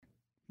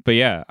But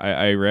yeah,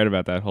 I read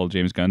about that whole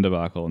James Gunn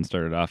debacle and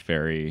started off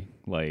very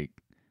like,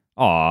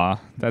 aw,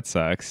 that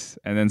sucks.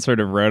 And then sort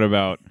of wrote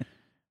about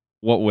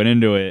what went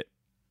into it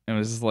and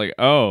was just like,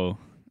 oh,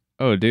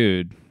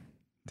 dude.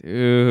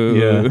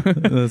 Yeah,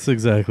 that's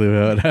exactly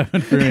what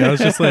happened for me. I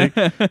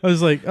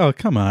was like, oh,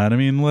 come on. I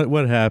mean,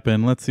 what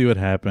happened? Let's see what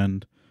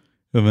happened.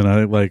 And then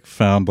I like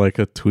found like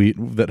a tweet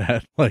that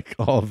had like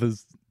all of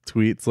his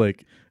tweets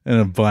like in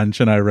a bunch,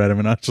 and I read them,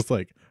 and I was just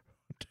like,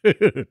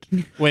 dude.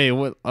 Wait,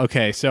 what?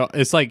 Okay, so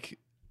it's like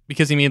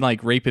because he made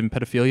like rape and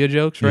pedophilia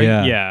jokes, right?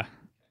 Yeah. Yeah.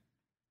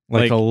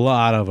 Like a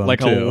lot of them, Like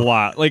too. a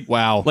lot. Like,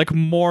 Wow. like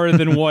more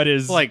than what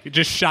is Like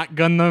just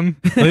shotgun them.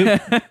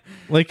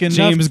 Like enough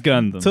James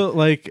Gunn them. to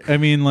like, I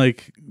mean,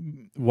 like,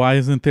 why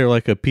isn't there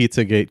like a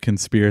Pizzagate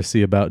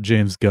conspiracy about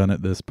James Gunn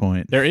at this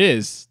point? There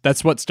is.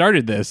 That's what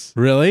started this.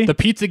 Really? The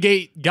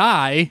Pizzagate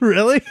guy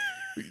Really?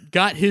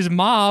 got his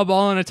mob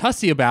all in a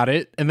tussy about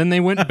it, and then they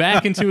went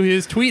back into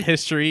his tweet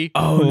history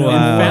no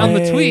and found the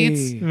way.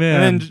 tweets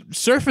Man. and then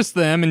surfaced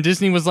them, and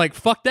Disney was like,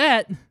 fuck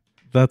that.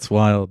 That's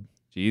wild.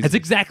 Jesus. That's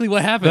exactly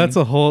what happened. That's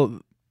a whole.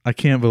 I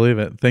can't believe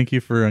it. Thank you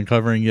for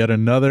uncovering yet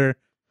another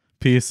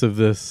piece of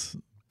this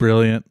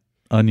brilliant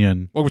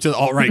onion. Welcome to the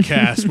alt-right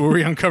cast, where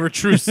we uncover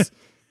truths.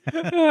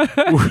 where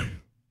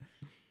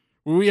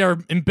we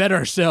embed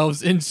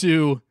ourselves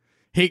into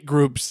hate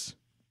groups.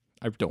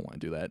 I don't want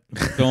to do that.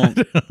 Don't.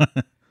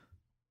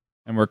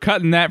 And we're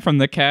cutting that from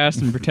the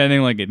cast and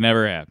pretending like it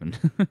never happened.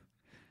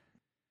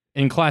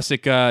 In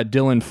classic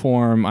Dylan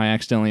form, I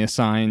accidentally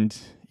assigned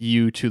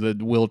you to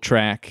the Will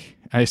track.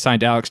 I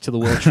assigned Alex to the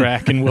Will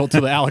track and Will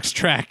to the Alex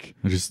track.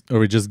 Are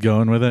we just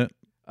going with it?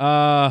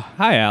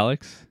 Hi,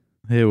 Alex.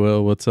 Hey,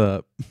 Will, what's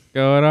up?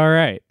 Going all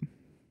right.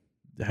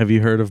 Have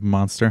you heard of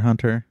Monster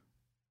Hunter?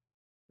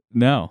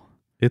 No.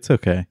 It's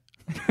okay.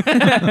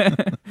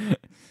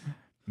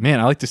 Man,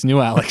 I like this new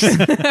Alex.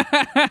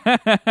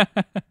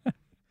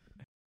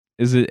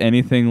 Is it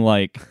anything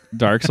like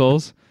Dark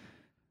Souls?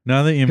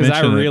 Now that you 'Cause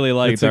mention I really it,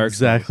 like it's Dark Souls.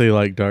 exactly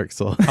like Dark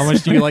Souls. How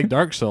much do you like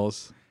Dark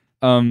Souls?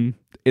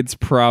 It's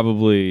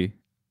probably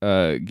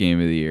game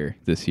of the year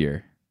this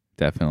year.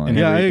 Definitely.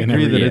 Yeah, I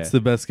agree that yeah. it's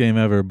the best game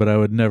ever, but I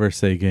would never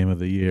say game of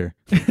the year.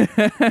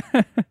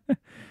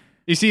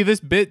 You see, this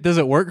bit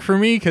doesn't work for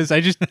me because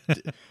I'm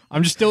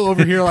just still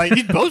over here like,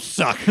 these both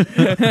suck.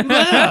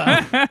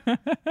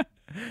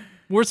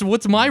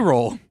 What's my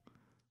role?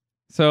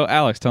 So,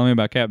 Alex, tell me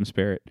about Captain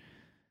Spirit.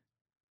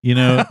 You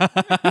know,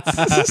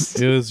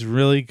 it was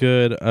really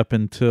good up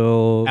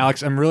until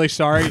Alex, I'm really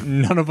sorry.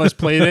 None of us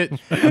played it.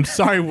 I'm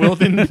sorry Will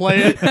didn't play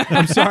it.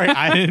 I'm sorry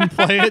I didn't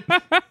play it.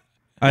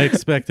 I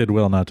expected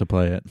Will not to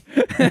play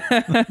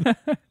it.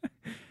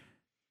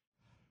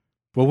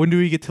 Well, when do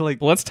we get to like?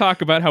 Let's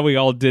talk about how we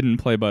all didn't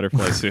play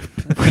Butterfly Soup.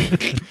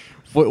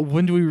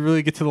 When do we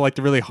really get to like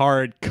the really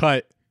hard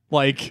cut,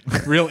 like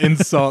real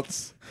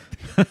insults?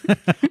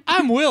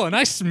 I'm Will and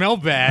I smell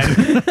bad.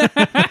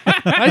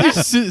 I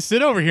just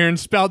sit over here and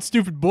spout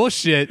stupid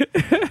bullshit.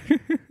 And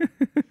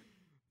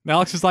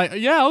Alex is like,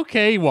 yeah,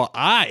 okay. Well,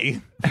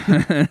 I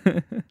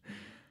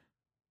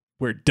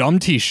wear dumb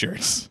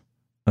t-shirts.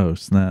 Oh,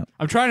 snap.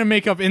 I'm trying to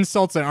make up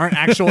insults that aren't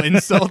actual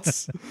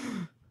insults.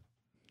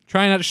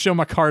 Trying not to show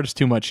my cards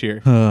too much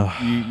here.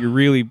 You're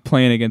really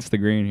playing against the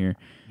grain here.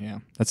 Yeah,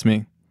 that's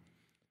me.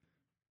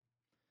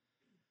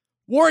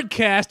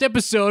 Wardcast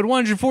episode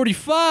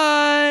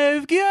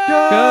 145.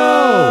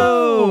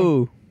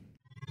 Go!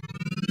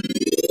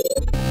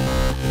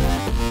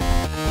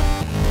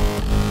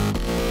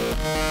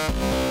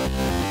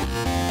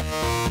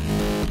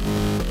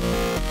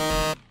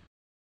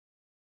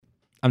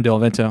 I'm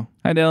Dylan Vento.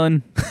 Hi,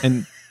 Dylan.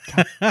 And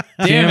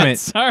damn it.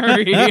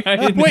 Sorry. I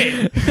didn't- Wait.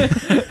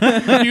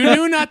 You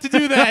knew not to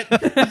do that.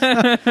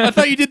 I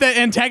thought you did that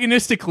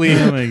antagonistically.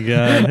 Oh my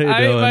god. Hey,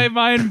 my Dylan.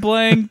 mind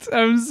blanked.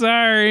 I'm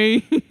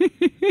sorry.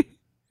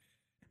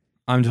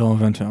 I'm Dylan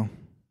Vento.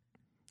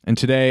 And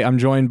today I'm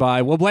joined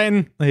by Will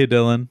Blanton Hey,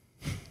 Dylan.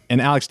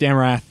 and Alex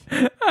Damrath.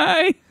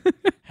 Hi.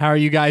 How are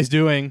you guys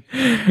doing?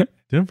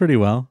 Doing pretty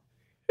well.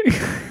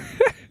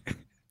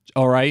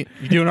 All right.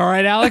 You doing all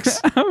right,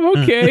 Alex? I'm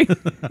okay.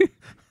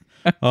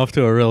 Off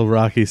to a real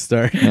rocky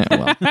start. Yeah,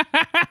 well.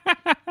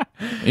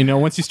 You know,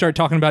 once you start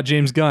talking about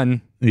James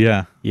Gunn,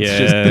 Yeah.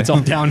 it's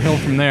all downhill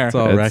from there. It's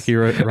all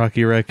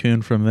Rocky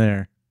Raccoon from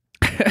there.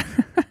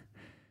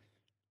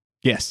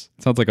 Yes.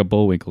 Sounds like a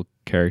Bullwinkle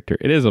character.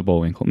 It is a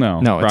Bullwinkle.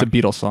 No. No, it's a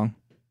Beatles song.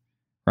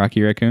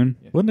 Rocky Raccoon.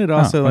 Wasn't it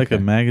also like a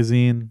okay.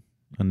 magazine,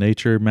 a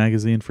nature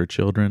magazine for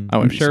children?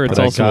 I'm sure it's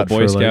that I also a got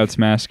Boy for, like- Scouts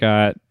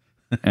mascot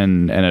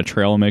and a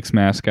trail mix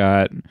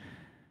mascot.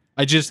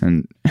 I just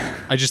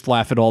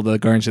laugh at all the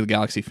Guardians of the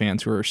Galaxy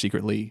fans who are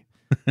secretly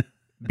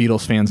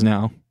Beatles fans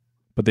now,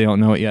 but they don't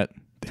know it yet.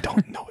 They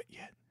don't know it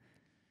yet.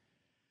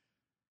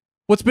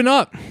 What's been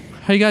up?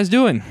 How you guys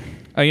doing?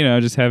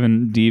 Just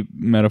having deep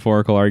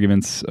metaphorical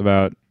arguments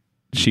about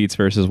Sheets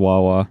versus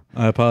Wawa.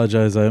 I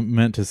apologize. I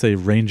meant to say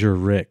Ranger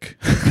Rick.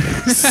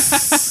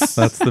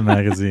 That's the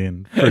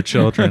magazine for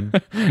children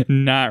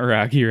Not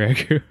Rocky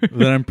Raccoon.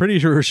 that I'm pretty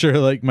sure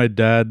like my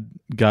dad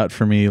got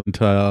for me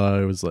until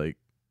I was like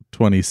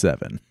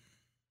 27.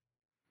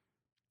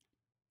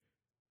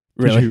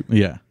 Really?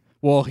 Yeah.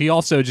 Well, he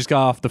also just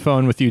got off the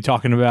phone with you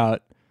talking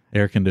about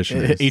Air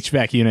conditioners.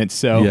 HVAC units.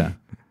 So Yeah.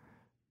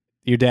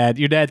 your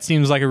dad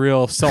seems like a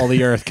real salt of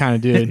the earth kind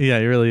of dude. Yeah,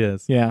 he really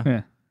is. Yeah.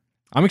 Yeah.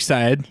 I'm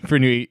excited for a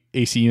new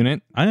AC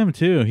unit. I am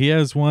too. He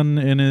has one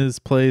in his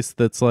place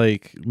that's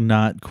like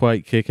not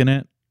quite kicking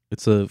it.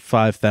 It's a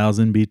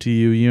 5,000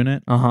 BTU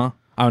unit. I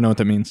don't know what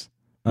that means.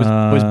 What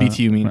does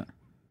BTU mean? what?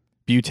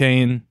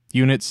 Butane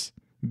units,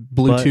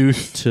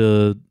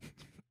 Bluetooth.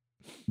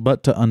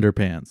 Butt to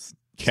underpants.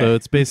 Okay. So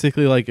it's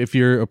basically like if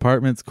your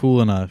apartment's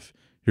cool enough,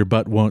 your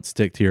butt won't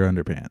stick to your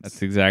underpants.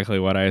 That's exactly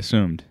what I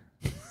assumed.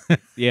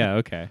 Yeah,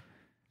 okay.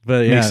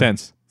 But yeah, Makes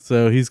sense.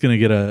 so he's gonna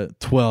get a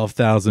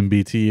 12,000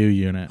 BTU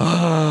unit.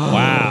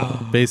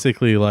 Wow.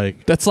 Basically,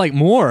 like That's like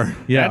more.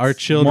 yeah, That's our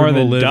children more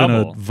will than live in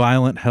double. a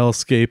violent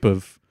hellscape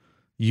of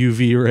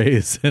UV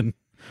rays and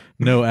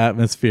no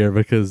atmosphere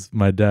because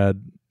my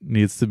dad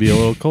needs to be a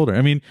little colder.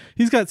 I mean,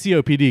 he's got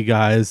COPD,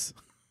 guys.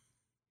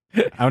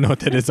 I don't know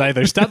what that is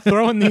either. Stop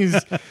throwing these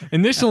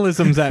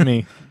initialisms at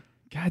me.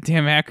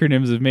 Goddamn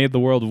acronyms have made the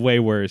world way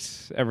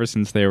worse ever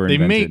since they were They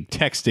invented. make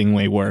texting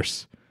way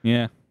worse.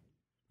 Yeah.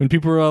 When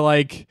people are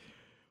like,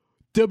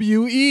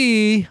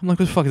 WE, I'm like,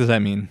 what the fuck does that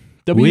mean?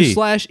 We.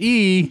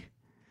 W/E.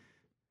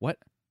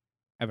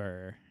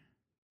 Ever.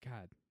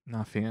 God.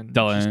 Not a fan.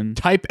 Done.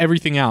 Just type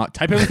everything out.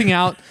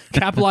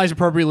 Capitalize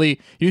appropriately.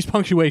 Use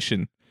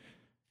punctuation.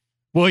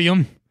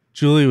 William.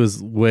 Julie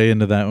was way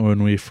into that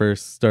when we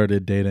first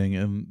started dating,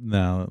 and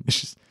now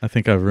It's I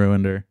think I've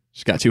ruined her.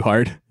 just got too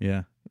hard.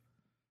 Yeah,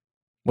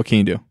 What can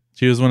you do?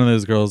 she was one of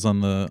those girls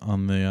on the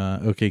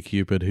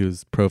OkCupid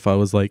whose profile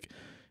was like,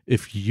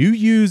 "If you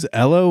use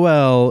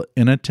LOL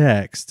in a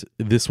text,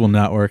 this will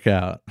not work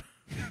out."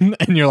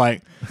 And you're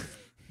like,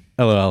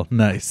 LOL,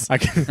 nice. I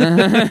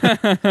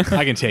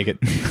can take it.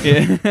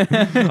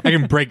 I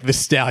can break the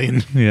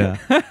stallion. Yeah.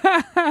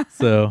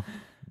 So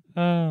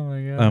Oh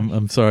my god.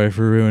 I'm sorry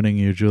for ruining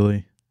you,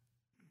 Julie.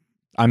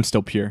 I'm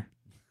still pure.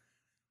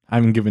 I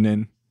haven't given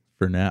in.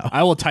 For now.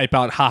 I will type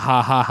out ha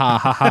ha ha ha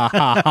ha ha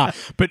ha ha,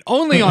 but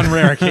only on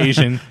rare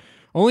occasion.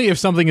 Only if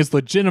something is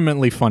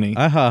legitimately funny.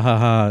 Ha ha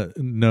ha.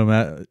 No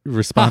matter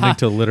responding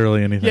to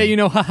literally anything. Yeah, you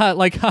know, ha ha,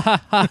 like ha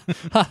ha ha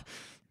ha.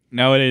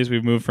 Nowadays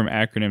we've moved from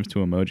acronyms to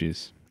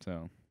emojis.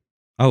 So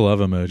I love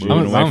emojis.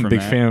 Moving away I'm a from big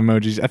that. fan of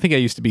emojis. I think I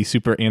used to be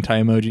super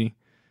anti-emoji.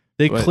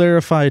 They What?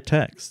 clarify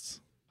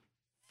texts.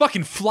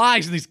 Fucking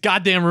flies in this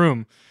goddamn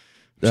room.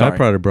 I Sorry.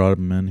 probably brought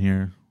them in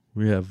here.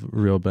 We have a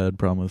real bad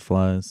problem with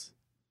flies.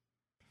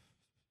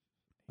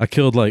 I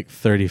killed like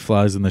 30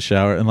 flies in the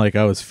shower, and like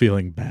I was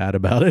feeling bad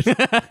about it.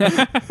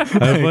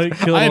 I've like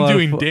killed I a am lot of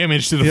doing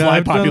damage to the Yeah, fly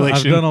I've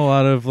population. I've done a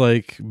lot of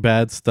like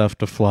bad stuff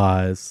to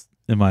flies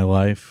in my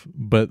life,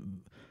 but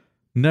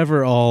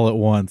never all at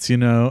once. You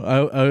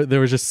know,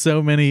 there were just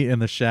so many in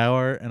the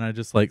shower, and I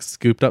just like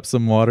scooped up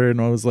some water, and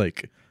I was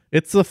like,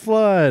 "It's a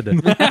flood," and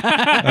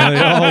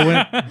they all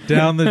went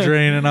down the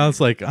drain, and I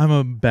was like, "I'm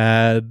a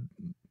bad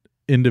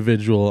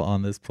individual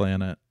on this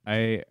planet."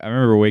 I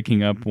remember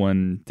waking up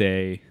one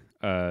day.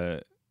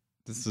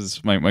 This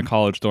is my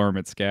college dorm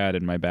at SCAD,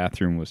 and my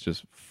bathroom was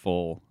just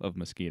full of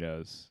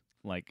mosquitoes,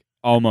 like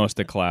almost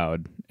a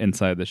cloud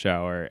inside the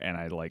shower. And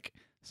I like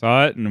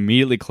saw it and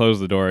immediately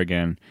closed the door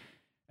again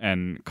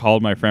and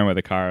called my friend with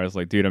a car. I was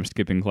like, dude, I'm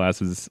skipping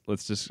classes.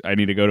 I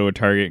need to go to a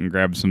Target and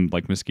grab some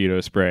like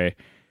mosquito spray.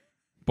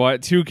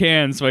 Bought 2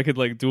 cans so I could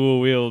like dual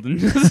wield and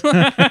just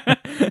I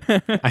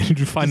need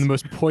to find the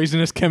most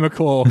poisonous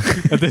chemical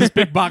that this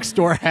big box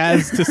store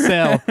has to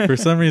sell. For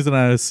some reason,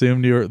 I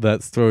assumed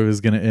that story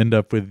was going to end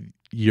up with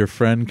your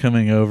friend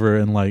coming over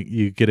and like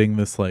you getting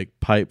this like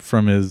pipe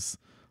from his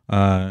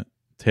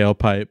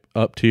tailpipe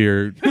up to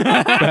your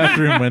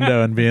bathroom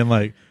window and being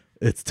like,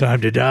 "It's time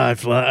to die,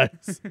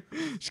 flies."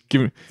 Just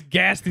give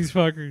gas these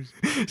fuckers.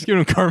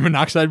 him carbon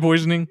monoxide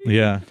poisoning.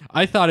 Yeah.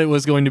 I thought it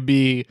was going to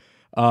be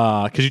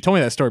because you told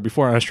me that story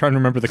before. I was trying to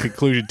remember the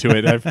conclusion to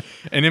it,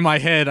 and in my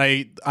head,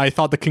 I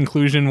thought the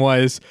conclusion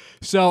was,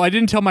 so I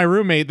didn't tell my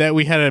roommate that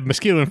we had a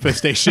mosquito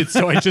infestation,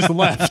 so I just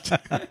left,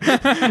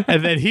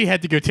 and then he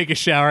had to go take a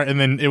shower, and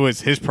then it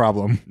was his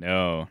problem.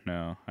 No.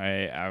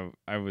 I'm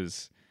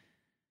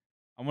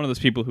one of those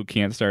people who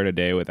can't start a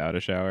day without a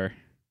shower.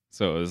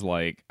 So it was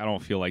like I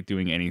don't feel like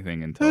doing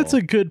anything until That's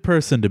a good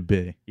person to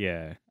be.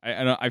 yeah.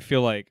 I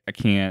feel like I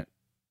can't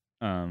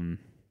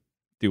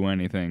do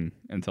anything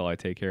until I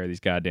take care of these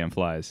goddamn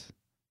flies.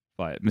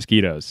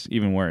 Mosquitoes,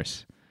 even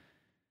worse.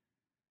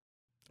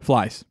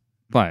 Flies.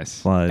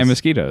 Flies. Flies. And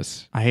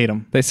mosquitoes. I hate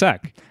them. They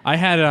suck. I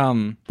had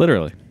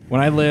Literally.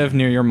 when I lived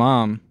near your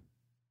mom.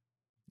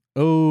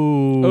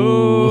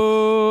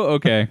 Oh,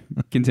 okay.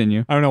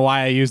 Continue. I don't know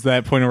why I used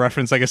that point of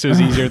reference. I guess it was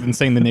easier than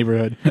saying the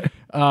neighborhood.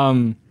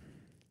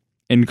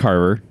 In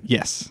Carver.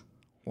 Yes.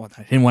 Well,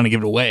 I didn't want to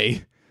give it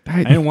away.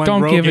 I I didn't want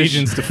don't rogue give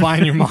agents to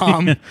find your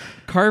mom,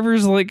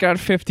 Carver's like got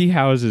 50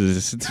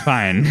 houses. It's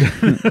fine.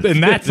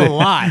 and that's a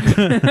lot.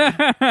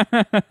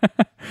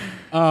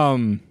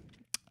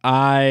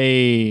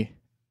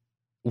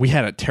 We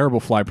had a terrible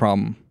fly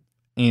problem,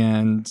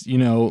 and you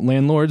know,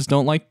 landlords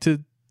don't like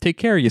to take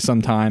care of you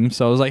sometime.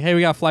 So I was like, hey,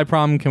 we got a fly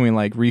problem. Can we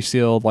like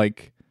reseal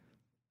like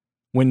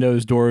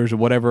windows, doors, or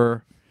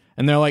whatever?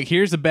 And they're like,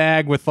 here's a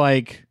bag with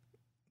like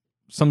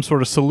some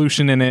sort of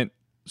solution in it,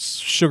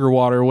 sugar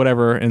water,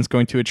 whatever, and it's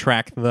going to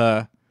attract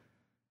the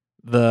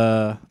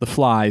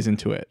flies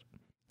into it.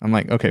 I'm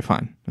like, okay,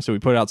 fine. So we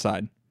put it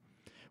outside.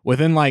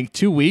 Within like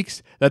 2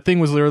 weeks, that thing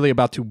was literally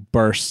about to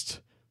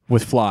burst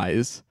with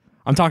flies.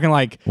 I'm talking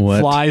like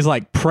flies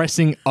like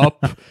pressing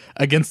up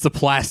against the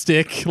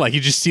plastic. Like you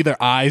just see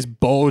their eyes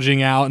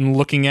bulging out and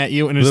looking at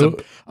you, and there's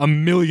a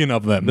million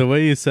of them. The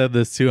way you said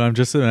this too, I'm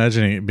just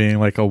imagining it being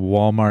like a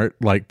Walmart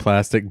like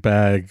plastic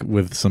bag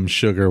with some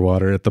sugar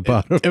water at the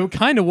bottom. It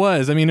kind of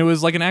was. I mean, it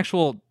was like an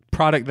actual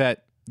product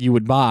that you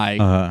would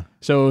buy.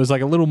 So it was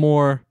like a little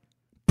more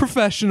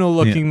professional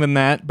looking than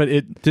that, but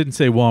it didn't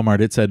say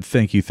Walmart. It said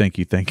thank you, thank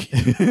you, thank you.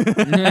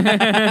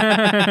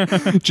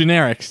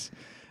 Generics.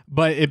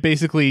 But it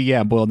basically,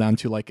 boiled down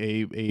to like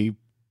a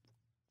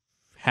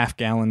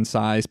half-gallon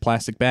size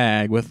plastic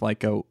bag with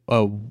like a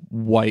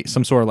white,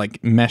 some sort of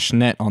like mesh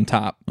net on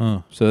top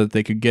so that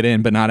they could get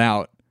in but not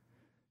out.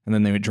 And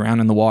then they would drown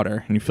in the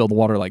water, and you fill the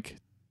water like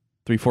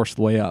 3/4 of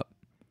the way up.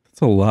 That's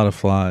a lot of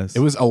flies.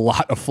 It was a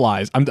lot of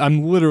flies.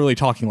 I'm literally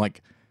talking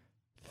like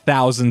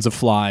thousands of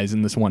flies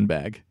in this one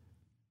bag.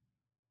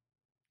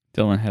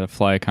 Dylan had a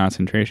fly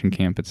concentration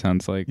camp, it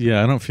sounds like.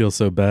 Yeah, I don't feel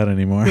so bad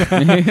anymore.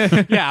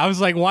 Yeah, I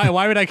was like,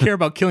 why would I care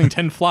about killing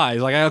 10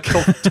 flies? Like, I'll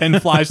kill 10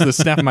 flies with the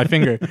snap of my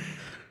finger.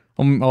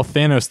 I'll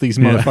Thanos these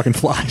motherfucking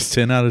flies.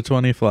 10 out of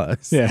 20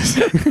 flies. Yes.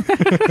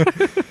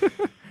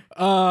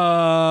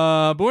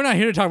 But we're not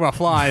here to talk about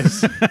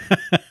flies.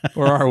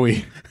 Or are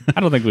we? I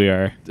don't think we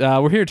are.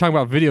 We're here to talk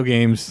about video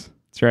games.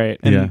 That's right.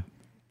 And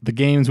the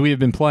games we have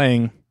been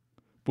playing,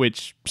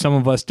 which some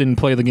of us didn't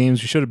play the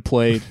games we should have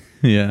played.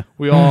 Yeah.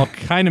 We all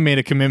kind of made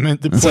a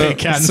commitment to play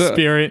Captain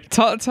Spirit.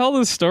 Tell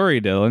the story,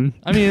 Dylan.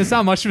 I mean, it's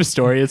not much of a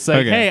story. It's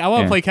like, Okay, hey, I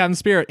want to play Captain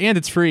Spirit, and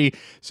it's free,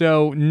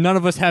 so none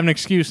of us have an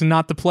excuse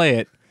not to play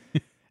it.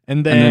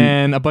 And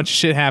then a bunch of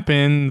shit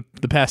happened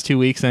the past 2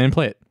 weeks, and I didn't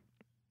play it.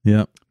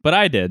 Yep. But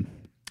I did.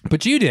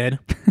 But you did.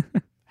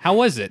 How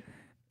was it?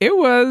 It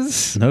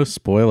was... No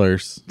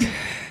spoilers.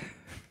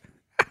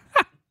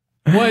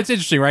 Well, it's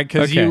interesting, right?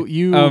 Because Okay.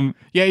 you don't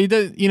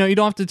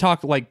have to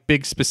talk like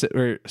big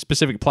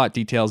specific plot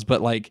details,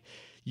 but like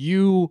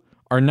you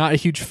are not a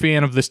huge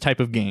fan of this type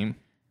of game,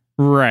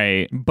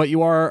 Right. but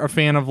you are a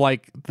fan of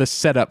like the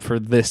setup for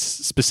this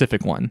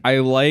specific one. I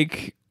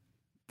like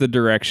the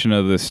direction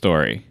of this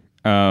story.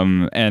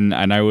 And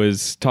I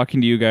was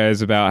talking to you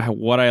guys about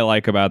what I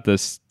like about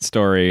this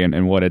story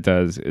and what it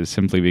does is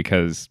simply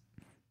because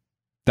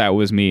that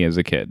was me as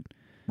a kid.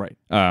 Right.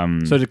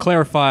 So to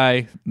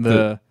clarify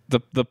the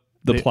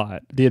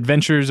plot. The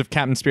Adventures of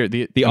Captain Spirit.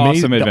 The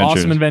awesome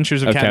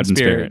adventures of Captain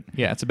Spirit.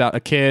 Yeah, it's about a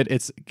kid.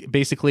 It's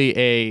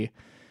basically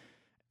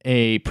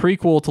a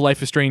prequel to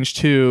Life is Strange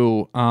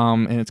 2,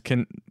 and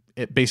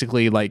it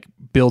basically like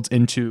builds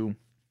into,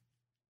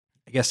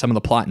 I guess, some of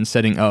the plot and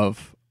setting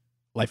of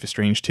Life is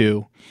Strange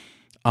 2.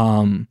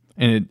 And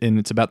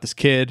it's about this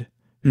kid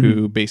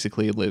who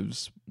basically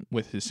lives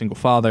with his single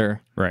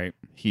father. Right.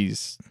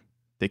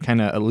 They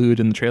kind of allude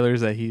in the trailers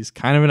that he's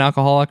kind of an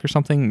alcoholic or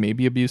something,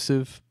 maybe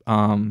abusive.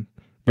 Your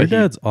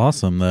dad's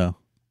awesome, though.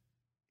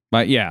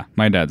 But yeah,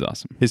 my dad's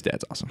awesome. His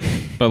dad's awesome.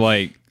 But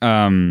like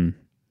Captain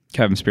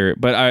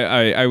Spirit. But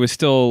I was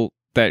still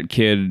that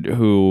kid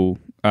who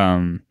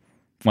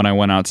when I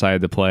went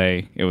outside to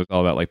play, it was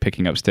all about like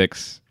picking up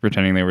sticks,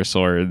 pretending they were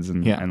swords,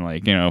 and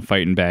like, you know,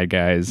 fighting bad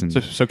guys. And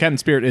so Captain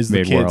Spirit is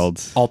the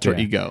kid's alter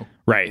ego,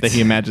 right? That he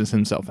imagines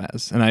himself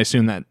as, and I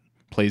assume that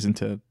plays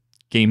into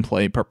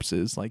gameplay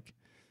purposes. Like,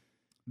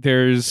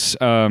 there's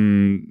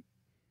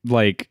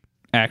like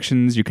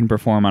actions you can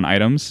perform on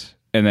items,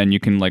 and then you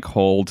can like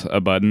hold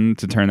a button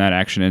to turn that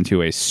action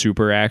into a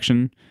super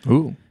action.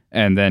 Ooh.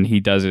 And then he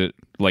does it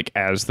like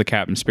as the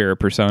Captain Spirit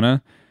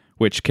persona,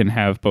 which can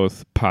have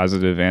both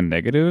positive and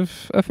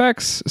negative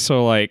effects.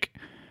 So like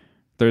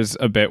there's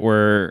a bit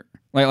where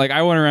like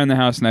I went around the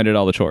house and I did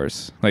all the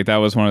chores. Like that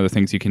was one of the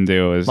things you can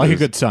do is a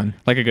good son.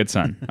 Like a good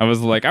son. I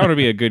was like, I want to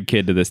be a good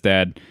kid to this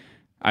dad.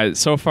 I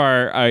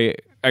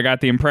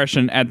got the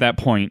impression at that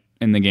point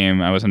in the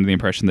game, I was under the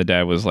impression the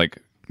dad was like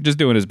just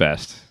doing his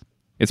best.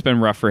 It's been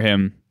rough for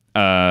him.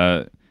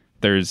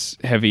 There's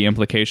heavy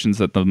implications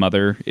that the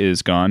mother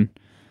is gone.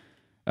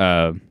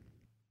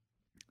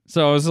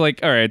 So I was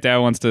like, all right, dad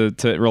wants to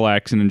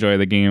relax and enjoy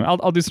the game.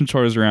 I'll do some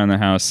chores around the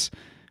house,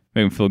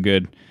 make him feel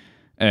good.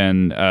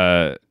 And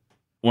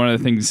one of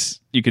the things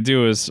you could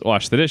do is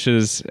wash the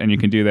dishes, and you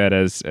can do that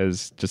as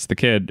just the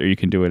kid, or you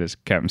can do it as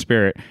Captain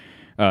Spirit.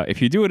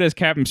 If you do it as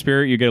Captain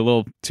Spirit, you get a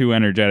little too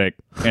energetic,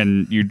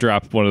 and you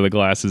drop one of the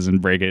glasses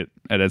and break it,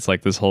 and it's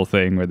like this whole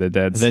thing where the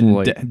dad's then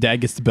like, dad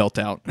gets the belt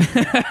out.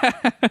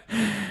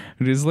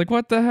 And he's like,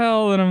 what the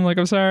hell? And I'm like,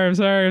 I'm sorry.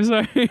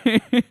 So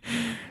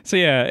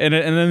yeah, and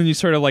then you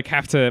sort of like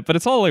have to, but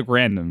it's all like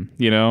random,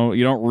 you know?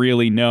 You don't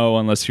really know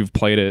unless you've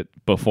played it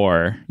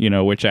before, you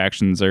know, which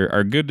actions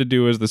are good to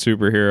do as the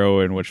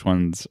superhero and which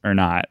ones are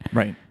not.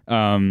 Right.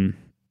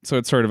 So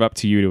it's sort of up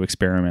to you to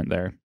experiment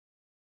there.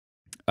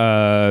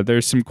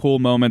 There's some cool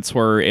moments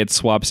where it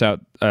swaps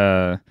out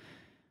the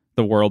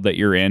world that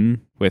you're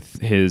in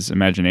with his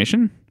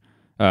imagination.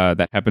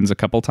 That happens a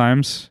couple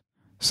times.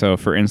 So,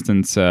 for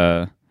instance,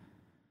 one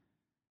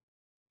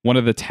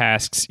of the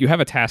tasks, you have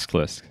a task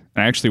list.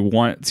 I actually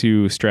want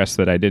to stress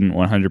that I didn't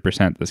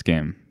 100% this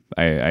game.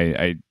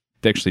 I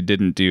actually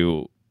didn't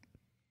do...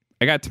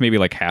 I got to maybe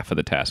like half of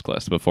the task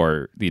list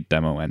before the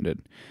demo ended.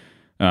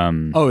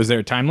 Is there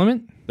a time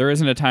limit? There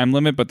isn't a time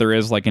limit, but there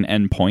is like an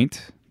end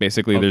point.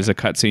 Basically, there's a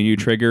cutscene you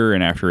trigger,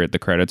 and after it, the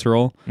credits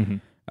roll.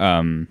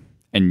 And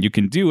you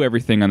can do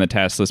everything on the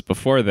task list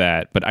before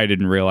that, but I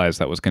didn't realize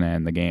that was going to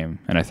end the game,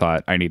 and I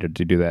thought I needed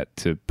to do that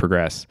to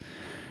progress.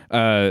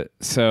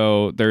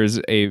 So there's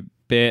a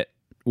bit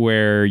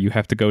where you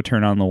have to go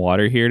turn on the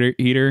water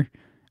heater,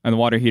 and the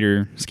water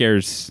heater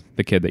scares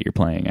the kid that you're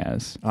playing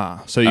as.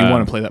 So you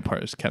want to play that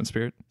part as Cat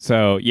Spirit?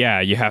 So yeah,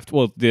 you have to.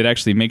 Well, it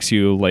actually makes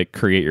you like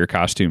create your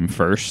costume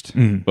first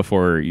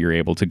before you're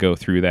able to go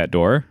through that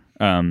door.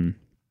 And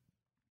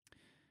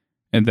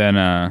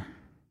then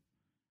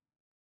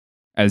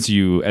as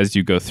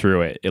you go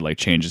through it, it like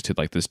changes to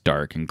like this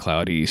dark and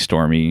cloudy,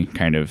 stormy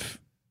kind of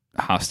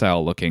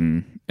hostile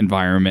looking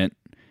environment.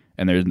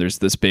 And there's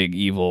this big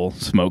evil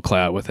smoke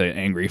cloud with an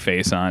angry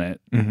face on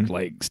it,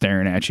 like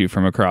staring at you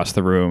from across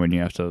the room, and you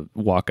have to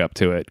walk up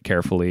to it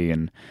carefully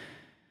and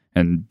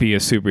be a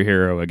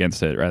superhero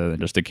against it rather than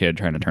just a kid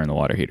trying to turn the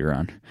water heater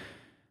on.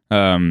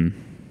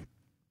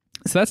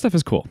 So that stuff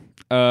is cool.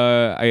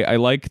 I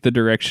like the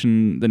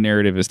direction the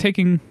narrative is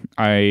taking.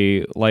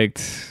 I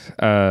liked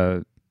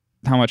how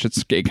much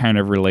it kind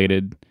of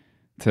related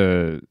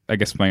to, I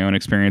guess, my own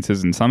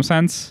experiences in some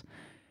sense.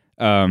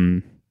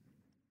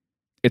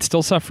 It's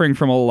still suffering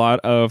from a lot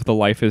of the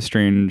Life is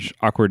Strange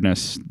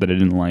awkwardness that I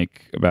didn't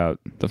like about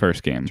the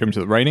first game. In terms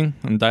of the writing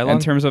and dialogue?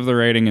 In terms of the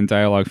writing and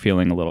dialogue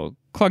feeling a little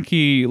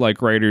clunky, like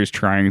writers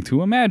trying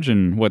to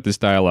imagine what this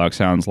dialogue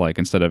sounds like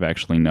instead of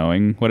actually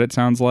knowing what it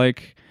sounds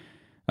like.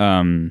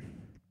 I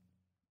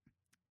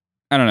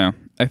don't know.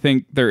 I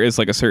think there is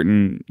like a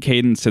certain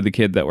cadence to the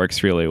kid that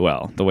works really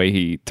well. The way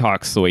he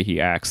talks, the way he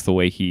acts, the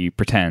way he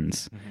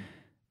pretends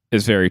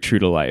is very true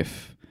to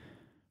life.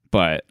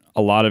 But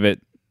a lot of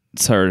it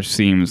sort of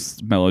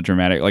seems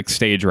melodramatic, like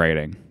stage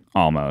writing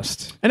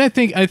almost. And I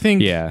think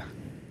yeah.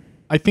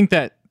 I think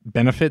that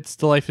benefits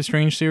the Life is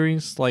Strange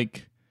series.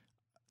 Like,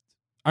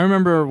 I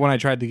remember when I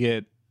tried to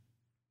get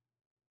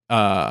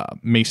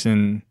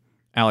Mason,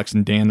 Alex,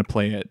 and Dan to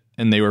play it,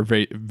 and they were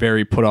very,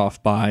 very put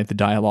off by the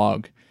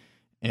dialogue,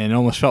 and it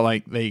almost felt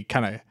like they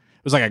kind of, it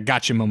was like a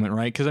gotcha moment,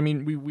 right? Because I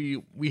mean,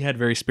 we had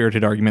very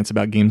spirited arguments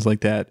about games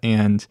like that,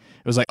 and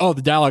it was like, oh,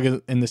 the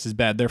dialogue in this is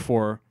bad,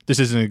 therefore this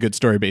isn't a good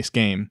story-based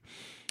game.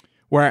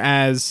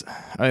 Whereas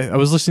I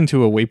was listening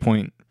to a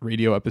Waypoint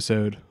radio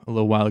episode a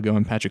little while ago,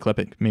 and Patrick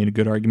Klepek made a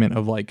good argument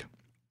of like,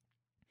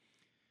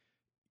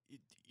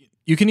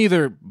 you can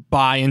either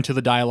buy into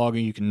the dialogue or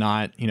you can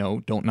not. You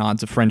know, Don't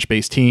Nod's a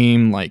French-based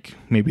team. Like,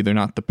 maybe they're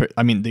not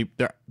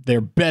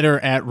they're better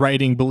at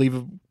writing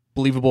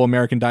believable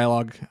American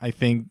dialogue, I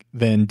think,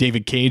 than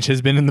David Cage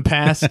has been in the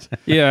past.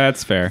 Yeah,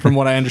 that's fair. From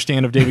what I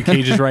understand of David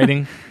Cage's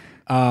writing.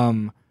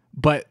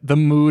 But the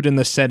mood and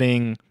the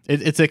setting,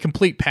 it's a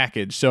complete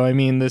package. So, I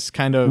mean, this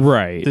kind of...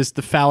 Right.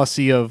 The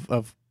fallacy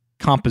of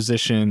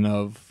composition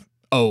of,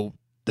 oh,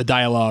 the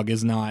dialogue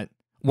is not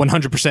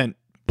 100%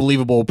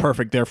 believable,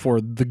 perfect,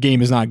 therefore the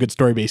game is not a good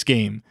story-based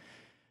game.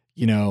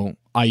 You know,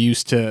 I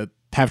used to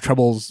have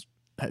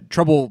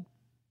trouble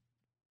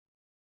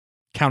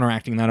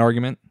counteracting that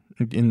argument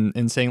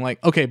in saying,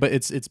 like, okay, but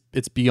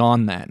it's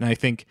beyond that. And I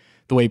think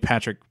the way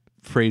Patrick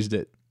phrased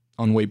it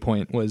on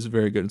Waypoint was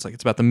very good. It's like,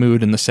 it's about the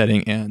mood and the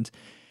setting, and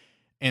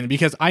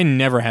because I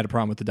never had a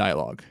problem with the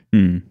dialogue,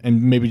 and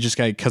maybe just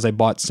because I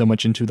bought so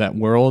much into that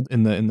world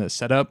in the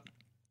setup.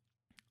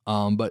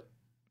 But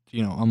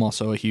you know, I'm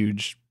also a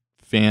huge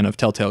fan of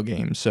Telltale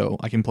games, so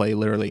I can play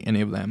literally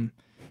any of them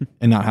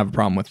and not have a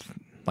problem with,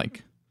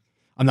 like,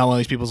 I'm not one of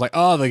these people who's like,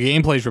 oh, the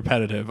gameplay's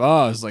repetitive.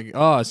 Oh, it's like,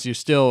 oh, so you're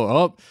still,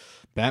 oh,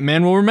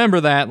 Batman will remember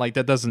that. Like,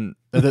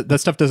 that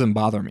stuff doesn't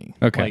bother me.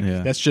 Okay. Like,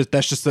 Yeah. that's just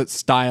that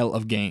style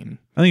of game.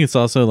 I think it's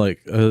also like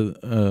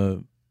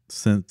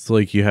since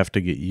like you have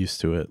to get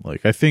used to it.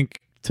 Like, I think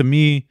to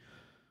me,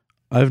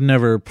 I've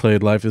never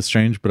played Life is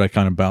Strange, but I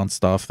kind of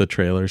bounced off the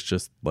trailers,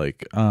 just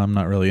like, I'm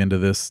not really into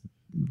this,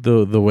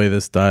 the way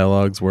this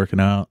dialogue's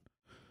working out.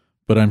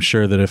 But I'm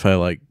sure that if I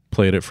like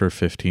played it for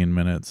 15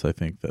 minutes, I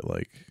think that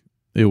like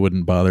it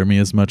wouldn't bother me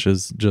as much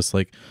as just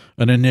like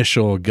an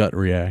initial gut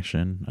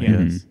reaction, I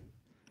guess.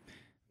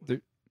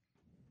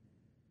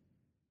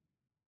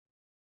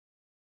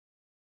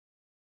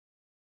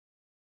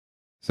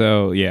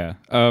 So yeah,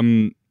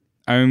 I'm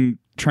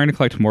trying to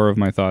collect more of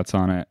my thoughts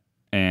on it,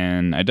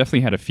 and I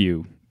definitely had a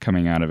few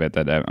coming out of it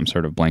that I'm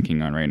sort of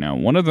blanking on right now.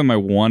 One of them I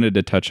wanted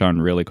to touch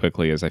on really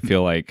quickly is I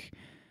feel like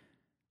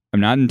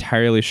I'm not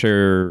entirely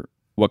sure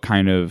what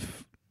kind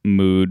of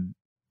mood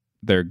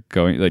they're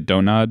going, like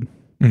Don't Nod.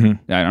 I'm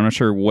not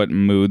sure what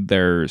mood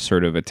they're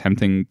sort of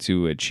attempting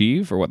to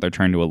achieve or what they're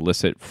trying to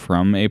elicit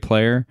from a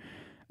player.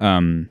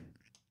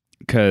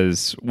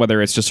 because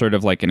whether it's just sort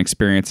of like an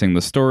experiencing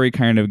the story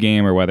kind of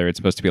game or whether it's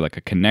supposed to be like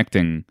a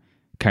connecting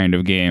kind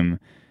of game,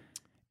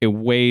 it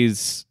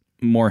weighs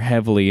more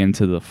heavily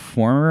into the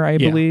former, I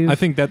believe. I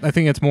think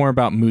it's more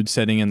about mood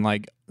setting and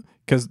like,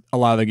 because a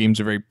lot of the games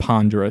are very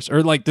ponderous,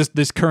 or like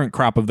this current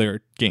crop of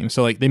their games.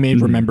 So like they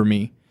made Remember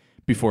Me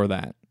before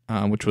that,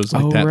 which was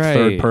like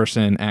third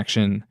person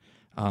action.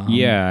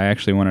 Yeah, I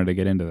actually wanted to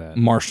get into that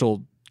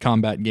martial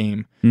combat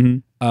game.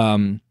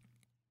 Mm-hmm.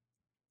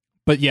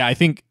 But yeah, I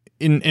think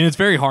and it's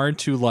very hard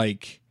to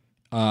like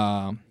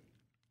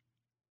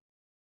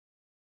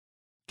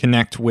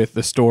connect with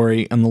the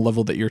story and the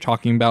level that you're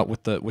talking about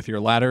with your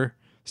latter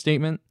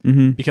statement,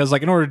 because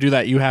like in order to do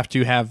that, you have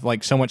to have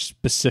like so much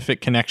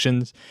specific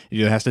connections. It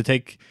either has to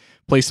take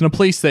place in a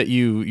place that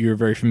you're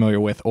very familiar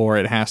with, or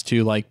it has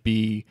to like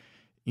be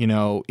you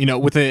know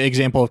with the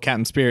example of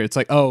Captain Spirit, it's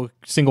like, oh,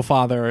 single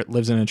father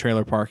lives in a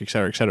trailer park,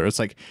 etc., etc. It's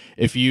like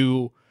if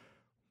you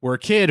were a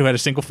kid who had a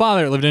single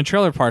father that lived in a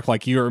trailer park,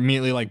 like you're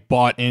immediately like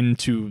bought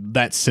into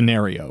that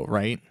scenario,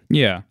 right?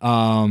 Yeah.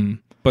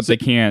 But they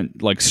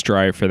can't like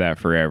strive for that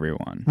for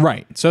everyone,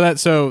 right?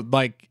 So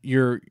like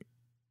you're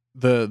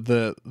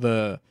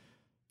the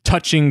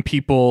touching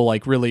people,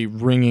 like really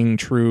ringing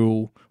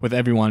true with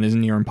everyone is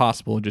near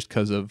impossible just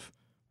because of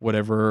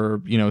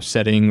whatever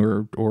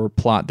setting or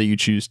plot that you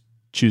choose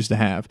to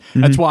have.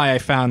 That's why I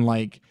found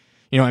like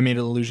I made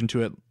an allusion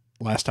to it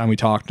last time we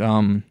talked.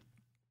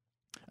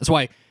 That's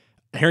why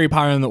Harry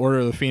Potter and the Order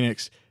of the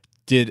Phoenix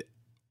did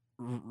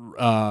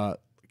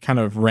kind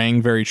of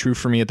rang very true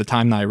for me at the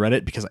time that I read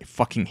it, because I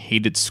fucking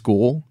hated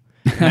school.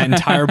 That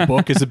entire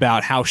book is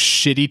about how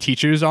shitty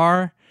teachers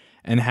are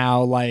and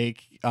how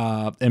like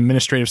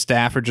administrative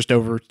staff are just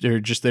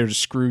there to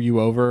screw you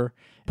over.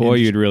 Boy,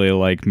 you'd really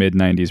like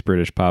mid-90s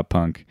British pop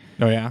punk.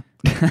 Oh yeah.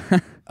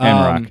 And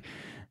rock.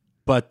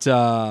 But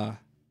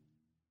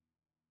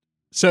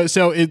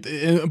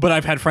but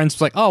I've had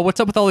friends like, oh, what's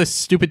up with all this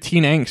stupid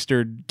teen angst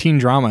or teen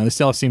drama? This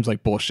all seems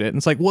like bullshit. And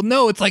it's like, well,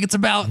 no, it's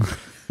about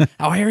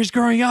how Harry's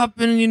growing up,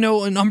 and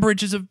and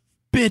Umbridge is a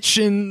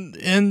bitch,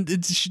 and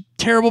it's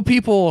terrible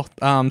people.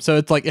 So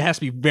it's like it has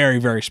to be very,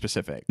 very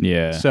specific.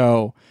 Yeah.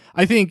 So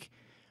I think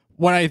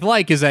what I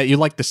like is that you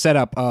like the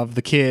setup of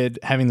the kid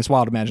having this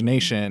wild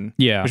imagination,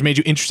 which made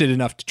you interested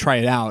enough to try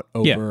it out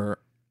over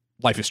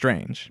Life is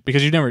Strange,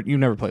 because you've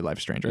never played Life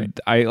is Strange, right?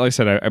 Like I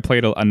said, I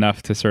played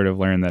enough to sort of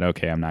learn that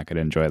I'm not going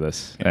to enjoy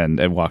this, and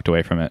walked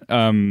away from it.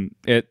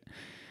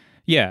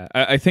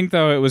 I think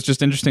though it was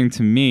just interesting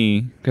to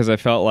me because I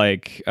felt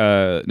like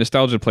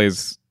nostalgia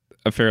plays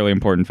a fairly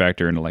important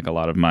factor into like a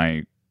lot of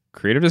my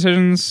creative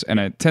decisions, and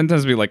it tends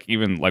to be like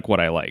even like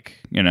what I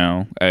like.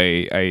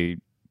 I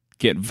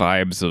get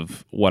vibes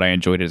of what I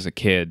enjoyed as a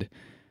kid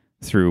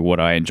through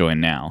what I enjoy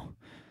now,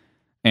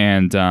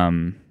 and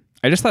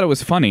I just thought it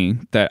was funny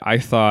that I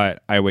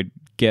thought I would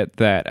get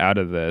that out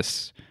of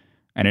this,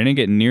 and I didn't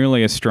get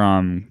nearly as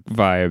strong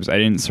vibes. I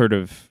didn't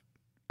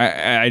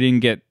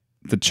get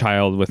the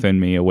child within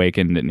me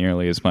awakened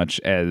nearly as much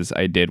as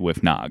I did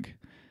with Nog.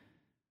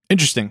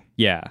 Interesting.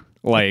 Yeah.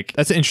 Like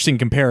that's an interesting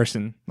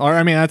comparison. Or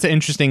I mean, that's an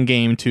interesting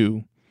game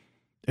to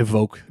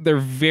evoke. They're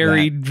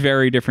very,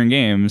 very different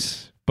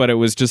games, but it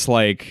was just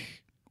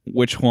like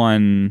which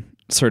one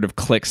sort of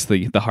clicks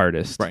the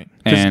hardest. Right.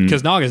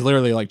 Because Nog is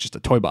literally like just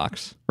a toy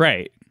box.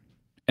 Right.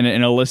 And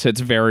it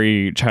elicits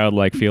very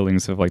childlike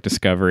feelings of like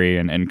discovery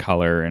and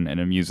color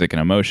and music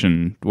and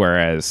emotion,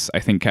 whereas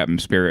I think Captain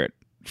Spirit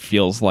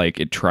feels like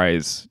it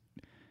tries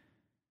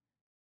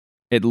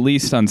at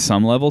least on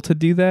some level to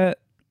do that,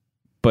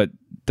 but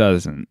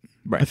doesn't.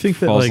 Right. I think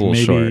that like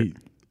maybe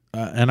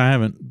and I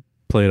haven't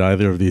played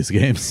either of these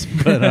games,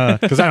 but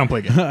because I don't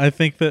play games. I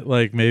think that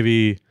like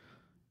maybe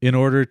in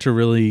order to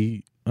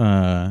really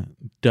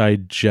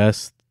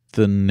digest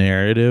the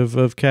narrative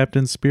of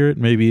Captain Spirit,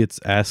 maybe it's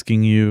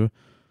asking you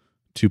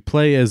to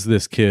play as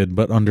this kid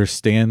but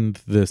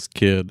understand this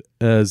kid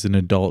as an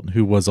adult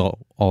who was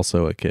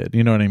also a kid.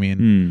 You know what I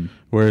mean?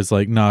 Whereas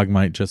like Nog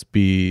might just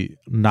be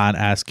not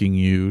asking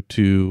you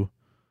to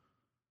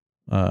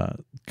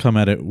come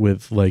at it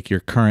with like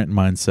your current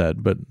mindset,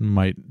 but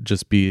might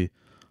just be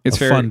a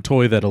fun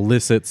toy that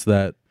elicits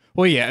that.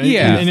 Well, yeah.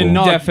 And in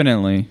Nog,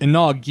 definitely. In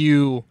Nog,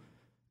 you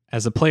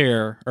as a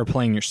player are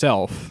playing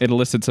yourself. It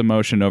elicits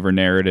emotion over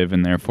narrative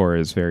and therefore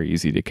is very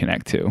easy to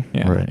connect to.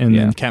 Yeah. Right. And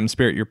then Captain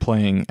Spirit, you're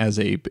playing as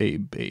a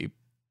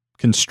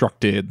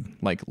constructed,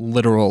 like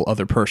literal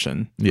other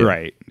person. Yeah.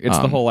 Right. It's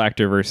the whole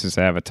actor versus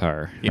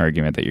avatar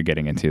argument that you're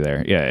getting into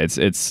there. Yeah, it's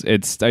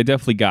I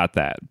definitely got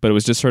that. But it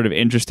was just sort of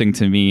interesting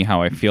to me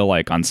how I feel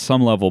like on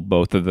some level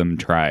both of them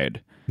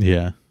tried.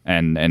 Yeah.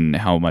 And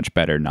how much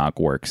better Nog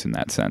works in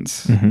that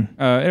sense.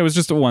 Mm-hmm. It was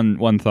just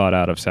one thought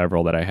out of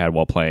several that I had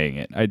while playing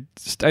it.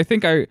 I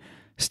think I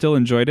still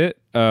enjoyed it.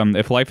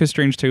 If Life is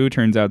Strange 2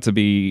 turns out to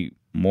be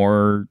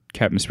more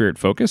Captain Spirit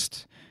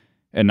focused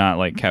and not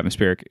like Captain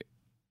Spirit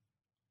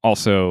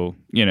also,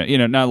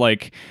 not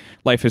like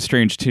Life is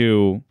Strange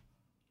 2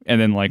 and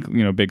then like,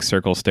 big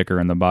circle sticker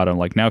in the bottom,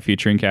 like now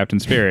featuring Captain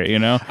Spirit,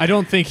 I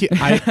don't think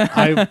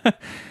I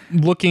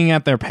looking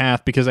at their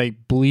path, because I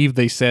believe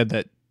they said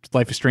that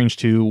Life is Strange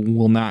 2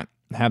 will not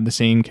have the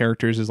same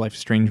characters as Life is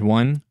Strange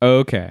 1.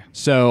 Okay.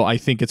 So I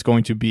think it's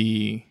going to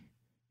be,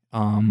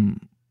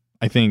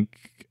 I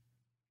think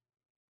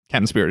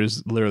Captain Spirit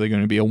is literally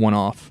going to be a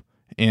one-off,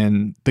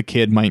 and the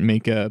kid might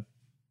make a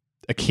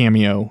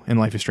cameo in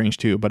Life is Strange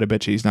 2, but I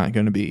bet you he's not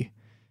going to be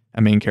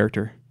a main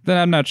character. Then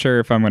I'm not sure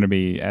if I'm going to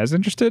be as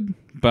interested,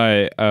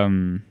 but I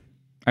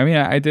mean,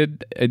 I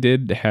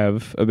did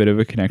have a bit of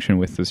a connection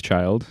with this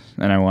child,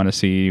 and I want to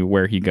see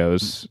where he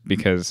goes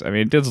because I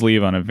mean, it does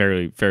leave on a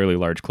fairly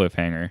large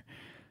cliffhanger.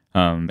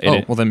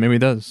 Well, then maybe it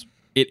does.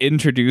 It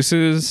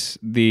introduces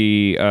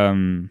the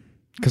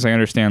because I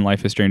understand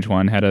Life is Strange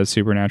 1 had a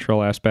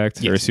supernatural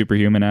aspect or a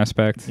superhuman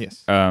aspect.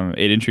 Yes.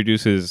 It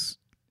introduces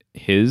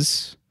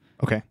his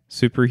Okay.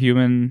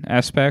 superhuman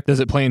aspect. Does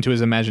it play into his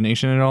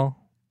imagination at all?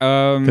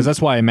 Because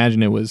that's why I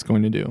imagine it was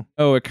going to do.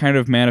 Oh, it kind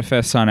of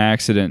manifests on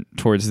accident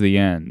towards the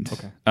end.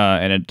 Okay.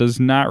 And it does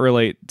not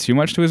relate too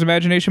much to his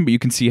imagination, but you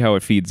can see how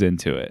it feeds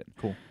into it.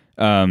 Cool.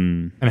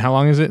 And how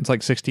long is it? It's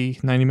like 60,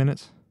 90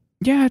 minutes?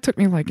 Yeah, it took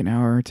me like an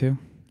hour or two.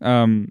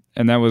 And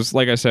that was,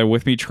 like I said,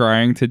 with me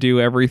trying to do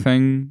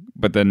everything,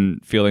 but then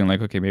feeling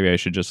like, okay, maybe I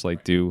should just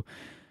like do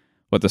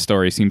what the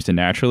story seems to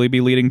naturally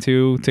be leading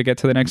to get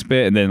to the next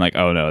bit. And then like,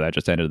 oh no, that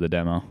just ended the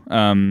demo.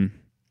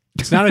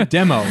 It's not a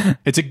demo.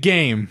 It's a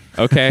game.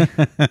 Okay.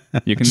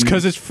 You can, Just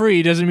because it's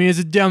free doesn't mean it's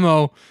a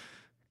demo.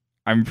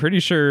 I'm pretty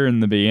sure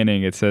in the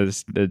beginning it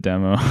says the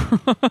demo.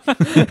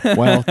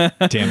 Well,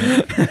 damn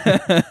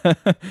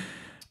it.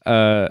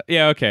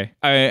 Yeah, okay.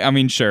 I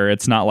mean, sure,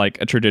 it's not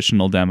like a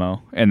traditional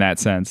demo in that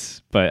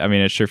sense, but I mean,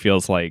 it sure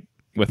feels like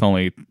with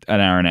only an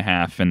hour and a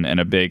half and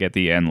a big at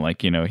the end,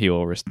 like, you know,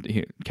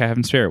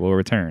 Captain Spirit will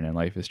return and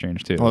Life is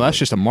Strange 2. Well, that's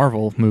just a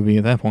Marvel movie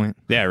at that point.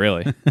 Yeah,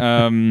 really.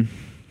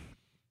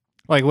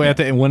 Like at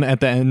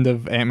the end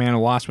of Ant-Man and the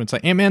Wasp, when it's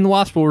like Ant-Man and the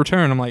Wasp will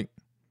return. I'm like,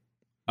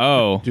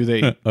 oh, do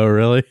they Oh,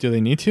 really? do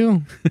they need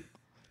to?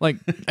 Like,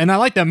 and I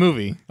like that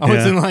movie. I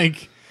wasn't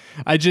like,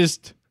 I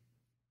just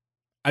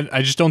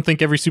don't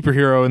think every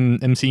superhero in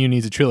MCU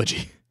needs a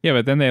trilogy. yeah,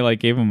 but then they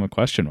like gave him a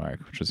question mark,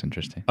 which was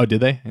interesting. Oh,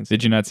 did they?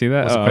 Did you not see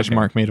that? Was the question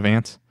mark made of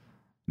ants?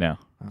 No.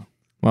 Oh.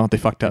 Well, they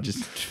fucked up. It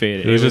just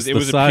faded. It was just it the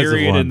was a size of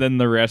period, one. and then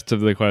the rest of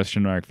the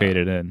question mark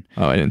faded in.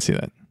 Oh, I didn't see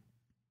that. It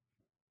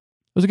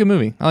was a good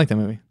movie. I like that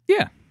movie.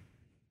 Yeah.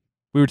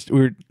 We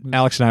were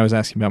Alex and I was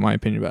asking about my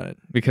opinion about it.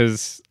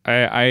 Because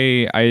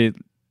I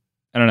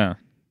don't know.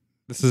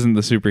 This isn't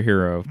the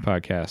superhero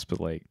podcast,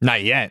 but like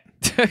Not yet.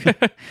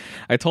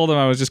 I told him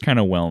I was just kind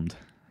of whelmed.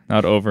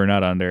 Not over,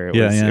 not under.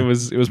 It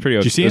was pretty okay.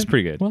 Did you see it was it?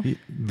 pretty good. Well,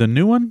 The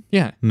new one?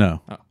 yeah.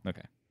 No. Oh,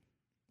 okay.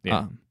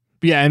 Yeah.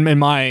 Yeah, and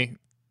my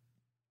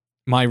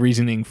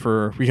reasoning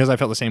for, because I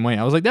felt the same way.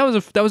 I was like, that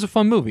was a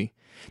fun movie.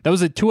 That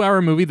was a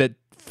 2-hour movie that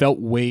felt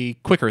way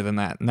quicker than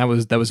that, and that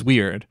was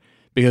weird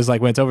because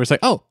like when it's over, it's like,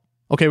 oh,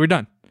 okay, we're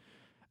done.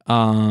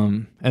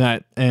 And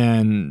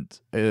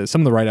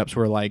some of the write-ups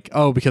were like,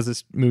 oh, because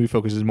this movie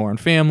focuses more on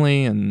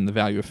family and the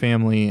value of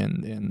family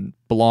and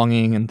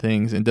belonging and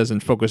things, and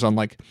doesn't focus on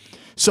like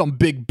some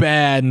big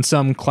bad and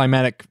some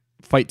climatic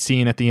fight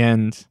scene at the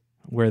end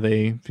where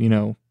they, you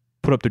know,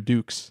 put up their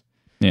dukes.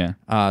 Yeah.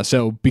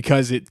 So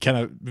because it kind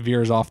of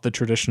veers off the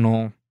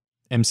traditional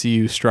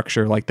MCU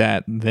structure like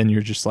that, then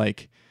you're just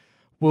like,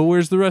 well,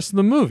 where's the rest of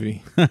the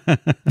movie?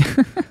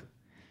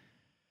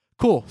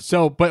 Cool.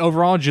 So, but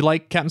overall, did you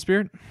like Captain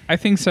Spirit? I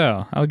think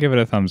so. I'll give it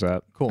a thumbs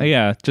up. Cool.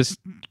 Yeah, just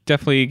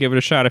definitely give it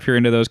a shot if you're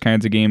into those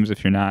kinds of games.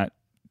 If you're not,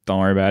 don't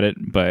worry about it.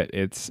 But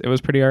it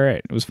was pretty all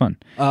right. It was fun.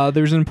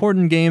 There's an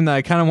important game that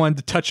I kind of wanted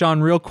to touch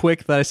on real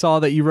quick that I saw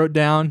that you wrote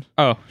down.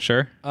 Oh,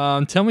 sure.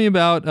 Tell me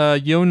about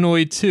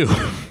Yonoid 2.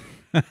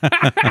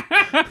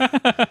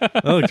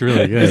 That looked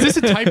really good. Is this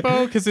a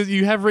typo? Because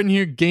you have written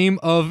here Game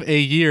of a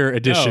Year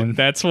edition. Oh,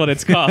 that's what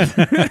it's called.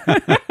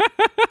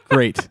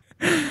 Great.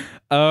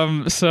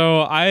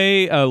 So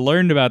I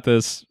learned about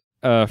this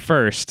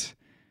first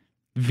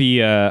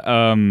via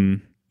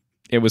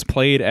it was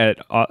played at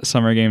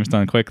Summer Games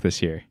Done Quick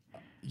this year.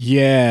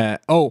 Yeah.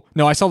 Oh,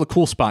 no, I saw the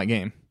Cool Spot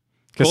game.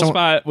 Cool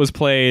Spot was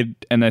played,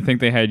 and I think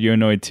they had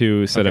Yonoid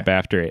 2 set up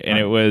after it, and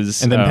it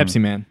was And then Pepsi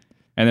Man.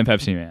 and then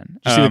Pepsi Man.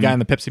 Did you see the guy in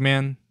the Pepsi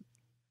Man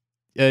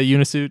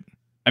unisuit?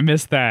 I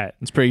missed that.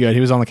 It's pretty good. He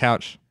was on the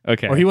couch.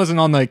 Okay. Or he wasn't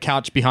on the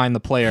couch behind the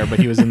player, but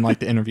he was in like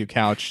the interview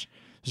couch.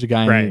 There's a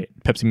guy in Right.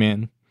 Pepsi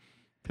Man.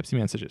 Pepsi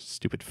Man's such a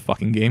stupid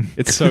fucking game.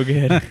 It's so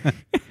good.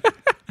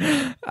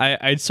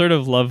 I sort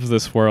of love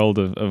this world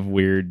of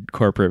weird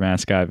corporate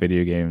mascot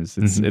video games.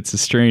 It's a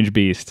strange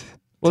beast.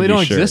 Well, to they be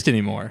don't sure. exist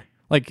anymore.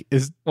 Like,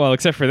 Well,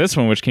 except for this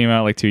one, which came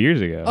out like 2 years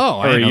ago. Oh,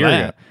 I or didn't a know year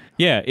that. ago.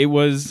 Yeah, it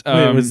was.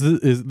 Wait,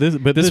 is this?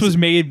 But this was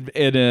made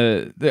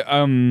in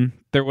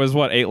there was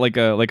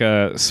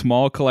a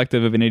small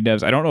collective of indie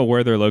devs. I don't know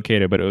where they're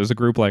located, but it was a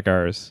group like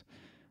ours.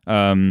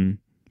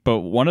 But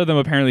one of them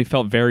apparently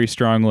felt very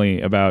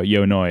strongly about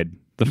Yonoid,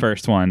 the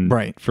first one,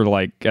 Right. for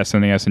like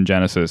SNES and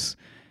Genesis.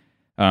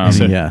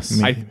 Yes.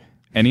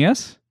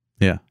 NES?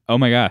 Yeah. Oh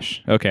my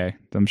gosh. Okay,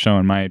 I'm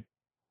showing my.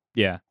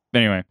 Yeah.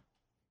 Anyway,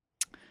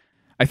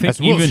 I think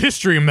That's Will's even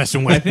history of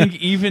messing I with. think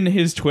even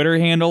his Twitter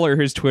handle or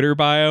his Twitter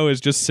bio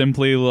is just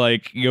simply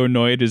like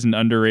Yonoid is an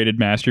underrated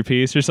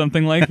masterpiece or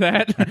something like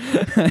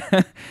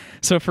that.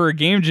 So for a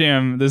game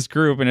jam, this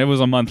group, and it was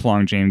a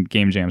month-long game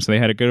jam, so they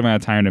had a good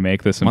amount of time to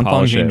make this and Month-long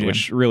polish game it, jam.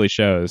 which really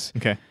shows.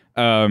 Okay.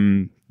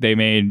 They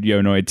made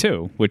Yonoid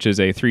 2, which is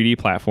a 3D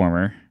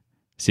platformer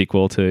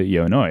sequel to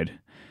Yonoid.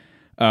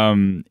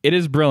 It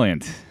is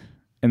brilliant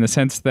in the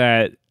sense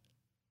that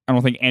I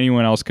don't think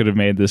anyone else could have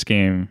made this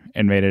game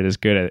and made it as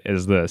good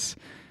as this.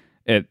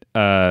 It,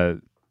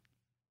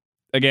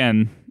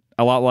 again,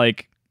 a lot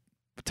like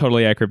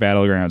Totally Accurate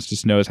Battlegrounds,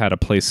 just knows how to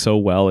play so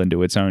well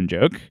into its own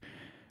joke.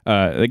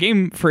 The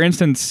game, for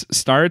instance,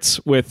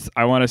 starts with,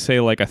 I want to say,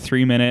 like a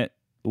 3-minute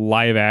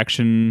live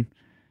action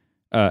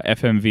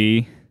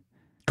FMV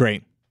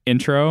Great.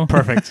 intro.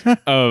 Perfect.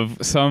 Of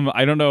some,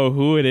 I don't know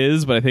who it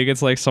is, but I think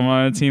it's like someone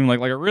on the team, like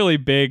a really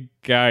big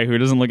guy who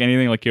doesn't look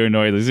anything like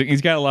Yonoid.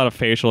 He's got a lot of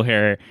facial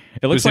hair.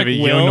 It looks Does like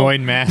he have a Will.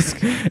 Yonoid mask.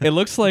 It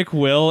looks like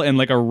Will in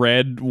like a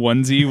red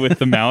onesie with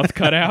the mouth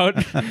cut out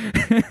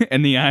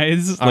and the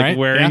eyes, All like right.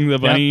 wearing Yeah, the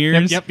bunny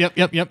yep,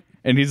 ears. Yep.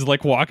 And he's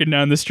like walking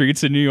down the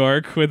streets of New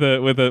York with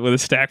a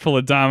stack full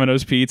of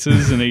Domino's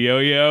pizzas and a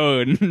yo-yo,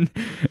 and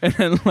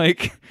then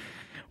like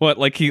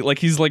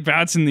he's like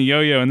bouncing the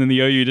yo-yo, and then the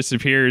yo-yo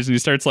disappears, and he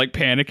starts like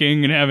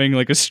panicking and having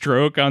like a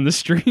stroke on the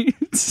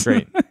streets.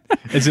 Great.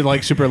 Is it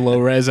like super low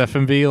res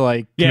FMV,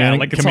 like Yeah, Command,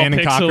 like it's Command all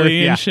and Conquer? pixely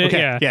and Yeah. shit, Okay.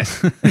 yeah.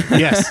 Yes.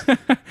 Yes.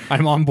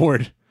 I'm on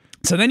board.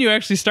 So then you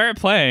actually start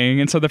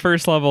playing, and so the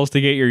first level is to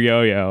get your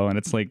yo-yo, and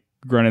it's like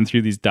running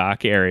through these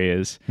dock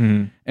areas,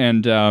 and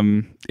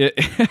it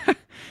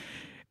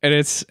and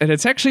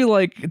it's actually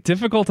like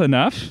difficult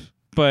enough,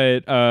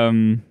 but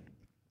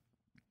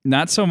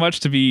not so much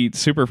to be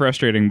super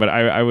frustrating. But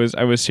I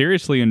was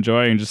seriously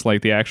enjoying just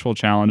like the actual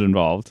challenge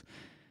involved,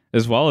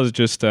 as well as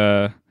just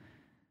how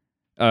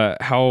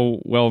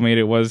well made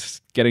it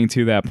was getting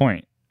to that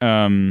point.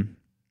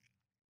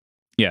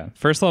 Yeah,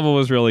 first level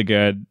was really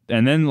good,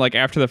 and then like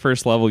after the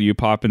first level, you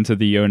pop into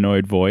the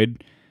Yonoid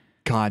Void,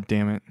 God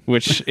damn it.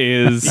 which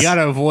is You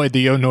gotta avoid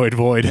the Yonoid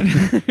void.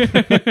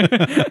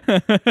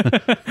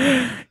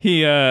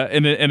 he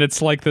and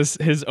it's like this.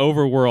 His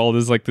overworld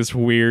is like this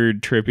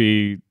weird,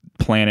 trippy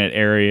planet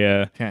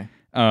area. Okay.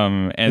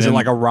 And Is it then-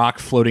 like a rock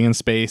floating in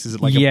space? Is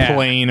it like Yeah. a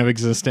plane of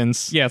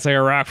existence? Yeah, it's like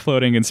a rock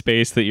floating in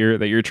space that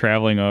you're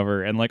traveling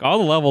over, and like all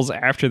the levels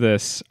after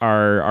this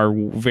are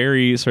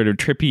very sort of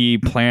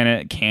trippy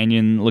planet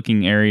canyon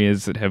looking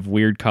areas that have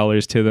weird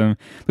colors to them.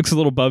 Looks a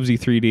little Bubsy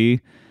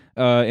 3D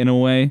in a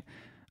way.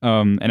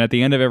 And at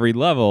the end of every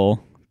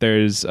level,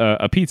 there's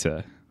a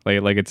pizza.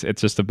 Like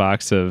it's just a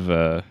box of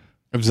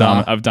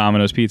Za. of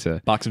Domino's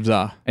pizza, Box of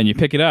Za. and you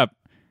pick it up,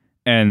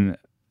 and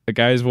the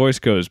guy's voice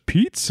goes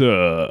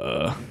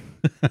pizza.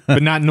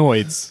 But not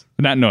Noids.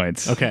 Not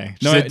Noids. Okay.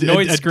 No, Just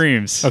Noid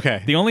screams.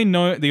 okay. The only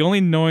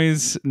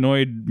noise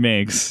Noid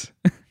makes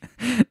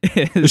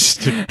is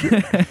Just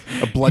a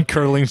blood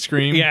curdling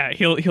scream. yeah,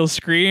 he'll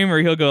scream or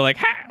he'll go like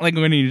ha, like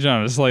when he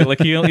jumps, like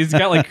he's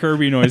got like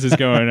Kirby noises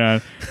going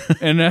on.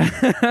 And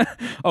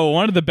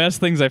one of the best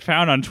things I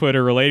found on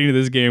Twitter relating to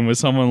this game was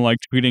someone like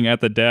tweeting at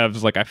the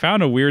devs like, I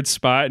found a weird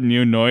spot in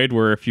Yonoid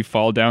where if you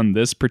fall down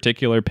this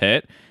particular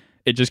pit,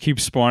 it just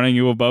keeps spawning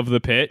you above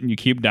the pit and you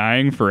keep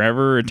dying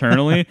forever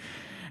eternally.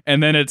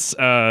 and then it's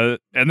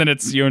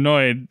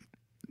Yonoid,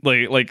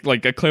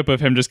 like a clip of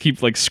him just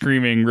keep like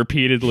screaming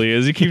repeatedly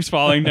as he keeps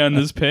falling down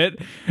this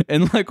pit,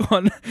 and like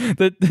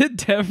the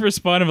dev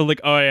responded with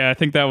like, oh yeah, I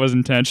think that was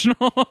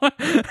intentional.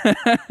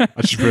 I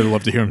just really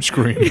love to hear him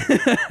scream.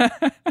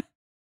 It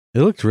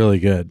looked really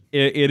good.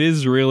 It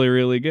is really,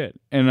 really good,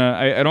 and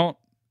I don't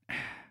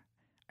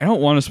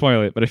want to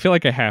spoil it, but I feel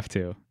like I have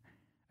to.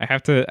 I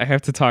have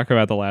to talk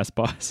about the last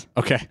boss.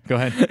 Okay, go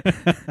ahead.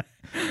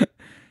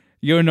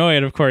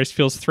 Yonoid, of course,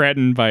 feels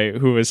threatened by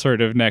who is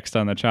sort of next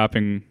on the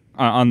chopping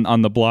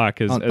on the block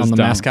as on the Dom-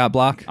 mascot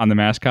block. on the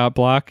mascot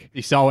block.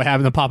 He saw what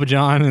happened to Papa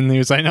John, and he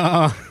was like,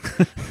 "No,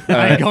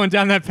 I ain't going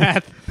down that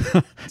path."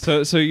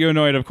 So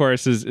Yonoid, of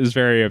course, is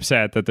very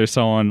upset that there's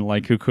someone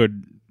like who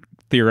could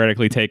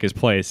theoretically take his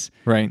place.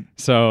 Right?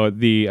 So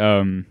the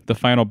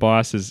final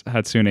boss is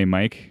Hatsune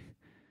Mic,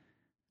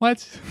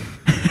 What?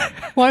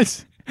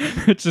 What?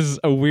 which is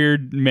a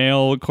weird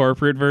male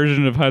corporate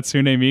version of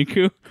Hatsune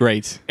Miku.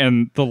 Great.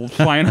 And the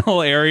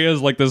final area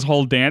is like this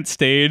whole dance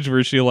stage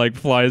where she like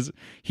flies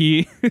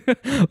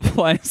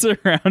flies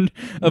around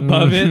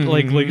above it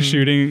like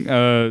shooting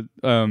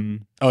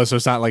Oh, so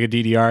it's not like a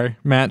DDR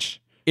match?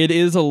 it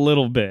is a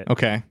little bit.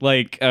 Okay.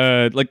 Like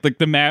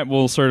the mat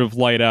will sort of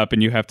light up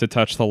and you have to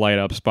touch the light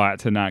up spot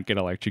to not get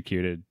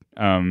electrocuted.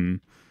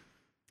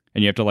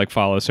 And you have to like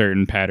follow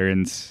certain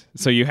patterns.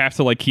 So you have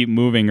to like keep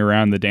moving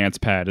around the dance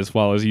pad as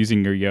well as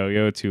using your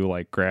yo-yo to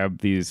like grab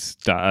these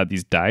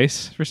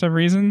dice for some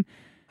reason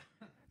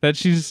that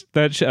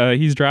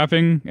he's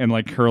dropping and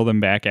like hurl them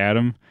back at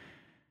him.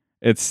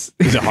 Is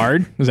it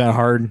hard? Is that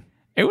hard?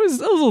 It was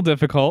a little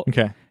difficult.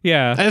 Okay.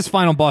 Yeah. As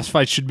final boss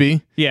fight should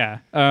be. Yeah.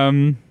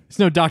 It's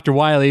no Dr.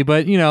 Wily,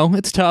 but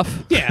it's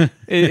tough. Yeah,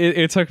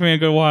 it took me a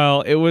good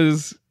while. It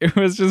was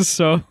just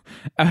so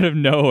out of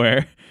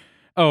nowhere.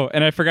 Oh,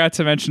 and I forgot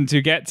to mention,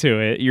 to get to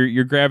it,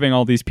 you're grabbing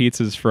all these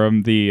pizzas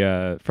from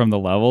the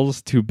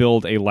levels to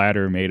build a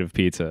ladder made of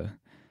pizza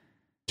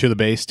To the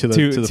base, to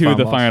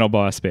the final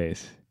boss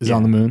base. Is it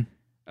on the moon?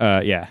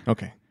 Yeah.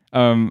 Okay.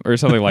 Or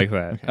something like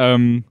that.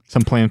 Okay.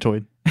 Some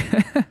planetoid.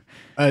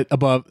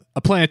 Above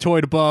a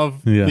planetoid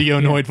above the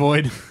Yonoid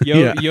void.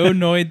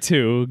 Yonoid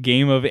 2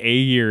 Game of a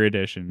Year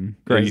Edition.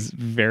 Great. Is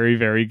very,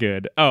 very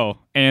good. Oh,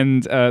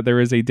 and there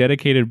is a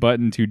dedicated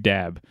button to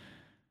dab.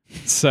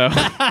 So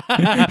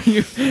wow,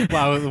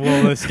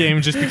 well, this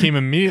game just became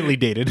immediately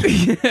dated.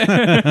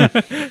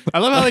 I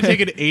love how they take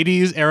an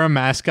 80s era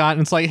mascot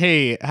and it's like,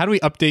 hey, how do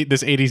we update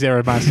this 80s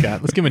era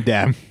mascot? Let's give him a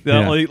dab.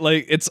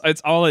 Like it's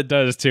all it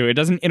does too. It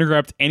doesn't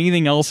interrupt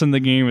anything else in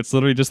the game. It's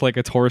literally just like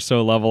a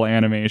torso level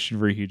animation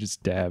where he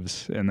just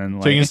dabs, and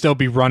then so you can still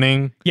be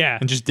running,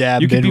 and just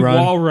dab. You can be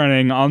run. wall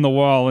running on the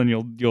wall, and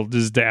you'll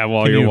just dab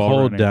while Can you're you wall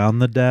hold running. down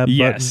the dab button?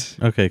 Yes.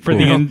 Okay, For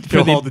cool.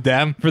 Hold the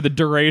dab for the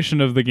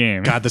duration of the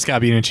game. God, this gotta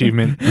be an achievement.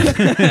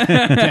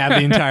 Dab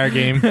the entire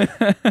game.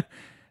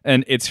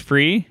 And it's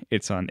free.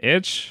 It's on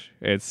itch.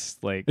 It's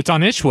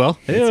on itch, Will.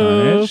 It's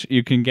on itch.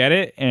 You can get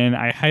it, and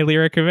I highly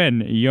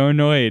recommend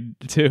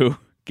Yonoid 2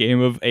 Game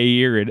of a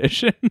Year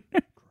Edition.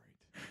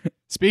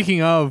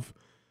 Speaking of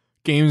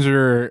games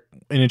where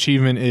an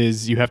achievement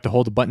is you have to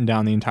hold the button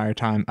down the entire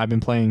time, I've been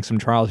playing some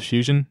Trials of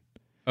Fusion.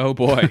 Oh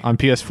boy. On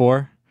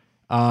PS4,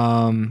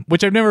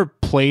 which I've never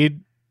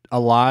played a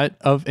lot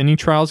of any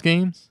Trials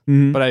games,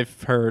 but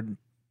I've heard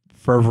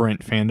fervent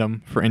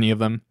fandom for any of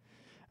them.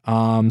 So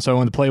I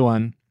wanted to play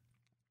one.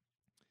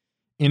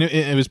 And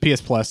it was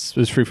PS Plus. It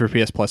was free for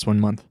PS Plus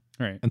 1 month.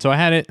 Right. And so I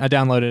had it. I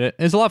downloaded it.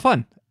 It was a lot of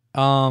fun.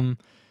 I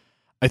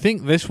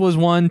think this was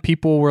one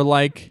people were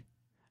like,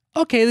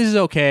 okay, this is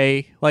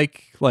okay.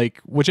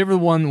 Like whichever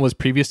one was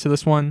previous to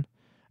this one,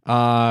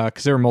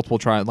 because there were multiple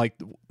trials. Like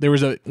there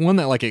was one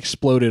that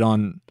exploded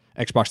on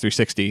Xbox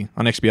 360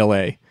 on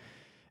XBLA.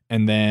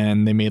 And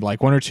then they made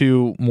one or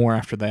two more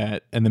after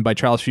that. And then by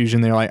Trials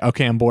Fusion, they're like,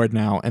 okay, I'm bored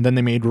now. And then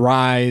they made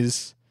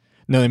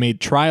they made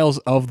Trials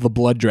of the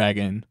Blood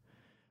Dragon,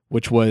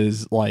 which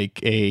was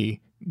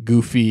a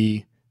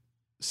goofy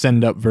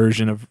send-up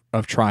version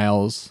of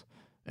Trials.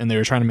 And they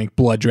were trying to make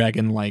Blood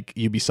Dragon like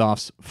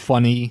Ubisoft's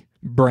funny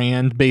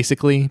brand,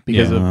 basically,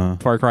 because of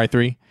Far Cry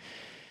 3.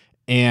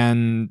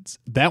 And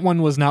that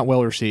one was not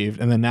well received.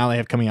 And then now they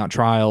have coming out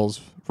Trials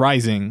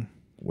Rising,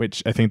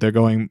 which I think they're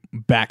going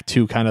back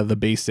to kind of the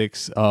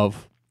basics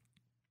of,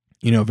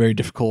 very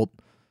difficult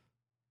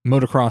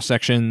motocross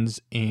sections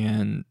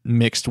and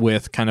mixed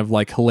with kind of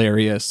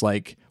hilarious,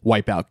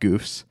 Wipeout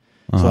goofs.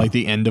 So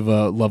the end of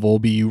a level will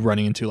be you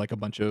running into a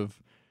bunch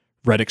of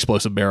red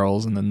explosive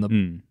barrels, and then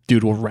the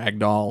dude will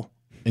ragdoll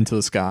into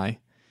the sky.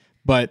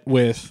 But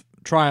with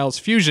Trials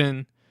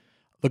Fusion,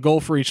 the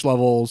goal for each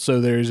level, so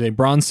there's a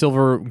bronze,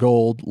 silver,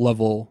 gold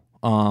level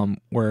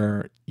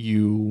where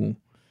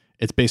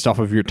it's based off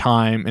of your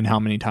time and how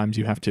many times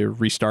you have to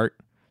restart.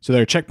 So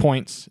there are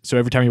checkpoints. So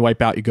every time you wipe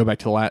out, you go back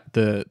to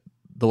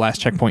the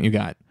last checkpoint you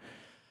got.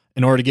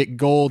 In order to get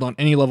gold on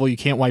any level, you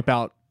can't wipe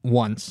out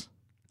once,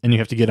 and you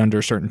have to get under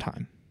a certain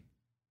time.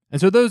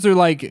 And so those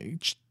are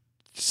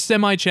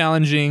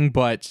semi-challenging,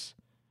 but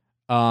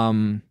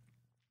doable.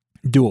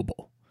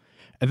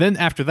 And then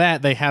after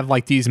that, they have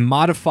these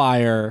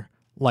modifier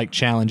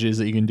challenges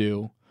that you can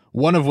do.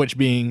 One of which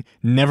being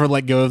never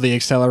let go of the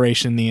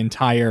acceleration the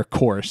entire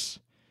course.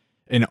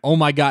 And oh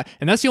my God.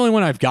 And that's the only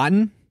one I've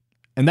gotten.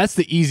 And that's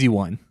the easy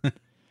one.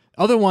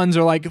 Other ones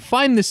are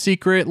find the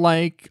secret,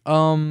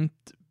 missile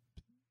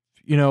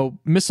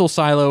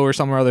silo or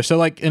somewhere other.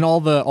 So in all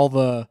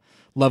the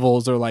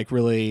levels are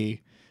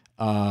really,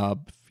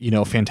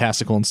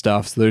 fantastical and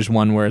stuff. So there's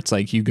one where it's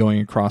you going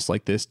across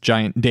this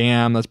giant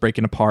dam that's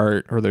breaking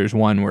apart. Or there's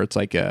one where it's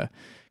a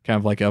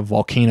kind of a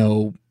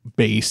volcano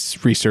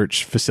base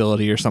research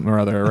facility or something or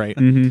other. Right.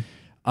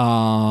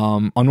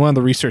 On one of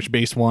the research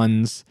based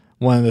ones,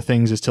 one of the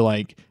things is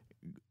to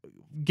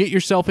get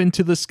yourself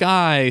into the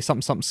sky,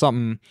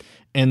 something,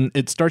 and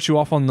it starts you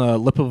off on the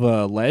lip of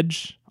a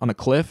ledge on a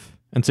cliff,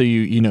 and so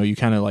you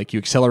kind of you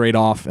accelerate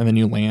off, and then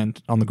you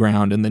land on the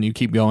ground, and then you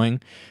keep going.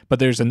 But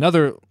there's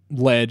another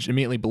ledge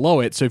immediately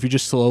below it, so if you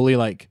just slowly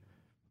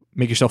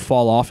make yourself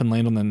fall off and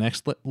land on the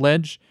next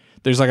ledge,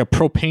 there's a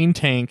propane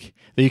tank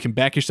that you can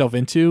back yourself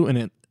into, and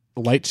it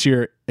lights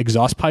your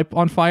exhaust pipe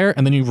on fire,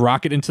 and then you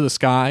rocket into the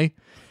sky,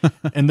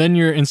 and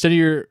then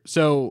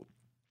so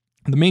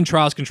the main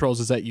Trials controls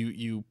is that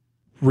you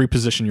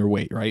reposition your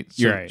weight, right?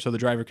 So, right. So the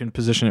driver can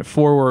position it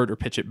forward or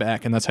pitch it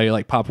back, and that's how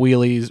you pop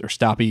wheelies or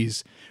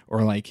stoppies or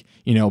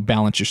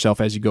balance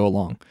yourself as you go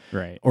along.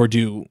 Right. Or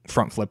do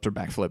front flips or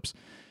back flips.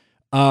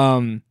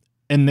 In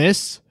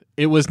this,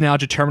 it was now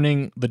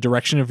determining the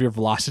direction of your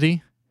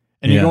velocity,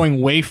 and you're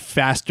going way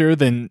faster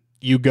than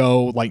you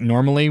go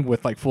normally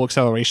with full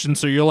acceleration.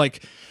 So you're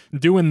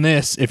doing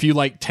this if you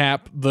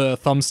tap the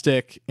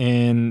thumbstick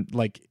and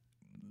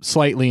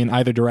slightly in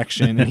either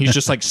direction, and he's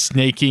just like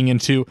snaking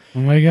into. Oh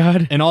my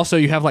god! And also,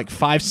 you have like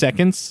 5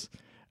 seconds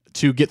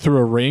to get through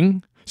a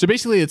ring. So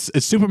basically, it's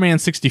Superman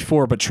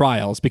 64, but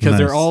Trials, because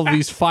there are all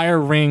these fire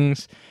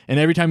rings, and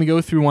every time you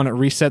go through one, it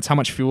resets how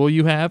much fuel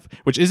you have,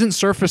 which isn't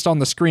surfaced on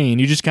the screen.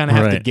 You just kind of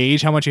have to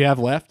gauge how much you have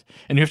left,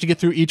 and you have to get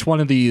through each one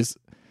of these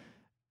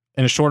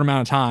in a short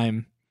amount of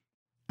time.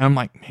 And I'm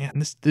like, man,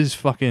 this is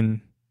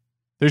fucking.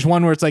 There's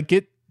one where it's like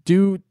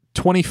do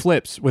 20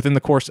 flips within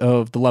the course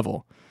of the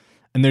level,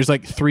 and there's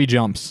like 3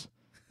 jumps.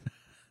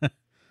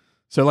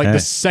 So like the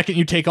second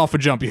you take off a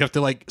jump, you have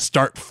to like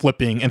start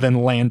flipping and then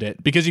land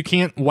it, because you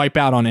can't wipe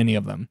out on any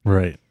of them.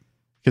 Right.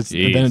 Because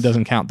then it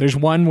doesn't count. There's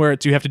one where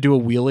you have to do a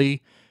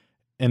wheelie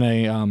in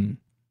a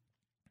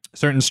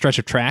certain stretch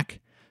of track.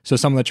 So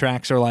some of the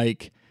tracks are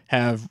like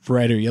have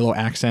red or yellow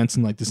accents,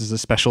 and like this is a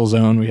special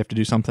zone where you have to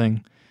do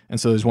something. And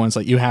so there's ones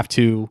like you have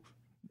to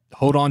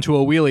hold on to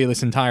a wheelie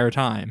this entire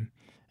time,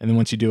 and then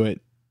once you do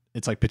it,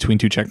 it's like between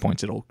 2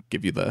 checkpoints, it'll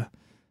give you the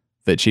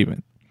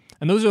achievement.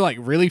 And those are like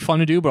really fun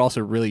to do, but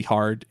also really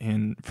hard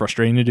and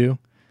frustrating to do.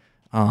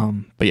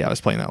 But yeah, I was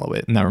playing that a little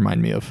bit, and that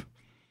reminded me of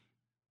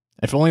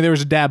if only there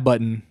was a dab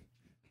button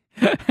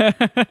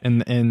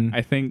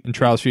in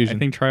Trials Fusion. I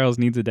think Trials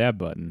needs a dab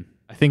button.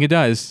 I think it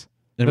does.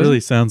 It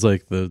really sounds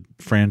like the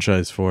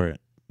franchise for it.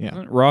 Yeah.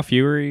 Doesn't Raw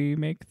Fury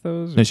make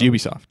those? It's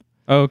Ubisoft.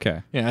 Oh,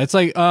 okay. Yeah, it's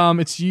like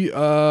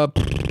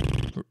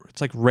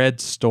it's like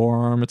Red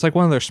Storm. It's like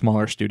one of their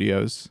smaller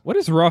studios. What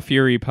does Raw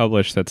Fury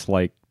publish that's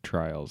like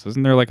Trials?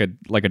 Isn't there like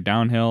a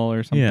Downhill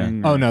or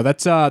something? Yeah. Oh no,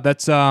 that's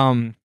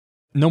No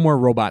More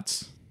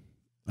Robots.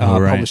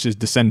 Publishes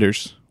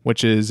Descenders,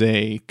 which is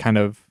a kind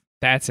of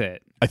That's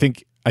it. I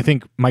think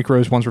Mike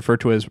Rose once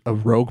referred to it as a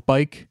rogue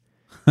bike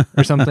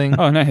or something.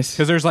 Oh, nice.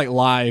 Because there's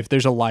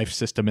a life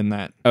system in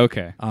that.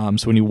 Okay.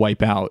 So when you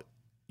wipe out,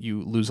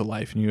 you lose a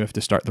life and you have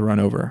to start the run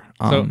over.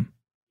 So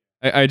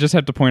I just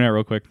have to point out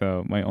real quick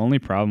though, my only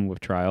problem with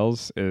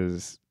Trials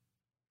is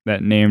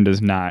that name does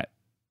not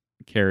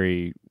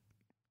carry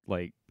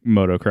like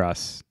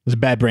motocross. It's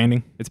bad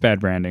branding. It's bad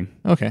branding.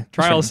 Okay.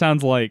 Trials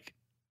sounds like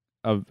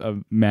a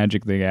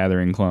Magic the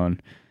Gathering clone.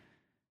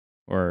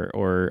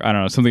 Or I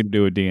don't know, something to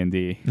do with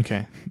D&D.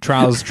 Okay.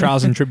 Trials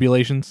and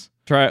Tribulations.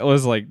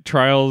 Trials.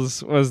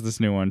 What is this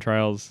new one?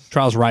 Trials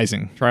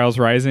Rising. Trials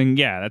Rising.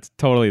 Yeah, that's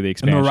totally the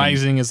expansion. And the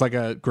Rising is like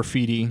a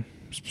graffiti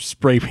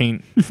spray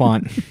paint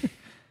font.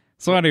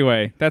 So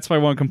anyway, that's my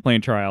one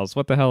complaint. Trials.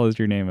 What the hell is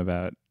your name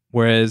about?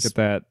 Whereas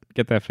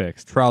get that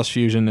fixed. Trials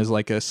Fusion is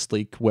like a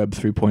sleek Web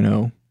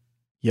 3.0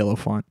 yellow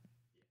font.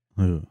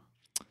 Ooh.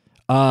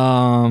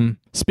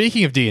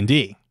 Speaking of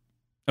D&D,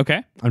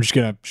 Okay. I'm just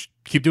gonna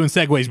keep doing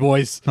segues,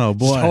 boys. Oh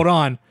boy. Just hold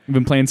on. We've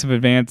been playing some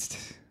advanced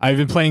I've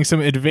been playing some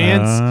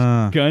advanced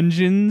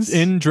Gungeons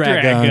in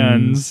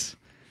Dragons.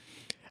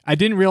 I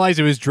didn't realize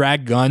it was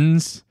Drag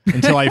Guns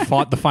until I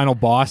fought the final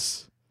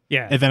boss.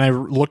 Yeah. And then I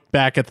looked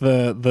back at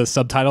the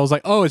subtitles,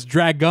 like, oh, it's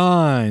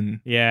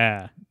Dragon.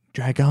 Yeah.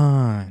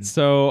 Dragon.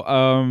 So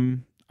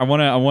I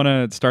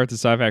wanna start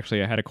this off.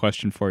 Actually, I had a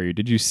question for you.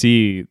 Did you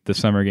see the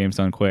Summer Games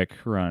Done Quick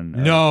run?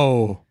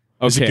 No.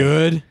 Is it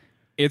good?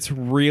 It's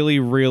really,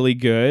 really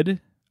good.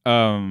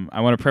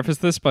 I want to preface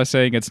this by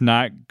saying it's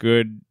not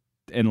good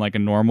in like a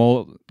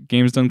normal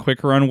Games Done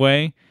Quick run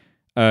way.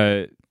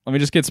 Let me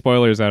just get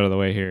spoilers out of the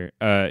way here.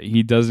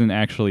 He doesn't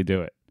actually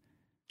do it.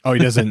 Oh, he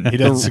doesn't. He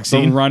doesn't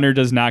succeed. The runner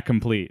does not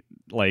complete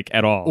like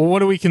at all. Well,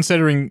 what are we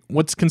considering?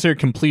 What's considered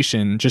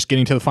completion? Just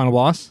getting to the final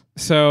boss?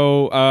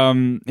 So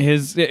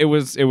it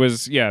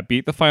was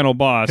beat the final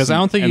boss. 'Cause I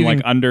don't think and you like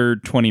can- under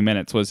 20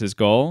 minutes was his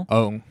goal.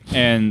 Oh.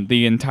 And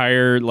the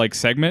entire like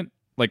segment.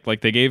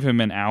 Like they gave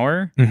him an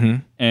hour, Mm-hmm.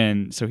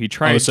 and so he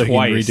tried so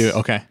twice. he can redo it.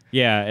 Okay.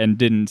 Yeah, and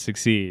didn't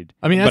succeed.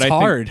 I mean, that's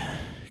hard. Because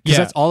Yeah.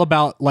 that's all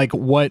about like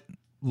what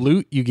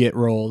loot you get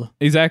rolled.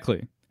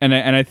 Exactly. And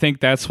I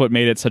think that's what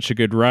made it such a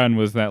good run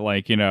was that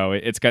like, you know,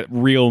 it's got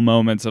real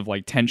moments of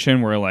like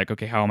tension where like,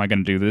 okay, how am I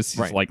going to do this?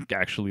 He's Right. like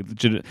actually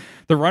legit.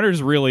 The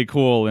runner's really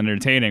cool and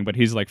entertaining, but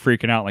he's like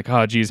freaking out like,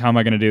 oh geez, how am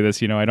I going to do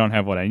this? You know, I don't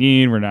have what I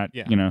need. We're not,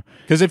 Yeah. you know.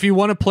 Because if you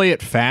want to play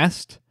it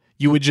fast,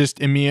 you would just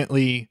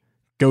immediately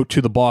go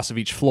to the boss of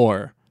each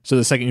floor. So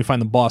the second you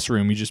find the boss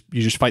room, you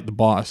just fight the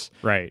boss.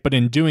 Right. But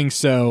in doing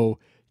so,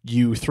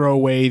 you throw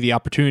away the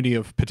opportunity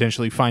of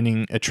potentially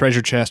finding a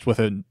treasure chest with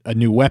a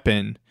new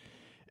weapon.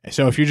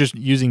 So if you're just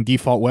using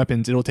default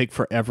weapons, it'll take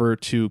forever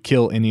to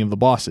kill any of the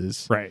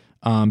bosses. Right.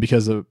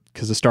 Because of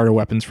starter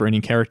weapons for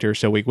any character.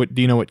 So wait,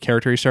 do you know what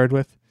character he started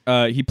with?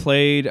 He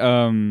played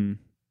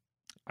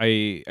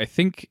I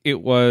think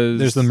it was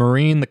There's the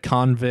Marine, the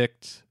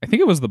Convict. I think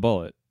it was the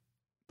bullet.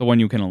 The one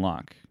you can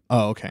unlock.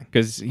 Oh, okay.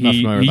 Because Not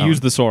he familiar with that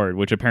used the sword,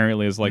 which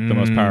apparently is like the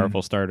most Mm.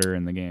 powerful starter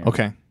in the game.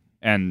 Okay.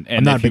 And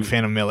I'm not a if big you-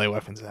 fan of melee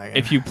weapons.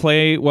 If you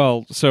play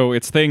so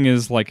its thing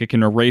is like it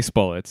can erase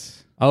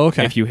bullets Oh,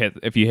 okay. if you hit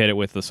it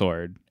with the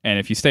sword, and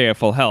if you stay at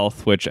full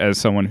health, which as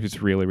someone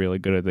who's really really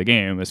good at the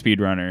game, a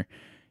speedrunner,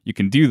 you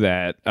can do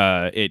that.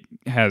 It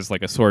has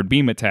like a sword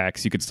beam attack,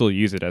 so you could still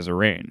use it as a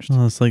ranged.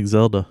 Oh, it's like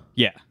Zelda.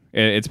 Yeah,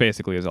 it's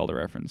basically a Zelda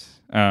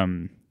reference.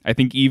 I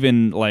think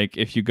even like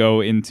if you go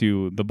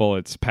into the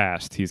bullets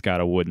past, he's got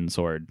a wooden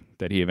sword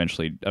that he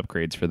eventually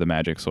upgrades for the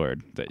magic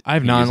sword. That I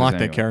have he not uses unlocked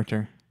that anyway.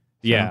 character.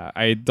 Yeah,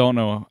 I don't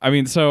know. I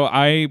mean, so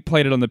I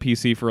played it on the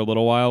PC for a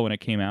little while when it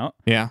came out,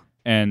 Yeah.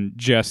 and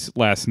just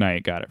last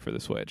night got it for the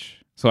Switch.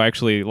 So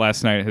actually,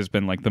 last night has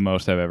been like the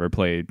most I've ever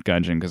played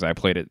Gungeon because I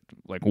played it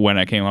like when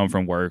I came home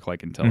from work,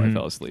 like until I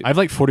fell asleep. I have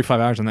like 45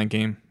 hours in that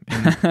game.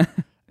 And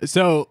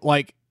so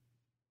like,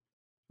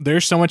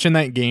 there's so much in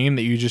that game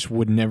that you just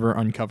would never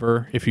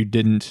uncover if you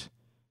didn't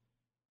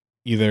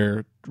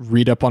either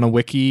read up on a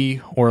wiki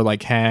or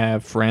like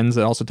have friends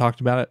that also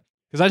talked about it.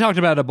 Because I talked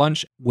about it a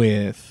bunch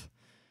with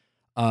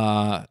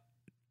M.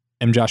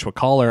 Joshua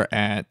Collar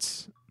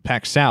at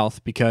PAX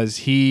South because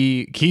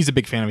he's a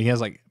big fan of it. He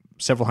has like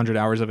several hundred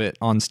hours of it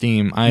on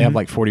Steam. I have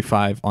like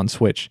 45 on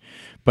Switch.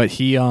 But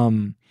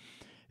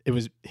it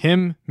was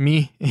him,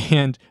 me,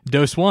 and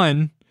Dose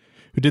One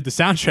who did the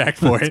soundtrack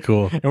for That's it.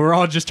 cool. And we're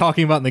all just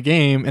talking about in the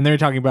game, and they're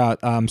talking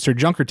about Sir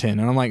Junkerton.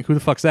 And I'm like, who the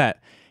fuck's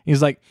that?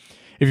 He's like,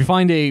 if you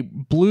find a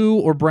blue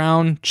or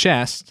brown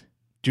chest,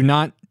 do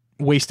not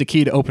waste a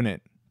key to open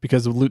it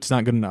because the loot's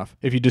not good enough.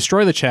 If you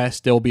destroy the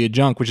chest, there will be a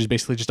junk, which is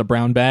basically just a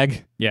brown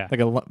bag, Yeah. like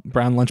a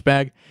brown lunch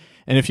bag.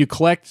 And if you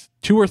collect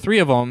 2 or 3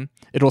 of them,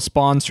 it'll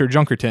spawn Sir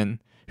Junkerton,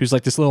 who's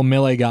like this little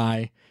melee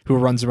guy who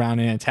runs around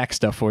and attacks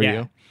stuff for Yeah.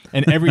 you.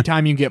 And every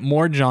time you get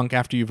more junk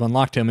after you've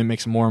unlocked him, it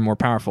makes him more and more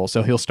powerful.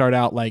 So he'll start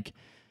out like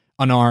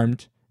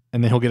unarmed,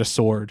 and then he'll get a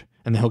sword,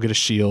 and then he'll get a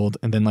shield,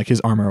 and then like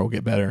his armor will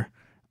get better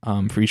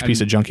for each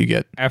piece of junk you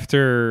get.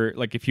 After,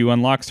 like, if you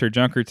unlock Sir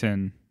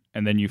Junkerton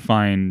and then you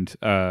find,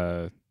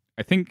 I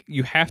think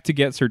you have to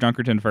get Sir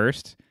Junkerton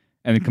first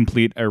and then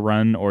complete a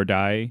run or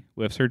die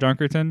with Sir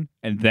Junkerton,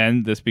 and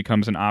then this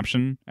becomes an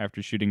option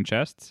after shooting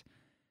chests.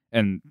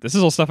 And this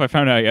is all stuff I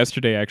found out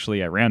yesterday,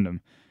 actually, at random.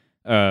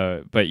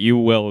 But you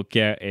will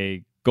get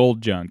a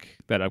gold junk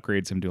that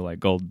upgrades him to like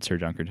gold Sir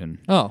Junkerton,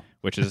 Oh,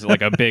 which is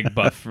like a big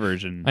buff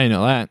version. I didn't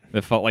know that.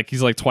 That felt like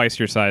he's like twice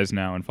your size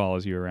now and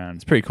follows you around.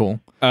 It's pretty cool.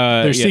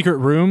 There's yeah. secret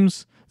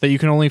rooms that you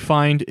can only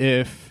find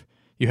if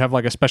you have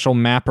like a special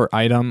map or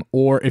item,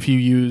 or if you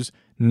use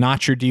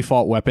not your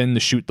default weapon to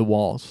shoot the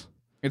walls.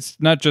 It's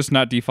not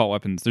default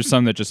weapons. There's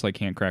some that just like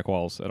can't crack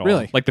walls at all.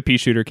 Really? Like the pea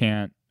shooter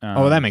can't.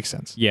 Oh, that makes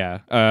sense. Yeah.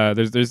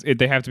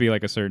 They have to be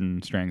like a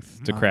certain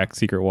strength to crack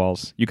secret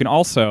walls. You can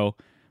also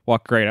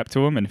walk right up to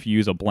them, and if you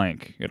use a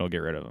blank, it'll get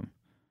rid of them.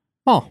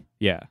 Oh,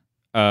 Yeah.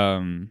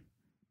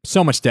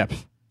 so much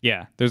depth.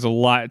 Yeah. There's a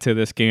lot to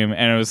this game,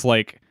 and it was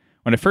like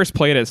when I first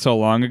played it so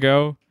long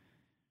ago,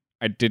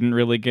 I didn't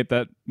really get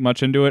that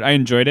much into it. I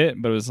enjoyed it,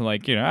 but it was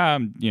like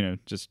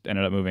just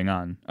ended up moving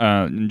on.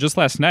 And just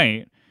last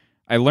night,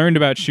 I learned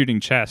about shooting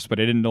chests, but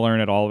I didn't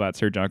learn at all about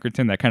Sir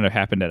Junkerton. That kind of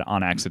happened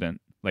on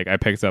accident. Like I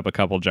picked up a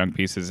couple junk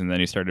pieces, and then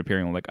he started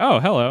appearing. I'm like, oh,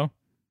 hello,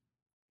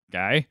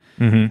 guy.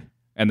 Mm-hmm.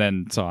 And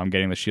then so I'm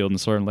getting the shield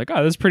and sword. And like,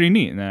 oh, this is pretty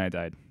neat. And then I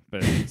died.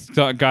 But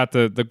so I got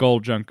the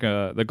gold junk.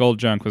 The gold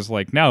junk was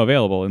like now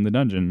available in the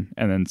dungeon.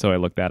 And then so I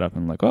looked that up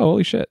and I'm like, oh,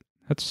 holy shit,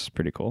 that's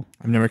pretty cool.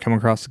 I've never come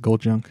across gold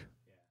junk.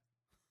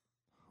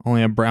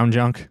 Only a brown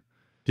junk.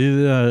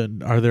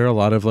 Are there a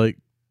lot of like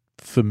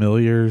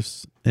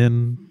familiars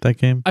in that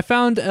game? I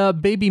found a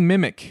baby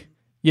mimic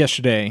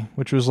yesterday,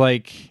 which was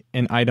like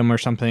an item or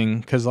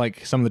something, because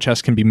like some of the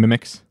chests can be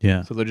mimics,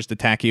 Yeah. so they'll just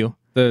attack you.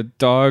 The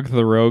dog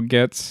the rogue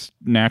gets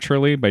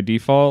naturally by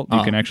default. You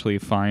Oh. can actually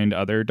find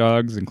other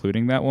dogs,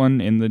 including that one,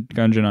 in the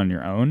dungeon on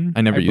your own.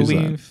 I never use that.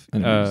 believe. I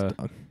never use the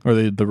dog. Or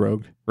the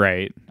rogue.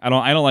 Right. I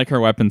don't like her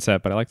weapon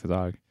set, but I like the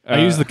dog. I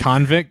use the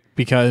convict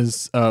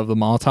because of the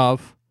Molotov.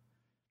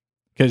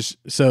 Because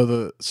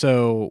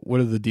so what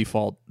are the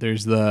default?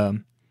 There's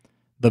the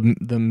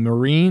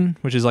Marine,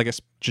 which is like a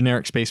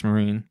generic space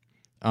Marine,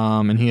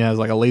 and he has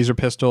like a laser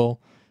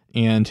pistol,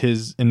 and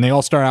they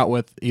all start out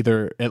with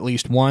either at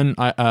least one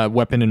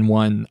weapon and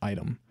one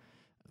item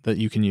that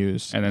you can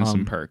use, and then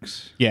some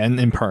perks. Yeah,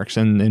 and perks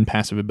and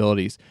passive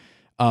abilities.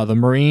 The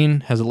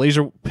Marine has a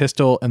laser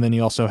pistol, and then he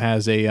also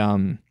has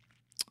a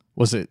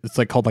it's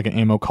like called like an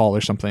ammo call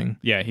or something.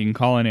 Yeah, he can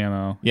call in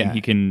ammo. Yeah.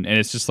 And and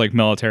it's just like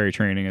military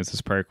training as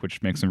his perk,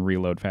 which makes him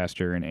reload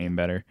faster and aim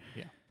better.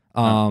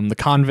 The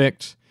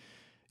convict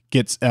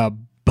gets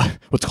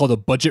what's called a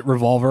budget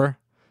revolver.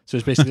 So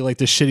it's basically like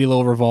this shitty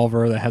little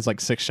revolver that has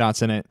like 6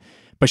 shots in it.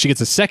 But she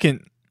gets a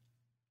second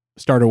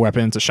starter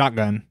weapon. It's a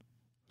shotgun.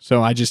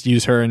 So I just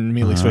use her and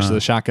immediately switch to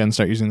the shotgun and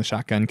start using the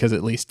shotgun because it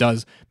at least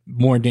does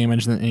more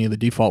damage than any of the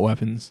default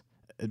weapons.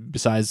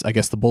 Besides, I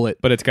guess, the bullet.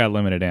 But it's got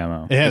limited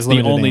ammo. It has it's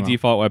limited the only ammo.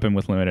 default weapon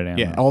with limited ammo.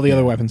 Yeah, all the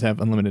other weapons have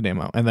unlimited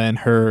ammo. And then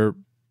her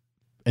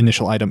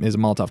initial item is a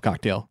Molotov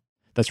cocktail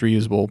that's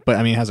reusable. But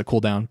I mean, it has a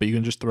cooldown, but you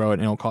can just throw it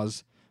and it'll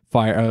cause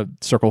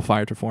circle of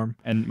fire to form.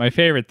 And my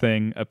favorite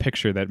thing, a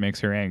picture that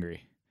makes her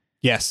angry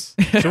Yes.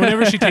 So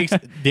whenever she takes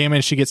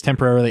damage, she gets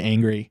temporarily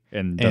angry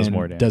and does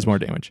more damage. Does more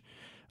damage.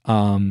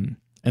 And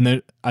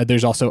then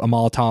there's also a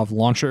Molotov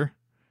launcher,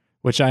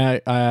 which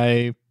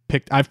I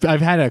picked. I've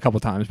had it a couple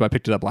times, but I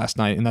picked it up last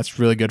night, and that's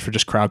really good for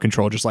just crowd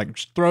control. Just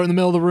throw it in the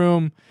middle of the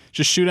room,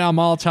 just shoot out a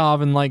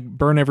Molotov and like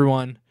burn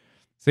everyone.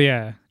 So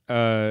yeah,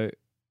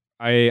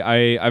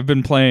 I've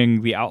been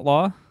playing the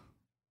Outlaw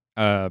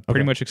pretty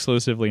Okay. much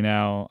exclusively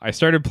now. I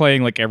started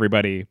playing like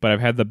everybody, but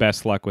I've had the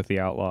best luck with the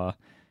Outlaw.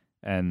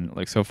 And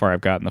like so far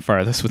I've gotten the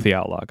farthest with the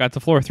Outlaw. Got to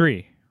floor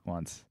 3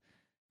 once.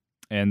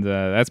 And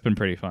that's been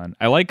pretty fun.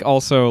 I like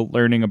also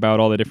learning about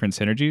all the different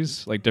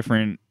synergies, like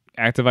different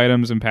active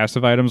items and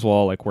passive items will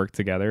all like work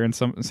together in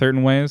some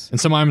certain ways. And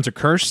some items are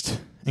cursed,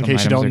 in Some case you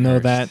items don't are know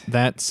cursed.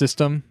 that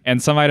system.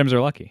 And some items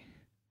are lucky.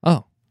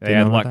 Oh. They didn't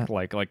add know about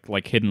luck, that.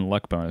 like hidden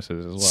luck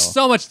bonuses as well.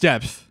 So much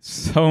depth.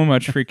 So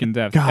much freaking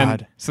depth. God.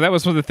 And so that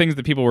was one of the things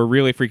that people were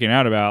really freaking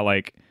out about.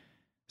 Like,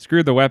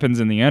 screw the weapons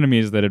and the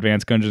enemies that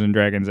Advanced Dungeons and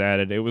Dragons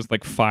added. It was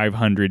like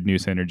 500 new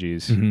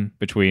synergies Mhm.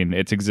 between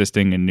its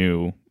existing and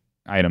new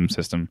item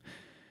system.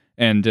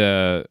 And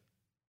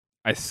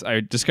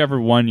I discovered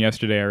one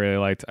yesterday I really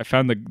liked. I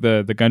found the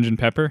Gungeon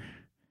Pepper,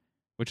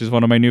 which is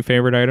one of my new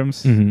favorite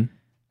items. Mhm.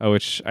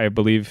 Which I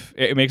believe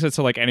it makes it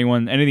so like any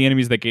of the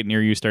enemies that get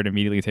near you start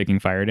immediately taking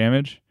fire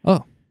damage.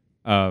 Oh.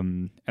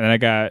 And then I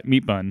got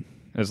Meat Bun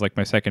as like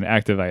my second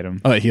active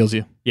item. Oh, it heals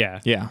you. Yeah.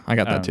 Yeah, I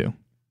got that too.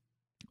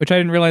 Which I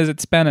didn't realize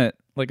it spent it.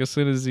 Like as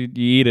soon as you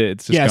eat it,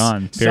 it's just Yes,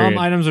 gone. some Period.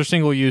 items are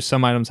single use,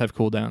 some items have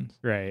cooldowns.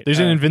 Right. There's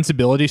an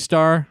invincibility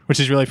star, which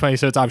is really funny.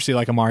 So it's obviously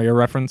like a Mario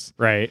reference,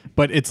 right.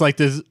 but it's like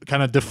this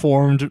kind of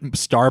deformed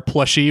star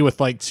plushie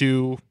with like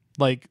two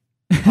like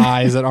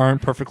eyes that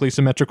aren't perfectly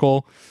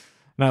symmetrical.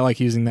 And I like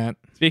using that.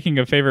 Speaking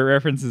of favorite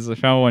references, I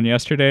found one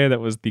yesterday that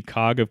was the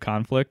Cog of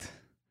Conflict.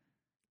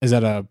 Is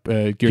that a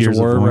Gears, Gears of of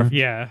War? War? reference?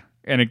 Yeah.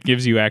 And it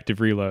gives you active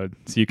reload.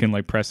 So you can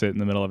like press it in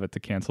the middle of it to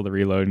cancel the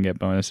reload and get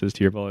bonuses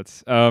to your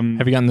bullets. Have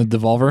you gotten the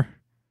Devolver?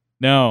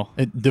 No.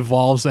 It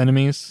devolves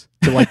enemies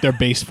to like their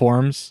base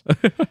forms.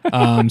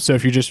 So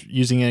if you're just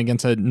using it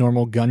against a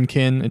normal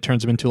gunkin, it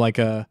turns them into like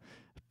a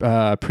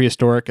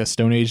prehistoric, a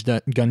Stone Age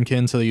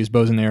gunkin. So they use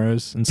bows and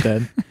arrows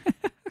instead.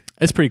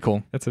 It's pretty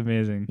cool. That's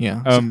amazing.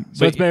 Yeah. So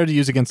So it's better to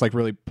use against like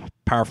really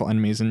powerful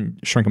enemies and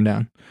shrink them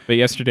down. But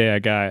yesterday I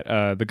got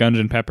the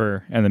Gungeon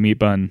Pepper and the Meat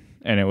Bun,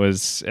 and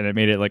it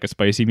made it like a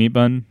spicy meat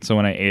bun. So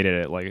when I ate it,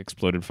 it like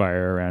exploded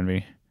fire around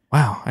me.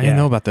 Wow, I didn't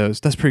know about those.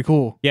 That's pretty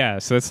cool. Yeah,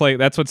 so that's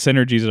what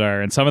synergies are,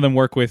 and some of them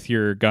work with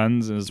your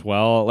guns as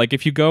well. Like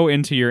if you go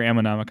into your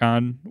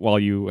Ammonomicon while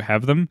you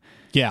have them,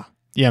 Yeah.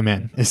 Yeah,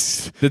 man.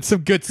 It's that's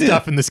some good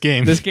stuff in this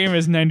game. this game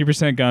is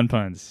 90% gun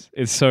puns.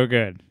 It's so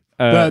good.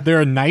 There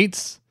are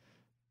knights,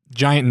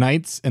 giant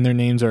knights, and their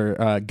names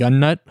are Gun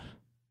Nut.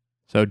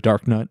 So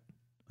Dark Nut.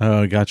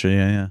 Oh, gotcha.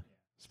 Yeah.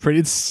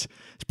 It's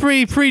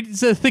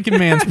a thinking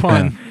man's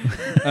pun.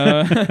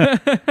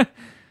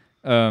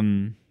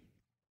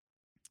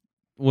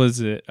 Was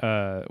it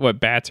what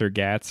bats or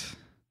gats?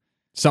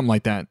 Something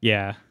like that.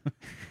 Yeah.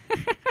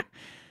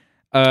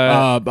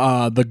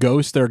 The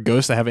ghosts, there are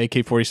ghosts that have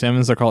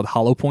AK-47s. They're called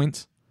hollow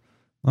points.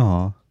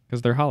 Oh,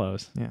 because they're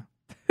hollows. Yeah.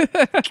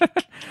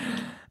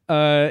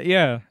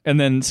 Yeah. And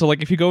then, so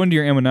like if you go into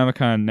your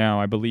Ammonomicon now,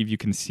 I believe you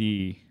can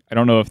see, I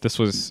don't know if this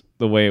was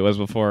the way it was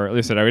before. Like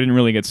I said, I didn't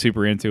really get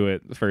super into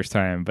it the first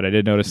time, but I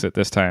did notice it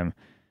this time.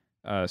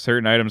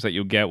 Certain items that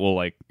you'll get will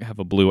like have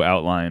a blue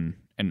outline,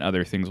 and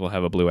other things will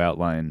have a blue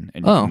outline,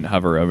 and you can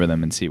hover over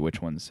them and see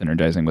which one's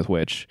synergizing with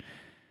which.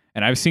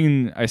 And I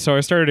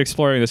started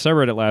exploring the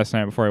subreddit last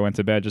night before I went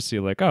to bed, just to see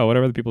like, oh, what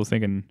are other people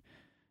thinking?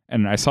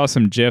 And I saw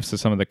some GIFs of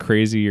some of the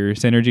crazier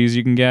synergies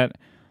you can get,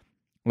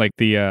 like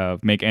the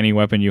make any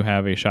weapon you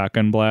have a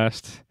shotgun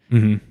blast,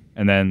 Mm-hmm.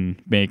 and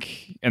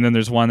then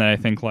there's one that I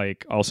think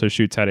like also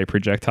shoots out a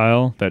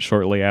projectile that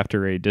shortly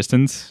after a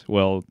distance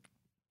will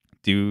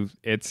do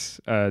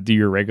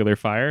your regular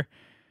fire.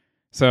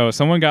 So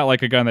someone got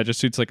like a gun that just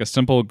shoots like a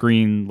simple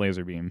green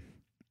laser beam,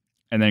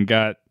 and then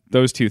got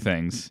those two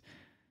things.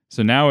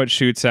 So now it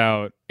shoots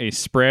out a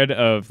spread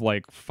of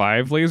like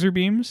 5 laser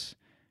beams,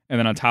 and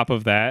then on top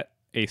of that,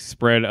 a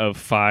spread of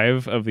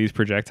 5 of these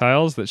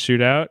projectiles that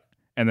shoot out,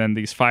 and then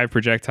these 5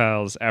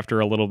 projectiles after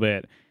a little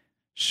bit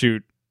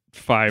shoot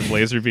 5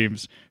 laser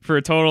beams for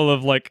a total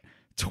of like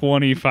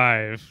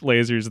 25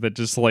 lasers that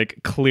just like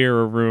clear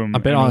a room I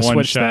bet in on a one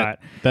Switch shot.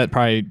 that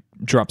probably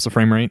drops the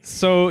frame rate.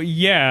 So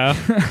yeah.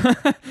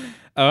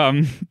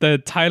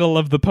 The title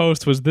of the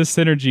post was "This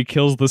Synergy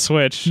Kills the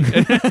Switch," and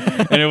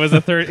it was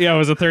a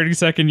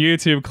 30-second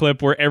YouTube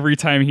clip where every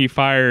time he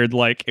fired,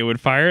 like it would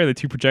fire, the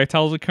 2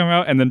 projectiles would come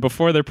out, and then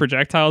before the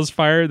projectiles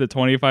fired, the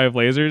 25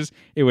 lasers,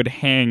 it would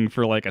hang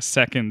for like a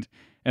second,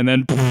 and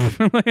then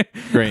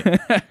Great.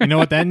 You know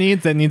what that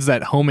needs? That needs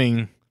that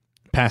homing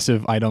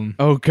passive item.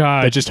 Oh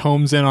god, That just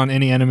homes in on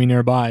any enemy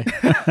nearby.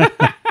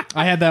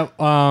 I had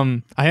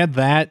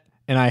that.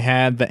 And I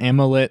had the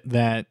amulet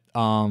that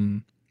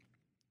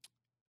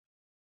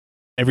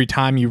every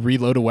time you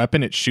reload a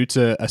weapon, it shoots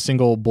a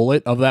single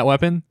bullet of that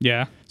weapon.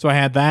 yeah. So I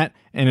had that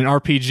and an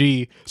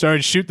RPG. So I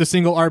would shoot the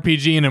single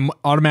RPG and it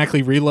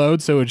automatically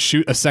reload. So it would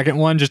shoot a second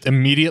one just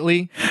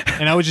immediately.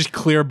 And I would just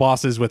clear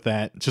bosses with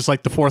that. Just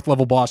like the 4th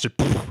level boss. Just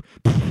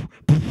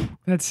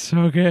That's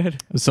so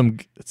good.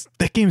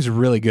 That game's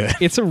really good.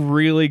 It's a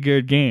really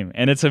good game,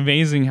 and it's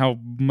amazing how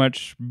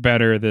much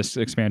better this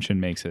expansion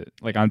makes it.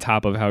 Like on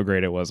top of how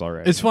great it was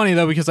already. It's funny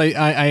though because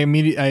I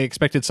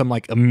expected some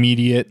like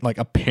immediate like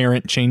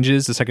apparent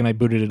changes the second I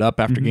booted it up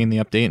after getting the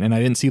update, and I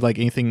didn't see like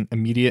anything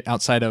immediate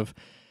outside of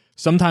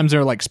sometimes there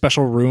are like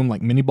special room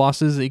like mini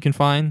bosses that you can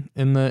find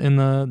in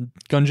the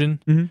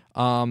dungeon.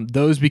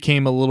 Those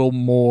became a little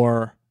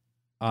more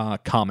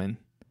common.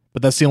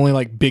 But that's the only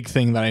like big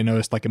thing that I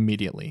noticed like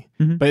immediately.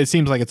 But it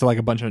seems like it's like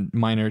a bunch of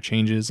minor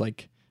changes.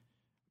 Like,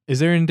 is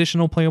there an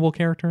additional playable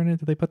character in it?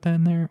 Did they put that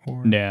in there?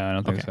 Or No, I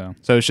don't think so.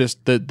 So it's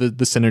just the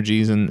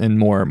synergies and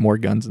more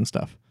guns and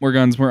stuff. More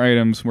guns, more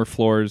items, more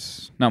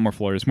floors. Not more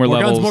floors, more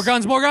levels.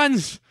 More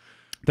guns.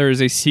 There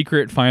is a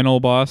secret final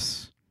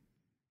boss.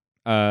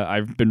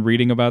 I've been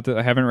reading about that.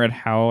 I haven't read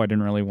how. I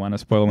didn't really want to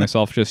spoil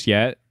myself just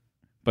yet.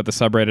 But the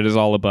subreddit is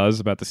all abuzz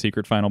about the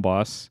secret final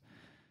boss.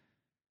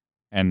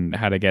 And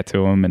how to get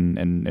to him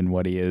and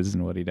what he is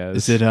and what he does.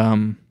 Is it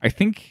I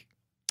think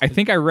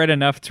I read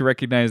enough to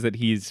recognize that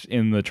he's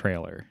in the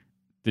trailer.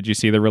 Did you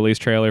see the release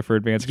trailer for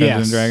Advanced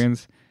Dungeons and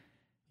Dragons?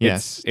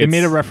 Yes. It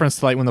made a reference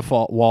to like when the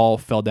wall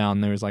fell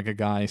down, there was like a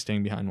guy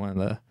standing behind one of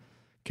the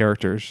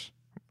characters,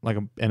 like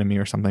an enemy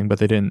or something, but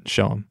they didn't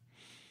show him.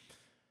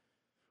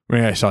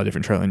 Maybe I saw a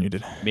different trailer than you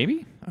did.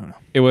 Maybe? I don't know.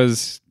 It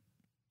was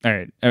all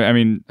right. I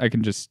mean, I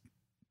can just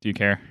do you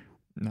care?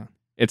 No.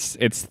 It's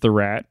the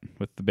rat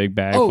with the big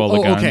bag full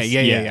of guns. Okay,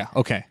 yeah.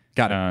 Okay,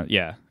 got it.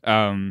 Yeah.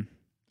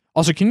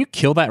 Also, can you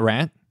kill that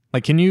rat?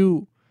 Like, can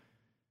you?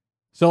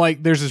 So,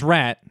 like, there's this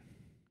rat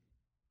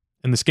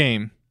in this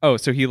game. Oh,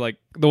 so he like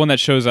the one that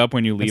shows up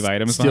when you leave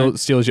items.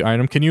 Steals your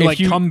item. Can you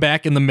come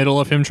back in the middle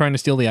of him trying to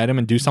steal the item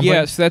and do something?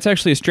 Yeah, so that's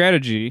actually a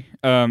strategy.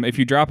 If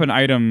you drop an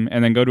item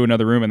and then go to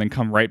another room and then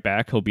come right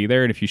back, he'll be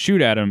there. And if you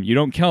shoot at him, you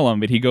don't kill him,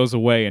 but he goes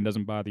away and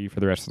doesn't bother you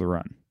for the rest of the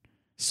run.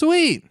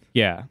 Sweet.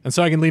 Yeah. And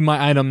so I can leave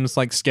my items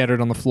like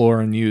scattered on the floor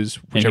and use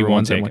whichever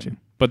ones I want to.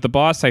 But the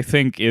boss, I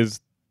think,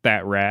 is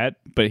that rat,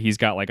 but he's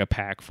got like a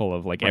pack full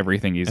of like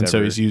everything he's ever.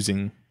 So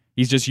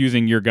he's just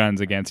using your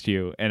guns against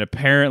you. And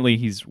apparently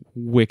he's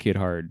wicked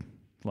hard.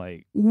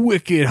 Like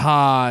wicked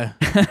hard.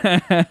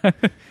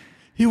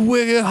 He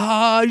wicked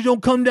hard. You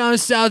don't come down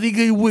south, he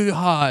get wicked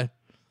hard.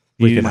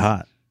 Wicked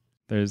hot.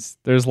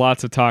 There's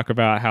lots of talk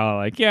about how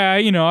like, yeah,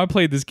 you know, I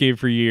played this game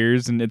for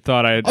years and it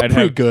thought I'd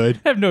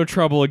have no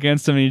trouble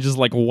against him, and you just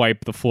like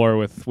wipe the floor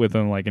with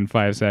him like in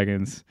 5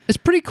 seconds. It's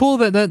pretty cool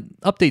that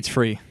update's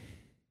free.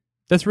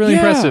 That's really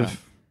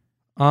impressive.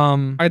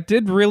 I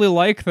did really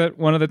like that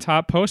one of the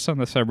top posts on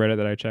the subreddit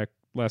that I checked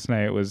last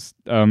night was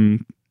what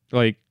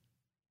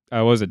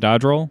was it,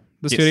 Dodgerel?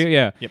 The studio?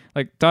 Yeah. Yep.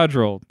 Like,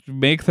 Dodgerel,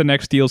 make the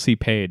next DLC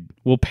paid.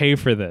 We'll pay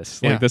for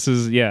this. Like, this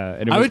is,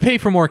 And I would pay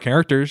for more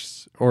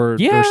characters or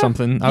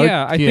something.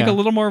 I think a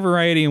little more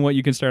variety in what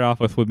you can start off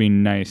with would be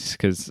nice,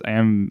 because I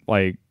am,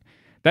 like,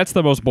 that's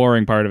the most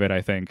boring part of it,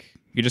 I think.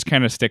 You just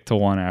kind of stick to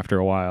one after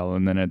a while,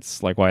 and then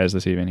it's like, why is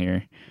this even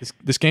here?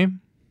 This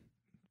game?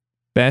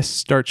 Best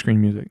start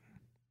screen music.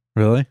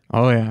 Really?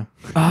 Oh, yeah.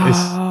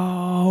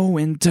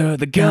 Enter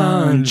the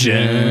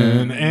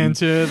gungeon.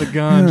 Enter the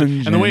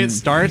gungeon. And the way it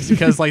starts,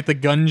 because like the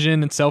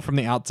gungeon itself from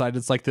the outside,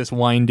 it's like this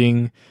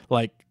winding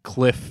like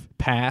cliff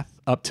path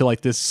up to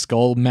like this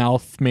skull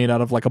mouth made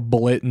out of like a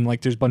bullet, and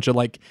like there's a bunch of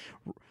like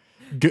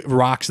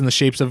rocks in the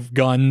shapes of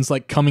guns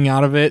like coming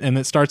out of it, and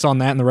it starts on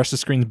that, and the rest of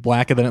the screen's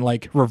black, and then it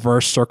like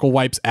reverse circle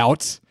wipes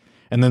out,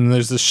 and then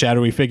there's this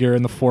shadowy figure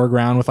in the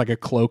foreground with like a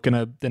cloak and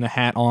a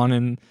hat on,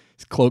 and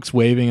his cloak's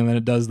waving, and then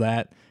it does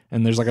that.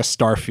 And there's like a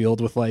star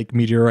field with like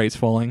meteorites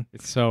falling.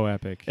 It's so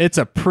epic. It's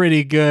a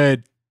pretty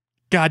good.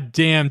 God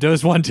damn,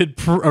 Doze One did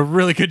a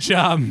really good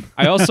job.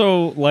 I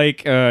also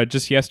like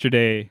just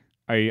yesterday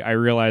I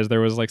realized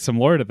there was like some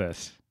lore to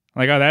this.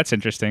 Like, oh, that's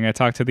interesting. I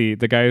talked to the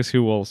guys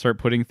who will start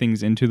putting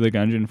things into the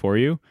gungeon for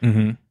you.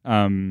 You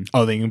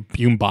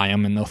can buy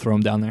them and they'll throw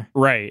them down there.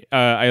 Right.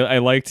 I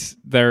liked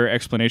their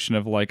explanation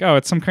of like, oh,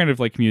 it's some kind of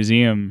like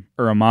museum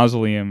or a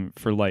mausoleum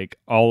for like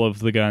all of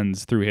the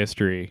guns through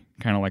history,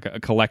 kind of like a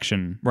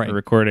collection, right? A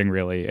recording,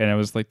 really. And I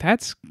was like,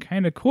 that's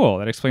kind of cool.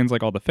 That explains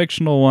like all the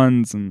fictional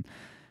ones and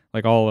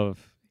like all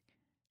of.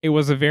 It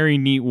was a very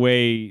neat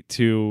way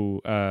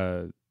to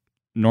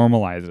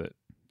normalize it.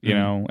 You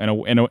know,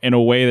 in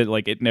a way that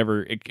like it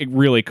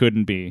really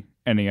couldn't be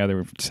any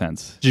other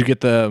sense. Did you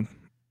get the?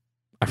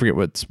 I forget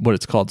what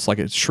it's called. It's like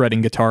a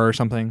shredding guitar or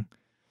something.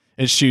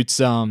 It shoots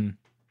notes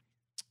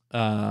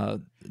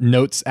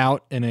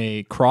out in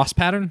a cross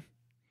pattern.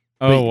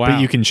 Oh, wow! But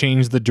you can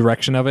change the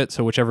direction of it,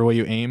 so whichever way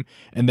you aim.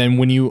 And then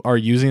when you are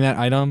using that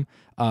item,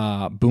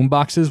 boom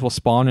boxes will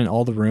spawn in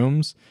all the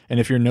rooms. And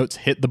if your notes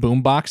hit the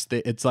boom box,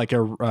 it's like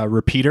a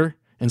repeater.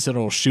 And so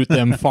it'll shoot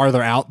them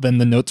farther out than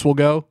the notes will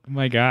go. Oh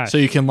my gosh. So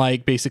you can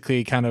like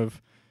basically kind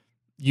of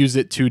use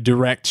it to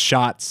direct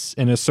shots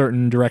in a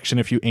certain direction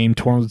if you aim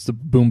towards the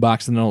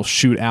boombox, and then it'll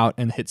shoot out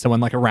and hit someone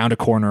like around a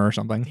corner or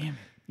something. Damn it.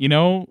 You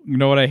know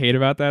what I hate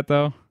about that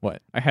though?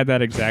 What? I had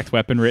that exact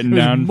weapon written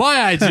down.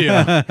 My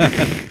idea.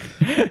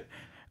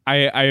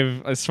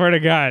 I swear to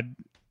God,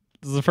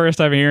 is the first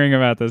time hearing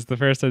about this. The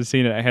first time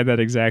seeing it, I had that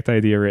exact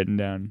idea written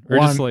down. Or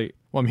Well, just like,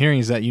 What I'm hearing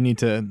is that you need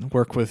to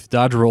work with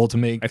Dodge Roll to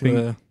make I think-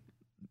 the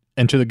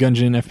Enter the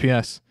Gungeon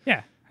FPS.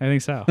 yeah, I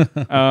think so.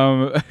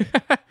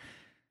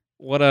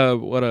 What's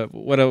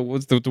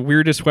the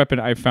weirdest weapon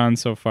I've found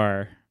so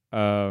far?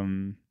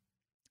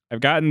 I've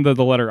gotten the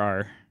letter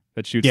R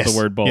that shoots the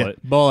word bullet.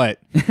 Yeah. Bullet.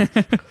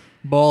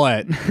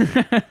 Bullet.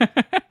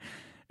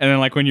 And then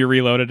like when you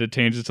reload it, it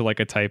changes to like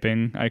a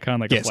typing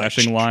icon, like a Yes, like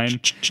flashing line.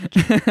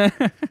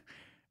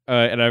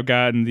 And I've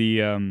gotten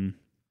the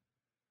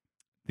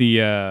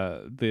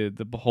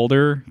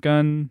beholder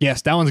gun,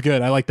 Yes, that one's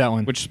good. I like that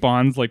one. which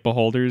spawns like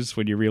beholders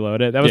when you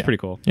reload it. That was Yeah. pretty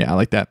cool. Yeah, I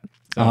like that.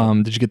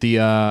 Did you get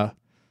the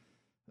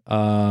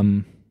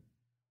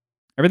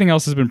Everything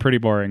else has been pretty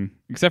boring,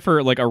 except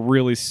for like a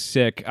really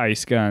sick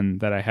ice gun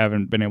that I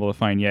haven't been able to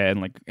find yet, and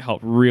like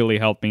really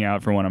helped me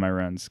out for one of my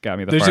runs. Got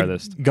me the there's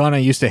farthest. a gun I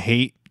used to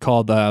hate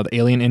called the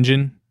Alien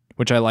Engine,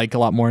 which I like a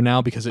lot more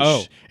now because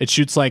it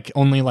shoots like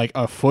only like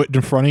a foot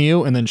in front of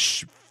you and then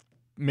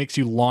makes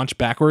you launch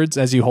backwards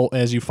as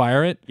you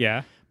fire it.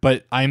 Yeah.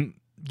 But I'm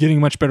getting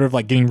much better of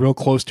like getting real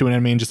close to an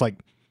enemy and just like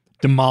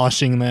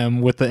demolishing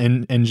them with the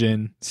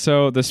engine.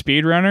 So the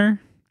speedrunner,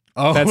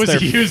 Oh, that's was their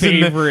he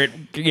using favorite.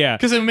 Yeah.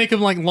 because it would make them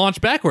like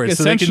launch backwards.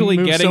 Essentially, so they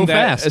can move getting so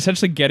that fast.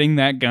 essentially getting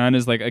that gun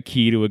is like a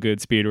key to a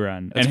good speed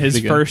run. That's And his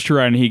pretty good. first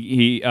run,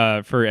 he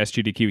for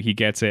SGDQ, he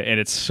gets it, and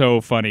it's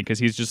so funny because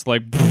he's just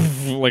like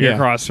like Yeah.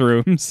 across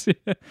rooms.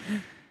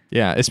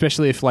 Yeah,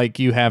 especially if like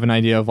you have an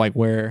idea of like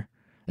where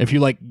if you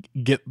like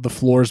get the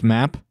floor's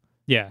map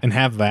Yeah. and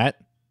have that,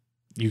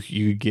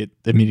 you get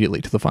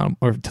immediately to the final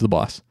or to the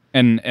boss.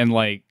 And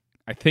like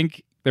I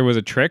think there was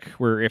a trick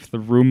where if the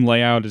room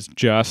layout is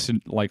just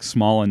like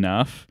small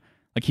enough,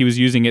 like he was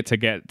using it to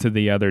get to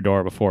the other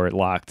door before it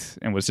locked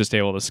and was just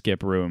able to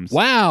skip rooms.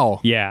 Wow,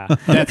 Yeah.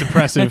 that's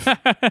impressive.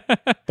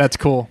 That's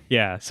cool.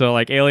 Yeah. So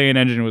like Alien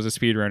Engine was a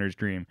speedrunner's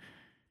dream.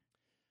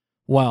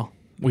 Well,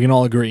 we can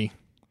all agree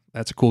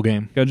that's a cool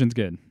game. Gungeon's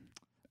good.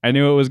 I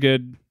knew it was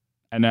good,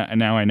 and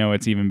now I know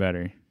it's even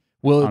better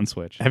Well, on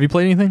Switch. have you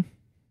played anything?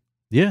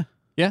 Yeah.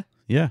 Yeah?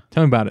 Yeah.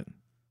 Tell me about it.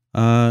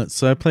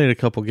 So I played a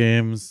couple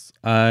games.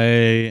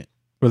 Were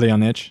they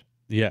on itch?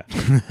 Yeah.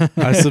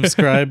 I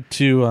subscribed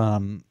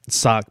to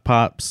Sock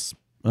Pop's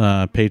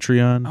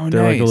Patreon. Oh,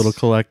 They're like a nice. little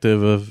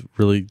collective of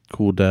really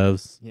cool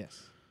devs.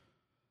 Yes.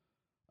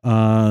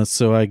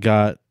 So I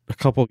got a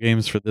couple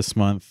games for this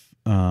month.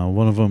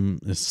 One of them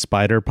is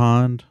Spider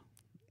Pond.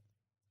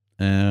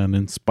 And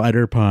in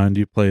Spider Pond,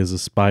 you play as a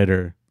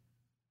spider,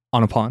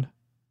 On a pond.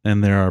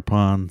 and there are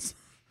ponds.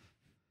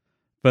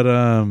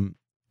 But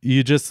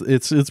you just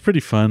it's pretty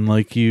fun.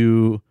 Like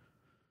you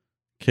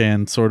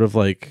can sort of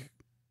like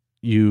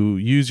you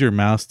use your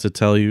mouse to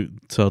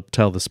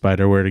tell the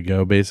spider where to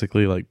go,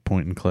 basically like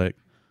point and click.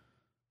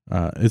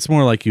 It's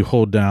more like you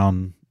hold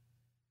down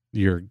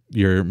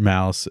your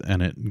mouse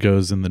and it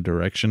goes in the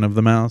direction of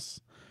the mouse.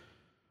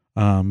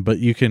 But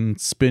you can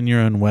spin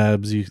your own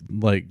webs. You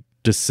like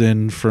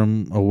descend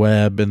from a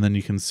web and then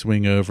you can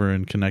swing over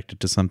and connect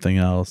it to something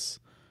else.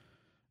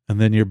 And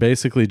then you're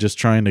basically just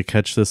trying to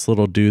catch this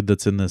little dude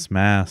that's in this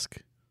mask.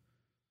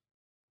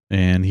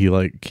 And he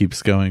like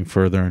keeps going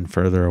further and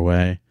further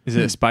away. Is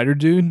it a spider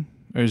dude?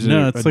 Or is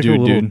No, it it's a like dude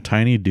a little dude?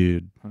 tiny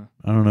dude. Huh.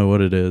 I don't know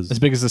what it is. As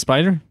big as the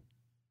spider?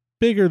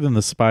 Bigger than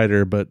the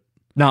spider, but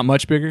Not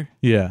much bigger?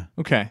 yeah,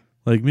 Okay.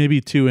 like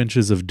maybe 2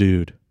 inches of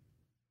dude.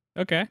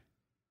 Okay.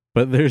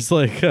 But there's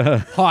like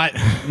Hot.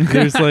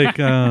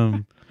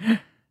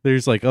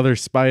 there's like other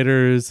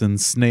spiders and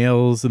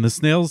snails, and the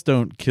snails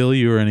don't kill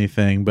you or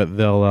anything, but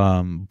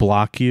they'll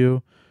block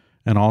you,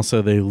 and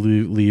also they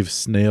leave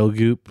snail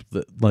goop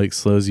that like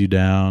slows you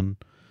down.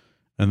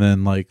 And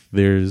then like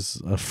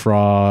there's a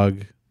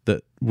frog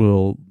that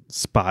will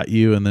spot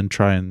you and then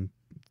try and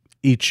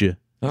eat you.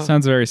 Oh.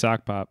 Sounds very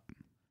sock pop.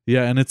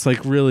 Yeah, and it's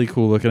like really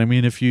cool looking. I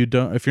mean, if you're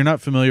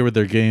not familiar with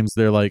their games,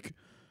 they're like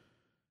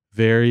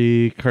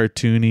very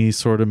cartoony,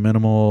 sort of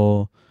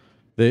minimal.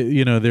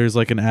 There's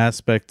like an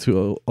aspect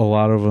to a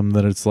lot of them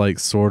that it's like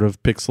sort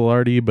of pixel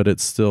arty, but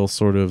it's still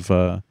sort of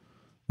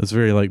it's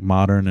very like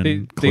modern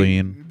and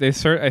clean.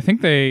 I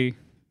think they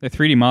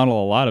 3D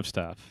model a lot of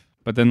stuff,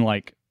 but then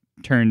like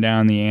turn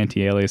down the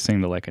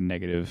anti-aliasing to like a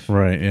negative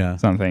Right, yeah.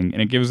 something,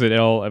 and it gives it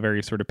all a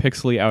very sort of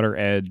pixely outer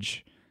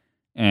edge,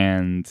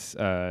 and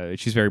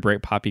she's very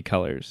bright poppy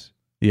colors.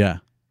 Yeah.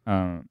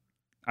 I've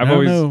I don't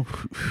always know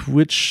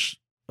which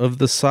of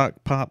the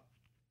Sock Pop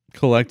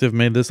collective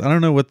made this. I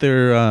don't know what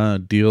their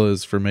deal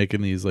is for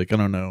making these. Like, I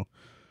don't know.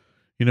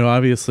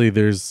 Obviously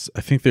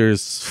I think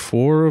there's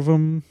 4 of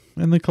them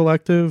in the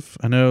collective.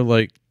 I know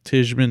like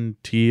Tijman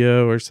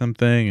Tio or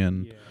something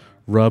and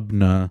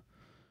Rubna,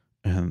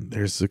 and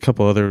there's a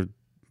couple other.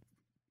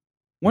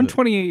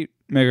 128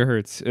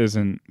 megahertz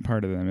isn't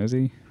part of them, is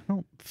he? I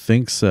don't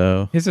think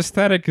so. His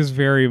aesthetic is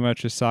very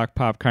much a sock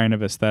pop kind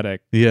of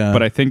aesthetic, Yeah.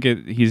 but I think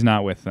he's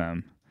not with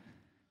them.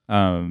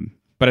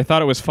 But I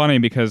thought it was funny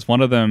because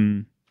one of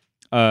them,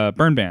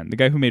 Burn Band, the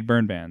guy who made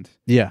Burn Band,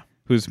 yeah.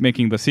 who's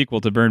making the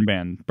sequel to Burn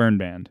Band,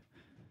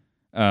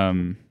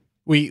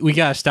 We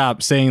gotta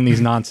stop saying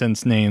these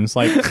nonsense names.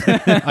 Like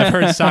I've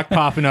heard sock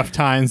pop enough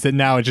times that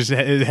now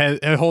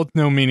it holds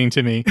no meaning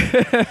to me.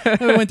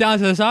 We went down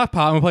to the sock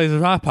pop and we played the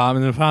sock pop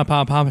and then pop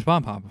pop pop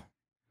pop pop.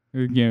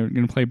 We're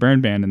gonna play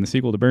Burn Band in the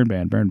sequel to Burn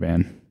Band,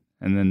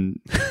 and then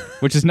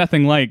which is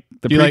nothing like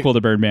the prequel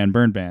to Burn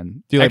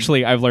Band.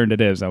 Actually, I've learned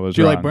it is. I was.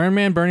 Do you wrong. like Burn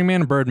Man, Burning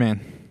Man, or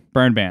Birdman?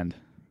 Burn Band.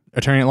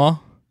 Attorney at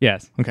Law.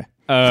 Yes. Okay.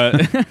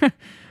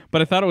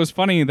 But I thought it was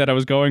funny that I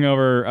was going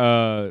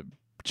over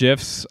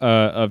GIFs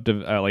of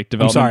development.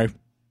 I'm sorry.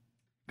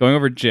 Going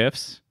over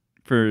GIFs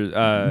for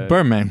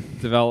Birdman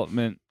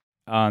development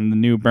on the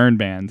new Burn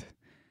Band,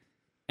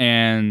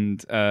 and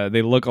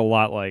they look a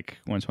lot like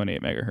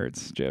 128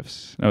 megahertz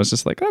GIFs. And I was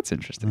just like, that's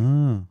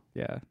interesting.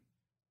 Yeah,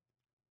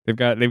 they've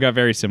got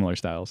very similar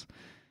styles,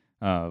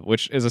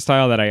 which is a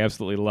style that I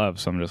absolutely love.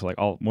 So I'm just like,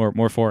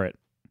 more for it.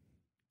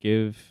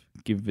 Give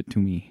it to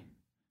me.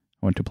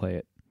 I want to play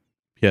it.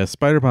 Yeah,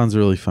 Spider-Pon's a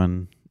really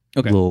fun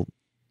little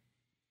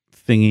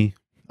thingy.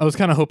 I was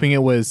kind of hoping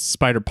it was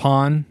Spider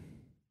Pawn,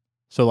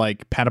 so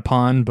like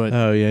Patapon, but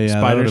that would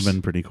spiders. have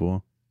been pretty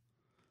cool.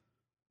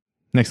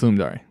 Next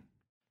Loomdari.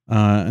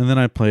 And then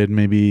I played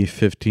maybe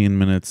 15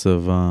 minutes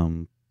of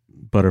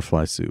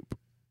Butterfly Soup.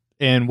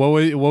 And what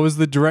was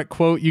the direct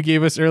quote you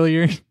gave us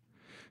earlier?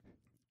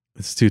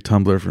 It's too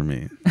Tumblr for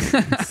me.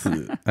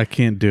 I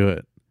can't do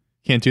it.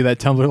 Can't do that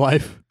Tumblr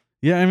life.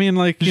 Yeah, I mean,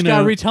 like, you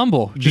gotta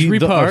retumble. Just repost.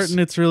 The art and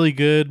it's really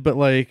good, but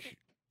like,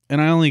 and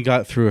I only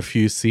got through a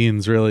few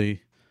scenes,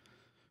 really.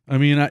 I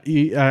mean,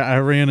 I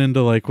ran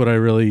into like what I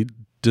really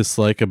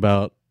dislike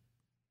about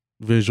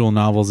visual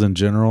novels in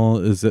general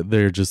is that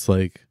they're just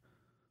like,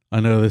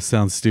 I know this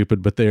sounds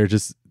stupid, but they're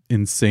just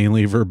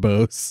insanely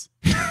verbose.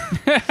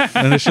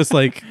 And it's just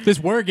like, this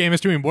word game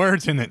is doing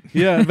words in it.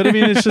 Yeah, but I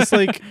mean, it's just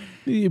like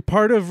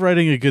part of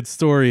writing a good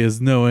story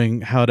is knowing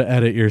how to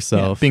edit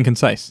yourself, being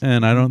concise.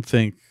 And I don't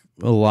think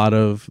a lot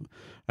of,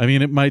 I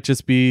mean, it might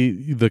just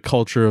be the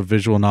culture of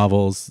visual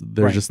novels.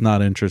 They're just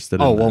not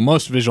interested in well, that.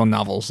 most visual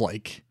novels,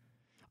 like,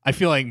 I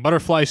feel like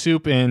Butterfly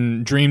Soup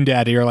and Dream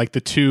Daddy are like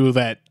the two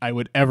that I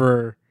would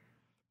ever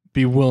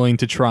be willing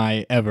to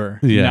try ever.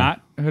 Yeah.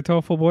 Not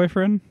Hatoful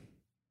Boyfriend?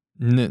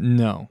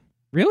 No.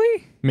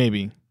 Really?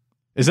 Maybe.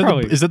 Is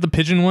that the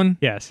pigeon one?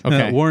 Yes.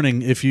 Okay.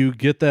 Warning, if you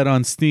get that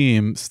on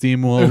Steam,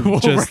 Steam will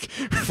just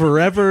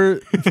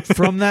forever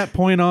from that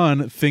point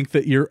on think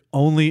that you're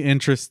only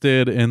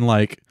interested in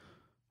like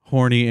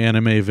horny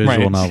anime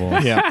visual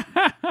novels. Yeah.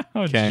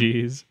 Oh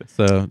jeez.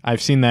 So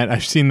I've seen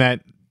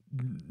that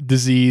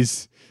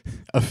disease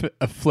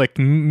afflict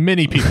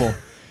many people.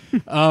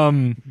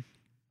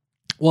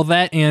 Well,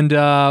 that and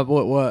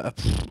what I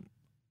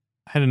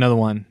had another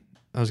one.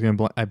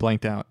 I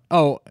blanked out.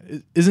 Oh,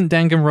 isn't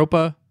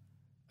Danganronpa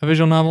a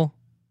visual novel?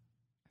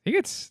 I think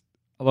it's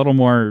a little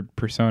more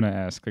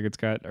Persona-esque. Like it's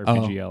got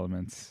RPG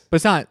elements. But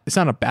it's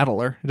not a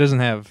battler. It doesn't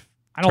have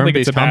I don't think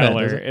it's a combat,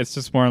 battler. It's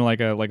just more like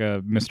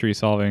a mystery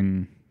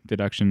solving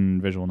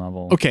deduction visual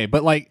novel. Okay,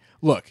 but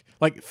look,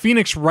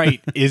 Phoenix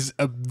Wright is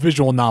a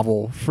visual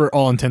novel for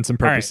all intents and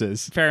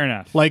purposes. Right, fair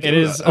enough. Like it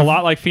is a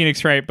lot like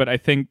Phoenix Wright, but I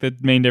think the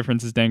main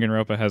difference is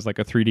Danganronpa has like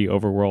a 3D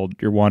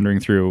overworld you're wandering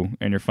through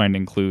and you're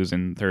finding clues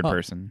in third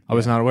person. I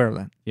was not aware of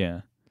that.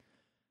 Yeah.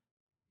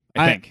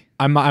 I think.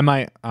 I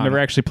might Never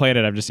actually played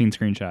it. I've just seen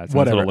screenshots.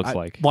 Whatever. That's what it looks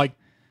like. Like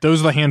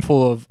those are the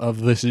handful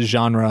of this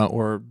genre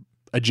or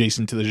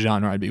adjacent to the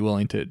genre I'd be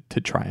willing to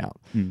try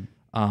out.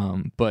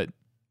 But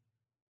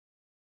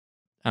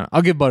I don't know,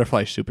 I'll give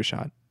Butterfly Soup a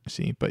shot.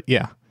 See, but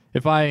yeah,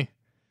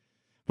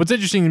 what's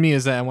interesting to me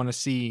is that I want to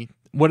see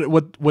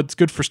what's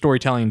good for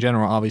storytelling in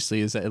general.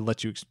 Obviously, is that it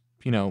lets you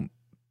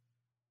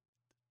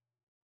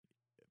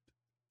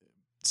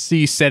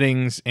see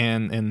settings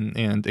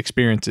and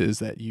experiences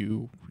that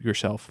you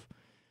yourself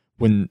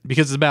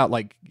because it's about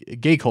like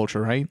gay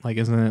culture, right? Like,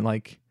 isn't it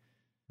like?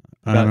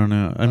 I don't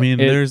know. I mean,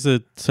 there's a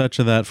touch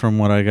of that from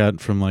what I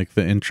got from like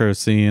the intro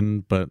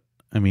scene, but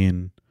I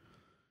mean,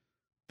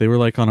 they were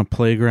like on a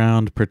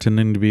playground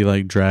pretending to be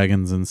like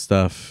dragons and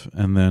stuff,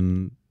 and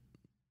then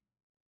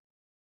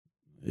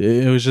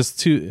it was just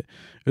too.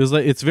 It was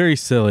like it's very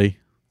silly.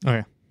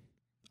 Okay,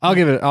 I'll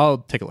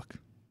take a look.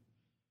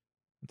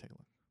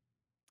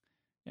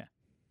 Yeah,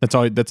 that's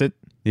all. That's it.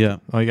 Yeah,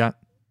 all you got.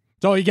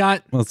 That's all you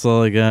got. That's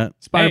all I got.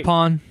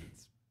 Spider-Pon.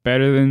 It's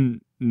better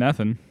than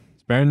nothing.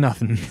 It's better than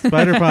nothing.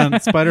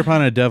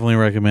 Spider-Pon, I definitely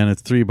recommend.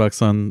 It's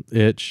 $3 on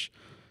itch.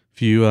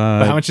 If you,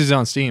 but how much is it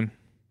on Steam?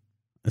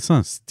 It's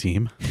not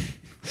Steam.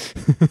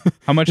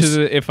 How much is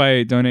it if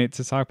I donate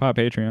to Sock Pop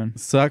Patreon?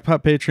 Sock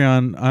Pop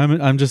Patreon.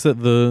 I'm just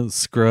at the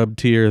scrub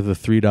tier, the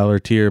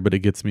 $3 tier, but it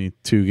gets me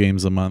 2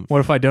 games a month. What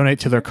if I donate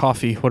to their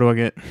coffee? What do I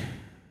get?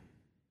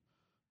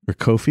 Or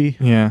Ko-fi?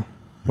 Yeah.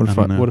 What if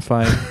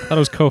I thought it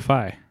was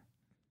Ko-Fi.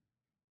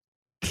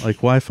 Like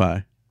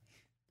Wi-Fi.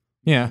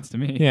 Yeah. That's to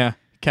me. Yeah.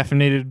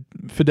 Caffeinated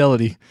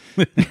fidelity.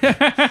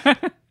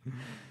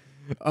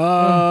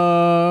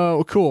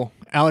 Cool.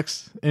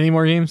 Alex, any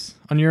more games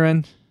on your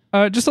end?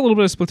 Just a little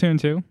bit of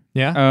Splatoon 2.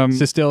 Yeah.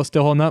 Is it still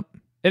holding up?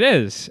 It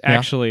is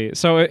actually.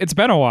 So it's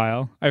been a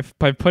while. I've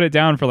put it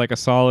down for like a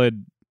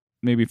solid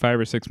maybe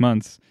 5 or 6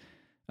 months,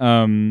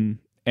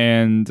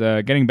 And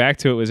getting back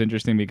to it was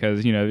interesting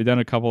because, they've done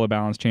a couple of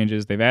balance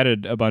changes. They've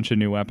added a bunch of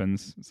new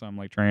weapons, so I'm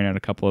like trying out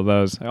a couple of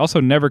those. I also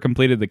never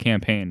completed the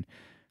campaign,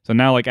 so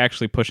now like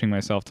actually pushing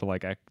myself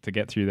to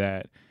get through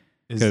that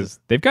because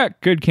they've got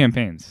good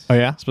campaigns. Oh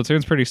yeah,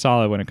 Splatoon's pretty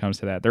solid when it comes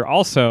to that. They're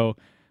also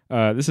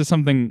this is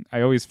something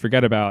I always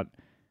forget about.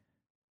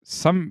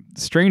 Some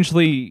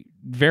strangely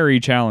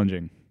very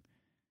challenging.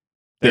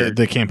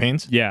 The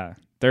campaigns. Yeah,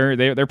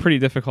 they're pretty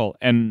difficult.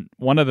 And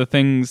one of the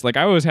things, like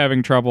I was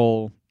having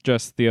trouble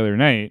just the other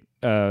night,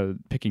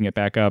 picking it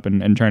back up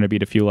and trying to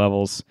beat a few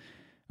levels.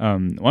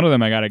 One of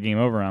them I got a game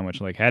over on, which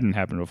like hadn't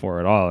happened before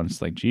at all, and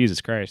it's like Jesus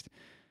Christ.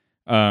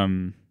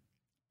 And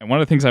one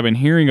of the things I've been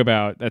hearing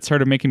about that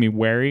started making me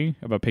wary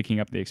about picking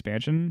up the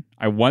expansion.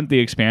 I want the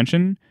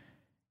expansion.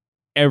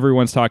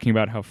 Everyone's talking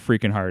about how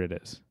freaking hard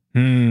it is.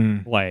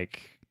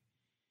 Like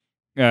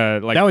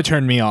that would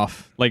turn me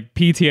off. Like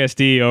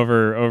PTSD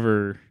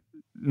over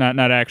not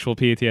actual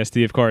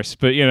PTSD, of course,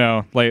 but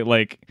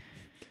like.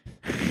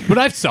 But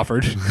I've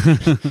suffered.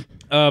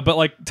 But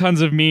like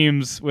tons of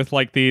memes with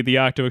like the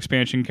Octo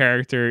expansion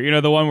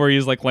character, the one where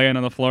he's like laying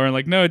on the floor and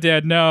like, no,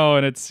 Dad, no,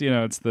 and it's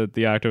it's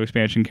the Octo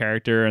expansion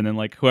character, and then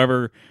like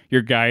whoever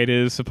your guide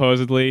is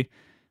supposedly,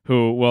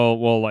 who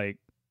will like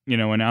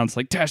announce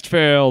like test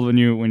failed when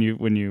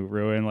you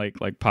ruin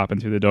like popping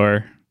through the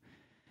door.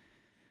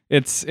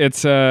 It's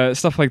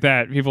stuff like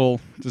that.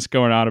 People just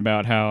going on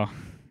about how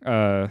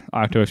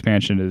Octo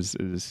expansion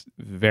is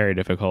very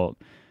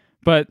difficult,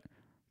 but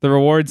the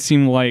rewards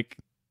seem like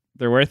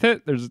they're worth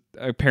it. There's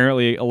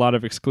apparently a lot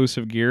of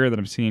exclusive gear that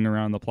I'm seeing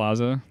around the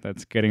plaza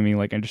that's getting me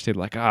like interested.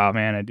 Like, oh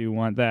man, I do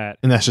want that.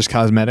 And that's just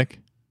cosmetic?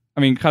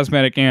 I mean,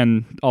 cosmetic,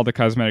 and all the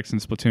cosmetics in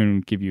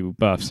Splatoon give you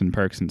buffs and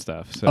perks and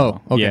stuff.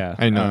 So, okay. Yeah,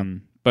 I know.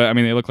 But I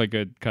mean, they look like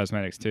good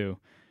cosmetics too.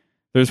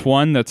 There's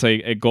one that's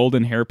a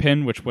golden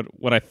hairpin, which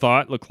what I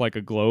thought looked like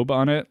a globe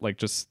on it, like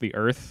just the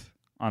Earth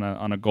on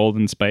a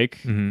golden spike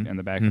in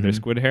the back of their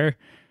squid hair.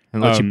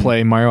 And lets you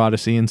play Mario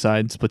Odyssey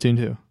inside Splatoon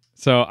 2.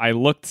 So I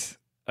looked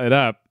it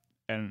up,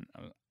 and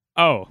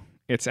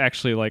it's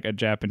actually like a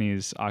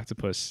Japanese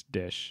octopus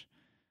dish,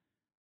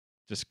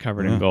 just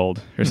covered in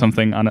gold or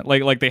something on it.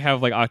 Like they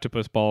have like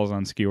octopus balls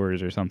on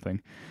skewers or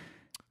something.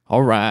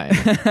 All right.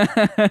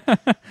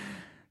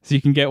 So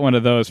you can get one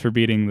of those for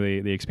beating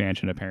the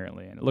expansion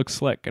apparently, and it looks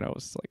slick. And I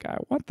was like, I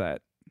want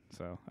that.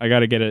 So I got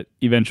to get it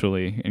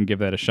eventually and give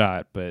that a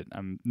shot. But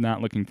I'm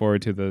not looking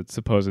forward to the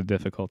supposed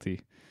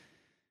difficulty.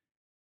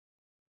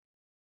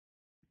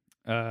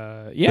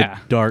 The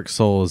Dark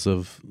Souls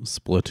of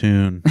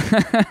Splatoon.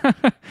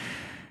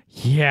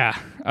 Yeah.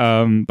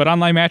 But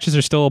online matches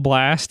are still a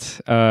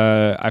blast.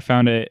 I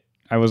found it.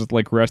 I was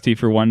like rusty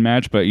for one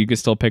match, but you could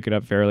still pick it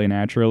up fairly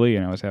naturally,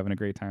 and I was having a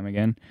great time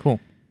again. Cool.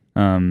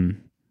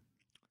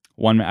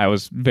 I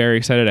was very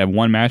excited. I had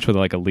one match with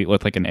like an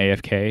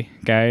AFK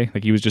guy.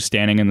 Like he was just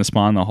standing in the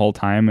spawn the whole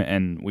time,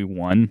 and we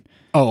won.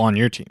 Oh, on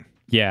your team.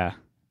 Yeah.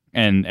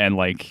 And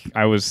like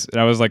I was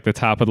like the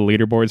top of the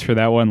leaderboards for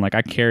that one. Like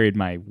I carried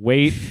my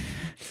weight.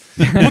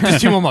 Put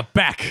this team on my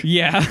back.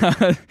 Yeah.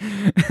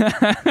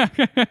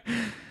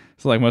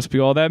 So like must be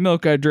all that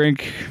milk I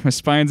drink. My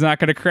spine's not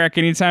gonna crack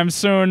anytime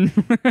soon.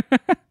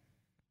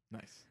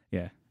 Nice.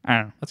 Yeah. I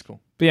don't know. That's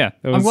cool. But yeah.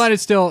 I'm glad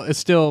it's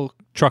still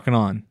trucking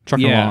along.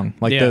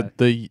 Like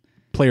the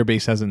player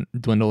base hasn't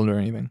dwindled or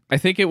anything. I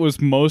think it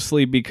was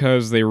mostly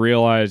because they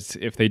realized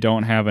if they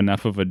don't have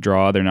enough of a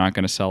draw, they're not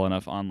going to sell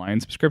enough online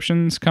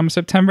subscriptions come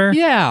September.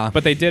 Yeah.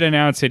 But they did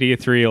announce at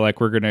E3, like,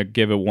 we're going to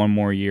give it one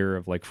more year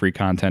of, like, free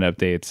content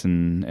updates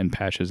and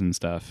patches and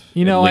stuff.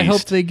 I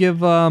hope they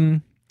give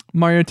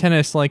Mario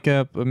Tennis, like,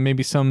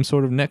 maybe some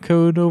sort of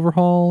netcode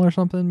overhaul or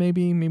something,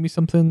 maybe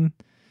something.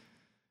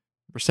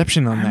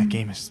 Reception on that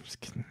game is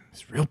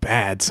real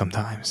bad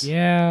sometimes.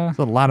 Yeah. There's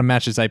a lot of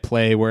matches I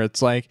play where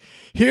it's like,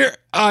 here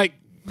I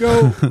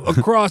go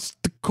across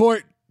the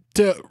court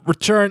to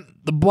return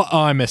the ball.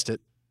 Oh, I missed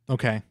it.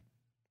 Okay.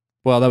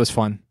 Well, that was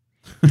fun.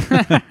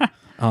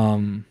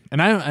 And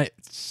I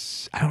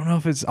don't know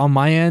if it's on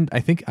my end. I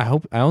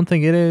don't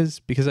think it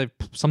is because I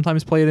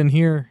sometimes play it in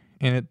here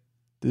and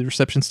the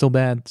reception's still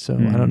bad. So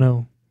I don't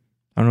know.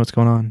 I don't know what's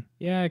going on.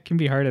 Yeah, it can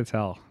be hard to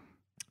tell.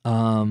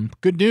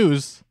 Good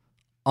news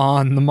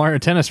on the Mario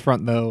Tennis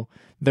front, though.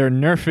 They're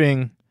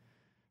nerfing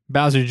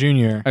Bowser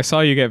Jr. I saw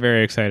you get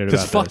very excited about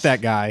this. Because fuck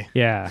that guy.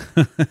 Yeah.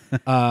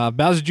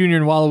 Bowser Jr.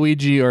 and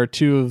Waluigi are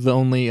two of the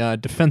only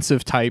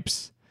defensive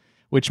types,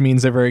 which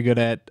means they're very good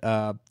at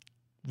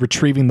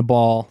retrieving the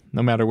ball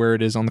no matter where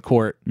it is on the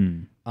court.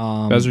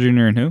 Bowser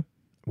Jr. and who?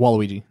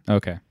 Waluigi.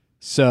 Okay.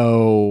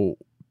 So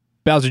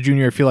Bowser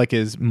Jr. I feel like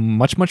is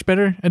much, much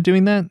better at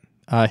doing that.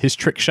 His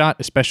trick shot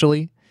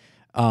especially.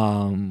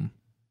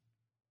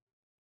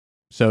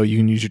 So you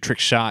can use your trick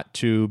shot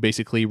to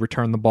basically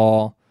return the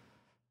ball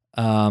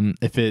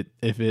if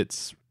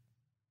it's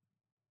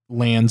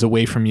lands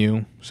away from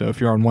you. So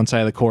if you're on one side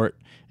of the court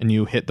and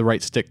you hit the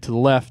right stick to the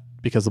left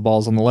because the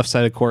ball's on the left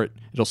side of the court,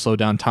 it'll slow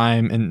down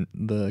time and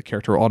the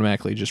character will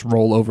automatically just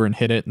roll over and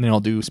hit it, and then it'll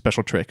do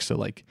special tricks. So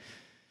like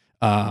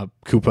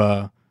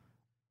Koopa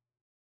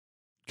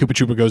Koopa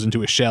Troopa goes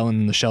into a shell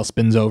and the shell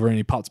spins over and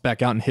he pops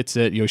back out and hits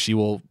it. Yoshi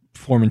will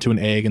form into an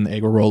egg and the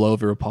egg will roll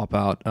over or pop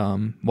out.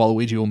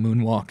 Waluigi will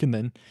moonwalk and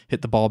then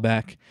hit the ball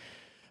back.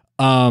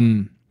 But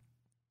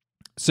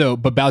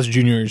Bowser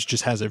Jr.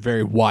 just has a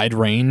very wide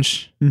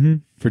range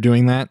for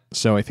doing that.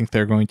 So I think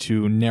they're going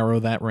to narrow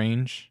that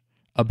range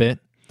a bit.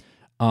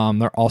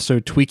 They're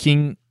also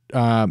tweaking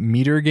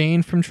meter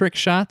gain from trick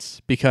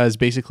shots, because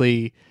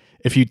basically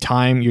if you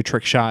time your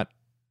trick shot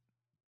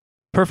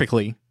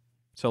perfectly,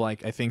 so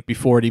like I think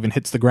before it even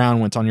hits the ground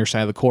when it's on your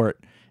side of the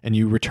court and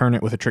you return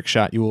it with a trick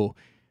shot, you will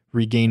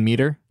regain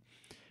meter.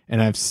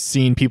 And I've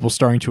seen people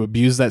starting to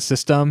abuse that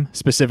system.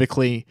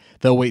 Specifically,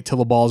 they'll wait till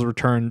the ball's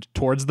returned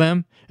towards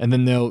them, and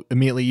then they'll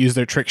immediately use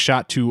their trick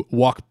shot to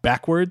walk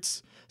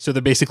backwards. So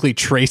they're basically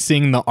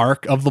tracing the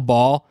arc of the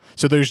ball.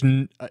 So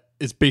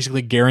it's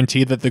basically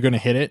guaranteed that they're going to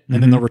hit it,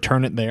 and then they'll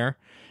return it there.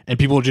 And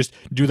people will just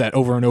do that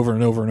over and over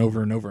and over and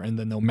over and over, and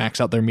then they'll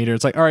max out their meter.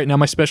 It's like, all right, now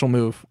my special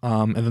move.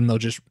 And then they'll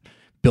just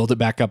build it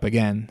back up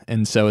again.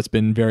 And so it's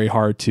been very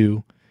hard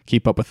to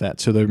keep up with that.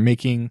 So they're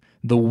making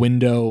the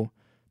window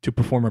to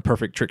perform a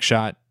perfect trick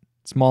shot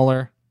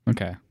smaller.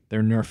 Okay.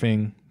 They're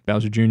nerfing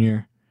Bowser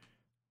Jr.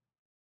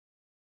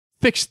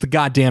 Fix the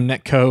goddamn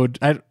netcode.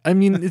 I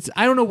mean,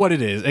 I don't know what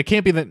it is. It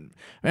can't be that.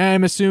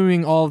 I'm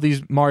assuming all of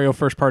these Mario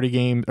first party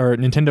games or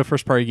Nintendo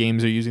first party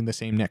games are using the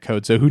same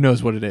netcode. So who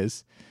knows what it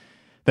is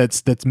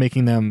that's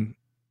making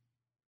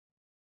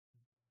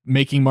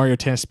Mario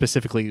Tennis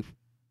specifically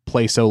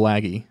play so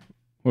laggy.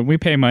 When we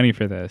pay money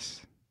for this.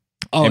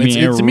 Oh, it's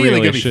immediately really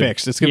going to be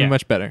fixed. It's going to be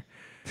much better.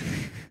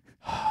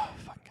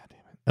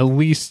 At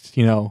least, it's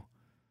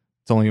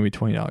only going to be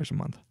 $20 a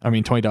month. I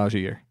mean, $20 a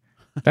year.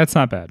 That's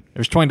not bad. If it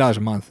was $20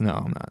 a month, no,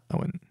 I'm not. I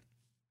wouldn't.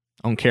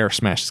 I don't care if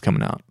Smash is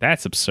coming out.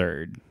 That's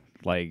absurd.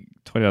 Like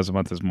 $20 a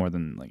month is more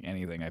than like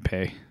anything I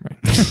pay.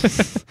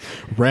 Right.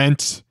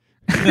 Rent,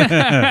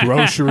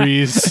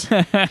 groceries,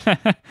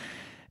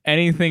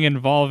 anything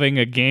involving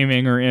a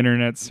gaming or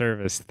internet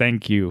service.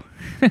 Thank you.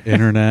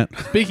 Internet.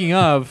 Speaking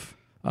of,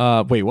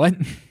 wait, what?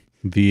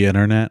 The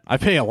internet. I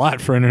pay a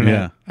lot for internet.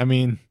 Yeah. I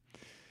mean,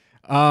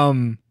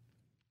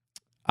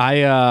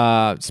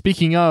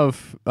 speaking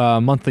of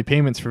monthly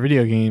payments for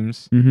video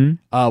games,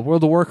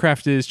 World of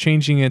Warcraft is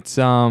changing its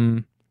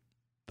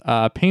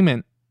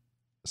payment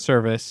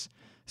service.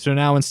 So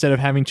now instead of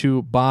having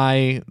to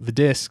buy the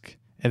disc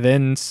and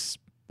then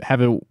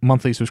have a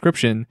monthly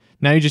subscription,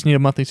 now you just need a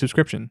monthly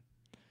subscription.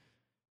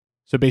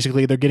 So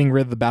basically they're getting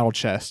rid of the battle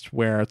chest,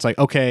 where it's like,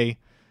 okay,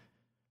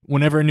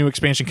 whenever a new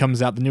expansion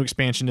comes out, the new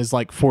expansion is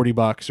like $40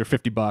 or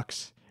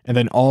 $50. And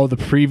then all the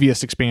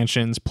previous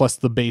expansions plus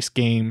the base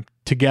game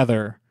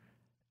together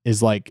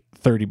is like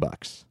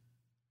 $30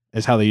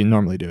 is how they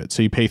normally do it.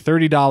 So you pay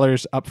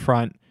 $30 up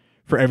front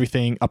for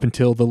everything up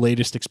until the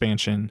latest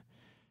expansion.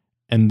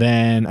 And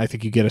then I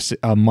think you get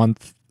a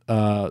month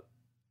of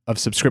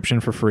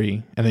subscription for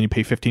free. And then you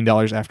pay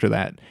 $15 after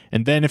that.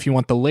 And then if you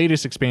want the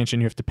latest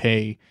expansion, you have to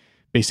pay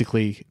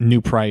basically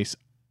new price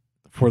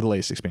for the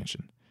latest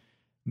expansion.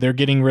 They're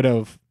getting rid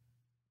of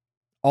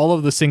all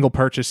of the single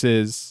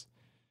purchases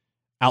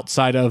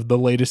outside of the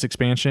latest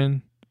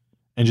expansion,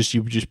 and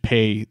you just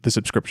pay the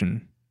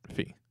subscription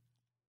fee.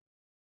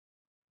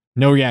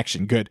 No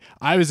reaction. Good.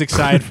 I was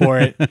excited for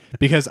it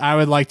because I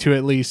would like to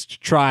at least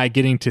try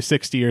getting to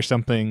 60 or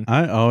something.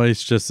 I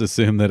always just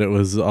assumed that it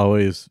was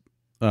always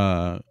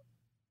the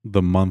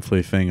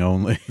monthly thing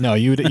only. No,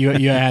 you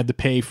had to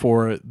pay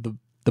for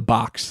the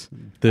box.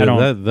 They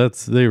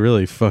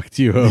really fucked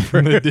you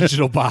over. The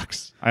digital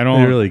box. They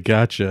really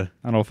gotcha.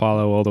 I don't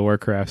follow World of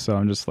Warcraft, so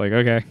I'm just like,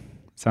 okay,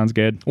 sounds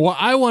good. Well,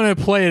 I want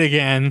to play it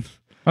again.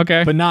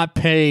 Okay. But not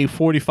pay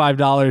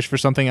 $45 for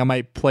something I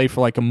might play for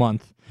like a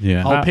month.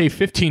 Yeah. I'll pay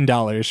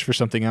 $15 for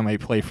something I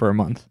might play for a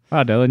month.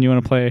 Wow, Dylan, you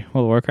want to play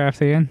World of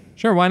Warcraft again?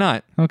 Sure, why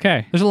not?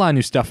 Okay. There's a lot of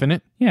new stuff in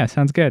it. Yeah,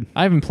 sounds good.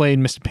 I haven't played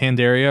Mr.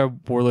 Pandaria,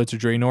 Warlords of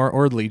Draenor,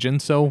 or Legion,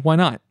 so why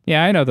not?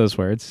 Yeah, I know those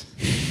words.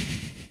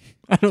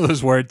 I know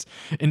those words,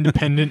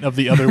 independent of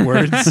the other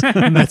words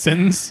in that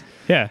sentence.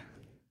 Yeah.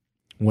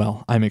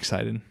 Well, I'm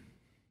excited.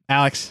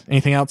 Alex,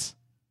 anything else?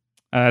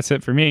 That's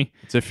it for me.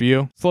 That's it for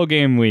you? Slow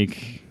game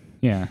week.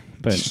 Yeah,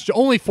 but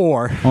only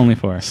 4. Only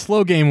 4.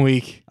 Slow game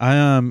week.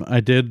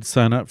 I did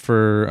sign up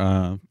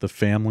for the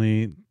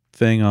family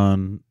thing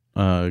on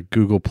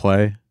Google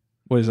Play.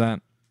 What is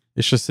that?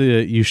 It's just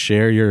that you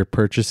share your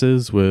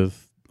purchases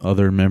with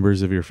other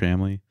members of your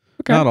family.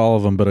 Okay. Not all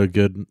of them, but a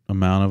good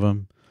amount of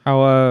them.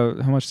 How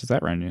much does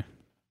that run you?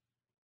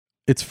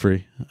 It's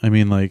free. I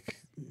mean, like,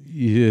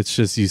 it's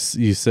just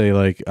you say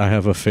like, I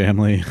have a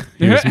family.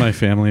 Here's my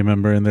family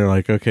member, and they're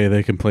like, okay,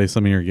 they can play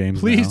some of your games.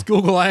 Please, now.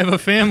 Google, I have a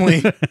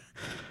family.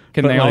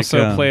 Can they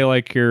also play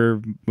like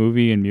your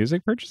movie and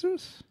music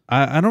purchases?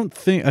 I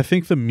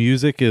think the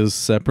music is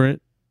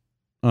separate.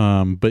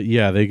 But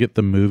yeah, they get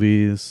the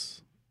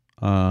movies.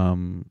 I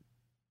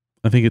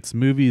think it's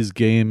movies,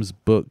 games,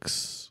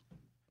 books,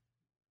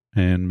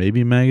 and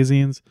maybe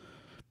magazines.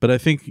 But I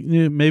think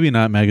maybe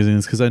not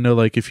magazines, because I know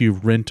like if you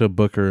rent a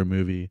book or a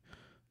movie,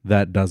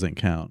 that doesn't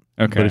count.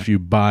 Okay. But if you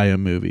buy a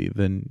movie,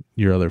 then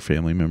your other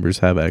family members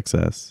have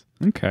access.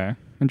 Okay,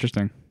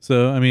 interesting.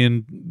 So, I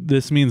mean,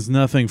 this means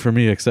nothing for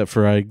me except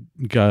for I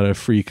got a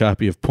free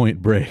copy of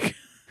Point Break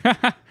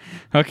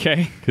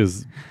Okay.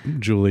 because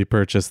Julie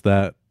purchased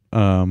that.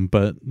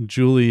 But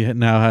Julie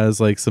now has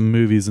like some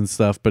movies and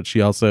stuff, but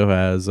she also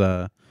has,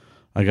 I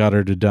got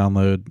her to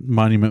download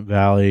Monument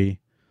Valley,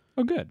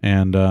 Oh, good.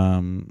 and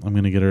I'm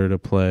going to get her to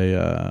play,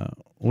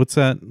 what's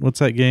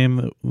that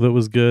game that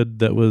was good,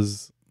 that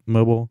was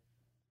mobile?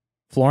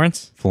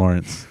 Florence?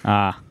 Florence.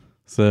 Ah,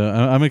 So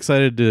I'm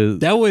excited to...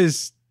 That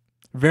was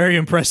very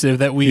impressive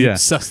that we Yeah.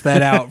 sussed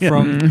that out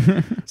from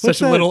What's such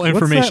that- little What's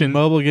information. that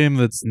mobile game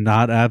that's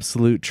not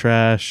absolute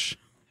trash?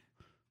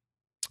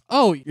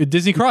 Oh,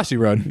 Disney Cross you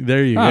rode.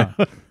 There you Ah.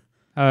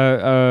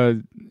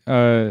 go.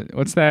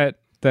 what's that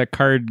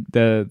card,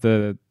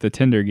 the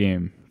Tinder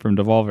game from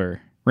Devolver?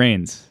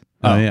 Reigns.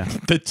 Oh, yeah.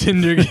 The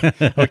Tinder.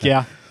 Okay,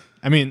 yeah.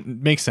 I mean,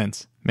 makes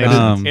sense. Makes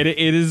Um, sense.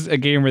 It is a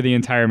game where the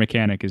entire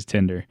mechanic is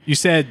Tinder. You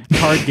said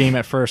card game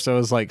at first, so it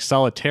was like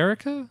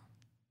Solitarica?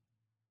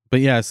 But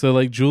yeah, so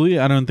like Julie,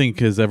 I don't think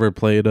has ever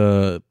played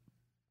a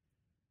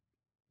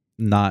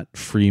not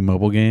free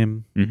mobile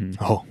game.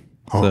 Mm-hmm. Oh.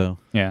 So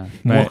Yeah.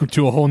 But Welcome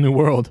to a whole new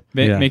world.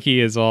 Yeah. Mickey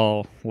is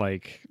all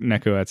like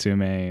Neko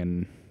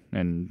Atsume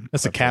and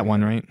That's a cat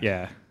one, right?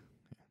 Yeah.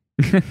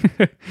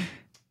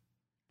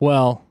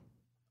 Well,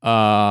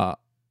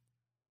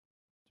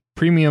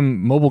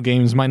 premium mobile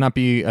games might not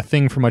be a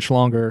thing for much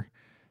longer.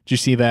 Did you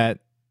see that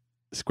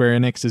Square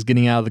Enix is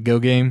getting out of the Go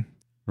game?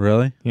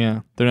 really,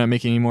 Yeah, they're not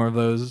making any more of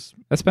those.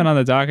 That's been on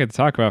the docket to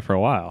talk about for a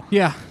while.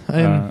 Yeah,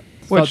 and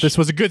thought which- this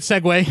was a good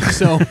segue.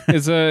 So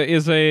is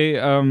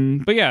a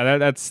but yeah,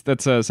 that's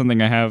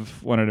something I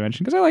have wanted to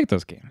mention because I like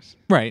those games.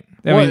 right,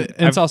 I well, mean,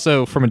 and it's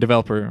also from a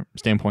developer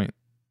standpoint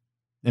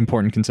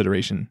important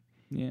consideration.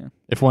 Yeah.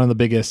 If one of the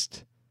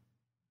biggest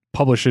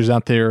publishers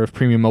out there of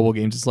premium mobile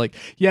games is like,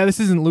 yeah, this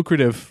isn't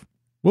lucrative.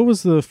 what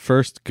was the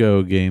first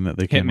Go game that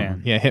they came Hitman.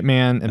 on? Yeah,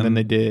 Hitman, and then And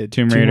they did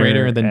Tomb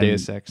Raider and then and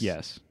Deus Ex.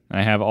 Yes.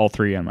 I have all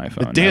three on my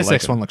phone. The Deus I like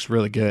Ex them. one looks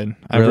really good.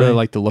 I Really? really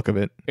like the look of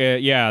it.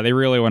 Yeah, they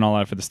really went all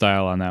out for the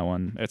style on that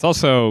one. It's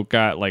also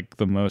got like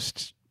the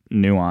most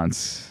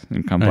nuance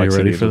and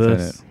complexity ready for within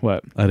this? it.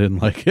 What? I didn't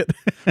like it.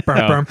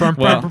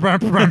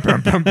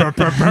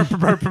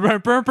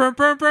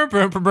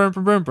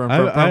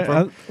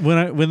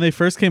 When they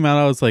first came out,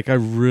 I was like, I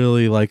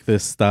really like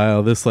this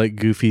style. This like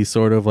goofy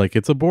sort of like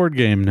it's a board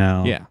game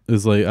now. Yeah.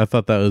 Is like I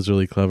thought that was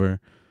really clever,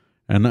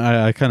 and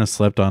I kind of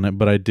slept on it,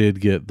 but I did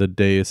get the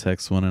Deus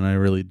Ex one, and I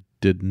really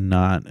did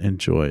not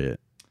enjoy it.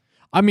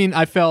 I mean,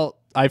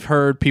 I've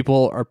heard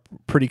people are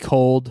pretty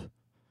cold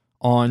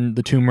on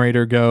the Tomb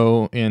Raider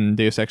Go and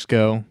Deus Ex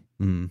Go.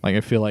 Mm. Like,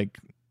 I feel like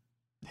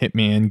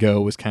Hitman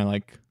Go was kind of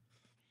like,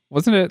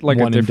 Wasn't it like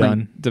One a and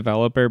different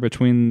developer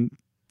between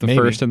the Maybe.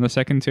 first and the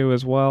second two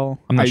as well?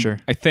 I'm not sure.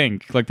 I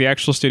think like the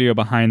actual studio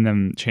behind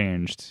them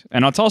changed,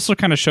 and it's also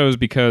kind of shows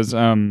because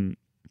Tomb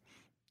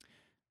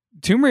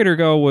Raider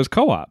Go was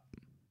co-op.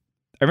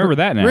 I remember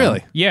that now.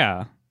 Really?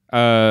 Yeah.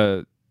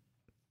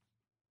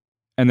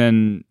 And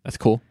then that's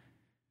cool.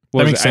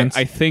 what That was makes it? sense.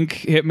 I think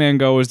Hitman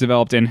Go was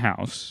developed in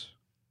house.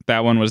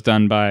 That one was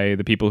done by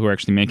the people who are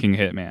actually making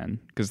Hitman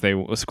because they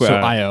So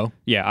IO.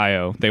 Yeah,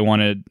 IO. They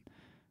wanted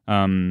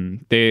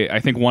I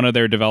think one of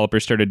their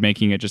developers started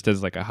making it just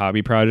as like a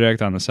hobby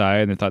project on the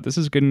side and they thought this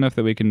is good enough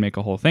that we can make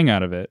a whole thing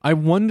out of it. I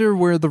wonder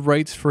where the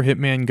rights for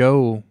Hitman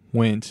Go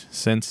went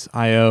since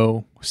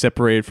IO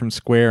separated from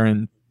Square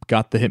and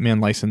got the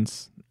Hitman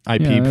license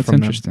IP Yeah, that's from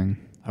them. interesting.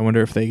 I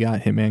wonder if they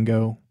got Hitman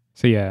Go.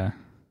 So yeah.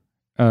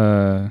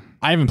 I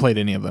haven't played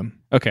any of them.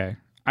 Okay.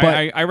 But-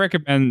 I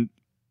recommend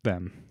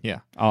them. Yeah.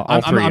 All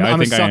three. I'm I a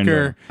think I enjoy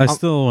sucker. them. I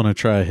still want to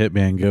try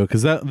Hitman Go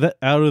because that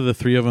out of the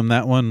three of them,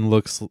 that one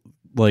looks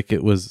like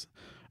it was.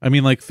 I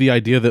mean, like the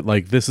idea that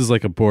like this is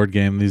like a board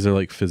game; these are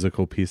like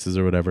physical pieces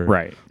or whatever.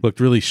 Right. Looked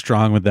really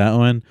strong with that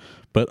one,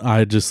 but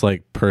I just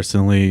like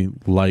personally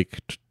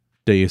liked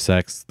Deus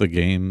Ex, the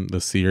game,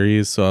 the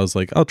series. So I was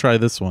like, I'll try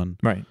this one.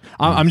 Right.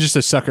 I'm just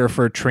a sucker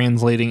for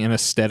translating an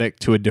aesthetic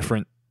to a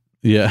different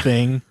Yeah,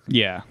 thing.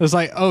 Yeah. It's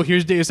like, oh,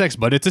 here's Deus Ex,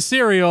 but it's a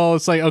cereal.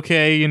 It's like,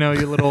 okay, you know,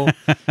 your little,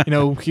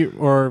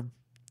 or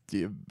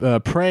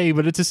Prey,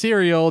 but it's a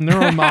cereal.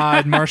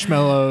 Neuromod,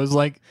 marshmallows.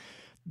 Like,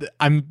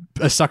 I'm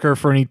a sucker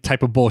for any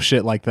type of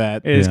bullshit like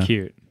that. It is Yeah.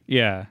 cute.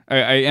 Yeah.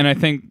 I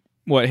think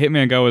what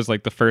Hitman Go is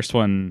like the first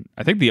one,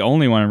 I think the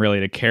only one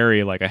really to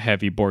carry like a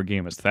heavy board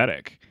game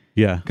aesthetic.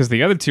 yeah. Because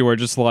the other two are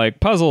just like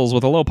puzzles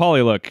with a low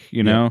poly look,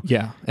 you know?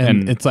 Yeah, and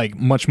And- it's like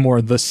much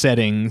more the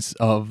settings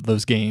of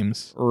those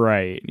games.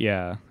 Right,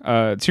 yeah.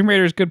 Tomb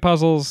Raider's good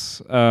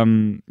puzzles.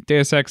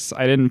 Deus Ex,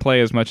 I didn't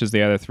play as much as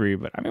the other three,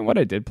 but I mean, what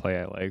I did play,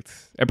 I liked.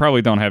 I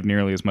probably don't have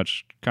nearly as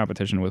much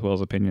competition with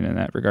Will's opinion in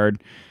that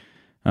regard.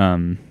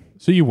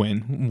 So you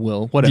win,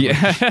 Will. Whatever.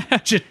 Yeah.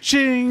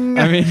 Cha-ching!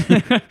 I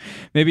mean,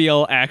 maybe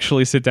I'll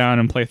actually sit down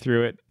and play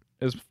through it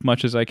as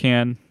much as I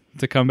can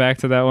to come back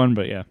to that one,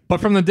 but yeah.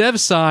 But from the dev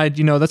side,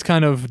 that's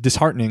kind of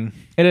disheartening.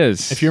 It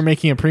is. If you're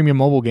making a premium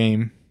mobile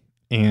game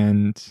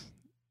and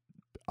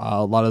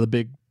a lot of the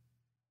big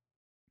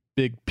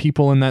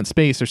people in that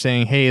space are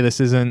saying, hey,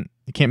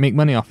 you can't make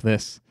money off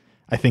this.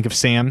 I think of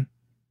Sam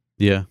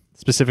Yeah.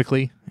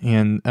 specifically,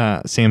 and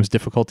Sam's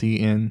difficulty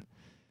in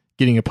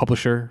getting a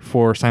publisher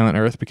for Silent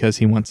Earth because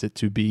he wants it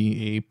to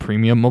be a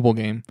premium mobile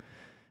game.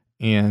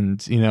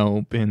 And,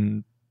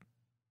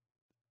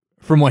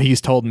 from what he's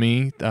told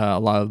me, a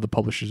lot of the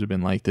publishers have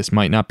been like, this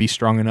might not be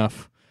strong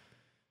enough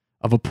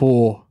of a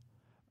pool,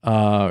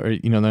 or,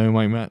 they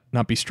might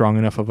not be strong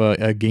enough of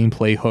a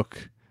gameplay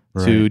hook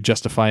to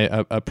justify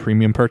a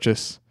premium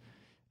purchase.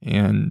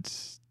 And,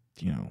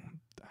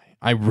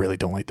 I really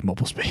don't like the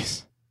mobile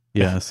space.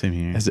 Yeah, same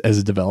here. As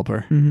a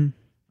developer. Mm-hmm.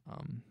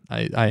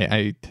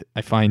 I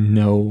find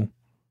no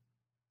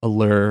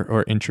allure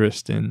or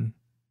interest in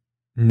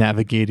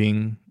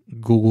navigating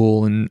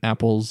Google and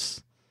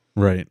Apple's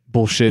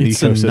bullshit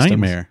it's ecosystems. a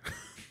nightmare.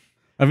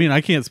 I mean,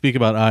 I can't speak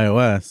about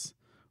iOS,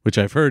 which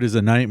I've heard is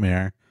a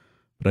nightmare,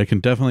 but I can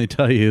definitely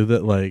tell you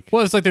that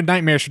well, it's like they're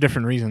nightmares for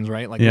different reasons,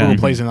 right? Like Google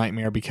Play's a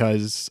nightmare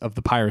because of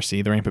the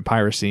piracy, the rampant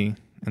piracy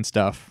and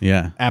stuff.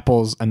 Yeah.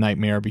 Apple's a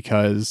nightmare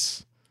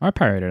because I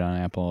pirate it on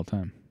Apple all the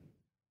time.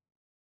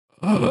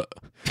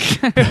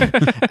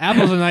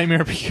 Apple's a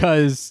nightmare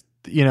because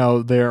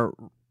they're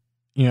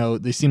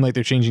they seem like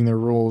they're changing their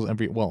rules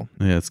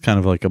yeah, it's kind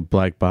of like a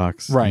black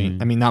box, right?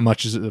 I mean,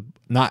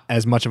 not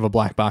as much of a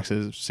black box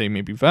as say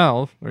maybe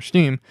Valve or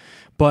Steam,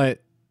 but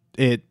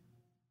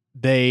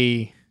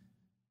they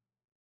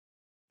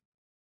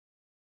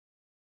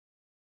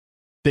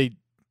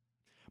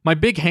my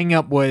big hang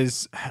up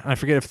was, I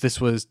forget if this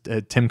was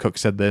Tim Cook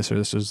said this or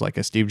this was like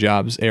a Steve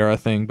Jobs era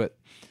thing, but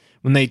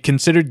when they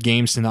considered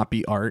games to not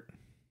be art,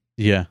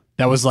 yeah,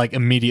 that was like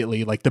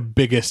immediately like the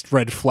biggest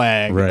red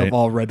flag of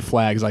all red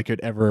flags I could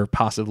ever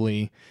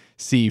possibly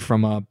see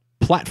from a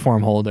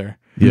platform holder.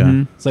 Yeah.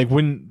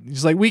 Mm-hmm.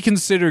 It's like we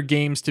consider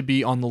games to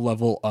be on the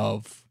level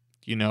of,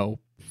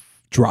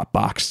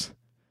 Dropbox.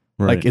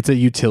 Right. Like it's a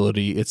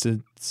utility, it's a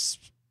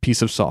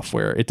piece of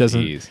software. It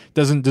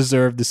doesn't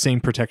deserve the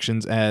same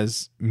protections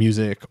as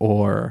music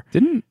or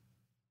Didn't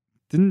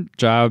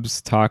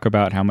Jobs talk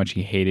about how much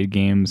he hated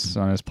games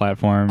on his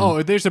platform?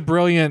 Oh, there's a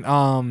brilliant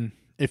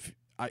if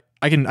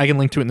I can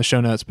link to it in the show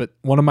notes, but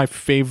one of my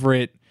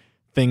favorite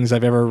things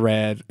I've ever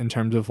read in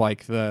terms of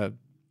like the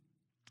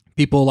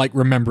people like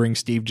remembering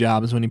Steve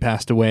Jobs when he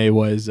passed away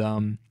was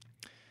John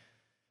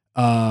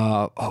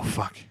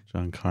Carmack?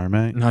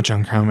 Not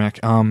John Carmack.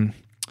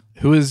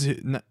 Who is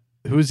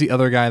the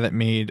other guy that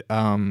made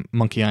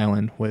Monkey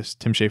Island? Was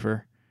Tim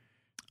Schafer.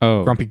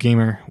 Oh. Grumpy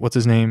Gamer. What's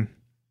his name?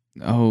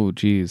 Oh,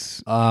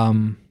 geez.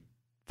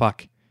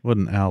 Fuck.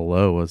 Wasn't Al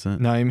Lowe, was it?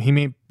 No, he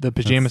made the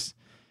pajamas.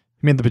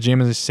 He made the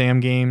Pajamas Sam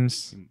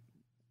games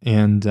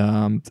and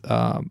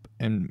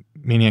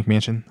Maniac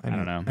Mansion. I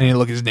don't know. I need to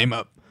look his name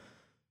up.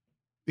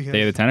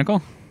 Day of the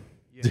Tentacle?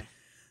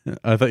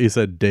 I thought you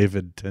said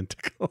David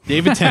Tentacle.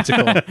 David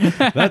Tentacle.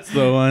 That's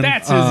the one.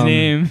 That's his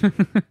name.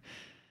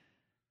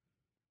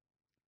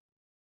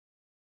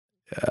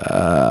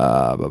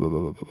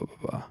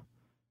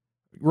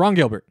 Ron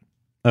Gilbert.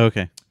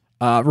 Okay.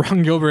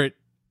 Ron Gilbert,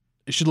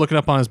 you should look it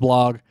up on his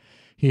blog.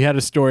 He had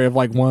a story of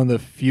like one of the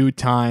few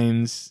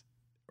times,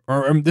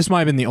 or this might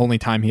have been the only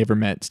time he ever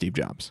met Steve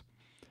Jobs.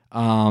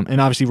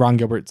 And obviously Ron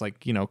Gilbert's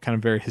like, kind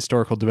of very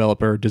historical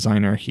developer,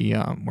 designer. He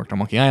worked on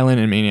Monkey Island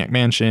and Maniac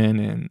Mansion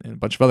and a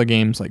bunch of other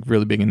games, like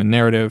really big into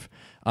narrative.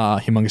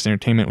 Humongous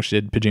Entertainment, which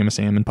did Pajama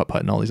Sam and Putt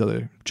Putt and all these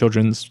other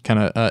children's kind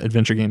of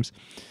adventure games.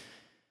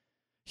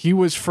 He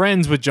was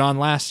friends with John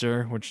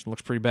Lasseter, which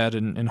looks pretty bad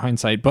in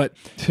hindsight, but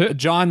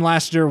John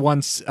Lasseter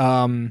once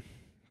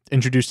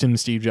introduced him to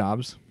Steve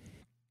Jobs.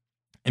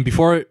 And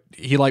before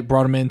he like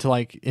brought him in to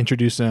like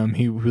introduce him,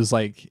 he was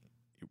like,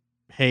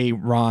 hey,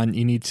 Ron,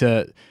 you need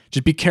to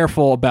just be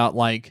careful about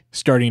like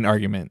starting an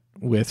argument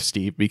with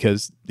Steve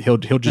because he'll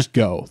just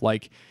go.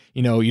 Like,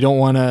 you don't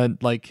want to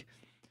like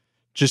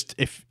just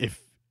if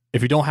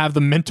you don't have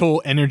the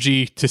mental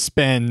energy to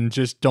spend,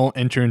 just don't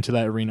enter into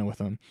that arena with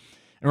him.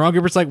 And Ron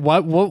Gilbert's like,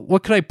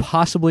 what could I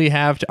possibly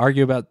have to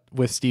argue about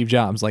with Steve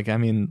Jobs? Like, I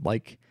mean,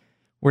 like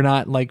we're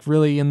not like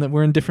really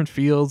we're in different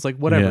fields, like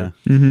whatever.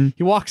 Yeah. Mm-hmm.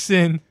 He walks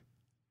in,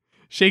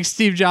 shakes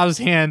Steve Jobs'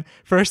 hand.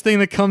 First thing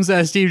that comes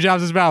out of Steve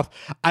Jobs' mouth,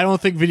 I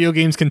don't think video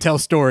games can tell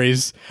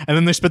stories. And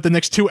then they spent the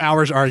next 2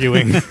 hours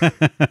arguing.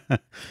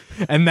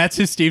 And that's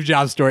his Steve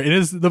Jobs story. It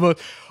is the most,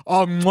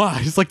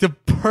 it's like the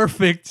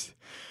perfect,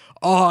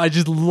 I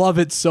just love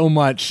it so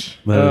much.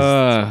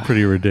 That's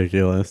pretty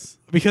ridiculous.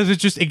 Because it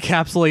just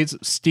encapsulates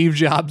Steve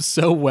Jobs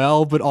so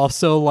well, but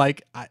also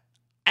like, I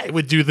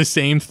would do the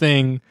same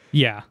thing.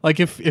 Yeah. Like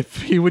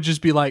if he would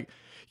just be like,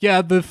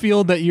 yeah, the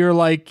field that you're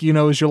like,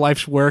 is your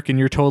life's work and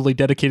you're totally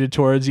dedicated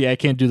towards, I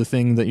can't do the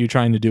thing that you're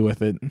trying to do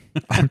with it.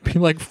 I'd be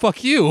like,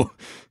 fuck you.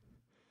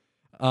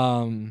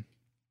 Brilliant.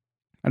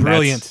 And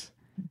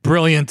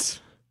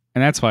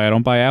that's why I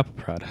don't buy Apple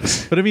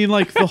products. But I mean,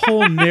 like the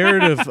whole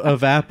narrative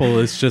of Apple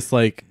is just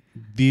like,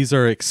 these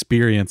are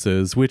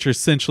experiences, which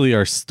essentially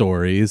are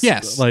stories.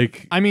 Yes.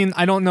 Like, I mean,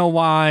 I don't know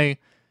why.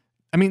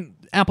 I mean,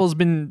 Apple's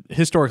been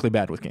historically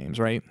bad with games,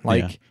 right?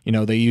 Like,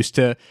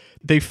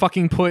 they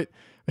fucking put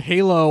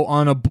Halo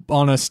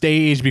on a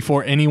stage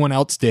before anyone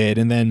else did,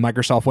 and then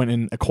Microsoft went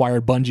and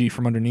acquired Bungie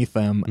from underneath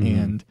them,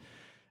 and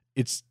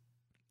it's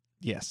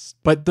yes.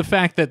 But the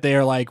fact that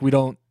they're like, we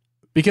don't,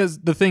 because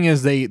the thing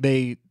is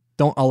they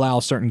don't allow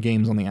certain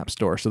games on the App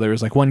Store. So there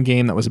was like one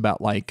game that was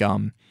about like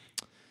there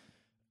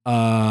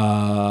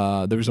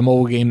was a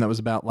mobile game that was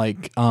about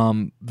like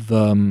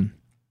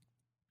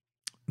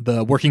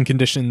the working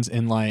conditions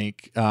in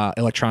like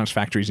electronics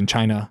factories in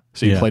China.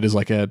 So you played as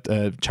like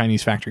a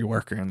Chinese factory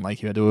worker, and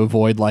like you had to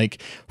avoid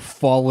like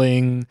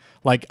falling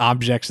like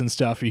objects and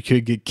stuff. You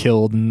could get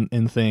killed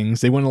and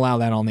things. They wouldn't allow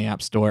that on the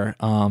App Store.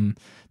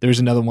 There's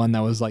another one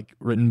that was like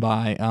written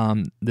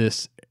by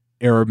this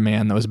Arab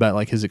man that was about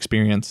like his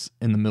experience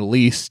in the Middle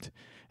East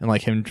and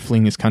like him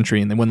fleeing his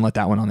country, and they wouldn't let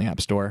that one on the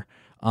App Store.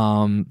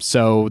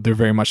 So they're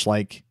very much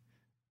like,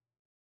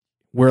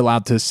 we're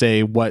allowed to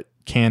say what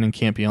can and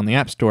can't be on the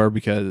App Store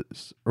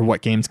because, or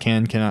what games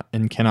cannot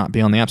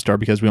be on the App Store,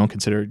 because we don't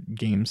consider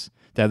games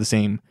to have the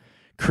same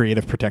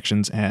creative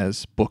protections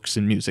as books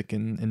and music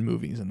and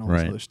movies and all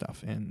this other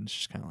stuff. And it's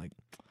just kind of like,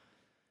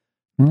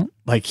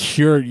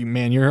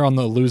 you're on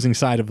the losing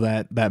side of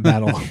that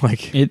battle.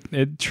 Like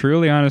it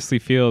truly honestly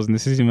feels, and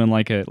this isn't even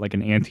like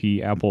an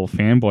anti-Apple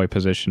fanboy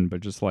position,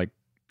 but just like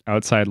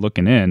outside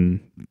looking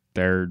in,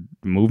 they're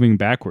moving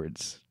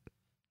backwards.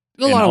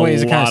 In a lot of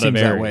ways, it kind of seems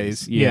that way.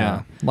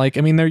 Yeah. Like,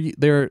 I mean,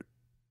 their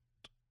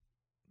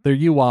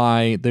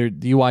UI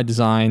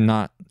design,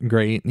 not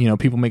great. You know,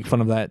 people make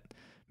fun of that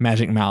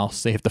Magic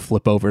Mouse. They have to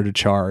flip over to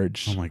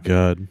charge. Oh my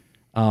God.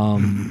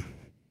 I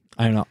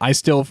don't know.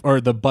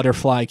 Or the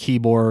butterfly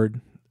keyboard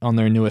on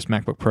their newest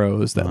MacBook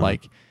Pros that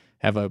like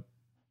have a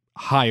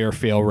higher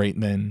fail rate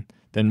than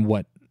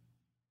what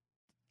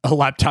a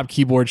laptop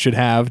keyboard should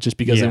have, just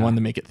because they wanted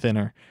to make it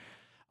thinner.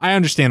 I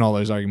understand all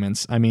those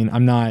arguments. I mean,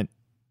 I'm not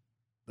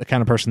the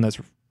kind of person that's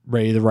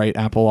ready to write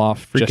Apple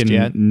off just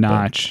yet.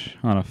 Notch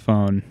on a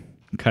phone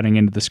cutting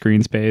into the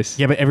screen space.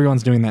 Yeah, but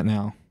everyone's doing that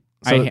now.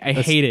 So I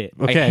hate it.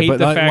 Okay, I hate the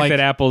fact that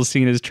Apple's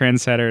seen as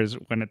trendsetters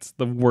when it's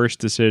the worst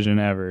decision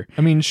ever.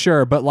 I mean,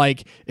 sure, but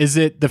like, is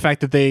it the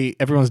fact that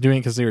everyone's doing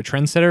it because they're a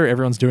trendsetter?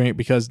 Everyone's doing it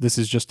because this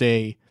is just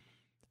a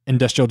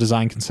industrial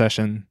design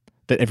concession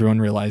that everyone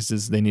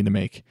realizes they need to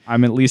make.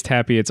 I'm at least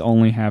happy it's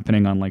only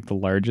happening on like the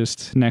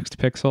largest Next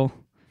Pixel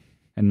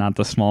and not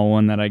the small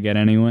one that I get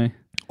anyway.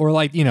 Or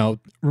like, you know,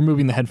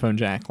 removing the headphone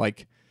jack.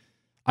 Like,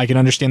 I can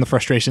understand the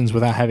frustrations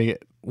with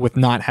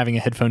not having a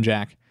headphone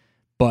jack,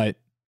 but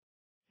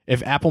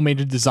if Apple made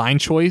a design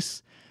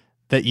choice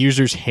that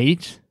users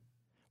hate,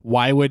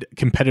 why would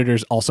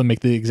competitors also make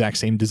the exact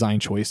same design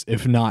choice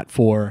if not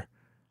for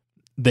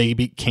they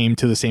came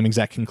to the same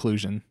exact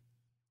conclusion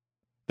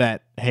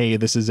that, hey,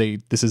 this is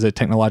a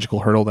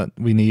technological hurdle that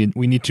we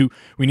need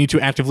to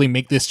actively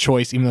make this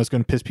choice, even though it's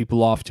going to piss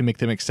people off, to make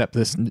them adopt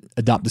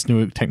this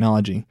new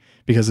technology,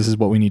 because this is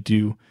what we need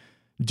to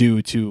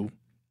do to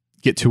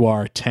get to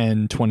our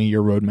 10, 20-year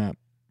roadmap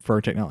for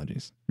our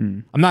technologies.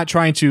 I'm not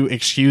trying to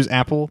excuse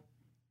Apple,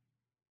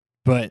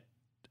 but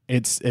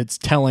it's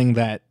telling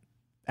that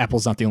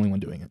Apple's not the only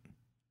one doing it.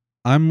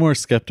 I'm more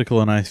skeptical,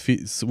 and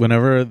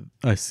whenever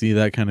I see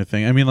that kind of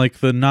thing, I mean, like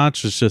the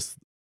notch is just,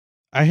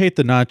 I hate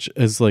the notch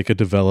as like a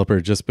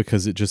developer just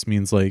because it just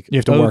means like, you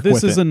have to work with it.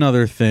 This is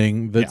another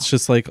thing that's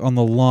just like on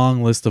the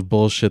long list of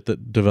bullshit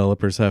that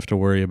developers have to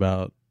worry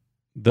about.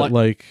 That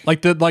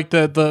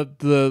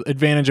the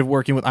advantage of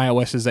working with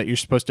iOS is that you're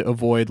supposed to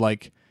avoid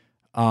like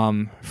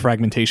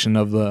fragmentation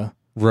of the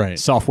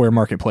software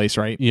marketplace,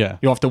 right? Yeah.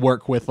 You'll have to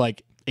work with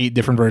like 8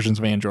 different versions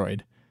of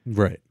Android.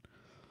 Right.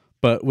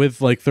 But with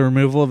like the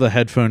removal of the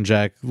headphone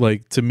jack,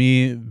 like to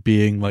me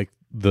being like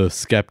the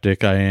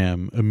skeptic I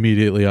am,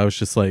 immediately I was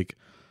just like,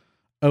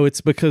 oh,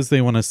 it's because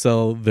they want to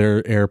sell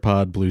their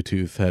AirPod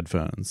Bluetooth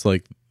headphones.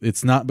 Like,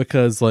 it's not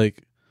because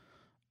like,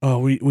 oh,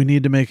 we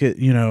need to make it,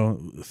 you know,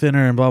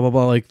 thinner and blah, blah,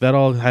 blah. Like, that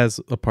all has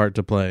a part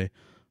to play.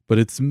 But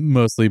it's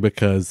mostly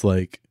because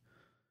like,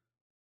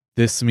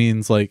 this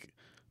means like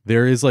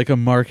there is like a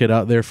market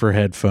out there for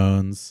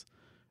headphones,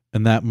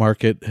 and that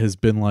market has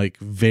been like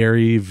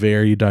very,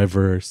 very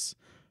diverse.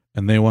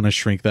 And they want to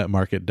shrink that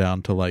market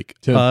down to like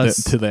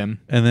us, to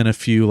them, and then a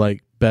few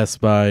like Best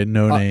Buy,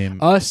 no name,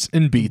 us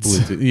and Beats,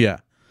 Bluetooth. Yeah,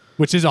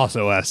 which is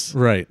also us,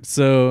 right?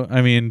 So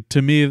I mean,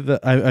 to me,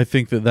 I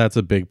think that's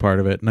a big part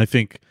of it, and I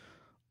think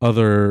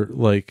other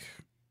like,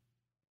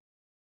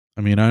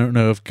 I mean, I don't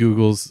know if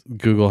Google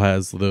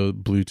has the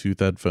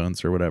Bluetooth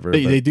headphones or whatever.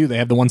 They do. They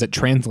have the ones that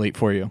translate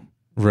for you,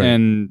 right?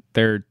 And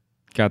they're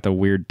got the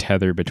weird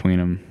tether between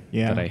them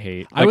that I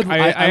hate. Like,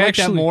 I like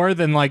that more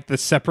than like the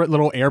separate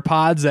little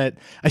AirPods that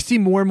I see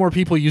more and more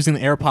people using the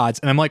AirPods,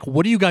 and I'm like,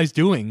 what are you guys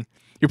doing?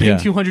 You're paying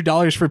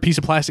 $200 for a piece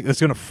of plastic that's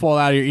going to fall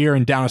out of your ear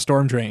and down a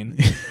storm drain.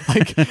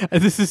 Like,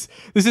 this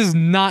is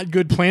not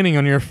good planning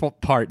on your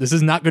part. This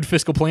is not good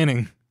fiscal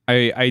planning.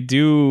 I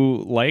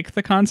do like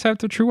the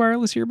concept of true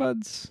wireless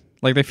earbuds.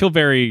 Like, they feel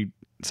very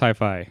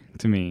sci-fi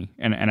to me,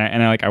 and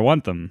I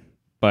want them,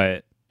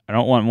 but I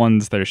don't want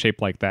ones that are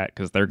shaped like that,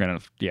 because they're gonna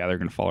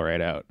fall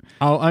right out.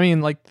 Oh, I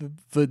mean, like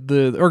the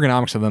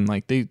ergonomics of them,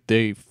 like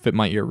they fit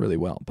my ear really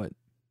well, but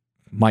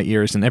my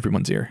ear is in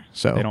everyone's ear.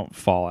 So They don't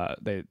fall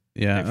out. They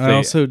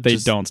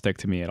don't stick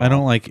to me at all. I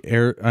don't like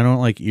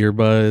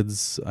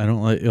earbuds. I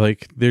don't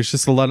like there's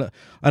just a lot of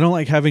I don't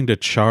like having to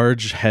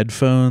charge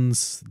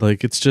headphones.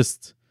 Like it's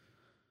just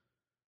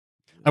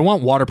I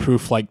want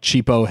waterproof like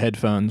cheapo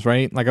headphones,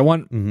 right? Like I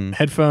want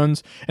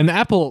headphones, and the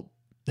Apple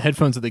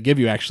headphones that they give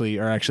you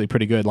are actually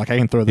pretty good. Like I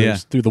can throw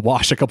those through the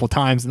wash a couple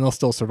times and they'll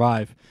still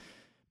survive.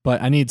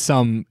 But I need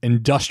some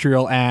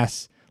industrial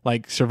ass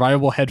like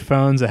survivable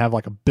headphones that have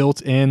like a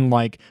built-in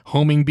like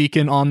homing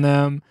beacon on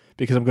them,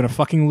 because I'm gonna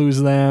fucking lose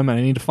them and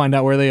I need to find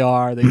out where they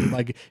are. They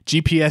like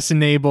GPS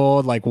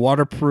enabled, like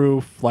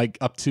waterproof, like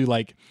up to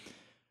like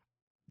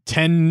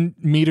 10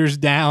 meters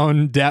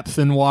down depth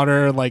in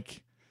water.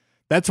 Like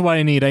that's what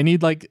I need. I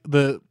need like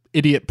the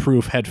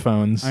idiot-proof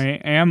headphones. I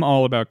am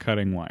all about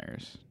cutting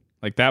wires.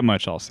 Like that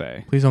much I'll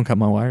say. Please don't cut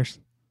my wires.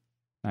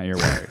 Not your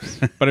wires.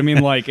 But I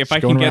mean, like, if I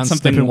can get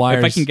something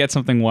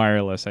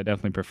wireless, I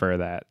definitely prefer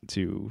that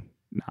to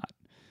not.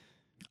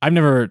 I've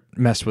never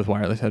messed with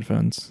wireless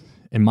headphones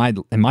in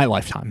my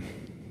lifetime,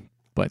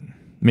 but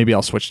maybe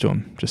I'll switch to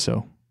them just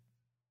so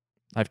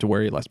I have to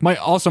worry less. My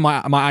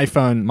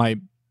iPhone, my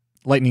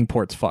lightning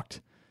port's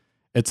fucked.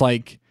 It's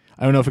like,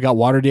 I don't know if it got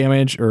water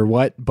damage or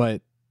what,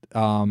 but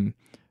the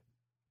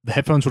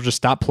headphones will just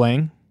stop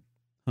playing,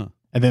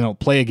 and then it'll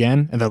play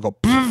again, and they'll go.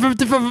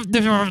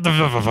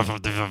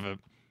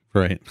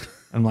 right.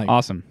 I'm like,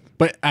 awesome.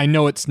 But I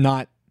know it's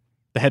not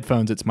the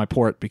headphones, it's my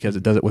port, because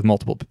it does it with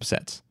multiple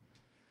sets.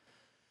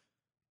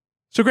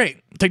 So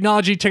great.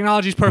 Technology's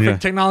perfect. Yeah.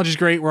 Technology's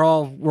great. We're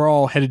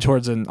all headed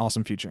towards an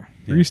awesome future.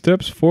 3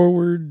 steps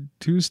forward,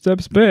 2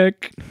 steps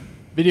back.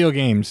 Video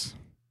games.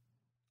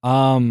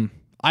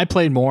 I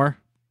played more.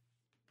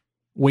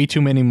 Way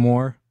too many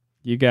more.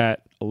 You got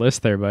a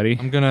list there, buddy.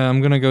 I'm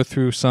gonna go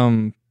through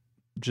some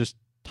just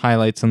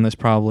highlights on this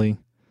probably.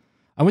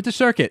 I went to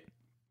Circuit.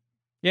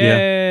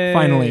 Yay!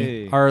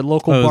 Finally. Our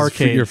local Oh,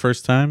 barcade. your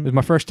first It time? was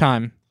my first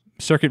time.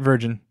 Circuit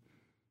Virgin.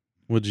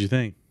 What did you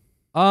think?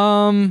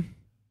 I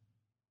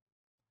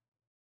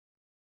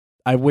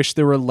wish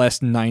there were less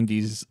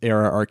 90s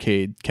era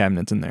arcade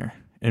cabinets in there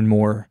and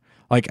more.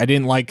 Like, I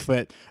didn't like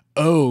that,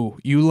 oh,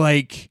 you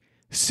like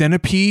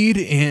Centipede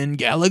and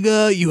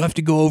Galaga? You have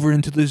to go over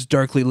into this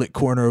darkly lit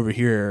corner over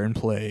here and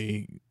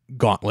play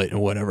Gauntlet or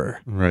whatever.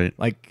 Right.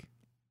 Like,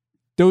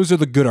 those are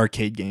the good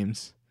arcade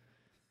games.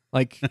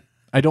 Like,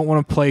 I don't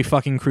want to play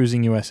fucking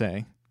Cruising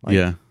USA. Like,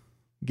 yeah.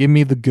 Give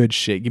me the good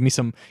shit. Give me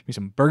some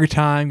Burger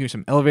Time. Give me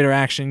some elevator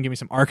action. Give me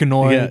some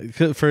Arkanoid.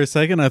 Yeah. For a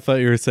second, I thought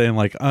you were saying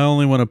like, I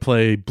only want to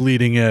play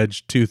Bleeding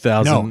Edge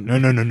 2000. No.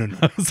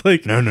 I was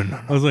like, No.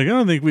 I was like, I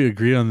don't think we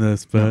agree on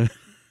this, but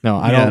No,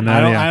 I don't.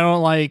 I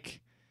don't like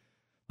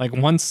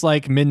once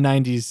like mid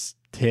 90s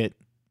hit.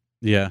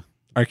 yeah.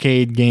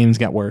 Arcade games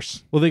got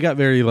worse. Well, they got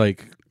very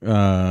like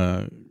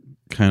kind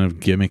of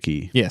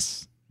gimmicky.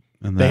 Yes,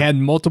 And they had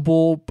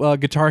multiple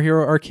Guitar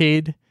Hero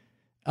arcade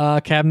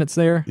cabinets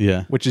there.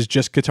 Yeah. Which is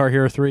just Guitar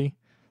Hero 3.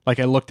 Like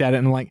I looked at it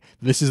and I'm like,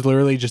 this is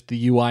literally just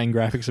the UI and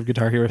graphics of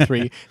Guitar Hero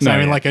 3. It's not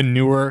even like a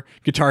newer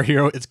Guitar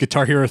Hero. It's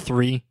Guitar Hero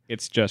 3.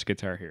 It's just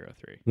Guitar Hero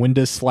 3.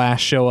 Windows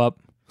Slash show up.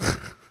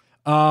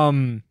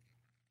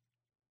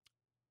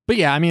 But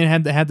yeah, I mean, it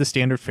had the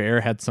standard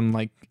fare, had some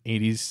like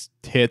 80s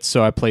hits.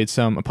 So I played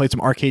some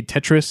arcade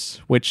Tetris,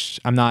 which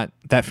I'm not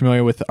that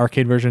familiar with the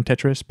arcade version of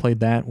Tetris. Played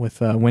that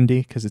with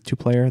Wendy because it's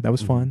 2-player. That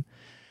was fun.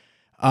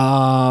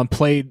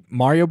 Played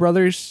Mario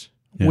Brothers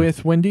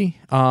with Wendy,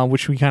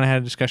 which we kind of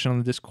had a discussion on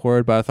the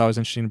Discord, but I thought it was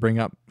interesting to bring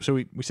up. So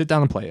we sit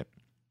down and play it.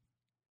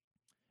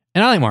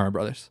 And I like Mario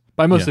Brothers,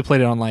 but I mostly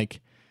played it on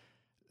like,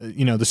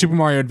 the Super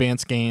Mario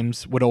Advance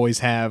games would always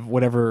have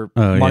whatever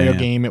Mario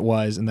game it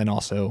was, and then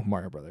also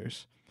Mario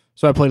Brothers.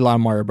 So I played a lot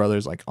of Mario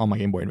Brothers like on my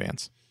Game Boy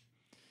Advance.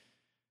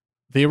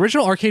 The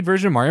original arcade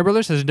version of Mario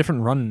Brothers has a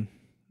different run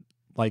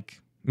like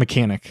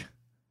mechanic.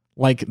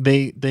 Like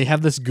they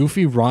have this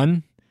goofy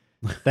run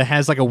that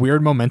has like a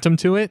weird momentum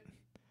to it,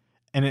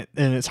 and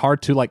it's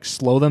hard to like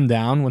slow them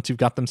down once you've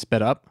got them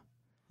sped up.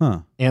 Huh.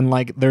 And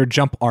like their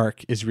jump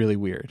arc is really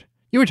weird.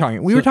 We were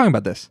talking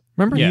about this.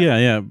 Remember?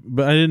 Yeah.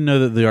 But I didn't know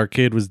that the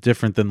arcade was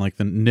different than like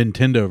the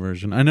Nintendo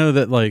version. I know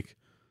that like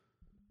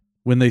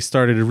when they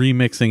started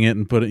remixing it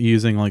and put it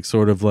using like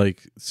sort of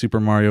like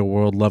Super Mario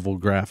World level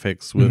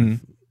graphics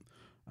with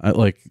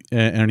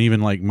and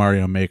even like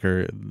Mario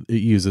Maker,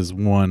 it uses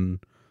one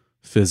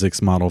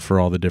physics model for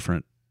all the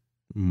different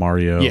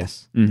Mario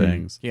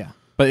things. Yeah.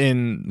 But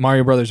in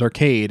Mario Brothers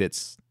Arcade,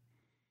 it's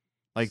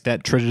like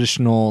that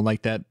traditional,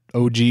 like that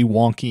OG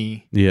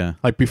wonky. Yeah.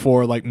 Like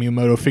before like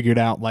Miyamoto figured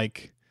out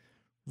like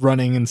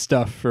running and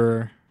stuff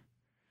for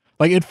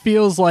like it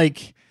feels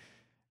like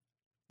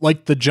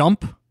the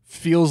jump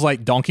feels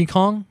like Donkey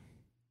Kong.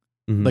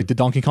 Mm-hmm. Like the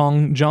Donkey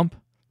Kong jump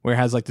where it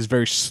has like this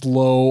very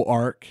slow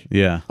arc.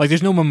 Yeah. Like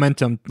there's no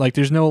momentum, like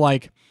there's no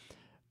like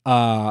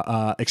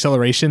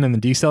acceleration and the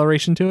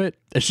deceleration to it.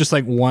 It's just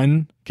like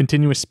one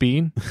continuous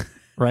speed.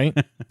 Right?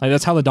 Like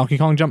that's how the Donkey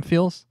Kong jump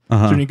feels.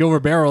 So when you go over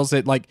barrels,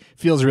 it like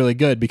feels really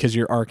good because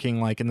you're arcing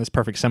like in this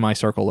perfect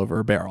semicircle over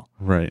a barrel.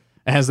 Right.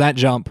 It has that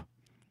jump,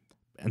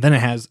 and then it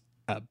has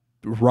a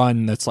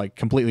run that's like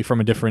completely from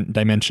a different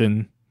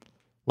dimension.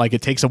 Like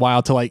it takes a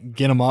while to like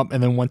get them up,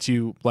 and then once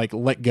you like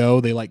let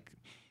go, they like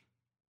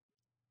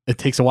it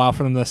takes a while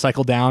for them to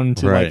cycle down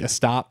to like a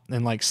stop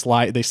and like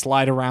slide. They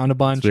slide around a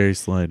bunch. It's very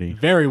slidey.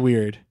 Very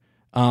weird.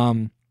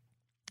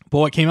 But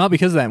what came out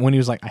because of that, when he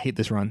was like, I hate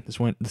this run. This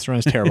run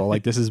is terrible.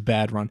 Like this is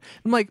bad run.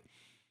 I'm like,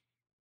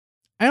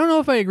 I don't know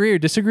if I agree or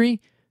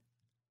disagree,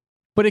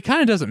 but it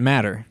kind of doesn't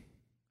matter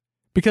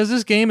because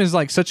this game is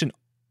like such an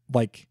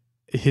like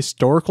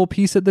historical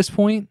piece at this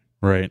point.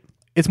 Right.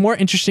 It's more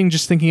interesting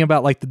just thinking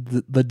about like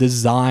the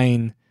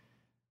design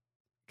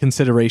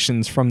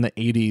considerations from the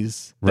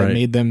 80s that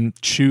made them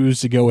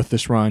choose to go with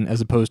this run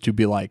as opposed to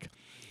be like,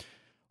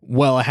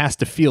 well, it has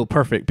to feel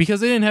perfect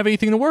because they didn't have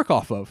anything to work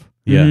off of.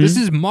 Yeah. This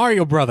is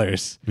Mario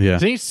Brothers. Yeah.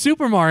 This ain't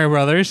Super Mario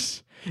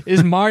Brothers.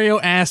 Is Mario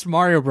ass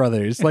Mario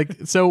Brothers. Like,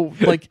 so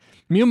like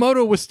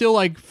Miyamoto was still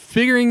like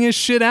figuring his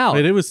shit out.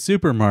 Wait, it was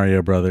Super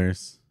Mario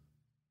Brothers.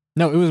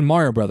 No, it was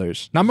Mario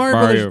Brothers. Not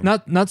Mario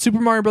Brothers, not Super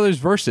Mario Brothers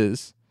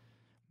versus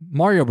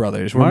Mario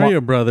Brothers.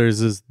 Mario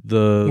Brothers is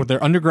where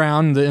they're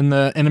underground and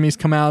the enemies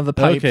come out of the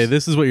pipes. Okay,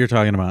 this is what you're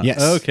talking about.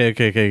 Yes. Okay.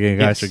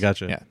 Yes.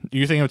 Gotcha. Yeah.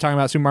 You think I'm talking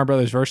about Super Mario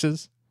Brothers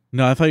versus?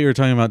 No, I thought you were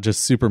talking about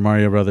just Super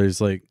Mario Brothers,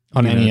 like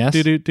on NES.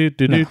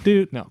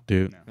 No.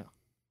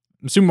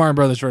 Super Mario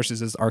Brothers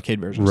versus is the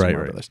arcade version of Super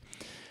Mario Brothers.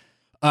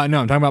 No, I'm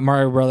talking about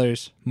Mario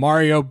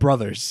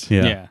Brothers.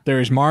 Yeah.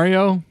 There's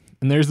Mario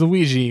and there's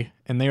Luigi,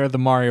 and they are the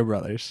Mario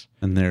Brothers.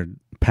 And they're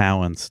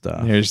powing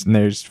stuff.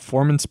 There's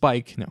Foreman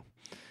Spike. No.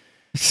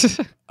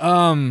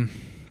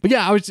 But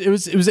yeah, it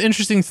was an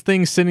interesting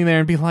thing sitting there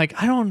and being like,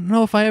 I don't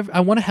know if I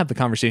want to have the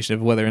conversation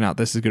of whether or not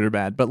this is good or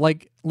bad, but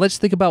like, let's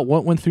think about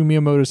what went through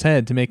Miyamoto's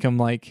head to make him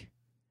like,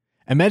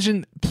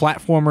 imagine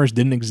platformers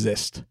didn't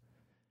exist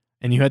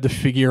and you had to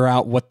figure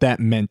out what that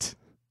meant.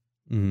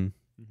 Mm-hmm.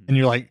 And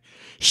you're like,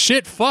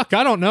 shit, fuck,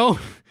 I don't know.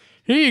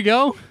 Here you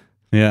go.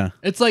 Yeah.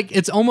 It's like,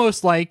 it's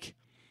almost like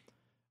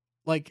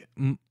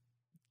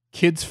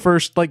kids'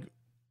 first like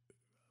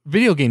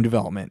video game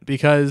development,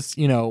 because,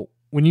 you know,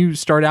 when you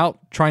start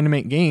out trying to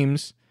make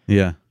games,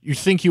 you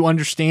think you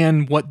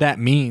understand what that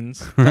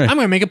means. Right. Like, I'm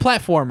going to make a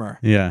platformer.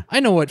 Yeah. I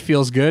know what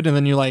feels good. And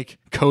then you like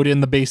code in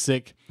the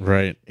basic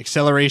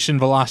acceleration,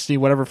 velocity,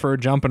 whatever for a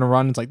jump and a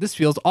run. It's like, this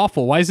feels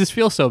awful. Why does this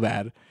feel so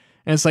bad?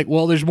 And it's like,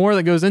 well, there's more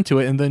that goes into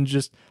it, and then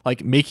just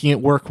like making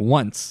it work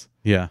once.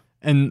 Yeah.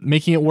 And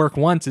making it work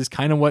once is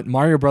kind of what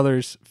Mario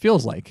Brothers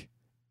feels like.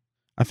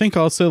 I think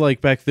also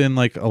like back then,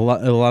 like a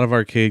lot of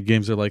arcade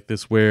games are like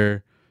this,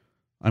 where,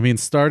 I mean,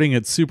 starting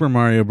at Super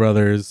Mario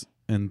Brothers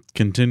and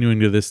continuing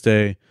to this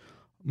day,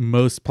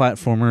 most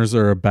platformers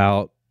are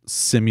about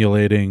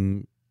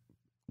simulating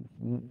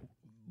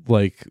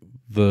like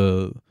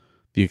the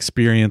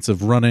experience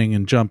of running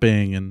and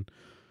jumping and,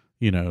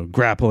 you know,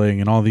 grappling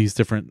and all these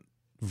different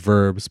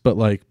verbs. But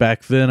like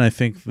back then, I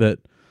think that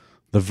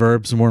the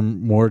verbs were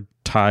more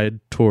tied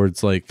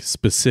towards like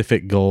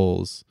specific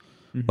goals,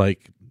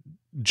 like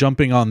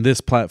jumping on this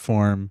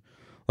platform.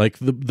 Like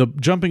the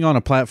jumping on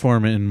a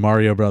platform in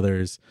Mario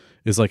Brothers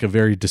is like a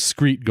very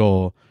discrete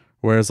goal,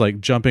 whereas like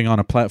jumping on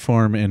a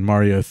platform in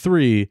Mario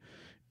 3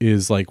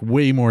 is like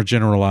way more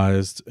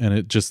generalized, and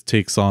it just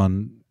takes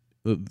on,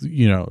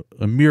 you know,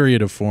 a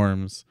myriad of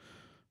forms.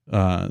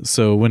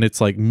 So when it's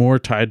like more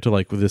tied to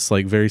like this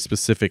like very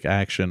specific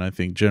action, I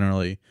think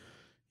generally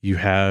you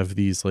have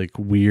these like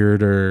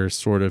weirder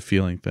sort of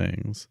feeling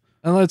things.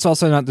 And let's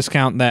also not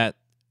discount that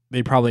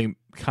they probably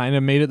kind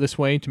of made it this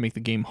way to make the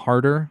game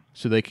harder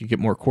so they could get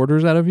more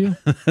quarters out of you.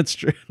 That's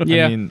true.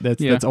 Yeah. I mean,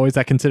 that's always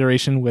that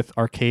consideration with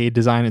arcade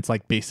design. It's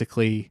like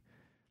basically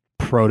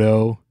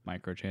proto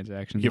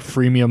microtransactions. You get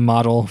freemium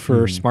model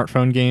for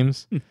smartphone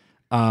games. You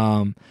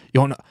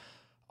don't know.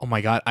 Oh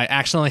my God, I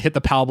accidentally hit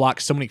the power block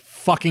so many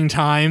fucking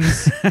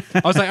times.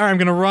 I was like, all right, I'm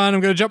going to run.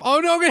 I'm going to jump. Oh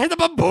no, I'm going to hit the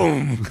button.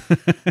 Boom.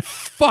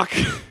 Fuck.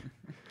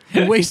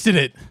 I wasted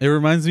it. It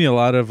reminds me a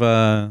lot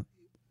of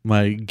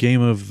my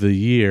game of the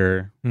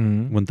year,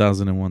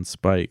 1001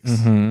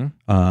 Spikes. In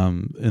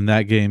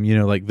that game, you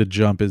know, like the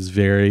jump is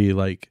very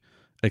like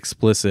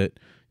explicit.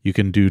 You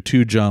can do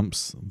two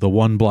jumps, the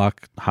 1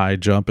 block high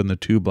jump and the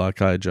 2 block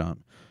high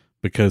jump,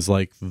 because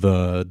like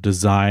the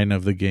design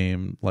of the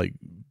game like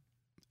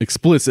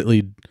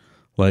explicitly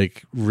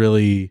like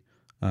really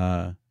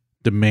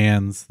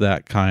demands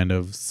that kind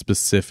of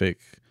specific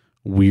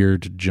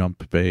weird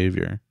jump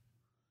behavior.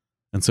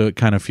 And so it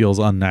kind of feels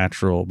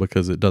unnatural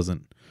because it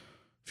doesn't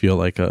feel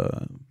like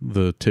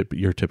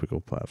your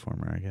typical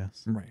platformer, I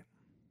guess. Right.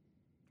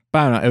 But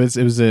I don't know.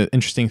 It was an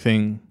interesting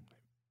thing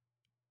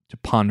to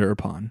ponder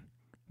upon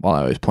while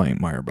I was playing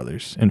Mario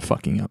Brothers and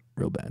fucking up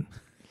real bad.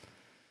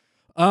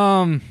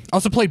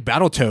 Also played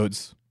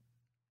Battletoads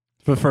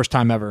for the first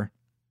time ever.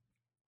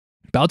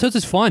 Battletoads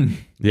is fun.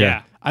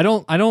 Yeah. I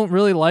don't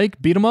really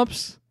like beat 'em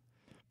ups,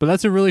 but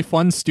that's a really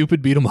fun,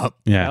 stupid beat 'em up.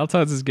 Yeah.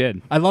 Battletoads is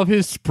good. I love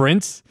his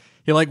sprints.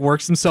 He like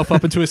works himself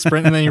up into a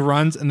sprint and then he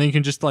runs, and then you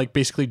can just like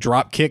basically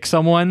drop kick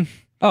someone.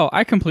 Oh,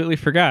 I completely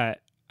forgot.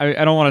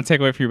 I don't want to take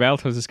away from your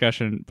Battletoads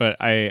discussion,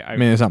 but I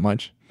mean, it's not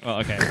much. Well,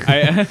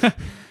 okay.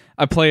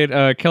 I played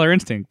Killer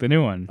Instinct, the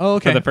new one. Oh,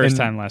 okay. For the first And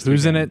time last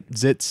Who's in weekend. it?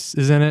 Zitz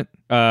is in it.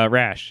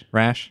 Rash.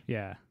 Rash.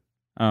 Yeah.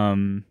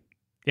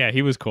 Yeah,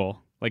 he was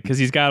cool. Like, because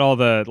he's got all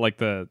the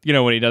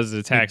when he does his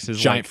attacks, his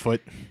Giant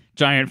foot.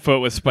 giant foot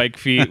with spike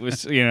feet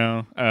with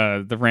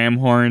the ram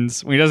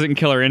horns. When he does it in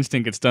Killer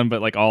Instinct, it's done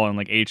but like all in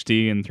like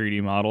HD and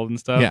 3D modeled and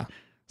stuff. Yeah.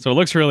 So it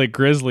looks really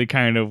grisly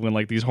kind of when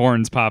like these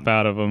horns pop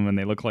out of him and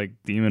they look like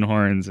demon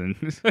horns and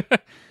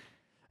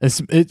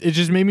It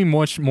just made me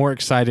much more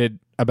excited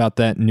about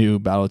that new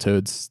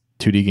Battletoads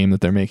 2D game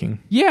that they're making.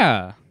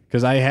 yeah.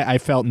 Because I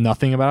felt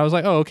nothing about it. I was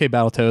like, oh, okay,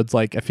 Battletoads.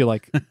 Like, I feel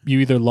like you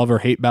either love or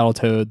hate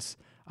Battletoads.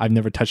 I've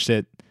never touched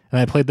it. And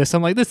I played this.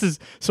 I'm like, this is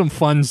some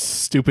fun,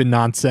 stupid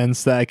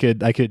nonsense that I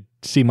could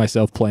see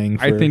myself playing.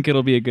 I think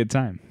it'll be a good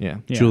time. Yeah.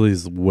 Yeah.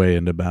 Julie's way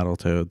into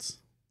Battletoads.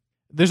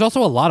 There's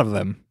also a lot of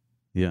them.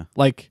 Yeah.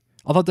 Like,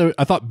 I thought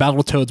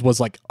Battletoads was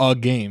like a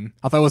game.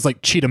 I thought it was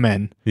like Cheetah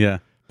Men. Yeah.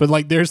 But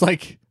like, there's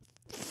like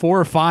 4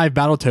 or 5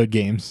 Battletoad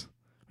games,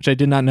 which I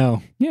did not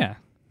know. Yeah.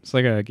 It's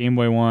like a Game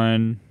Boy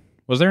one.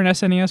 Was there an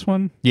SNES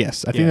one?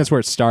 Yes, I think Yeah. that's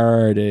where it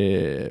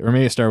started. Or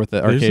maybe it started with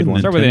the There's arcade a one.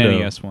 Start with the Nintendo.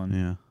 NES one.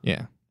 Yeah.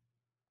 Yeah.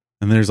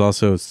 And there's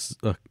also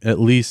at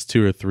least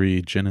 2 or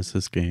 3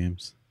 Genesis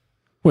games.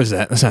 What is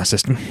that? That's not a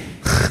system.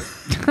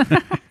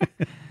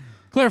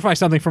 Clarify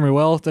something for me,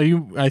 Will.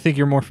 I think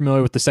you're more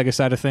familiar with the Sega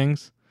side of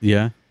things.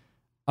 Yeah.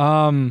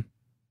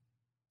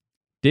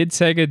 Did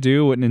Sega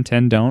do what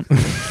Nintendo don't?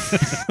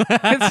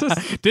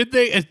 Did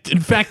they, in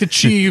fact,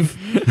 achieve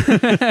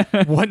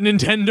what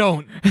Nintendo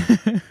don't?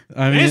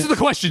 I mean, Answer the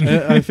question.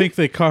 I think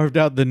they carved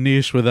out the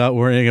niche without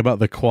worrying about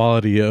the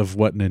quality of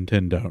what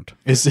Nintendo don't.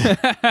 Is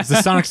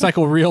the Sonic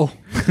Cycle real?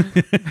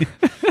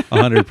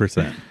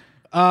 100%.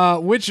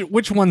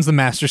 Which one's the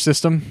Master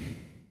System?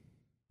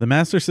 The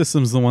Master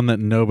System's the one that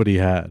nobody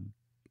had.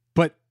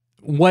 But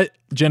what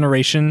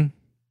generation?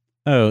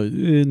 Oh,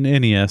 in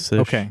NES. -ish.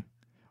 Okay.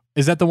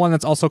 Is that the one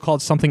that's also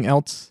called something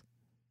else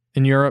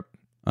in Europe?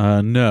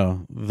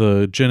 No,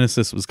 the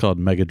Genesis was called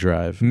Mega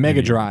Drive.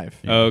 Mega Drive.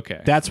 Yeah.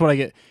 Okay. That's what I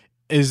get.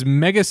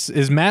 Mega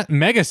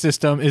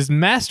System is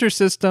Master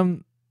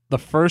System the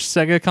first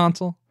Sega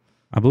console?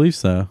 I believe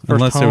so. First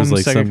Unless there was home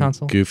like Sega some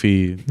console?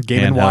 goofy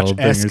Game & handheld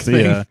Watch-esque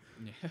thing. Yeah.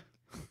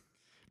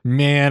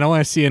 Man, I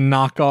want to see a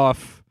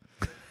knockoff.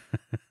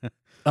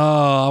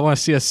 I want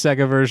to see a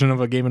Sega version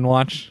of a Game &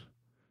 Watch.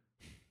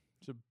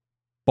 It's a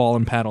ball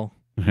and paddle.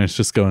 It's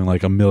just going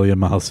like a million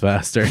miles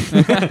faster.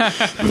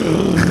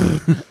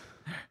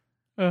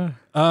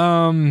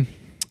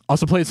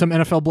 Also played some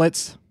NFL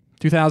Blitz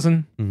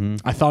 2000. hmm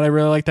I thought I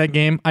really liked that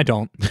game. I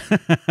don't.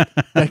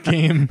 That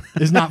game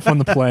is not fun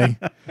to play.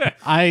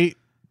 I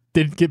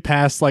didn't get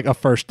past like a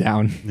first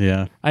down.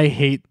 Yeah. I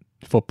hate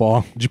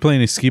football. Did you play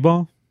any skee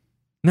ball?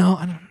 No,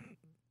 I don't.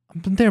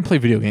 I've been there and play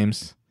video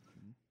games.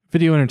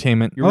 Video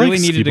entertainment. You I really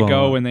like needed to skee-ball a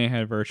go lot. when they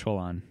had Virtual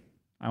on.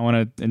 I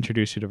want to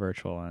introduce you to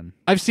Virtual on.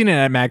 I've seen it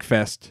at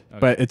MagFest,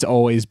 but it's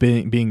always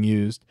being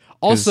used.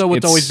 Also, what's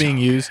it's always so being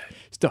used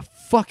is the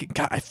fucking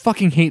God. I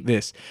fucking hate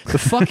this. The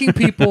fucking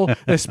people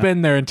that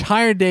spend their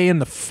entire day in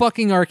the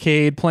fucking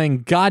arcade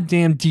playing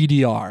goddamn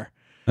DDR.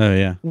 Oh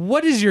yeah.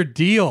 What is your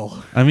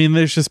deal? I mean,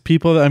 there's just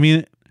people that,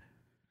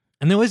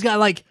 And they always got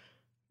like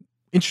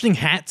interesting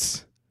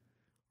hats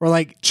or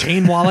like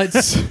chain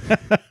wallets,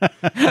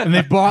 and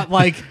they bought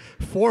like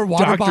 4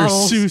 water Dr.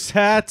 bottles. Seuss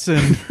hats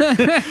and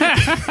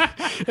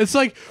It's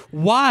like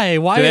why?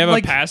 Why Do they have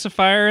like a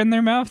pacifier in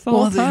their mouth the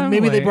well, whole time?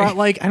 maybe they Like- brought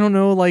like I don't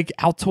know, like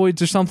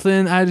Altoids or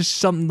something. I just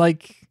something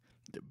like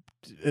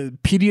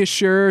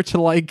Pediasure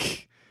to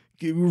like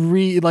get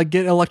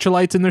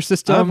electrolytes in their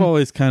system. I've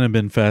always kind of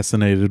been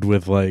fascinated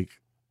with like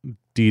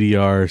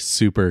DDR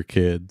super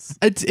kids.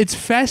 It's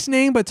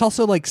fascinating, but it's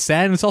also like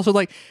sad, and it's also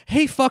like,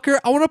 hey fucker,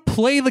 I want to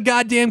play the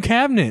goddamn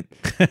cabinet.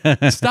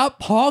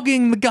 Stop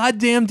hogging the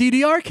goddamn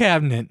DDR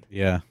cabinet.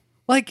 Yeah.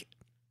 Like,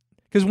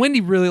 because Wendy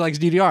really likes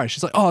DDR.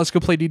 She's like, oh, let's go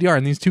play DDR.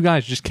 And these 2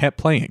 guys just kept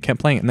playing it.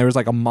 And there was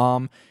like a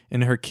mom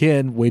and her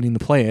kid waiting to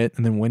play it.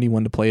 And then Wendy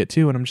wanted to play it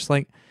too. And I'm just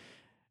like,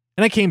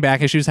 and I came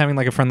back and she was having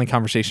like a friendly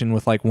conversation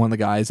with like one of the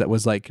guys that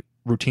was like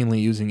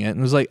routinely using it. And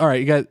it was like, all right,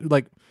 you guys,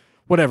 like,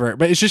 whatever.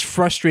 But it's just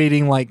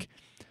frustrating. Like,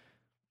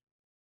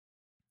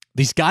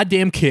 these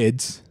goddamn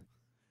kids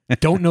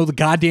don't know the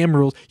goddamn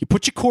rules. You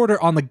put your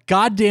quarter on the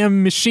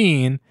goddamn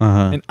machine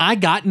and I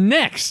got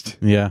next.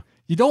 Yeah.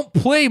 You don't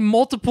play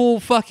multiple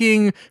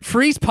fucking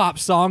freeze pop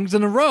songs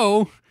in a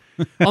row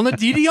on the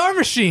DDR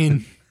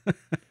machine.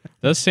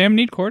 Does Sam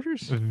need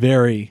quarters?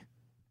 Very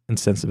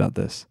incensed about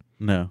this.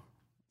 No.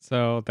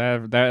 So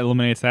that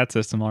eliminates that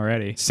system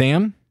already.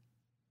 Sam?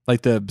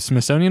 Like the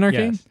Smithsonian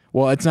arcade? Yes.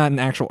 Well, it's not an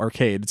actual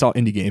arcade. It's all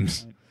indie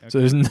games. So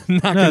there's not No,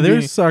 gonna be-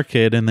 there's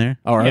arcade in there.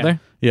 Oh, are Yeah. there?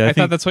 Yeah, I, I thought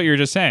think that's what you were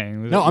just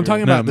saying. No, I'm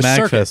talking no, about the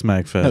circuit.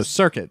 Magfest. No,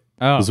 circuit.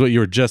 Oh. Was what you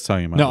were just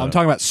talking about. No, though. I'm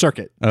talking about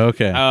circuit. Oh,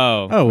 okay.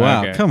 Oh. Oh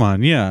wow! Okay. Come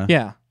on, yeah.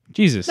 Yeah.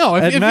 Jesus. No,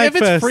 At if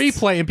MagFest- it's free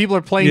play and people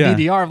are playing Yeah.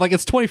 DDR, like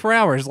it's 24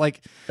 hours. Like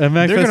At they're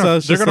Magfest, I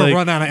was gonna just like,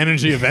 run out of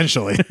energy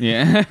eventually.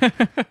 Yeah.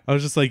 I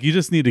was just like, you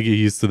just need to get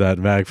used to that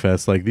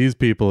Magfest. Like these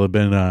people have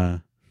been,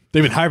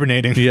 They've been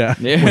hibernating, yeah,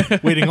 yeah.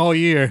 waiting all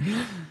year.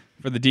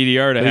 for the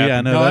DDR to happen.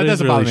 Yeah, no, No, that is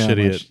doesn't really bother me that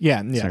shitty. much.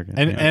 Yeah, yeah. Circuit,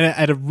 And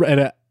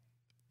at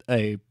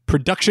a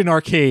production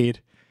arcade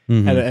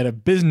Mhm. at a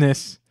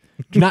business,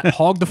 do not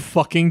hog the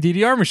fucking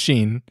DDR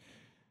machine.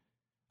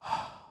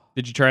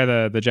 Did you try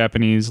the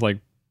Japanese like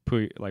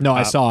No,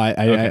 I pop? saw it.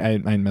 I Okay.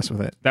 didn't mess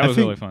with it. That I was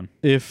think- really fun.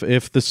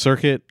 If the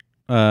circuit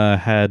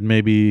had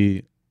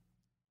maybe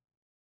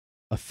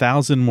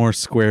 1,000 more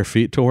square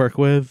feet to work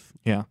with,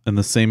 Yeah. and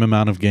the same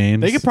amount of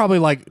games, They could probably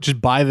like just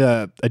buy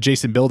the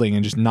adjacent building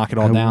and just knock it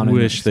all down. I and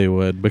wish they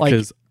would,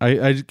 because I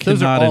those are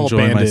cannot all enjoy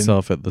abandoned.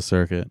 myself at the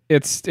circuit.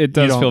 It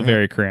does don't- feel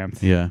very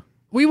cramped. Yeah.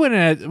 We went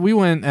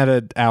at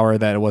an hour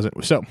that it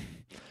wasn't. So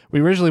we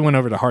originally went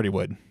over to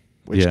Hardywood,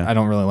 which Yeah. I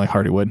don't really like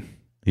Hardywood.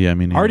 Yeah, I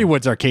mean,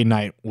 Hardywood's arcade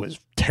night was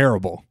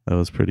terrible. that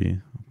was pretty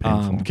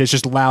painful. 'Cause it's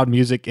just loud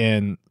music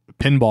and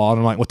pinball, and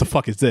I'm like, what the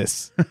fuck is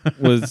this?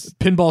 Was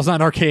Pinball's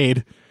not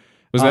arcade.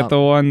 was that the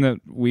one that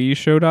we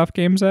showed off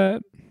games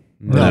at?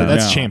 No,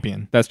 that's No.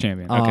 Champion. That's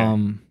Champion.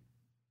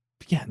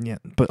 Okay. Yeah,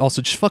 but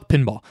also just fuck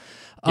pinball.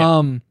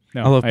 Yeah. No,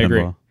 I love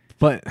agree. pinball.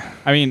 but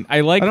I mean, I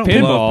like I don't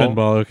pinball. love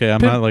pinball. Okay, I'm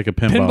Pin- not like a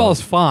pinball.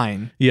 pinball's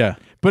fine. Yeah,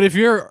 But if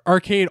your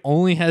arcade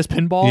only has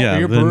pinball, Yeah, or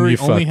your then brewery you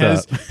only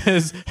fucked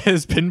has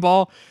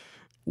pinball,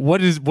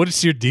 what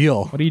is your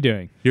deal? What are you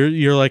doing?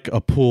 you're like a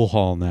pool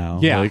hall now.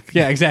 Yeah, like,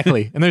 yeah,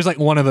 exactly. And there's like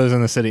one of those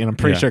in the city, and I'm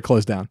pretty Yeah. sure it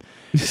closed down.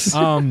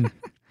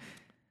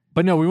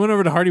 But no, we went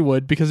over to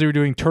Hardywood because they were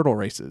doing turtle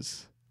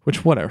races,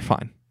 which whatever,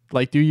 fine.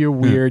 Like, do your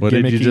weird What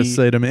gimmicky. did you just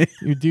say to me?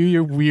 You do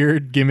your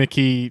weird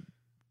gimmicky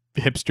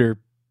hipster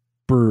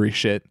brewery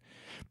shit.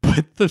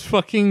 But the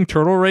fucking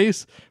turtle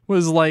race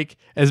was like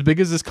as big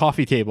as this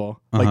coffee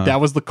table. Like Uh-huh.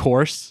 that was the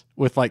course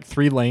with like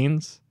 3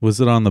 lanes. Was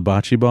it on the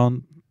bocce ball?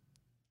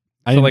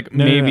 I So didn't- like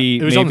no, no, no. maybe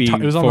it was on the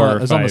maybe it was on 4 the or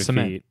it was on the 5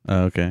 cement. feet.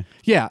 Oh, okay.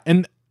 Yeah,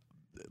 and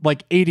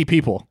like 80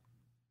 people.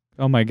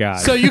 Oh my god.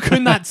 So you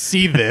could not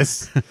see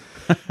this.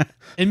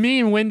 And me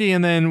and Wendy,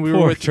 and then we were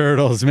Poor with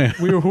turtles, man.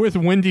 we were with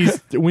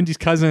Wendy's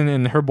cousin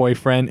and her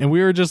boyfriend, and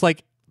we were just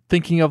like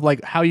thinking of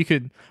like how you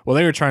could. Well,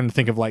 they were trying to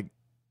think of like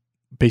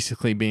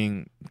basically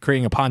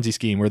creating a Ponzi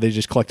scheme where they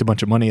just collect a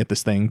bunch of money at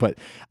this thing. But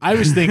I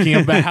was thinking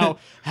about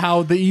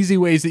how the easy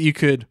ways that you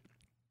could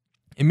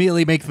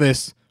immediately make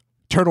this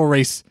turtle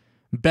race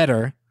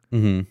better.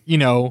 Mm-hmm. You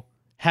know,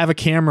 have a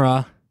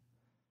camera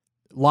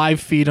live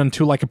feed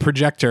onto like a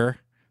projector,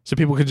 so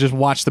people could just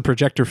watch the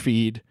projector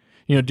feed.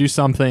 You know, do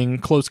something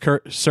closed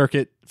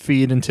circuit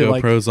feed into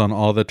like GoPros on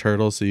all the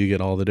turtles, so you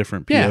get all the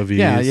different yeah, POVs.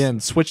 yeah,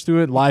 and switch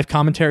through it, live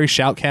commentary,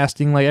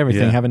 shoutcasting, like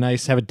everything. Yeah.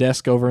 Have a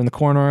desk over in the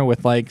corner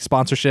with like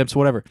sponsorships,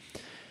 whatever.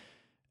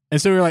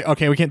 And so we were like,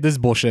 okay, we can't. This is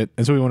bullshit.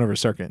 And so we went over to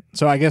Circuit.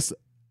 So I guess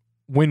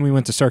when we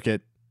went to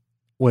Circuit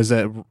was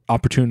an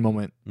opportune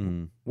moment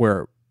Mm.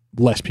 where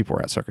less people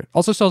were at Circuit.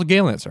 Also saw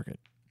Galen at Circuit.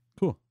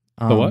 Cool.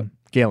 The what?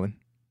 Galen.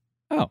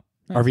 Oh,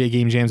 nice. RVA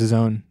Game Jam's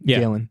own Yeah.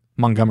 Galen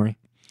Montgomery.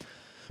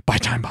 By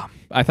Time Bomb.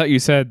 I thought you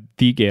said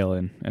the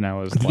Galen, and I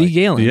was The like,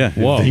 Galen. Yeah.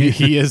 Whoa.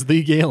 He is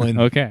the Galen.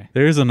 okay.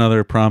 There's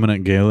another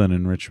prominent Galen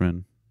in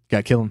Richmond.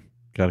 Gotta kill him.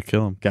 Gotta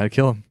kill him. Gotta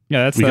kill him.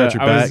 Yeah, that's We got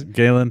your back,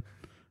 Galen.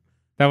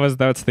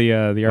 That's the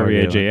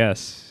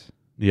RVAJS.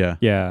 Yeah.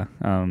 Yeah.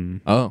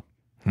 Oh.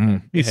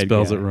 He Head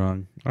spells it Galen.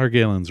 wrong. Our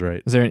Galen's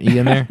right. Is there an E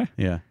in there?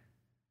 Yeah.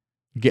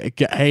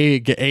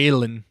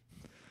 Galen.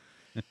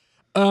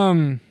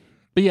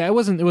 But yeah, it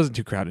wasn't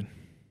too crowded.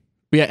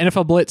 But yeah,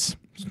 NFL Blitz,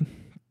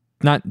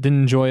 didn't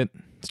enjoy it.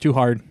 It's too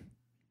hard.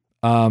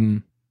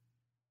 Time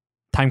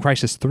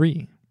Crisis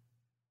 3,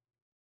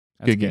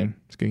 That's good game.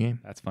 It's a good game.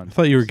 That's fun. I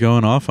thought you were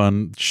going off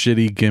on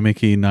shitty,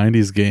 gimmicky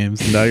 90s games.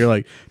 And now you're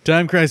like,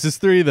 Time Crisis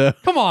 3, though.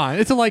 Come on,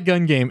 it's a light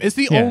gun game. It's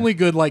the Yeah. only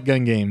good light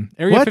gun game.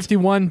 Area What?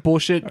 51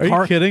 bullshit. Are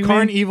you kidding me?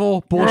 Carn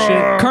Evil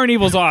bullshit.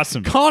 Carnival's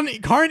awesome.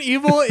 Carn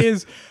Evil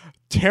is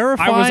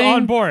terrifying. I was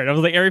on board. I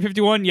was like, Area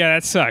 51, yeah,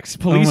 that sucks.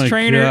 Police my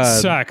Trainer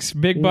God. sucks.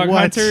 Big Bug What?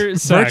 Hunter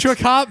sucks. Virtua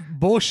Cop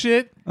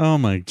bullshit. Oh,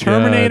 my God.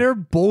 Terminator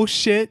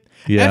bullshit.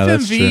 Yeah,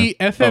 that's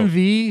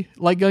FMV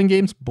light gun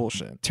games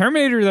bullshit.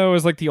 Terminator, though,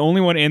 is like the only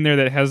one in there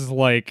that has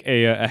like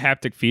a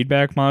haptic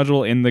feedback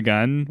module in the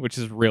gun, which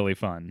is really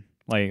fun.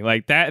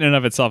 Like that in and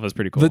of itself is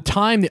pretty cool. The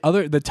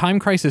Time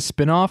Crisis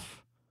spinoff,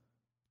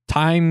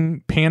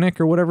 Time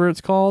Panic or whatever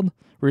it's called,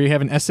 where you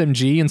have an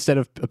SMG instead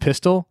of a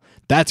pistol.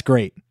 That's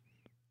great.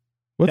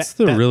 What's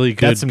That- the really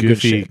good, that's some good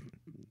goofy, shit.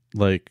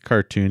 like,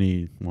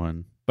 cartoony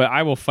one? but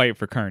I will fight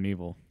for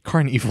Carnival.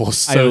 Carn Evil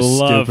is I so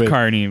love stupid.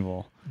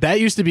 Carnival. That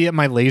used to be at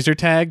my laser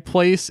tag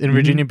place in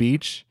Virginia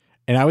Beach,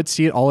 and I would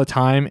see it all the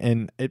time,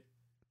 and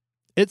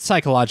it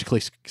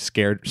psychologically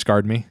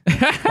scarred me.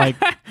 Like,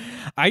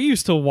 I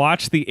used to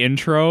watch the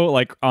intro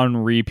like on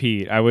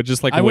repeat. I would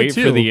just like I would wait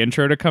for too. the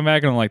intro to come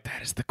back, and I'm like,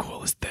 that is the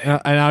coolest thing.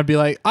 and I'd be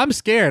like, I'm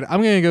scared.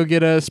 I'm gonna go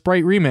get a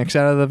Sprite remix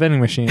out of the vending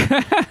machine.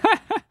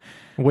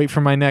 Wait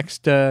for my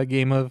next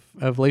game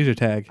of laser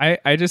tag.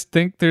 I just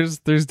think there's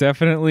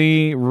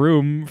definitely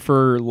room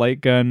for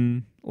light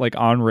gun like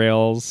on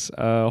rails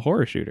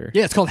horror shooter.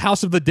 Yeah, it's called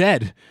House of the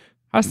Dead.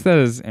 House that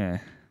is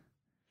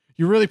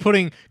You're really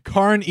putting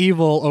Carn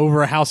Evil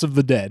over House of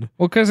the Dead.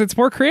 well, because it's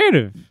more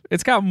creative.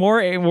 It's got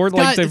more like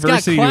got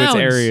diversity to its clowns.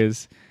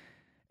 areas.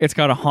 It's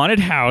got a haunted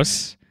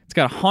house. It's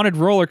got a haunted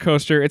roller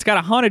coaster. It's got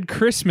a haunted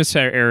Christmas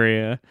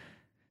area,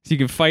 so you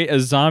can fight a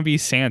zombie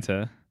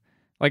Santa.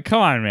 Like, come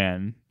on,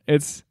 man.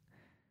 It's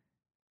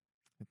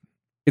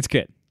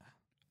good.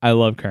 I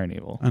love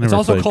Carnival, I never It's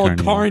also played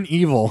called Carnival.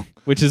 Carnival.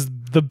 which is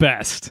the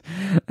best.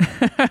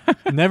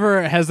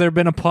 Never has there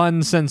been a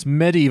pun since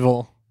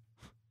medieval.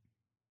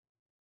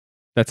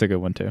 That's a good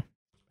one too.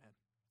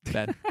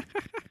 Bad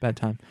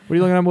time. What are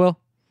you looking at, Will?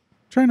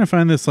 Trying to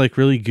find this like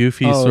really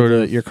goofy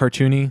your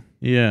cartoony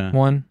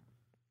one.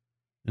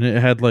 And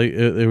it had like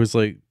it was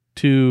like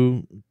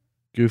two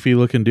goofy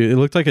looking dude. It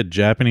looked like a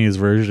Japanese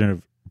version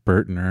of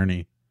Bert and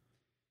Ernie.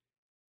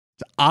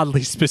 It's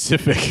oddly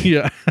specific.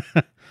 Yeah.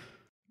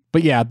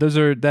 But yeah, those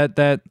are that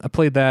I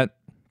played that.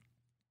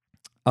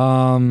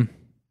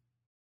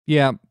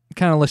 Yeah,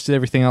 kind of listed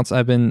everything else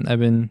I've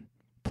been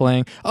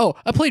playing. Oh,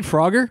 I played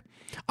Frogger.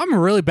 I'm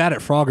really bad at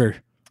Frogger,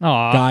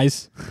 Aw,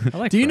 guys. I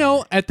like Do you Frogger.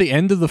 know at the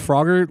end of the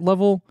Frogger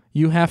level,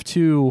 you have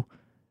to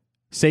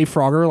save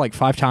Frogger like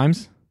 5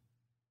 times?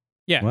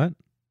 Yeah. What?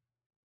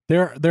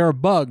 There are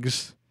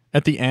bugs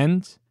at the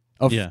end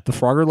of Yeah. the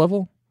Frogger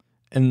level,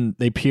 and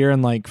they appear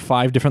in like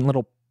 5 different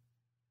little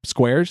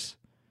squares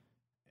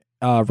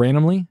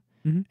randomly,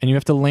 Mhm. and you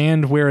have to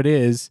land where it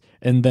is,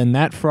 and then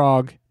that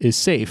frog is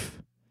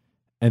safe,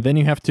 and then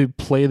you have to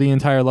play the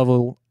entire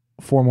level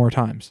 4 more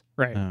times.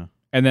 Right. Oh.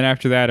 And then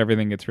after that,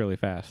 everything gets really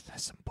fast.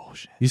 That's some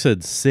bullshit. You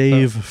said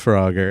save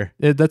Frogger.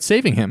 That's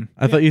saving him.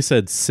 I thought you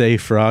said say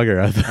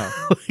Frogger. I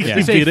thought Yeah.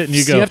 you Say- beat it and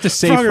you so go you have to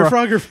say Frogger,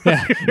 Frogger,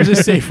 Yeah, Frogger. you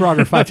just say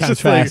Frogger 5 times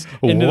Just like, fast.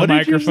 Into what the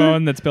did you say?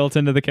 microphone that's built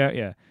into the cat.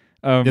 Yeah.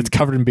 It's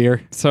covered in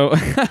beer. So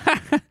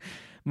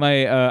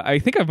my I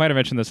think I might have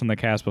mentioned this on the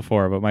cast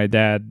before, but my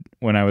dad,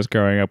 when I was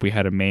growing up, we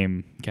had a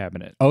MAME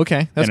cabinet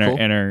Okay, that's in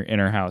cool.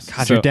 our house.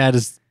 God, so, your dad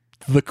is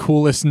the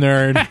coolest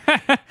nerd.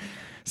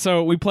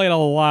 so we played a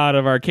lot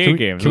of arcade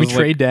games. Can we It was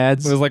trade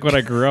dads? It was like what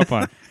I grew up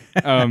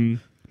on.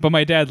 But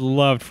my dad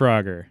loved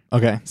Frogger.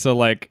 Okay. So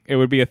like it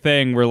would be a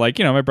thing where like,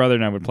 my brother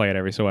and I would play it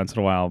every so once in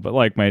a while. But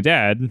like my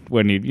dad,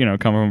 when he'd,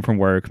 come home from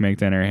work, make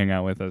dinner, hang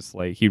out with us,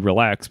 like he'd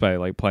relax by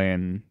like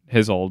playing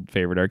his old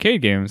favorite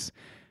arcade games.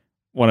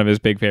 One of his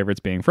big favorites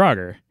being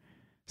Frogger.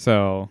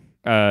 So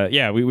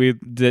we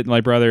did, my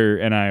brother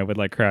and I would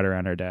like crowd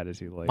around our dad as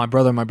he like My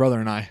brother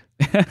and I.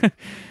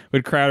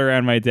 would crowd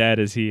around my dad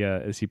as he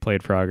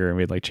played Frogger, and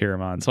we'd like cheer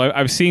him on. So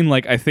I've seen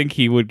like I think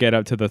he would get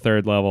up to the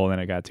 3rd level and then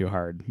it got too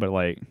hard. But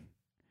like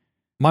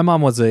My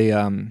mom was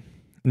an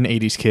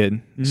 80s kid,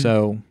 Mhm.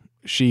 so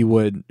she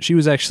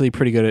was actually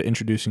pretty good at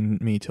introducing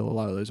me to a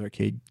lot of those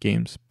arcade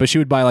games. But she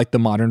would buy like the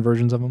modern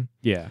versions of them.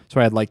 yeah. So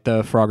I had like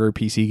the Frogger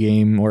PC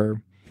game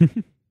or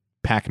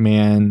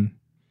Pac-Man.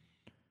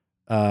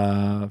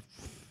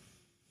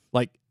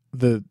 Like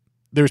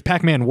there's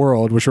Pac-Man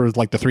World, which was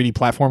like the 3D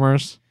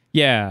platformers.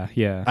 Yeah,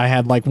 yeah. I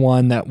had like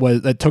one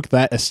that took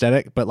that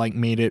aesthetic but like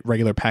made it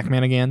regular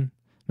Pac-Man again.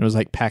 It was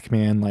like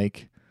Pac-Man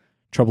like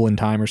Trouble in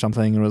Time or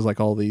something. It was like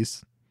all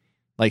these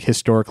like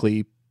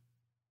historically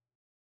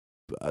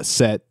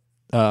set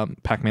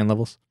Pac-Man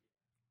levels.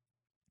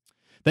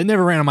 That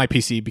never ran on my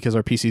PC because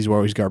our PCs were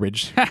always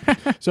garbage.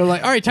 So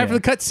like, all right, time for the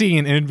cutscene,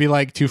 and it'd be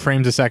like 2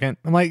 frames a second.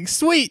 I'm like,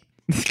 sweet,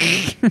 and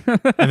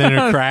then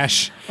it'd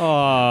crash.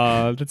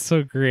 Oh, that's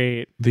so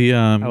great. The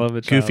love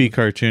it, goofy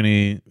child.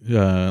 cartoony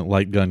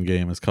light gun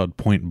game is called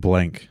Point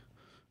Blank,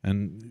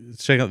 and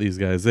check out these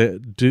guys.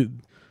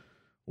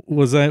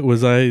 Was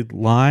I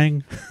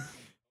lying?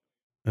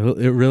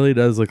 It really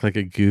does look like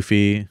a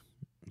goofy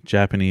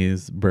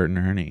Japanese Bert and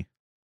Ernie.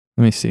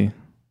 Let me see.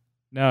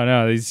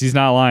 No, he's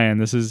not lying.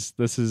 This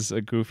is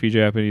a goofy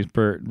Japanese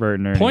Bert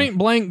and Ernie. Point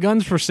Blank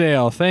guns for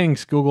sale.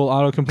 Thanks, Google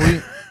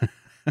autocomplete.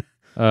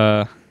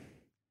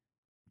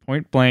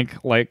 Point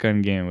Blank light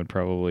gun game would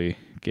probably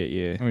get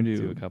you Let me do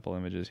to a couple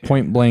images here.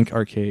 Point Blank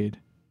arcade.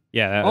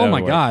 Yeah. That Oh would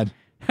my work. god,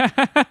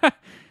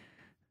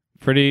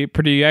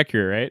 pretty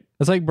accurate, right?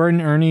 it's like Bert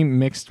and Ernie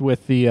mixed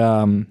with the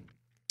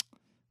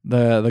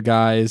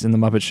guys in the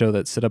Muppet Show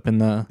that sit up in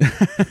the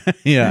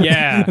Yeah,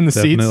 Yeah. in the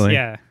seats. Definitely.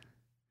 Yeah.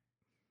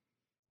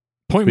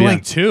 Point But yeah.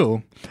 Blank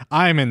 2.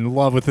 I'm in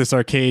love with this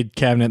arcade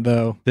cabinet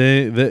though.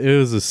 It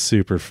was a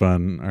super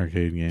fun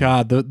arcade game.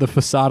 God, the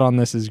facade on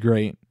this is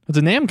great. It's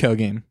a Namco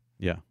game.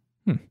 Yeah.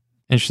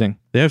 Interesting.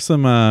 They have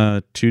some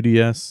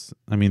 2DS,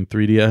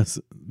 3DS,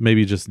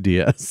 maybe just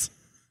DS.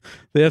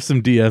 They have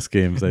some DS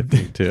games, I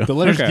think, too. The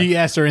letters Okay.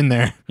 DS are in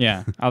there.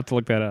 Yeah. I'll have to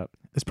look that up.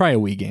 It's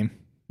probably a Wii game,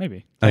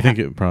 Maybe. I think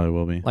it probably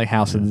will be. like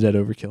House of the Dead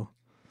Overkill.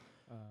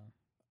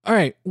 All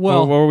right. Well,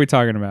 Well, what were we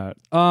talking about?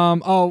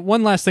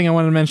 one last thing I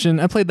wanted to mention.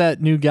 I played that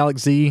new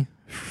Galaxy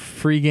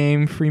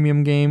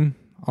freemium game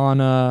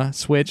on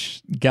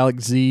Switch,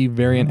 Galaxy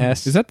Variant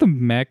S. Is that the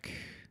mech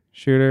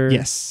shooter?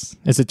 Yes.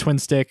 It's a twin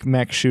stick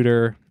mech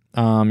shooter.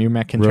 Your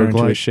mech can turn into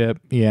a Roguelike? ship.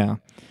 Yeah.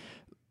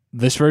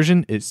 This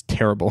version is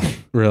terrible.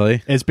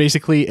 Really? It's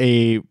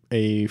basically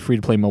a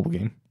free-to-play mobile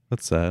game.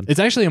 That's sad. It's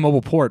actually a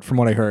mobile port from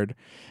what I heard.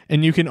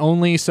 And you can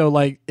only, so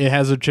like it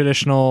has a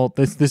traditional,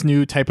 this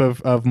new type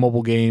of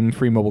mobile game,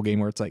 free mobile game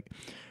where it's like,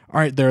 all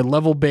right, they're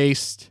level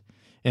based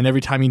and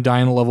every time you die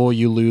in a level,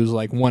 you lose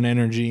like 1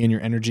 energy, and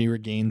your energy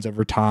regains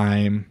over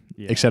time,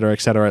 et cetera,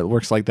 et cetera. It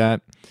works like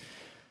that.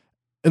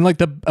 And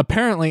like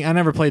apparently, I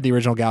never played the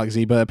original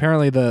Galaxy, but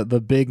apparently the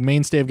big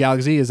mainstay of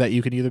Galaxy is that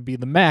you can either be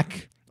the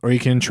mech or you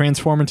can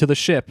transform into the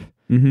ship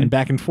and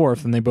back and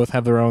forth, and they both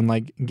have their own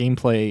like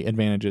gameplay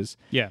advantages.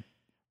 Yeah.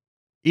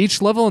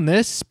 Each level in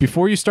this,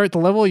 before you start the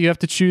level, you have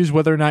to choose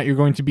whether or not you're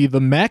going to be the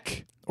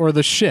mech or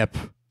the ship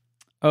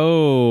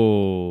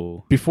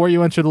Oh. before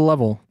you enter the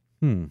level.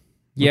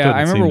 Yeah,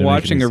 I remember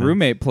watching a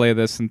roommate play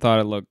this and thought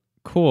it looked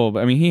cool. But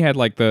I mean, he had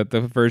like the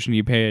version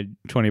you paid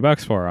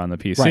 $20 for on the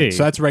PC. Right,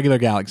 so that's regular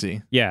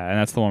Galaxy. Yeah, and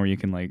that's the one where you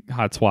can like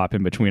hot swap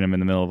in between them in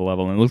the middle of the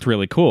level, and it looked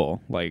really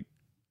cool. Like,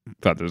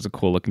 thought it was a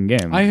cool looking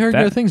game. I heard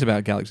good things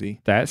about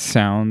Galaxy. That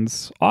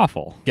sounds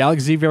awful.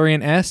 Galaxy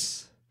Variant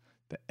S.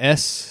 The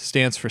S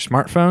stands for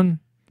smartphone,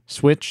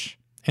 Switch,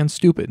 and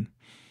stupid.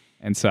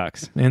 And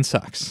sucks. And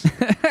sucks.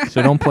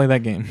 So don't play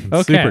that game.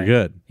 Okay. Super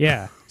good.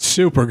 Yeah.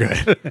 Super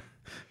good.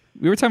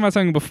 We were talking about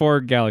something before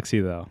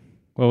Galaxy, though.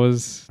 What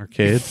was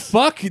Arcades?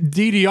 Fuck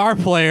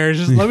DDR players.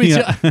 Just let me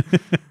tell.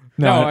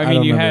 No, I mean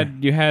don't you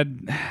remember.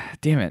 had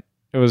damn it.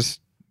 It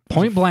was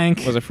Point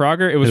Blank. Was it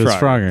Frogger? It was Frogger.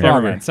 Frogger. Never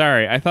Frogger. mind.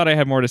 Sorry. I thought I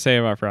had more to say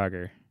about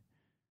Frogger.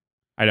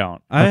 I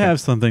don't. I have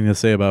something to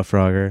say about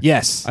Frogger.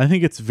 Yes. I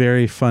think it's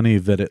very funny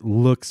that it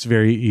looks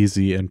very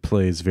easy and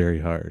plays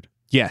very hard.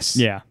 Yes.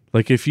 Yeah.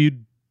 Like if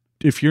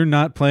you're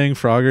not playing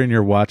Frogger and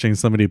you're watching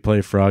somebody play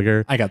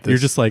Frogger, I got this. You're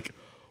just like,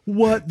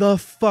 what the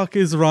fuck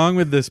is wrong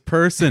with this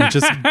person?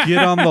 Just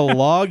get on the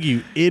log,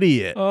 you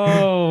idiot.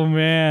 Oh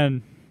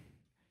man.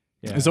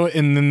 Yeah. So,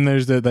 and then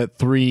there's that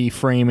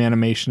 3-frame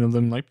animation of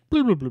them like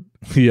bloop, bloop,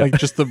 bloop. Yeah. Like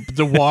just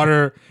the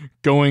water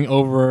going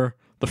over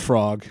the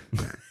frog.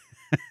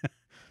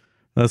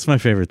 That's my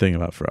favorite thing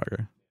about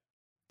Frogger.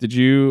 Did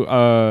you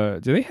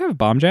do they have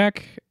Bomb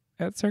Jack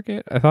at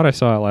Circuit? I thought I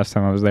saw it last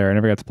time I was there. I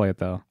never got to play it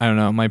though. I don't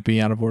know. It might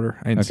be out of order.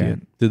 I didn't see Okay.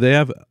 it. Did they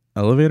have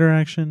elevator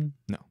action?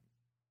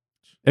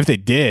 If they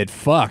did,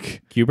 fuck.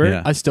 Cubert?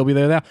 Yeah. I'd still be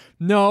there now.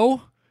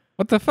 No.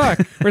 What the fuck?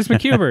 Where's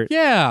McCubert?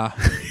 Yeah.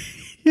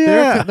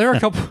 Yeah. There are a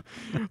couple.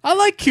 I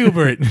like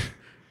Cubert.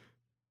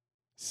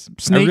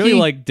 Snaky. I really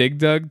like Dig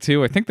Dug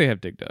too. I think they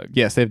have Dig Dug.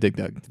 Yes, they have Dig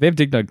Dug. Do they have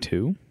Dig Dug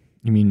 2?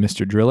 You mean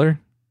Mr. Driller?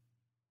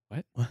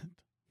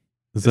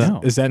 Is that?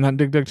 No. Is that not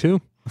Dig Dug 2?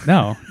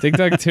 No. Dig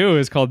Dug 2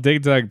 is called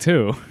Dig Dug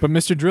 2. But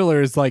Mr.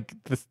 Driller is like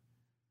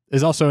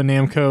is also a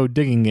Namco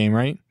digging game,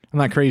 right? I'm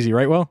not crazy,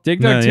 right? Well,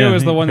 Dig Dug No, 2 yeah,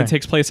 is the one that okay.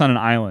 takes place on an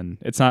island.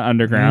 It's not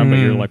underground, but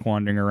you're like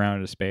wandering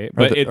around in space.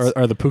 But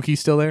are the Pookies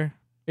still there?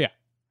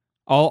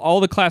 all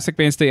the classic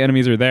mainstay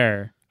enemies are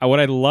there. What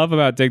I love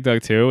about Dig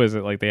Dug 2 is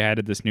that like they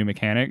added this new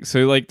mechanic.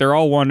 So like they're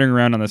all wandering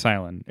around on this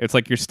island. It's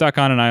like you're stuck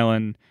on an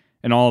island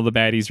and all the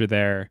baddies are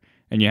there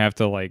and you have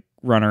to like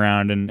run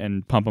around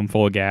and pump them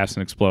full of gas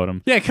and explode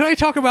them. Yeah, can I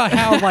talk about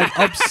how like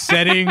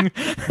upsetting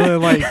the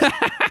like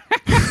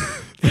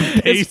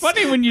It's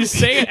funny when you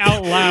say it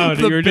out loud.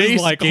 the You're base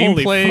just like,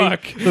 holy gameplay,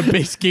 fuck. the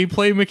base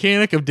gameplay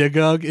mechanic of Dig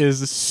Dug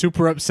is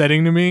super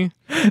upsetting to me.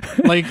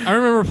 Like I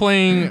remember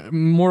playing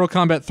Mortal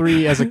Kombat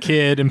 3 as a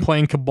kid and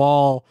playing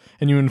Cabal,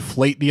 and you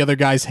inflate the other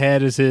guy's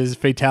head as his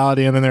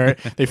fatality, and then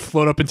they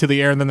float up into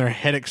the air, and then their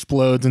head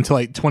explodes into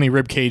like 20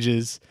 rib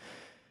cages.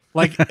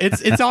 Like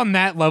it's on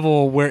that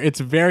level where it's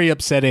very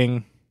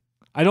upsetting.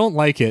 I don't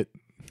like it.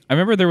 I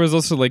remember there was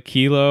also like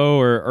Kilo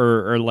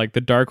or like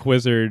the Dark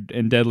Wizard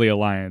in Deadly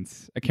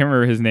Alliance. I can't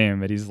remember his name,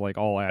 but he's like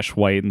all ash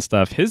white and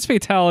stuff. His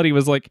fatality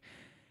was like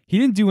he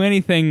didn't do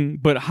anything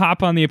but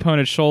hop on the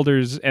opponent's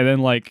shoulders and then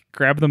like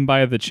grab them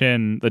by the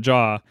chin, the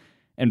jaw,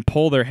 and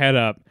pull their head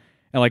up.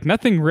 And like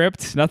nothing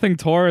ripped, nothing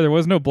tore. There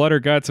was no blood or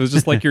guts. It was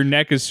just like your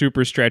neck is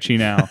super stretchy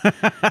now.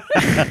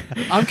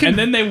 And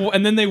then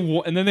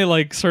they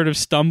like sort of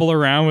stumble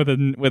around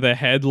with a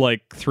head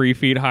like 3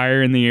 feet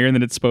higher in the air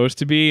than it's supposed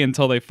to be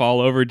until they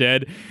fall over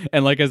dead.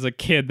 And like as a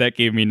kid, that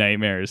gave me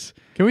nightmares.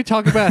 Can we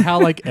talk about how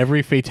like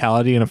every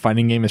fatality in a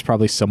fighting game is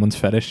probably someone's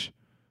fetish?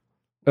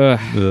 Ugh,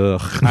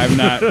 Ugh. I'm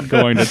not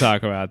going to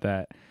talk about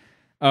that.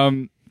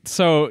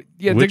 So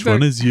yeah, Which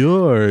one is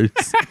yours?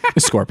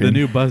 Scorpion. The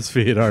new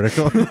BuzzFeed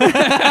article.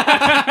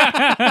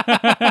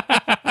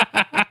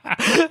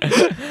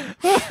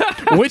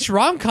 Which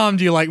rom-com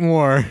do you like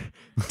more?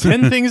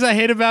 10 Things I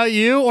Hate About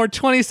You or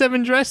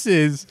 27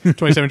 Dresses?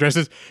 27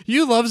 Dresses.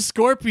 You love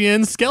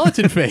Scorpion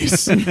skeleton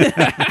face.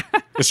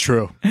 It's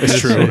true. It's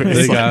true. They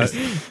It's got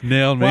like-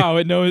 nailed me. Wow,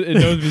 it knows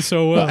me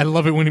so well. I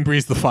love it when he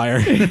breathes the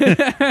fire.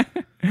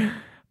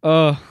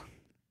 Oh,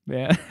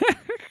 yeah.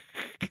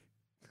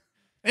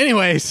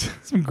 Anyways,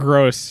 Some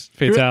gross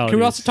fatalities. can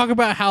we also talk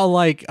about how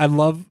like I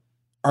love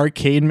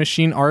arcade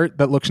machine art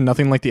that looks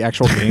nothing like the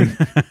actual game?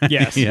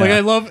 Yes. Yeah. Like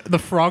I love the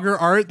Frogger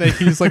art that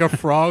he's like a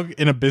frog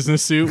in a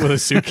business suit with a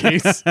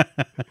suitcase.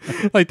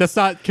 Like that's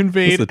not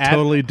conveyed It's a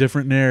totally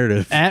different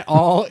narrative. at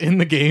all in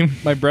the game.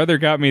 My brother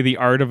got me the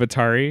art of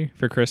Atari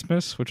for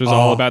Christmas, which was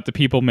all about the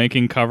people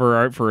making cover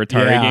art for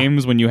Atari Yeah.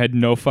 games when you had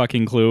no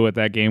fucking clue what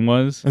that game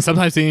was. And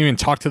sometimes they didn't even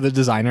talk to the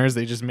designers.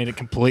 They just made it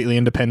completely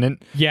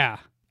independent. Yeah.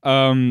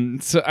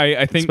 So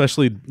I think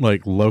especially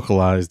like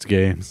localized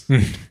games.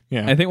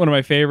 Yeah. I think one of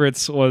my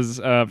favorites was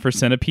for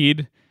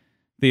Centipede.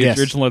 The Yes.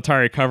 original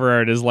Atari cover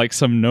art is like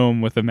some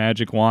gnome with a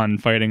magic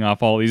wand fighting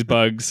off all these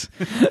bugs.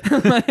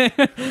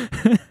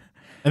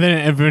 And then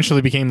it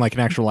eventually became like an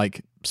actual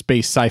like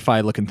space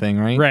sci-fi looking thing,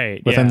 right?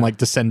 Right, With them yeah. like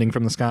descending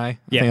from the sky. I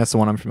Yeah. think that's the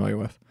one I'm familiar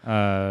with.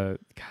 Gosh,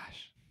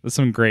 there's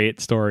some great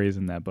stories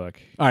in that book.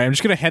 All right, I'm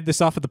just gonna head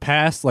this off at the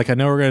past. Like I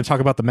know we're gonna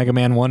talk about the Mega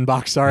Man 1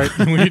 box art.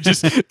 And we could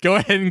just go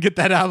ahead and get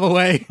that out of the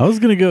way. I was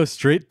gonna go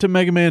straight to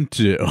Mega Man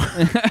 2.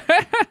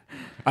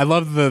 I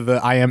love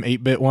the I am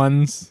 8-bit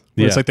ones.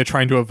 Where it's Yeah. like they're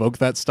trying to evoke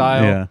that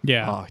style. Yeah.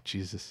 Yeah. Oh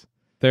Jesus.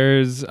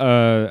 There's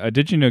a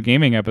Did You Know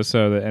Gaming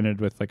episode that ended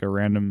with like a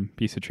random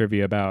piece of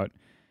trivia about,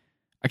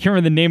 I can't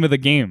remember the name of the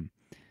game,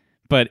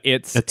 but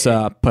it's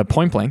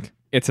Point Blank.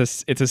 it's a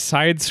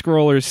side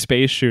scroller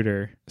space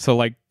shooter. So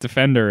like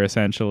Defender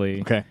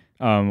essentially. Okay.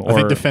 Or I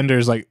think Defender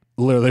is like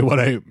literally what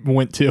I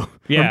went to.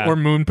 Yeah. Or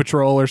Moon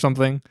Patrol or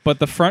something. but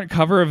the front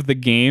cover of the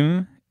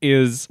game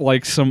is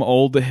like some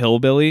old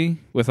hillbilly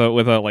with a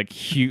like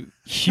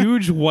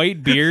huge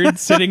white beard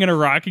sitting in a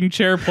rocking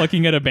chair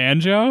plucking at a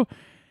banjo.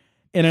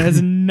 And it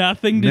has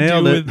nothing to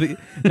Nailed do it. with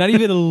not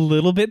even a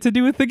little bit to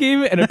do with the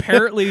game. And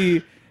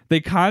apparently they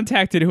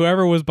contacted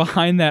whoever was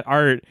behind that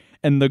art,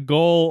 and the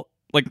goal,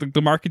 like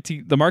the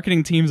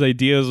marketing team's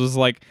ideas was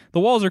like, the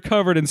walls are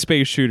covered in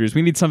space shooters.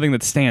 We need something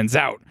that stands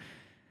out.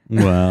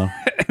 Wow.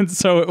 And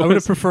so it I would have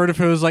was preferred if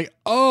it was like,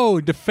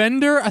 oh,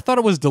 Defender? I thought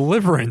it was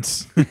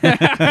Deliverance.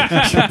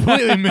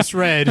 Completely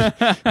misread.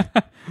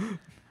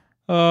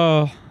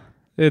 oh,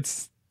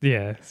 it's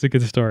a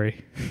good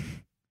story.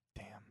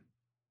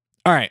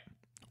 All right.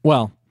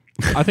 Well,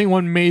 I think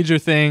one major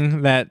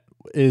thing that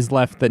is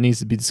left that needs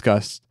to be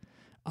discussed.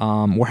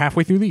 We're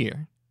halfway through the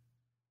year.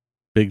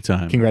 Big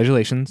time.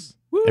 Congratulations.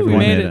 Woo, Everyone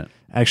we made made it.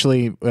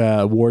 Actually,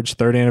 Ward's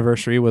 3rd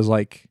anniversary was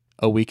like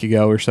a week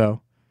ago or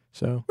so.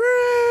 So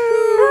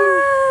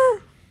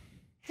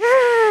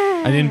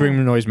I didn't bring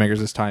noisemakers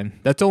this time.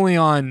 That's only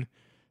on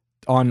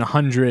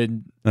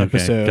 100 Okay,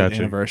 episode gotcha.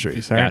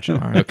 anniversaries. All right? Gotcha.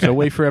 All right. So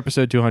wait for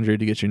episode 200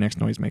 to get your next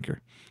noisemaker.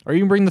 Or you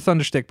can bring the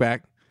Thunderstick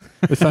back.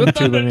 The Thunder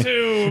Tube. I mean.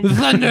 Tube. The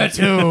Thunder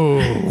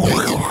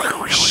Tube.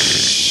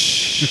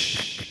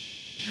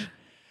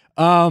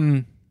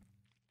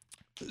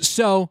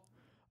 So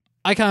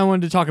I kind of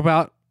wanted to talk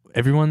about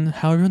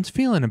how everyone's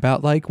feeling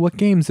about like what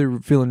games they're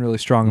feeling really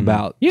strong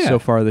about Yeah. so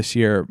far this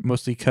year.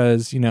 Mostly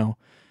because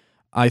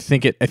I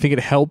think it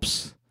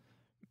helps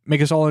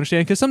make us all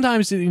understand, because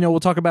sometimes we'll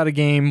talk about a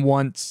game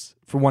once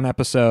for one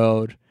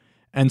episode,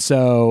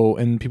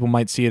 and people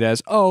might see it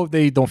as, oh,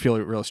 they don't feel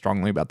really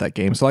strongly about that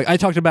game. So like I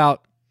talked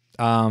about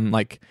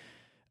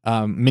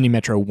Mini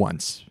Metro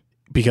once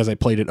because I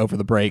played it over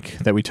the break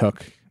that we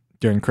took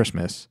during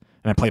Christmas,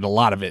 and I played a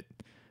lot of it.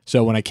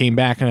 So when I came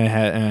back and I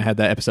had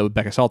that episode with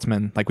Becca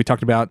Saltzman, like we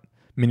talked about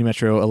Mini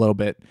Metro a little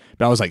bit,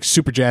 but I was like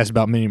super jazzed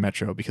about Mini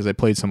Metro because I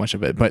played so much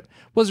of it, but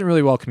wasn't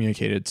really well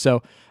communicated. So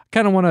I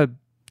kind of want to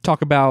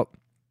talk about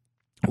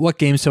what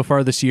games so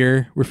far this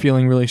year we're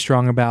feeling really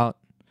strong about,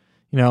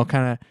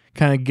 kind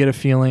of get a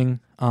feeling.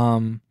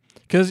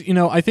 Because,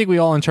 I think we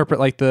all interpret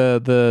like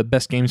the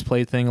best games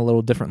played thing a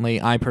little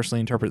differently. I personally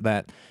interpret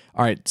that,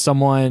 all right,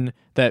 someone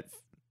that,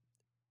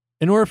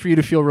 in order for you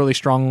to feel really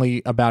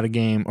strongly about a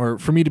game, or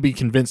for me to be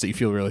convinced that you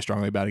feel really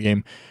strongly about a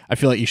game, I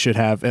feel like you should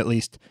have at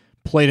least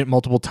played it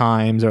multiple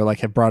times, or like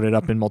have brought it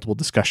up in multiple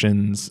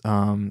discussions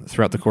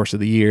throughout the course of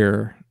the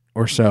year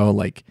or so.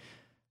 Like,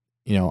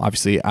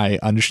 obviously I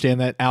understand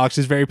that Alex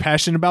is very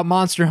passionate about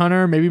Monster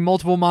Hunter, maybe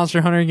multiple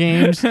Monster Hunter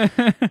games.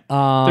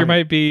 There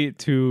might be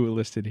 2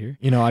 listed here.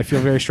 I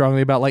feel very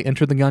strongly about like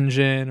Enter the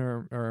Gungeon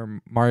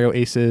or Mario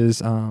Aces,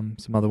 some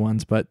other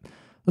ones, but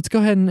let's go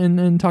ahead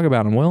and talk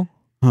about them. Will,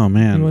 Oh you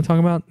man. want to talk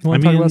about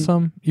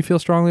some you feel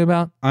strongly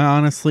about? I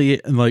honestly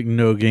like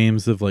no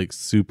games have like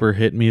super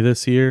hit me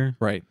this year.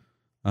 Right.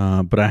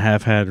 But I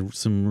have had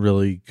some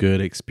really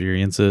good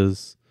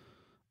experiences,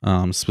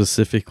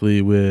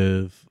 specifically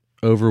with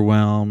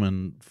Overwhelm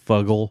and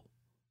Fuggle.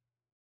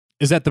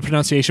 Is that the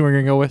pronunciation we're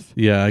going to go with?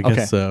 Yeah, I guess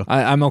Okay. so.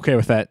 I'm okay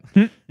with that.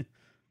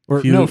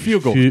 Or Fu- no,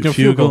 Fugle. Fu- No,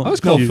 Fugle. Fugle. I was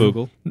called Fu-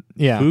 Fugle.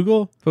 Yeah.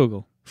 Fugle?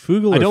 Fugle.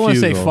 Fugle or I don't want to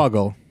say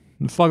Fugle?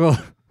 Fuggle.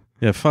 Fuggle,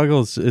 Yeah,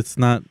 Fuggle's, it's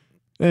not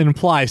it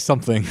implies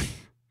something.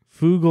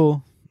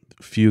 Fugle.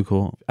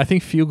 I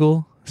think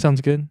Fugle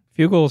sounds good.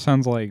 Fugle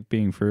sounds like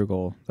being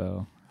frugal,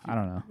 though. I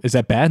don't know. Is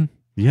that bad?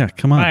 Yeah,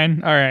 come on.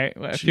 Fine. All right.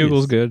 Well,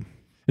 Fugle's good.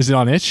 Is it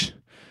on itch?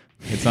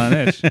 It's on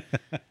itch.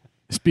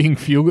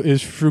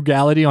 Is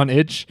frugality on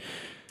itch?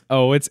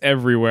 Oh, it's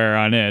everywhere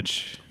on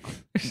itch.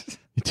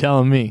 You're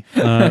telling me.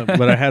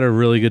 But I had a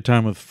really good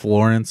time with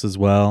Florence as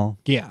well.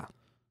 Yeah.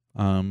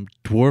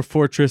 Dwarf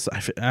Fortress,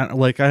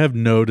 I have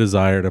no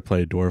desire to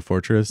play Dwarf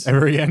Fortress,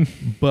 Ever again?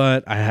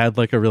 but I had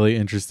like a really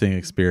interesting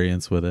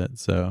experience with it.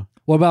 So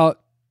What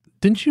about,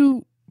 didn't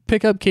you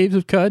pick up Caves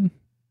of Cud?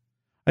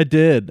 I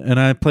did, and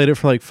I played it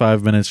for like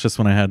 5 minutes just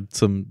when I had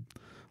some,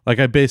 like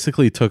I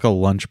basically took a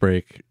lunch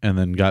break and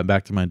then got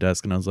back to my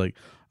desk and I was like,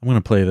 I'm going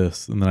to play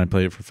this. And then I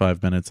played it for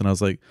 5 minutes and I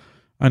was like,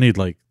 I need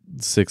like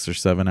 6 or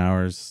 7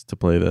 hours to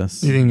play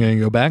this. You think you're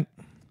gonna go back?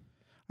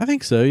 I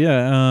think so.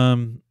 Yeah.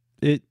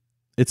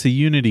 It's a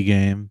Unity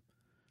game.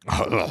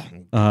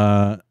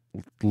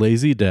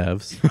 Lazy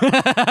devs,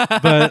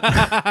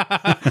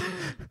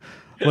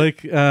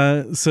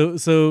 but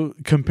so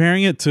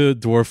comparing it to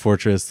Dwarf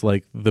Fortress,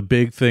 like the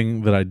big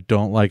thing that I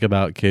don't like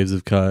about Caves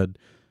of Cud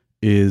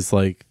is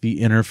like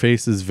the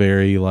interface is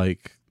very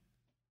like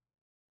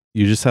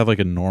you just have like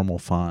a normal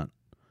font,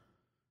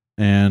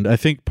 and I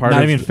think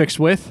not even fixed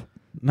width.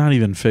 Not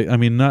even fixed. I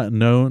mean, not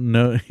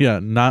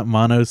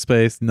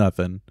monospace,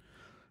 nothing.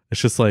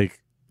 It's just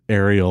like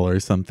Arial or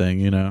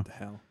something, you know. What the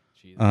hell?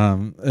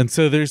 And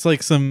so there's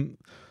like some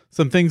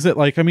things that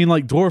like, I mean,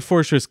 like Dwarf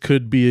Fortress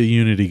could be a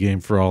Unity game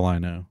for all I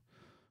know,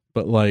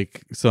 but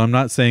like, so I'm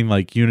not saying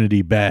like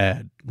Unity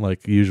bad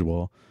like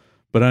usual,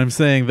 but I'm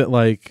saying that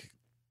like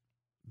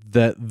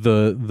that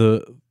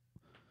the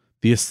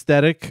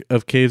aesthetic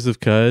of Caves of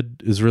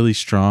Cud is really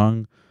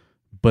strong,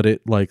 but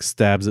it like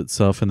stabs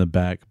itself in the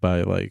back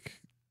by like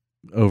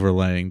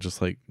overlaying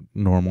just like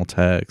normal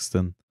text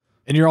and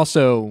you're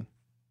also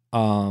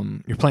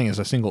you're playing as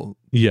a single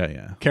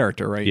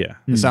character, right? Yeah.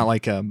 It's not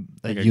like a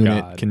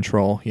unit god.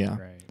 control. Yeah.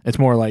 Right. It's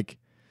more like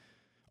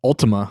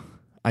Ultima,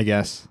 I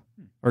guess,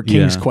 or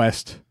King's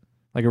Quest,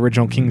 like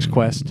original King's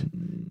Quest.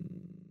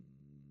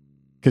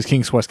 Because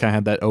King's Quest kind of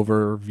had that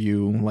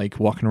overview, like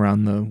walking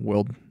around the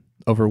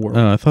overworld.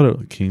 I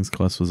thought King's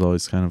Quest was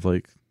always kind of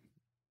like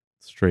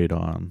straight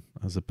on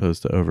as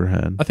opposed to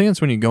overhead. I think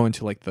that's when you go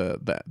into like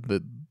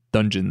the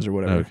dungeons or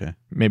whatever. Okay.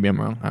 Maybe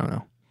I'm wrong. I don't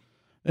know.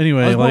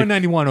 Anyway, I was born like in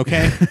 91,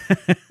 okay?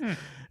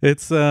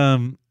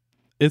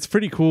 it's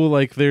pretty cool.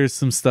 Like there's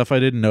some stuff I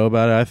didn't know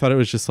about it. I thought it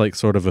was just like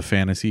sort of a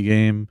fantasy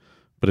game,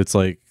 but it's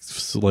like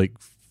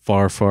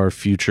far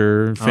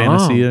future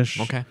fantasy-ish.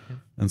 Okay.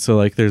 And so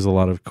like there's a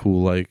lot of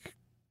cool like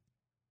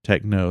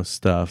techno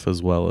stuff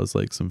as well as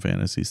like some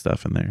fantasy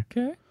stuff in there.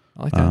 Okay.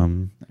 I like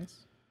that. Nice.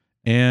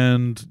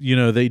 And you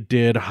know, they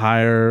did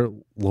hire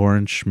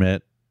Lauren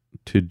Schmidt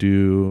to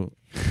do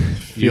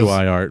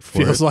UI art for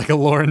Feels it. like a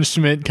Lauren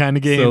Schmidt kind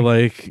of game. So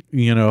like,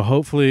 you know,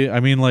 hopefully, I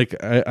mean, like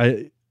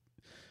I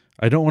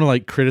don't want to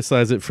like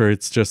criticize it for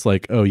it's just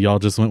like, oh, y'all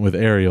just went with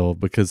Arial,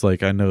 because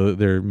like I know that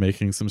they're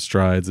making some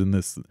strides and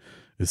this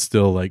is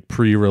still like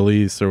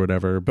pre-release or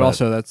whatever. but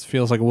also that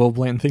feels like a Will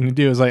Blanton thing to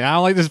do. It's like, I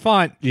don't like this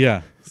font.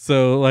 Yeah.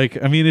 So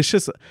like, I mean, it's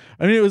just,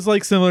 I mean, it was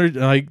like similar to,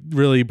 like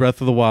really Breath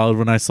of the Wild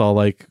when I saw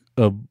like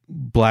a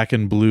black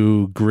and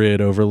blue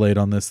grid overlaid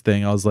on this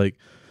thing. I was like,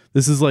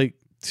 this is like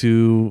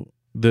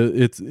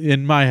it's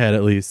in my head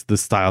at least, the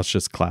styles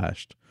just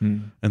clashed.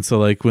 And so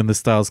like when the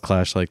styles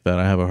clash like that,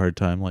 I have a hard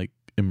time like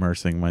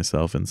immersing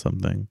myself in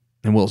something.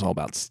 And Will's all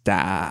about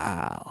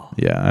style.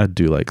 Yeah, I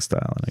do like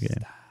style in a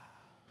game.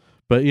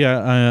 But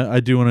yeah,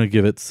 I do want to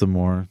give it some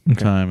more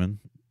time.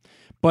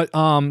 But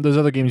those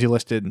other games you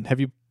listed, have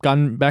you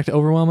gotten back to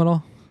Overwhelm at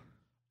all?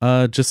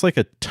 Just like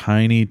a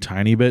tiny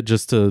bit,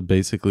 just to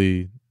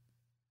basically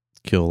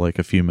kill like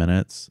a few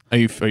minutes. Are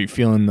you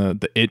feeling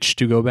the itch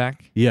to go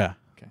back? Yeah.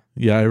 Okay.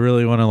 Yeah, I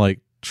really want to like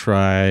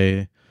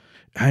try.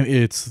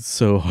 It's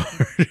so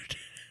hard.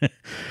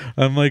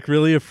 I'm like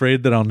really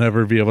afraid that I'll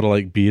never be able to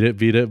like beat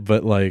it,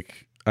 but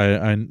like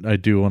I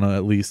do want to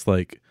at least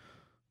like,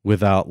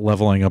 without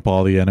leveling up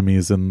all the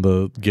enemies in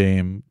the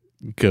game,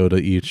 go to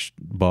each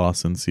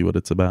boss and see what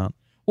it's about.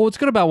 Well, what's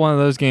good about one of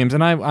those games,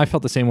 and I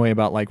felt the same way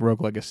about like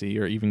Rogue Legacy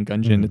or even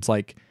Gungeon. It's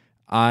like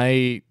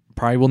I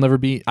never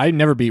beat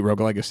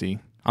Rogue Legacy.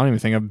 I don't even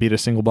think I've beat a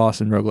single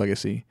boss in Rogue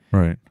Legacy.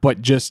 Right.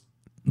 But just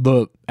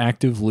the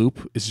active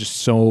loop is just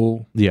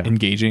so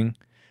engaging.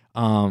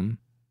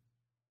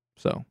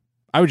 So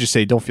I would just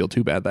say don't feel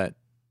too bad that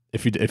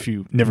if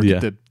you never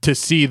get to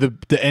see the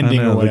ending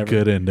or whatever. The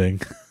good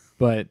ending.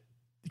 But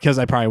because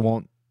I probably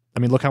won't. I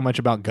mean, look how much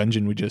about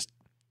Gungeon we just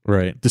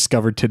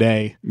discovered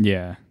today.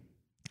 Yeah.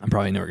 I'm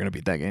probably never going to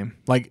beat that game.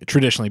 Like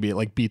traditionally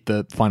beat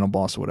the final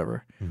boss or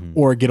whatever.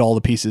 Or get all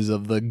the pieces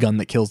of the gun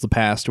that kills the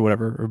past or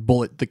whatever, or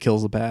bullet that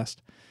kills the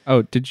past.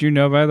 Oh, did you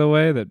know, by the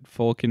way, that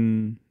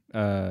Vulcan,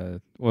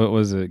 what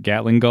was it,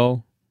 Gatling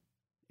Gull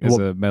is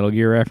a Metal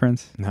Gear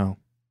reference? No.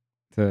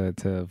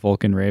 To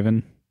Vulcan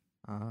Raven?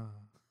 I'm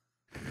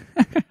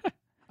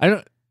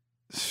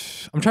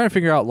trying to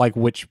figure out like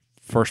which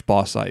first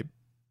boss I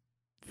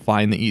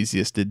find the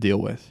easiest to deal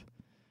with.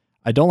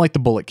 I don't like the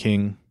Bullet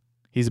King.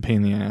 He's a pain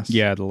in the ass.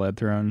 Yeah, the Lead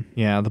Throne.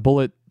 Yeah, the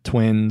Bullet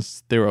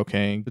Twins, they're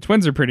okay. The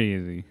twins are pretty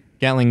easy.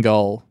 Gatling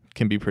Gull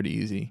can be pretty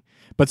easy.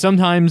 But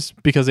sometimes,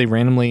 because they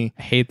randomly...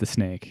 I hate the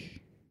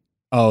snake.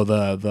 Oh,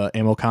 the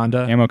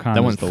Amoconda? Amoconda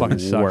that one is the fucking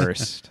sucks.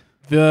 worst.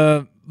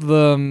 But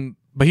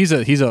he's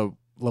a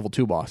level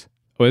 2 boss.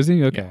 Oh, is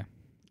he? Okay.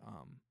 Yeah.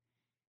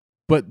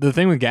 But the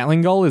thing with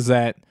Gatling Gull is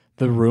that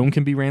the room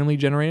can be randomly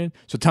generated.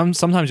 So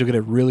sometimes you'll get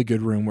a really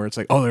good room where it's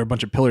like, oh, there are a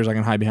bunch of pillars I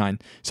can hide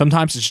behind.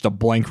 Sometimes it's just a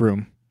blank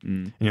room.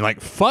 And you're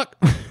like, fuck.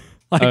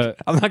 I'm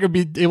not going to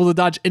be able to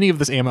dodge any of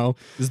this ammo.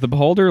 Is the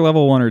Beholder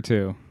level 1 or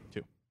 2?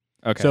 2.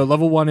 Okay. So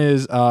level 1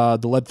 is the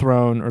Lead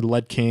Throne or the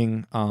Lead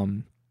King,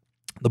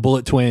 the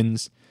Bullet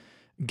Twins,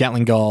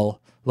 Gatling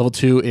Gull. Level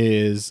 2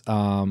 is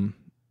the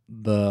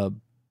the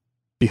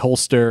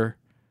Beholster,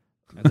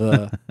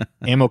 the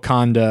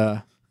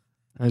Amoconda.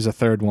 There's a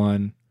third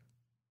one.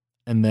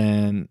 And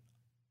then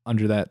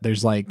under that,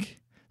 there's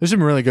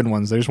some really good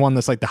ones. There's one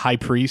that's like the High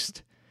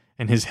Priest,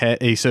 and his head,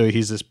 so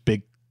he's this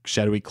big,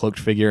 shadowy, cloaked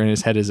figure, and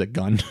his head is a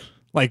gun.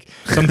 Like,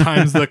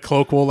 sometimes the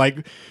cloak will,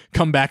 like,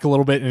 come back a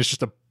little bit, and it's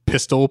just a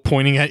pistol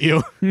pointing at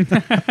you. Maybe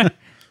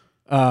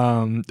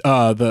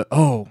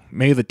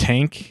the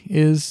tank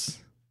is...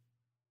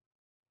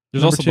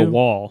 There's number also two. the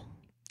wall.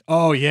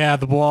 Oh, yeah,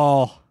 the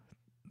wall.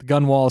 The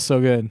gun wall is so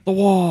good. The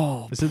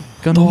wall. Is it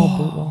gun wall,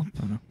 bullet wall? I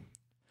don't know.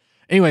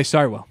 Anyway,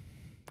 sorry, Will.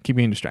 Keep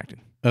being distracted.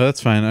 Oh,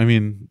 that's fine. I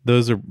mean,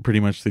 those are pretty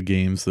much the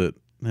games that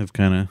have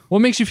kind of... What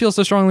makes you feel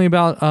so strongly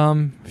about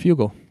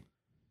Fugal?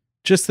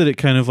 Just that it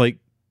kind of like...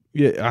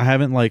 Yeah, I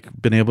haven't like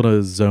been able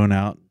to zone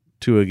out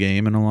to a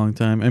game in a long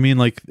time. I mean,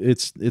 like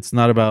it's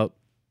not about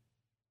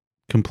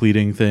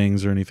completing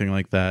things or anything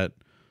like that.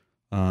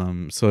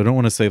 So I don't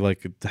want to say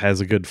like it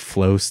has a good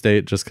flow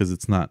state just because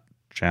it's not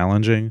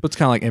challenging. But it's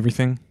kind of like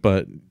everything.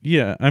 But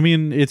yeah, I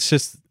mean, it's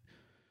just...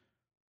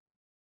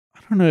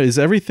 I don't know. Is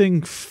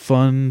everything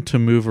fun to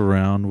move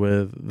around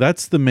with?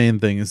 That's the main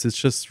thing. Is it's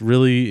just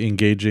really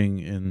engaging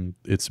in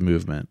its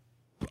movement.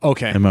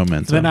 Okay. And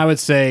momentum. Then I would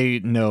say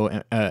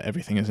no,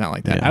 everything is not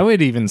like that. Yeah. I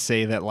would even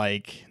say that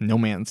like No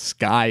Man's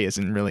Sky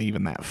isn't really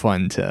even that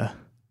fun to...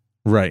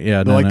 Right,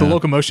 yeah. the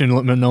locomotion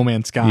in No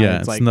Man's Sky. Yeah,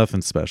 it's like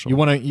nothing special. you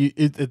want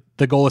to...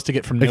 The goal is to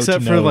get from no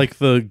Except to for no. like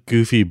the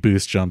goofy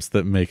boost jumps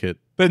that make it...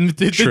 But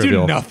they do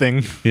trivial.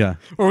 nothing. Yeah.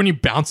 Or when you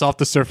bounce off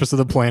the surface of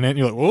the planet and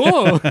you're like,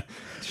 whoa,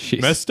 Jeez.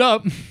 messed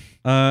up.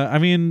 I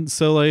mean,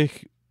 so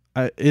like,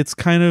 it's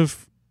kind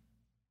of...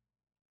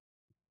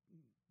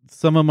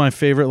 Some of my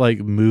favorite like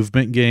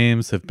movement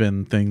games have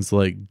been things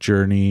like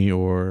Journey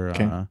or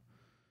Okay.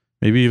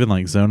 Maybe even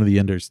like Zone of the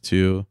Enders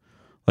 2.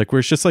 Like where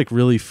it's just like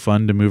really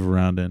fun to move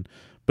around in.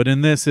 But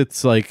in this,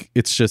 it's like,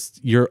 it's just,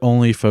 you're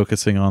only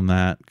focusing on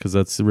that because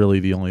that's really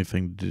the only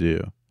thing to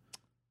do.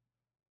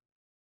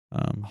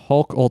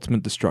 Hulk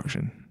Ultimate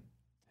Destruction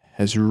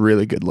has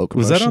really good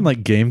locomotion. Was that on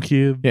like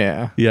GameCube?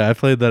 Yeah. Yeah, I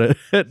played that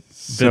at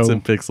So- Bits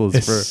and Pixels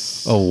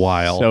It's for a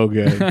while. So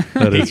good.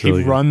 That is really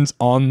he good. runs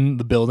on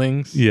the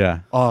buildings. Yeah.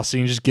 Oh, so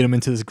you just get him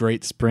into this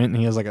great sprint, and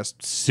he has like a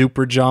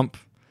super jump.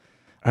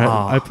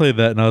 I played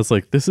that and I was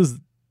like, this is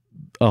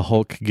a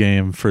Hulk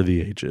game for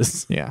the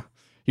ages. Yeah.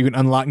 You can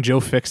unlock Joe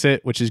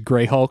Fixit, which is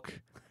Grey Hulk.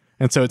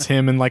 And so it's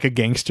him and like a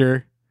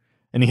gangster.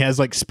 And he has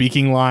like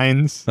speaking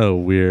lines. Oh,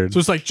 weird. So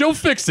it's like, Joe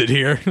Fixit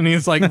here. And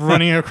he's like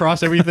running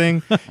across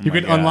everything. You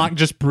can God. unlock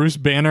just Bruce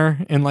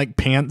Banner in like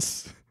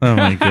pants. Oh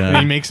my And he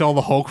god. makes all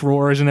the Hulk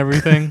roars and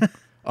everything.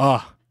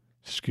 Oh,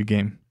 it's a good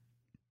game.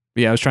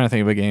 But yeah, I was trying to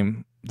think of a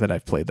game that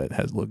I've played that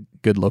has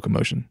good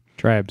locomotion.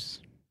 Tribes.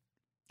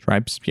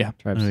 Tribes, yeah.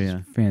 Tribes Oh, is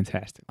yeah.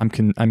 fantastic. I'm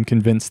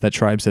convinced that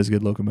Tribes has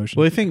good locomotion.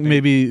 Well, I think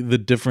maybe the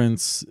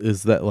difference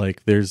is that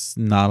like there's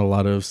not a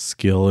lot of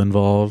skill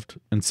involved.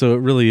 And so it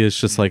really is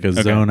just like a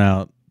zone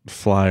out,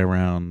 fly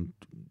around,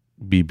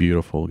 be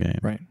beautiful game.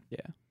 Right.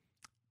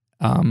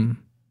 Yeah.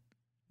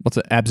 What's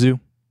it? Abzu?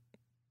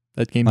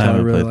 That game I Tyler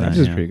haven't really played likes.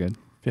 This is yeah. pretty good.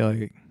 I feel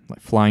like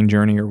Flying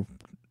Journey or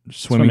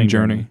Swimming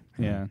Journey.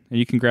 Yeah. And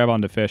you can grab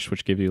onto fish,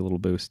 which give you little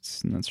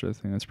boosts and that sort of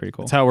thing. That's pretty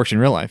cool. That's how it works in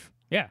real life.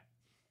 Yeah.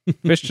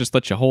 Fish just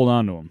let you hold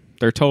on to them.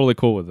 They're totally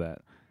cool with that.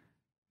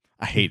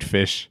 I hate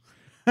fish.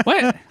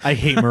 What? I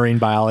hate marine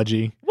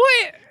biology.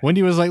 What?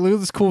 Wendy was like, look at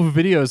this cool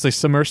video. It's like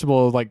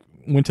submersible, like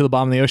went to the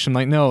bottom of the ocean.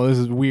 Like, no, this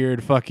is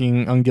weird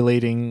fucking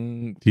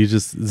undulating. Do you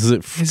just, does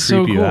it creep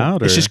so you cool.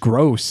 out? Or? It's just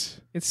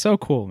gross. It's so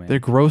cool, man. They're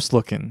gross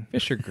looking.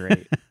 Fish are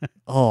great.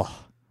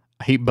 Oh,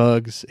 I hate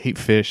bugs. Hate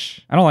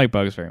fish. I don't like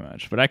bugs very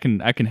much, but I can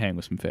hang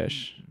with some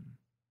fish.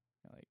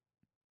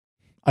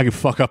 I could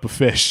fuck up a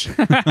fish.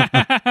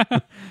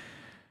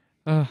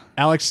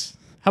 Alex,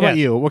 how about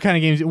Yeah. you? What kind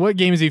of games? What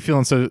games are you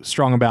feeling so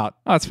strong about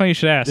Oh, it's funny you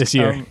should ask. this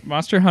year?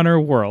 Monster Hunter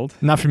World,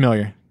 Not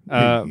familiar.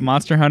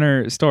 Monster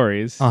Hunter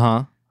Stories. Uh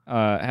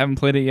huh. Haven't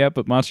played it yet,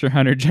 but Monster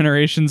Hunter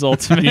Generations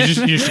Ultimate. You're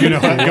just gonna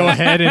go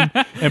ahead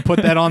and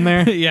put that on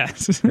there.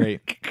 Yes.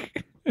 Great.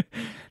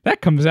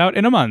 That comes out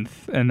in a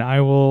month, and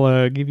I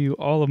will give you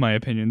all of my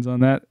opinions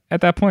on that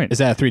at that point. Is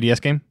that a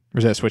 3DS game or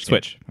is that a Switch?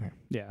 Switch. Game? Okay.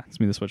 Yeah, it's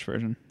me the Switch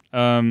version.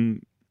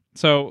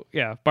 So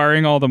yeah,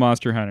 barring all the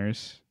Monster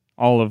Hunters,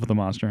 all of the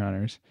Monster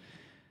Hunters,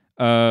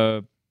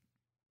 I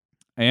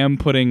am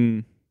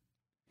putting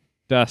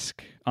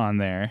Dusk on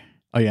there.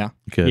 Oh yeah.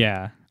 good.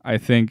 Yeah, I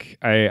think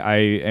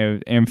I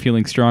am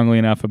feeling strongly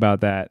enough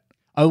about that.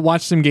 I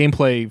watched some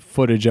gameplay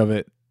footage of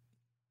it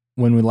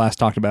when we last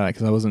talked about it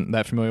because I wasn't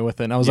that familiar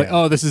with it, and I was like,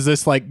 oh, this is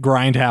this like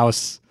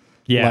grindhouse,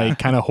 Yeah. like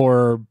kind of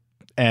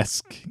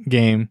horror-esque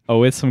game.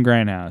 Oh, it's some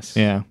Grindhouse.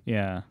 Yeah.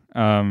 Yeah.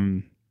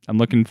 I'm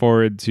looking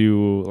forward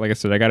to, like I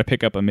said, I got to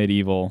pick up a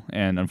Medieval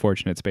and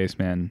Unfortunate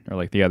Spaceman, or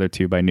like the other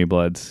two by New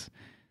Bloods,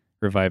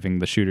 reviving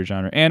the shooter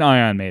genre, and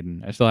Ion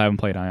Maiden. I still haven't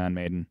played Ion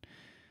Maiden.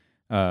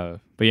 But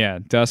yeah,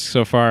 Dusk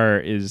so far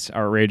is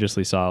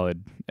outrageously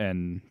solid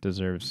and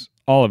deserves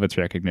all of its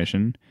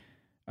recognition.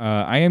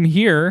 I am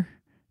here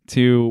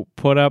to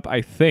put up,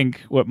 I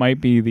think, what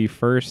might be the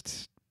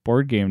first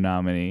board game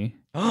nominee.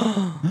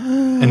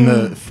 And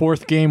the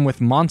fourth game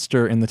with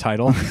monster in the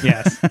title.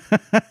 Yes.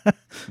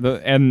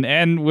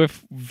 and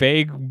with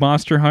vague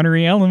Monster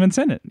Hunter-y elements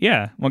in it.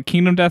 Yeah. Well,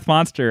 Kingdom Death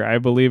Monster, I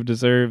believe,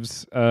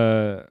 deserves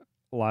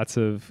lots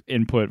of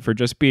input for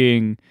just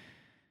being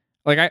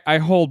like I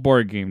hold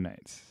board game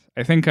nights.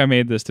 I think I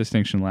made this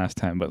distinction last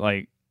time, but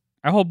like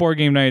I hold board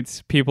game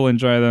nights, people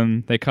enjoy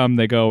them, they come,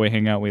 they go, we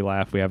hang out, we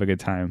laugh, we have a good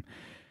time.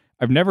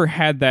 I've never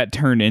had that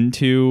turn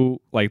into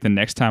like the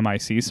next time I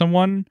see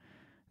someone,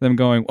 them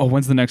going, oh,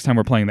 when's the next time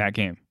we're playing that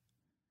game?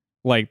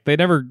 Like, they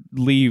never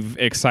leave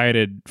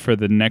excited for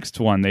the next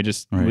one. They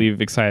just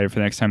leave excited for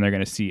the next time they're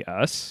going to see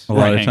us. A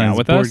lot of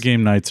times, board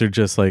game nights are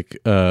just like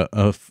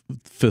a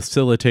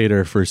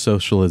facilitator for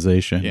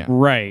socialization. Yeah.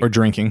 Right. Or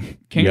drinking.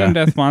 Kingdom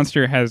Death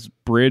Monster has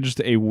bridged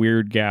a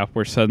weird gap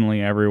where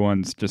suddenly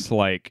everyone's just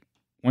like,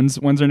 when's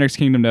our next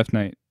Kingdom Death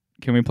night?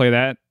 Can we play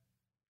that?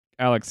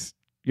 Alex,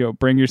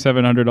 bring your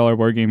 $700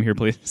 board game here,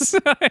 please.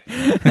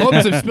 Oops,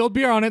 I've spilled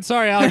beer on it.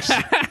 Sorry, Alex.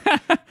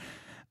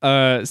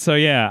 So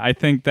yeah, I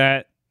think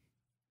that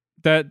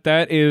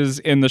is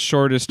in the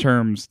shortest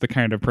terms the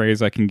kind of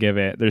praise I can give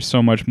it. There's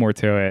so much more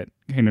to it.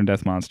 Kingdom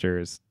Death Monster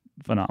is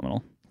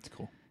phenomenal. That's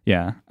cool.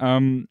 Yeah.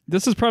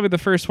 This is probably the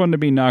first one to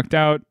be knocked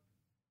out.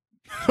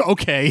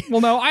 Okay. Well,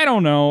 no, I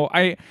don't know.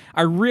 I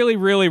really,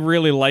 really,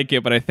 really like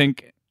it, but I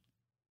think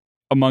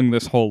among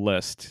this whole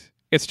list,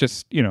 it's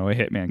just, a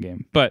Hitman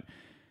game. But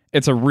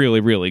it's a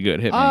really, really good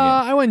Hitman game.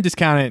 I wouldn't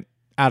discount it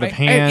out of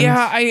hand.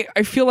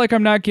 I feel like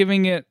I'm not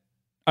giving it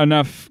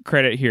enough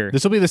credit here.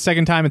 This will be the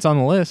second time it's on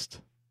the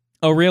list.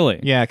 Oh, really?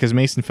 Yeah, because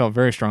Mason felt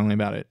very strongly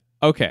about it.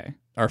 Okay.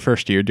 Our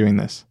first year doing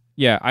this.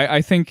 Yeah,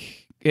 I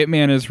think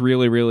Hitman is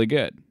really, really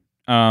good.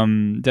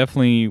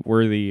 Definitely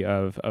worthy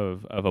of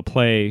a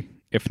play.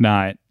 If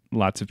not,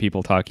 lots of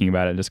people talking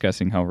about it,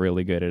 discussing how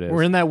really good it is.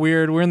 We're in that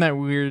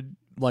weird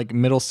like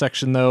middle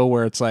section though,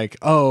 where it's like,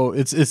 oh,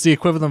 it's the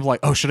equivalent of like,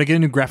 oh, should I get a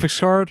new graphics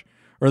card?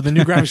 Or the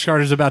new graphics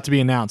card is about to be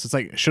announced. It's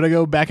like, should I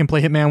go back and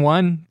play Hitman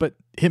 1? But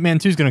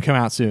Hitman 2 is going to come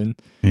out soon.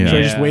 Yeah. Should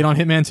I just wait on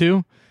Hitman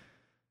 2?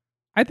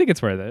 I think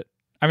it's worth it.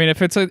 I mean,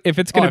 if it's going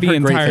to be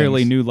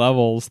entirely new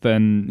levels,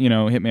 then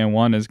Hitman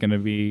 1 is going to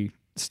be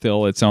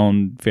still its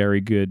own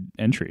very good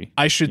entry.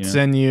 I should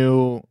send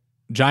you.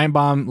 Giant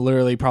Bomb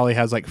literally probably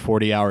has like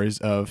 40 hours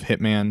of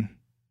Hitman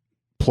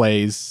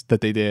plays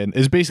that they did.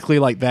 It's basically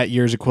like that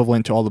year's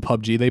equivalent to all the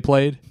PUBG they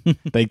played.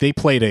 Like they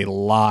played a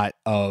lot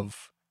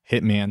of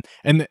Hitman,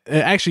 and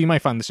actually you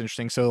might find this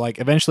interesting. So like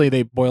eventually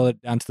they boil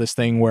it down to this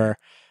thing where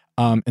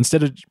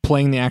instead of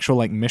playing the actual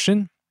like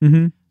mission,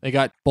 they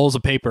got bowls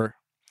of paper.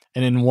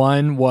 And in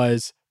one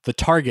was the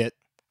target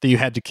that you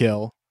had to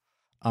kill.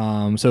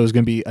 So it was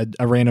going to be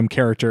a random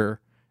character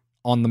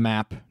on the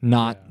map,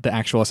 not the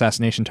actual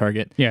assassination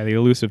target. Yeah, the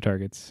elusive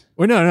targets.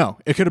 Or no.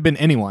 It could have been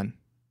anyone.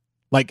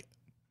 Like,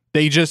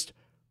 they just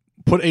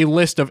put a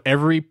list of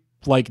every,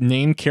 like,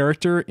 named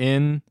character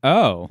in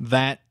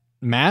that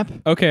map.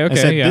 Okay, and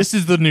said, this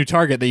is the new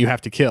target that you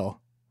have to kill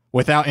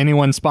without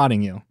anyone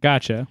spotting you.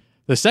 Gotcha.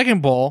 The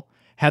second bowl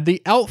had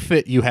the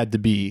outfit you had to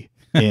be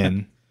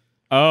in.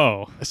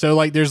 Oh. So,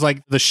 like, there's,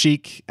 like, the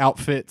chic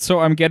outfit. So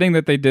I'm getting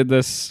that they did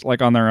this,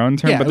 like, on their own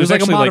term. Yeah, but there's,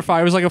 like, a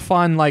modifier. It was, like, a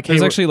fun, like...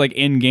 There's actually, like,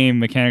 in-game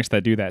mechanics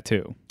that do that,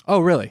 too.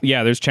 Oh, really?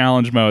 Yeah, there's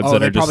challenge modes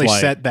that are just, like... they probably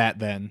set that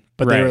then.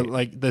 But they were,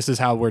 like, this is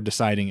how we're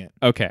deciding it.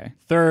 Okay.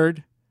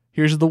 Third,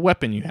 here's the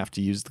weapon you have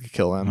to use to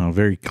kill them. Oh,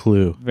 very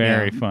Clue.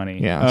 Very funny.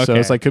 Yeah, okay. So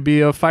it's, like, could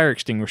be a fire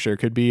extinguisher. It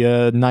could be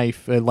a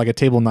knife, like a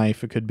table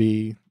knife. It could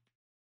be...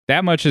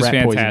 That much is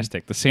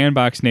fantastic. Poison. The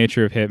sandbox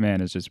nature of Hitman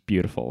is just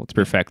beautiful. It's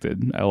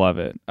perfected. I love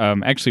it.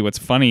 Actually, what's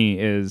funny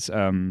is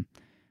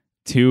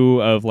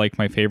two of like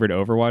my favorite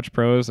Overwatch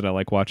pros that I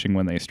like watching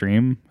when they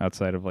stream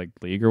outside of like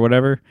League or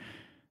whatever.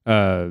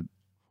 Or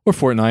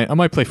Fortnite. I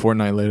might play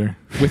Fortnite later.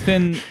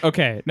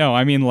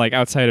 I mean like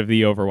outside of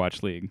the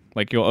Overwatch League.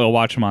 Like you'll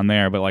watch them on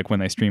there, but like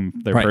when they stream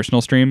their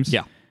personal streams.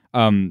 Yeah.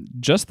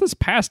 Just this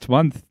past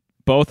month,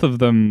 both of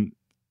them,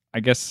 I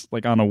guess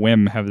like on a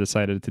whim, have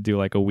decided to do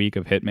like a week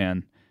of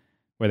Hitman,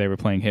 where they were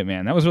playing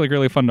Hitman. That was like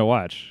really fun to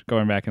watch,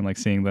 going back and like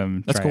seeing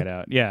them try it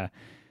out. Yeah.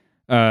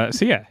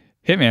 So yeah,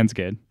 Hitman's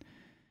good.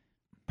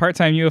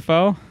 Part-Time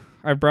UFO,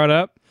 I brought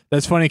up.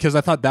 That's funny because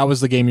I thought that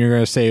was the game you were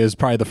going to say was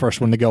probably the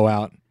first one to go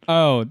out.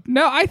 Oh,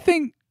 no, I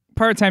think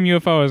Part-Time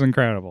UFO is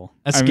incredible.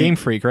 That's Game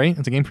Freak, right?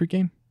 It's a Game Freak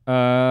game?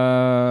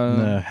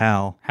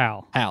 HAL.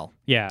 HAL.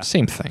 Yeah.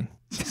 Same thing.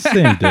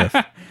 Same diff.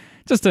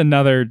 Just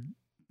another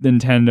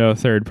Nintendo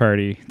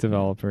third-party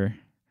developer.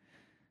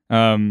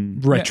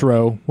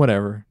 Retro,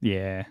 whatever.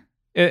 Yeah.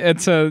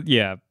 It's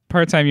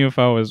Part-Time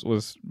UFO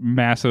was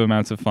massive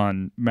amounts of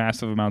fun,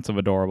 massive amounts of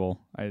adorable.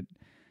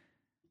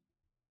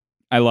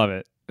 I love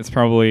it. It's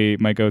probably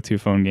my go-to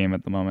phone game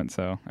at the moment,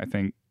 so I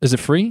think... Is it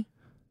free?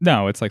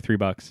 No, it's like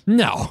 $3.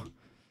 No.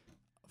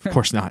 Of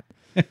course not.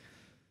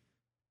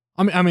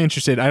 I'm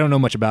interested. I don't know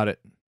much about it.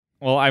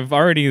 Well, I've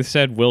already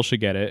said Will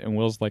should get it, and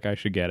Will's like I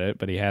should get it,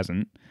 but he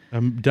hasn't.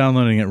 I'm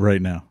downloading it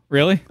right now.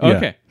 Really? Yeah.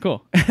 Okay,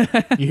 cool.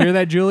 You hear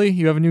that, Julie?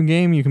 You have a new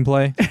game you can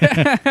play.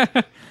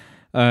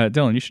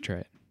 Dylan, you should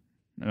try it.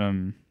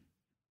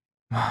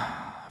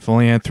 I've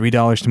only had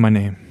 $3 to my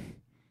name.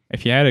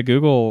 If you had a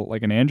Google,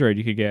 like an Android,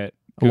 you could get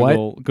A what?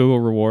 Google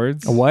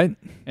Rewards. A what?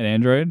 An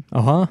Android.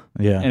 Uh-huh.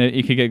 Yeah. And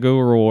you could get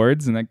Google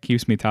Rewards, and that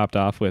keeps me topped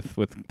off with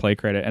Play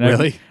Credit. And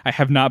Really? I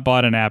have not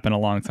bought an app in a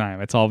long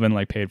time. It's all been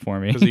like paid for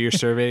me. Because of your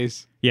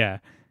surveys? Yeah.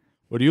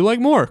 What do you like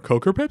more,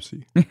 Coke or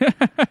Pepsi?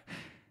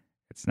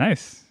 It's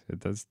nice.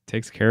 It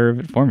takes care of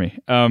it for me.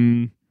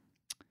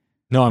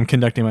 No, I'm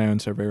conducting my own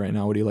survey right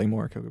now. What do you like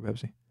more, Coke or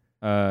Pepsi?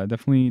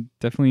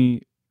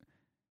 Definitely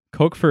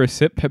Coke for a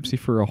sip, Pepsi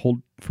for a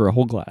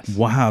whole glass.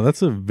 Wow,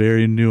 that's a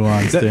very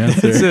nuanced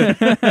answer.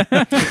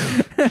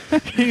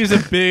 He's a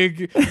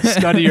big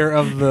studier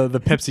of the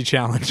Pepsi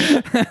challenge.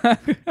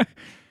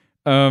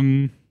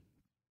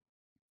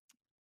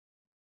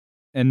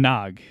 And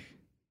Nog,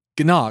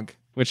 Gnog.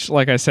 which,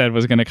 like I said,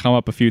 was going to come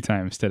up a few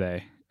times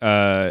today.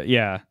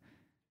 Yeah,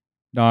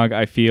 Nog,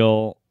 I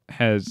feel,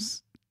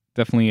 has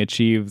definitely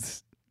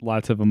achieved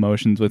lots of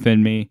emotions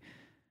within me.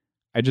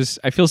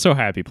 I feel so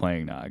happy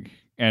playing Nog.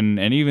 And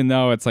even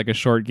though it's like a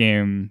short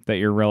game that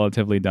you're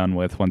relatively done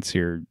with once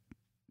you're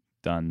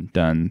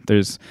done,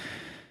 there's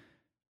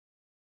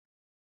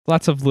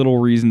lots of little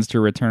reasons to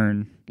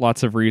return,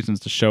 lots of reasons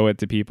to show it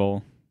to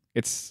people.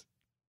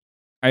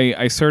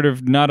 I sort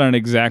of not on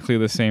exactly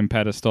the same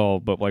pedestal,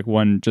 but like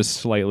one just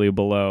slightly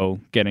below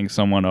getting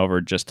someone over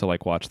just to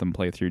like watch them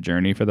play through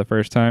Journey for the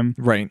first time.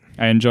 Right.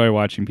 I enjoy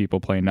watching people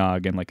play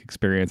Nog and like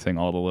experiencing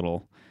all the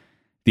little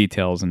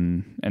details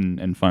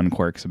and fun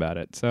quirks about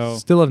it. So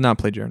Still have not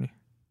played Journey.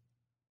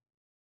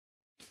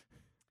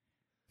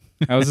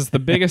 that was just the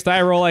biggest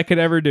eye roll I could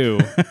ever do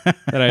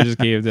that I just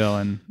gave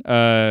Dylan.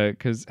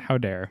 Because how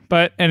dare.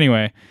 But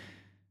anyway,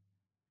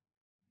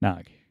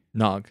 Nog.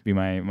 Nog. Be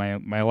my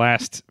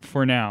last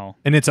for now.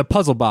 And it's a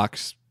puzzle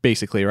box,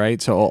 basically, right?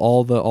 So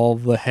all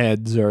the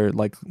heads are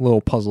like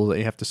little puzzles that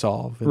you have to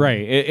solve.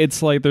 Right.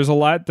 It's like there's a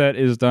lot that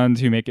is done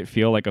to make it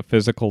feel like a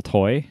physical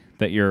toy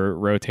that you're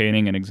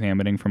rotating and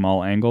examining from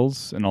all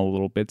angles, and all the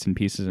little bits and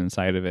pieces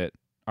inside of it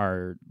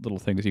are little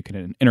things you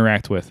can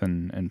interact with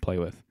and play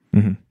with.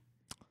 Mm-hmm.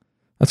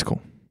 That's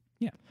cool.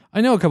 Yeah. I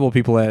know a couple of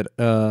people at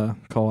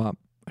Co-op.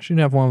 I should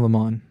have one of them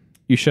on.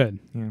 You should.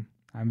 Yeah.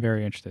 I'm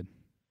very interested.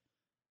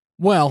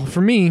 Well,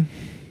 for me,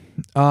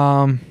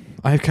 I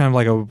have kind of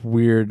like a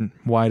weird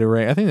wide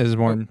array. I think this is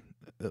more.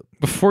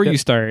 Before you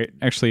start,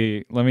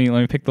 actually, let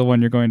me pick the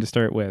one you're going to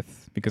start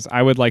with, because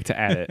I would like to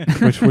add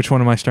it. Which one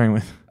am I starting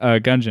with?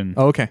 Gungeon.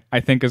 Oh, okay.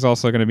 I think is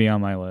also going to be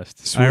on my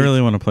list. Sweet. I really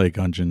want to play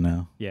Gungeon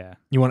now. Yeah.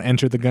 You want to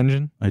enter the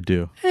Gungeon? I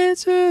do.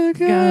 Enter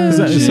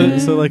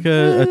So like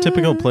a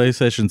typical play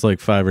session's like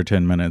 5 or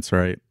 10 minutes,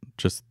 right?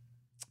 Just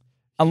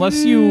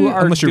Unless you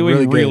are Unless you're doing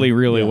really good.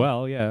 really Yeah.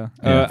 well, yeah.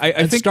 Yeah. I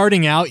And think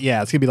starting out,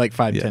 yeah, it's gonna be like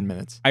 5-10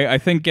 minutes. I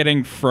think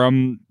getting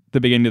from the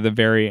beginning to the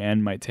very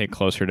end might take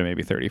closer to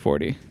maybe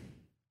 30-40.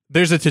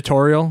 There's a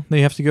tutorial that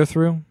you have to go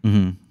through.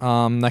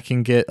 mhm. That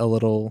can get a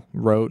little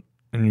rote,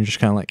 and you're just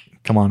kind of like,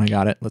 "Come on, I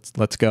got it.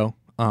 Let's go."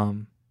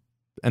 And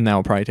that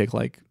will probably take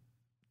like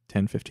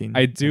 10-15.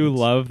 I do minutes.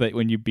 love that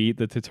when you beat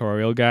the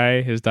tutorial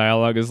guy, his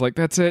dialogue is like,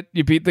 "That's it,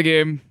 you beat the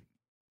game.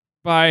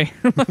 Bye."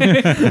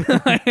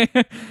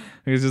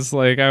 He's just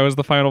like, "I was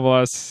the final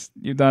boss.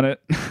 You've done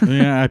it."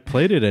 Yeah, I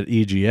played it at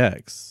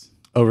EGX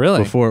Oh, really?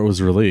 before it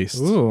was released.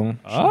 Ooh.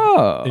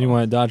 Oh, Did you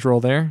want to dodge roll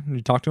there? Did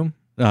you talk to him?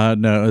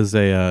 No, it was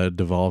a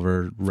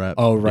Devolver rep.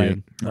 Oh, right.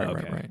 dude. Right,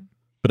 Okay. right.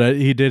 But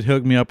he did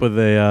hook me up with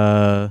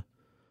a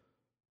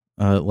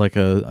like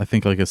I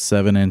think like a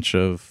 7-inch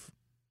of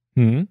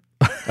Hmm?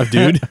 A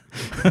dude?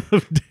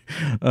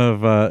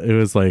 of it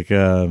was like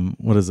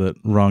what is it?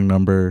 Wrong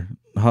Number,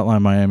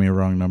 Hotline Miami,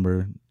 Wrong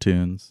Number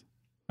tunes.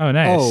 oh,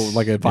 nice. Oh,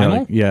 like a Yeah,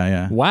 vinyl?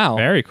 yeah. Wow.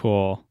 Very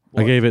cool.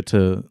 I gave it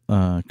to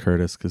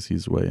Curtis because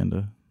he's way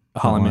into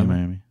Hotline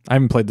Miami. I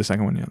haven't played the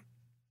second one yet.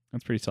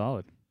 That's pretty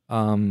solid.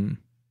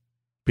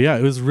 But yeah,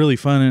 it was really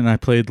fun, and I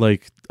played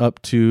like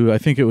up to I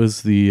think it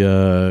was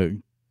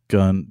the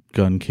Gun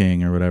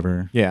King or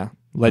whatever. Yeah.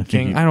 Lead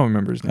think King. I don't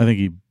remember his name. I think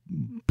he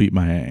beat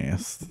my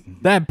ass.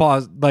 That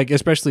boss, like,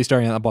 especially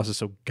starting out, that boss is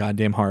so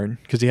goddamn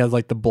hard because he has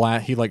like the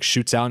blast. He like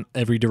shoots out in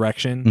every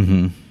direction.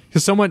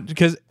 Mm-hmm.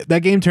 Because that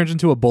game turns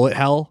into a bullet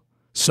hell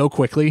so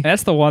quickly.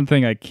 That's the one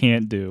thing I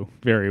can't do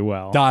very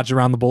well. Dodge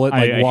around the bullet,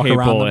 like I walk hate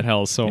around bullet them.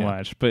 hell so Yeah.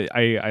 much, but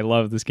I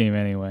love this game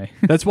anyway.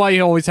 That's why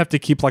you always have to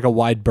keep like a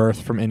wide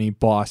berth from any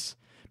boss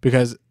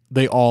because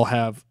they all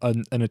have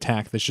an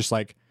attack that's just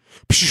like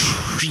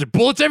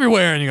bullets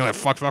everywhere, and you're like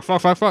fuck.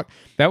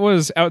 That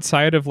was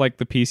outside of like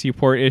the PC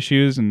port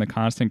issues and the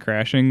constant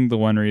crashing. The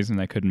one reason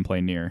I couldn't play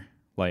Nier,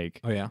 like,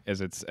 Oh yeah.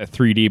 is it's a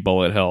 3D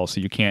bullet hell,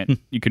 so you can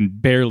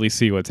barely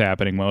see what's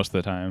happening most of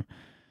the time.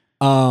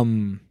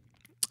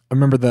 I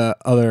remember the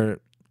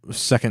other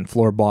second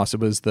floor boss. It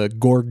was the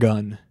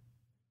Gorgun.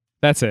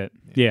 That's it.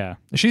 Yeah.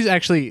 She's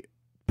actually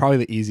probably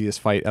the easiest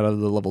fight out of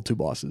the level 2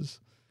 bosses.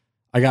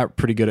 I got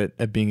pretty good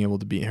at being able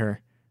to beat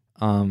her.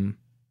 Because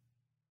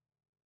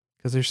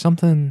there's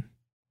something.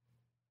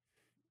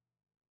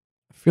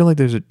 I feel like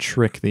there's a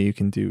trick that you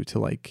can do to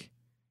like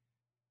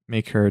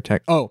make her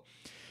attack. Oh,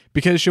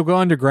 because she'll go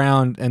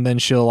underground and then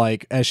she'll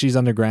like as she's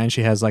underground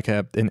she has like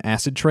an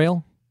acid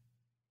trail,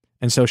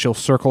 and so she'll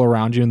circle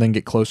around you and then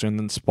get closer and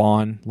then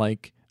spawn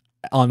like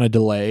on a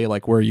delay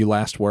like where you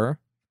last were.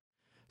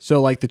 So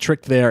like the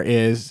trick there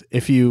is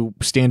if you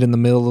stand in the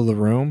middle of the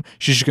room,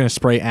 she's just going to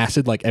spray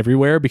acid like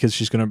everywhere because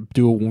she's going to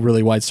do a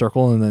really wide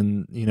circle and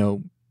then, you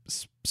know,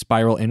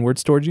 spiral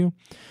inwards towards you.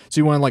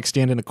 So you want to like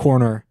stand in a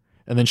corner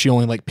and then she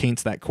only like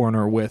paints that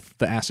corner with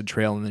the acid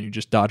trail and then you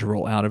just dodge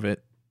roll out of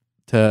it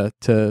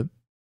to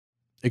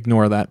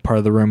ignore that part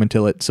of the room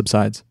until it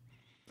subsides.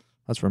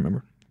 Let's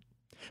remember.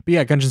 But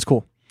yeah, Gungeon's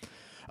cool.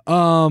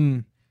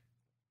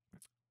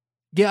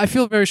 Yeah, I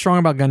feel very strong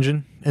about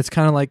Gungeon. It's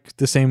kind of like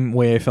the same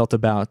way I felt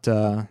about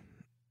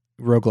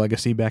Rogue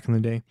Legacy back in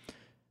the day.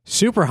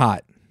 Super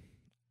hot.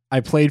 I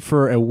played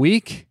for a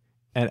week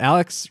at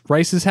Alex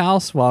Rice's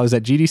house while I was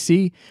at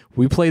GDC.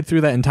 We played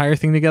through that entire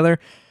thing together.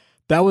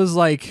 That was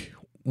like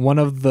one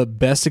of the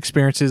best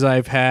experiences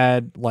I've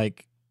had,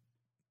 like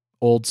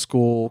old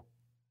school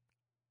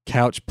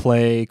couch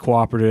play,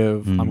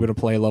 cooperative. I'm going to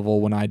play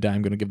level. When I die,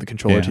 I'm going to give the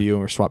controller to you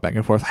or swap back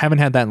and forth. I haven't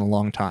had that in a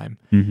long time.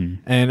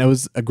 And it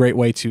was a great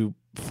way to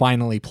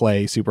finally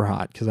play Super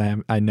Hot because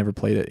I never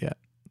played it yet.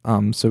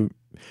 So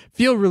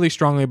feel really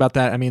strongly about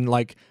that. I mean,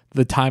 like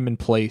the time and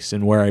place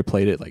and where I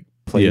played it, like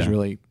plays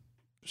really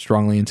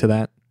strongly into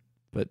that.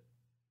 But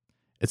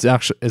it's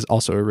actually is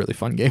also a really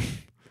fun game.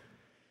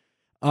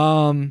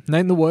 Night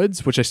in the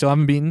Woods, which I still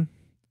haven't beaten.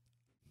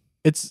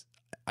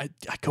 I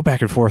go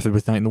back and forth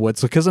with Night in the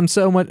Woods because I'm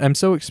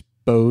so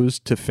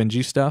exposed to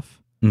Finji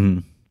stuff.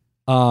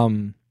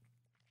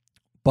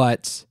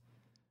 But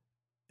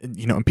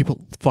you know, and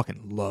people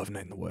fucking love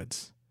Night in the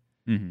Woods.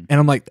 And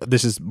I'm like,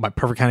 this is my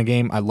perfect kind of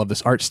game. I love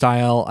this art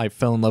style. I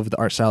fell in love with the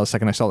art style the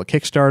second I saw the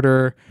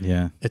Kickstarter.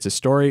 Yeah. It's a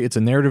story. It's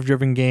a narrative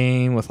driven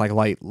game with like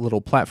light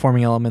little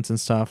platforming elements and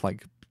stuff.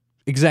 Like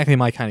exactly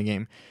my kind of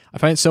game. I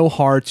find it so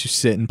hard to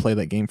sit and play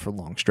that game for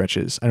long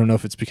stretches. I don't know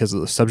if it's because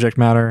of the subject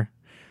matter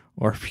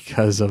or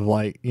because of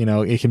like, you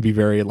know, it can be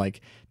very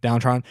like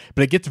downtrodden,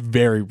 but it gets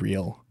very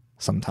real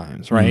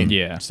sometimes, right?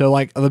 Yeah. So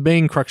like the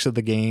main crux of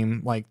the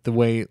game, like the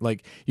way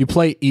like you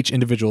play each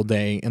individual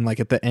day, and like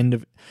at the end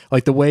of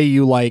like the way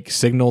you like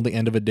signal the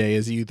end of a day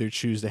is you either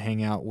choose to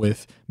hang out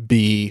with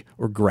B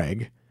or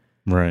Greg.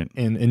 Right.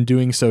 And in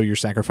doing so, you're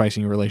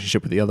sacrificing your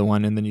relationship with the other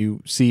one, and then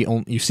you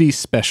see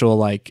special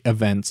like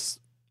events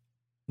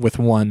with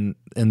one,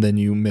 and then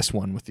you miss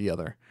one with the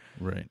other.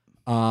 Right.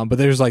 But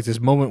there's like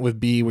this moment with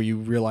B where you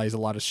realize a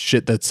lot of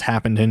shit that's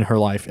happened in her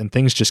life, and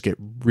things just get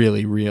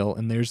really real.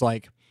 And there's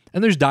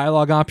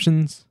dialogue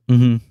options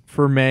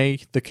for May,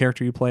 the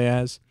character you play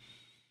as.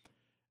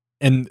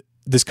 And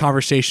this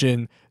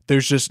conversation,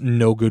 there's just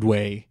no good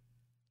way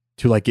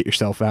to like get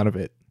yourself out of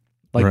it.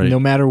 Like no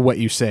matter what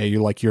you say,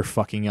 you're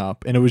fucking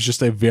up. And it was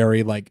just a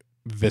very like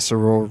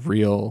visceral,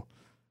 real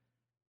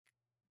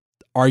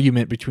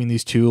argument between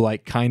these two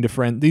like kind of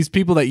friends. These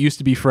people that used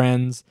to be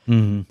friends,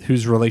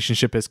 whose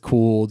relationship has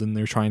cooled, and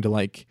they're trying to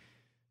like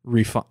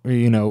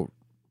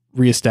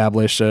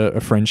reestablish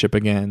a friendship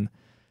again.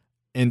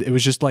 And it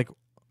was just like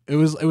it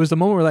was the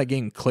moment where that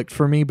game clicked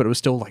for me, but it was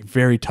still like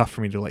very tough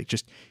for me to like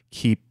just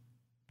keep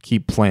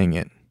playing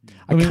it.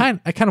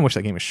 I kind of wish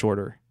that game was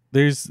shorter.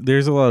 There's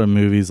a lot of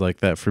movies like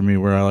that for me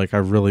where I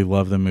really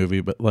love the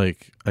movie, but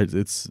like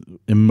it's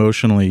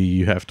emotionally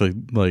you have to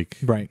like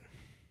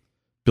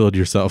build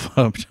yourself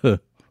up to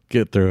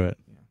get through it.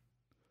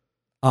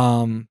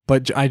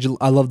 But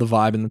I love the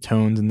vibe and the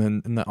tones and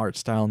then and the art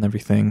style and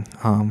everything.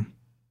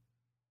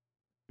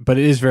 But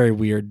it is very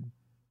weird,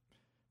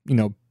 you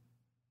know,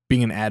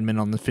 being an admin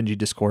on the Finji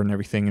Discord and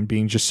everything, and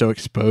being just so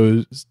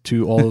exposed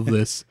to all of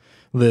this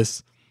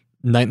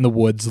Night in the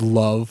Woods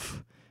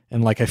love,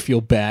 and like I feel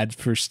bad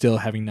for still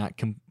having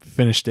not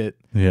finished it.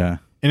 Yeah,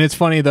 and it's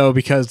funny though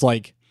because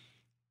like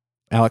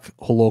Alec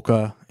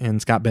Holowka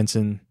and Scott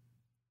Benson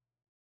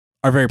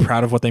are very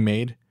proud of what they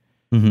made,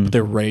 but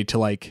they're ready to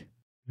like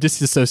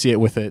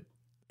disassociate with it,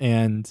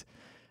 and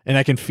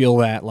I can feel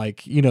that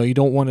like, you know, you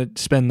don't want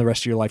to spend the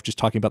rest of your life just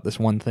talking about this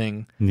one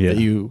thing that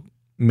you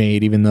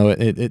made, even though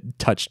it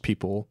touched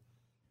people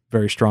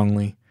very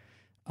strongly.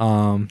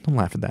 Don't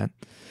laugh at that.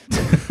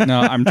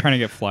 No, I'm trying to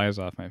get flies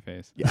off my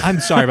face. Yeah,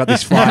 I'm sorry about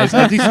these flies.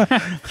 These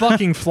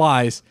fucking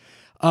flies.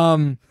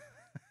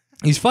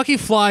 These fucking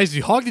flies.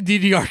 You hog the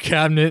DDR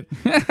cabinet.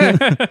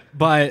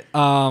 But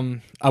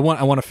I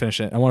want to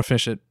finish it. I want to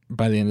finish it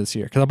by the end of this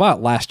year because I bought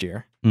it last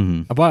year.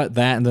 I bought it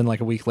that, and then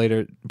like a week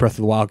later, Breath of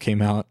the Wild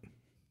came out.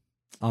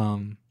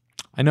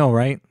 I know,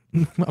 right?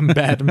 I'm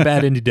bad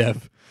indie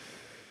dev.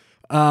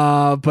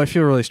 But I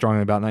feel really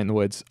strongly about Night in the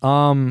Woods.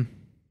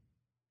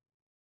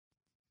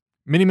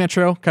 Mini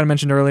Metro, kind of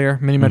mentioned earlier.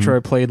 Mini Metro I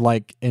played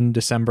like in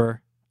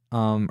December,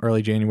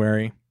 early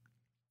January.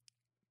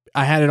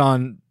 I had it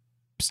on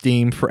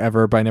Steam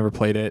forever, but I never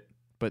played it.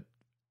 But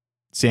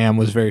Sam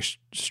was very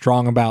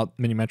strong about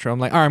Mini Metro. I'm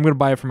like, all right, I'm going to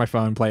buy it for my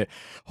phone and play it.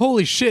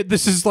 Holy shit,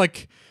 this is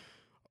like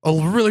a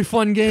really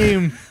fun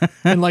game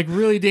and like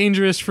really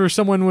dangerous for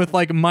someone with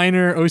like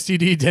minor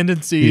OCD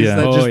tendencies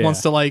that just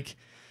wants to like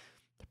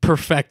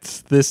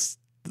perfect this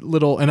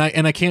little, and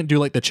I can't do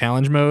like the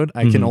challenge mode.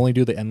 I can only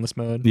do the endless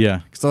mode.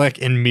 Yeah. Because I like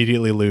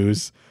immediately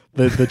lose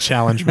the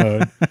challenge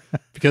mode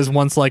because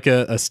once like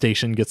a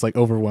station gets like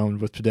overwhelmed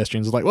with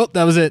pedestrians, it's like, well,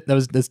 that was it.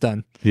 It's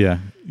done. Yeah.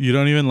 You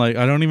don't even I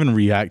don't even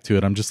react to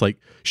it. I'm just like,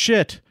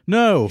 shit,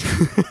 no,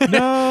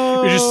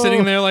 no. You're just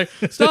sitting there like,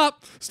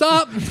 stop.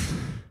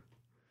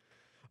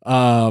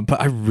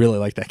 But I really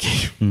like that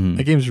game.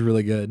 That game's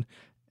really good.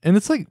 And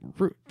it's like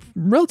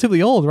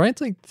relatively old, right?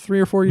 It's like 3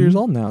 or 4 years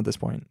old now at this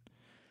point.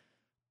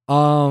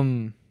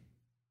 Thomas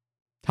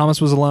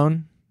Was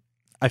Alone,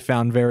 I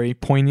found very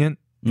poignant.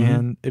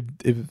 And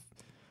you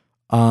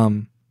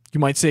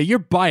might say you're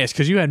biased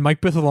because you had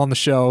Mike Bithell on the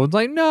show. It's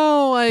like,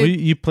 no,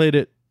 you played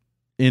it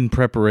in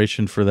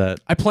preparation for that.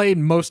 I played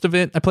most of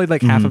it. I played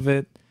like half of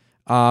it.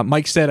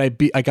 Mike said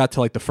I got to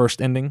like the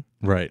first ending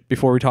right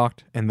before we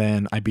talked, and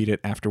then I beat it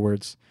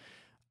afterwards.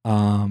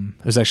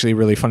 It was actually a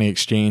really funny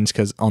exchange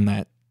because on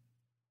that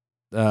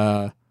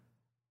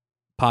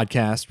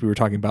podcast we were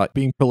talking about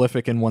being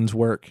prolific in one's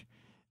work,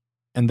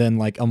 and then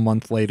like a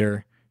month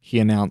later he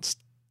announced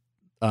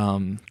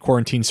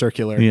Quarantine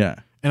Circular. Yeah.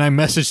 And I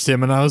messaged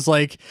him and I was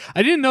like,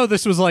 I didn't know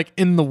this was like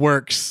in the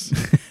works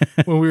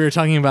when we were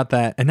talking about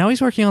that. And now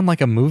he's working on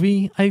like a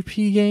movie IP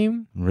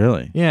game.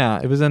 Really? Yeah,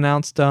 it was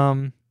announced.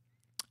 I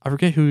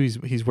forget who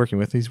he's working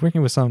with. He's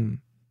working with some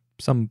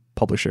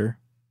publisher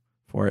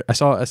for it. I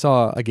saw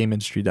a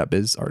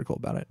GameIndustry.biz article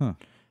about it. Huh.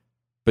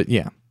 But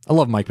yeah, I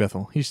love Mike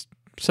Bithell. He's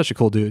such a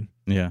cool dude.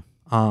 Yeah.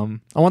 I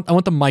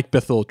want the Mike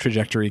Bithell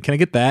trajectory. Can I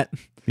get that?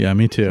 Yeah,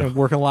 me too.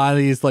 Work a lot of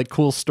these like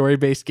cool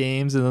story-based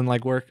games and then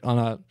like work on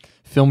a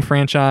film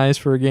franchise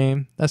for a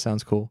game. That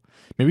sounds cool.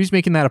 Maybe he's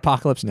making that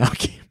Apocalypse Now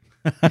game.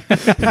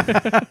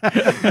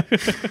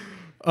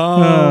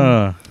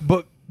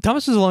 But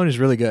Thomas Was Alone is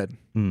really good.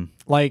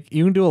 Like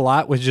you can do a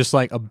lot with just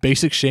like a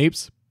basic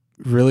shapes,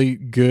 really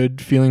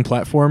good feeling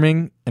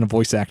platforming, and a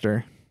voice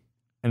actor.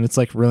 And it's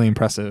like really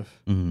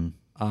impressive. And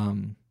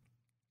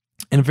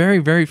a very,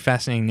 very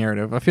fascinating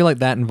narrative. I feel like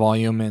that and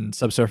Volume and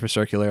Subsurface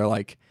Circular,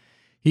 like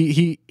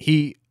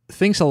he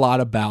thinks a lot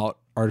about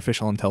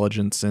artificial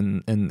intelligence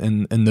and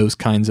those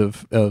kinds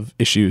of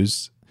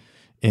issues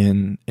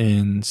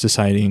in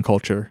society and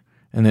culture,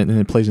 and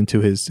it plays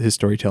into his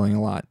storytelling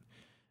a lot.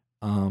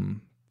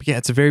 But yeah,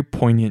 it's a very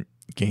poignant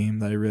game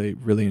that I really,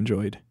 really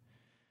enjoyed.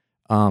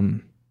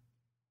 Burnout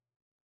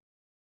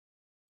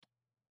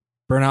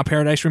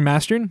Paradise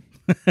Remastered.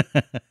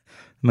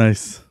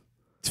 Nice.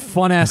 It's a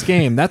fun ass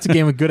game. That's a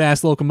game with good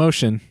ass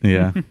locomotion.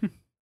 Yeah.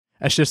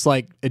 That's just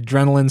like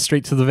adrenaline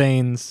straight to the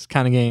veins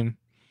kind of game.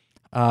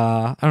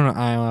 I don't know.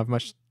 I don't have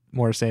much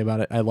more to say about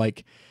it. I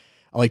like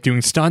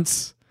doing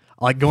stunts.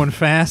 I like going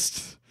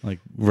fast. Like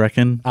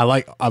wrecking.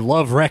 I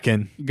love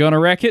wrecking. Gonna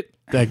wreck it?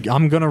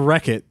 I'm gonna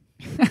wreck it.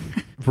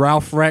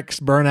 Ralph Wrecks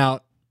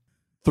Burnout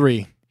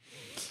 3.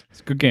 It's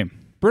a good game.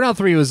 Burnout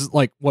 3 was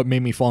like what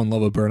made me fall in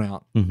love with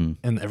Burnout. And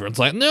everyone's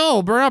like,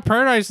 no, Burnout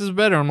Paradise is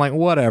better. I'm like,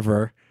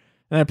 whatever.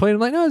 And I played it,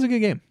 like, no, it's a good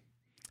game.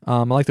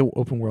 I like the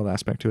open world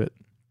aspect to it.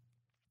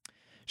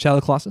 Shadow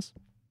of the Colossus.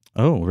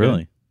 Oh,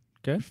 really?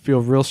 Okay.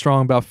 Feel real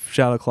strong about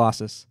Shadow of the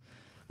Colossus.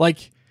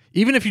 Like,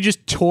 even if you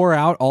just tore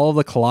out all of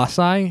the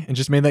Colossi and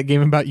just made that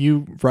game about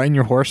you riding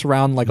your horse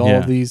around like all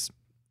of these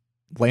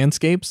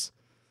landscapes,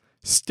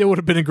 still would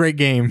have been a great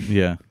game.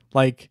 Yeah.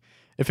 Like,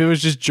 if it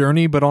was just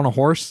Journey but on a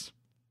horse,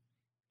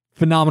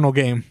 phenomenal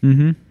game.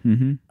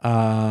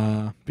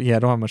 But yeah, I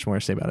don't have much more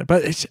to say about it.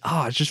 But it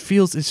just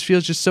feels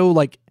just so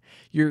like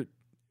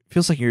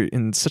feels like you're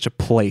in such a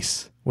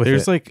place with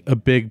There's it. like a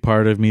big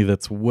part of me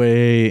that's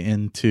way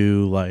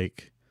into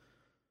like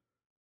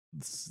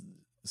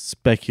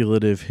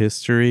speculative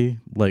history,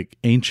 like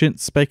ancient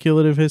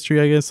speculative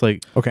history, I guess.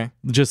 Like, okay,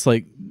 just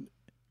like,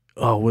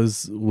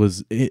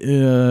 was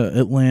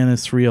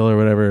Atlantis real or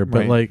whatever?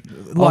 But like,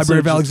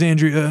 Library of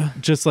Alexandria.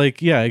 Just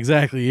like, yeah,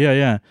 exactly,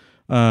 yeah.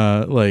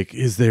 Like,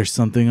 is there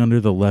something under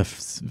the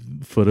left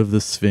foot of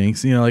the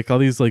Sphinx? You know, like all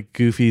these like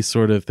goofy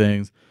sort of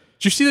things.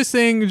 Did you see this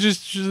thing?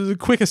 Just a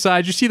quick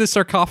aside. Did you see the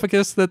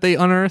sarcophagus that they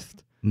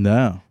unearthed?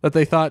 No. That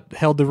they thought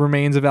held the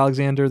remains of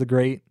Alexander the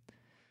Great,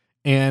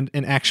 and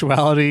in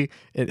actuality,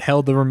 it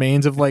held the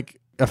remains of like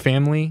a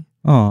family.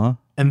 Aw.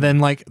 And then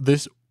like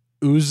this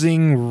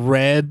oozing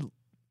red,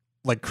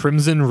 like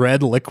crimson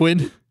red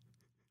liquid.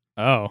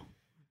 Oh.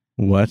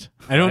 What?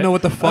 I don't know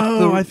what the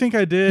fuck. I think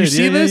I did. You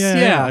see this?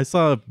 Yeah. I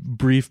saw a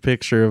brief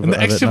picture of it. And the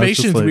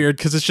excavation's like, weird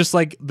because it's just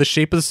like the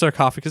shape of the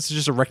sarcophagus is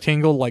just a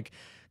rectangle, like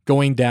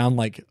going down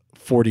like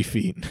 40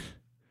 feet,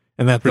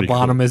 and at the Pretty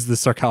bottom is the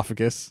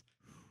sarcophagus.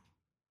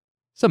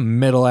 Some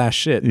middle ass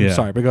shit. Yeah. I'm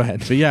sorry, but go ahead.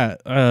 But yeah,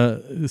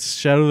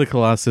 Shadow of the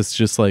Colossus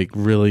just like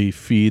really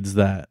feeds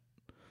that.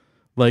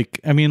 Like,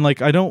 I mean,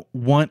 like I don't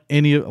want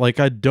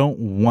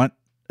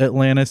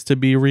Atlantis to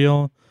be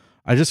real.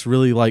 I just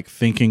really like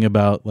thinking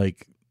about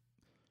like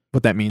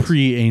What that means.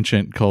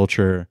 pre-ancient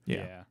culture.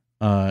 Yeah.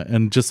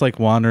 And just like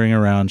wandering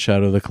around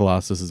Shadow of the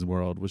Colossus's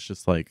world was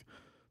just like,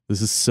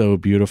 this is so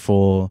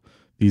beautiful.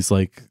 These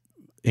like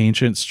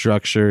ancient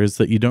structures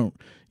that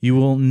you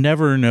will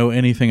never know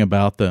anything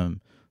about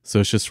them. So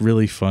it's just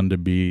really fun to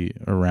be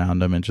around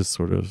them and just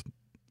sort of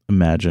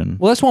imagine.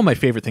 Well, that's one of my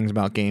favorite things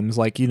about games.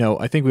 Like,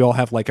 I think we all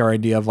have like our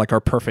idea of like our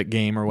perfect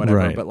game or whatever.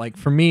 Right. But like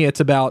for me, it's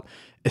about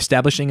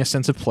establishing a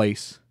sense of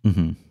place.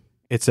 Mm-hmm.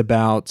 It's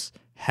about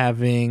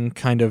having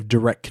kind of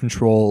direct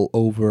control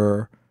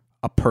over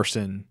a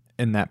person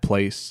in that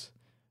place.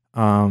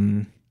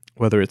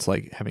 Whether it's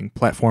like having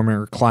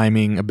platforming or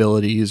climbing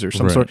abilities or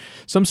some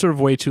sort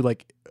of way to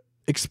like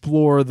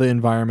explore the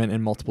environment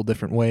in multiple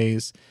different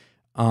ways.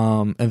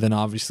 And then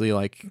obviously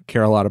like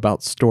care a lot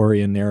about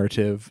story and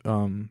narrative.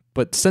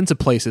 But sense of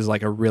place is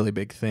like a really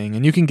big thing,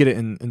 and you can get it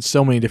in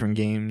so many different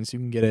games. You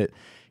can get it,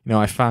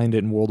 I find it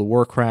in World of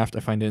Warcraft. I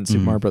find it in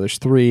Super Mario Brothers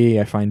 3.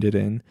 I find it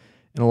in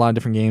a lot of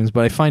different games,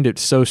 but I find it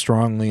so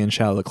strongly in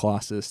Shadow of the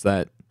Colossus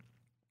that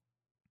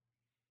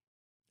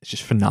it's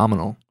just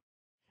phenomenal.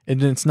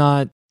 And it's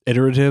not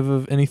iterative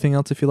of anything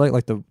else, if you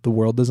like the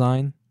world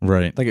design.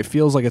 Right. Like it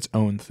feels like its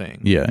own thing.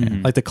 Yeah.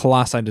 Mhm. Like the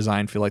Colossi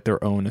design feel like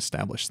their own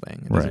established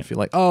thing. It doesn't Right. feel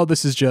like, oh,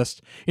 this is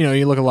just, you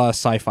look at a lot of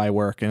sci-fi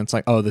work and it's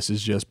like, oh, this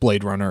is just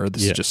Blade Runner, or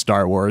this is just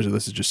Star Wars, or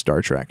this is just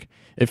Star Trek.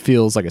 It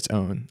feels like its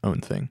own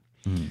thing.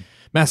 Mm.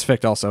 Mass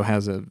Effect also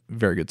has a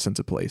very good sense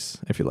of place,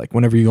 I feel like.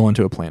 Whenever you go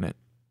into a planet,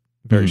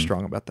 very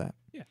strong about that.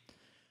 Yeah.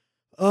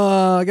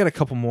 I got a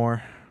couple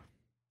more.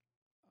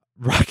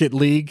 Rocket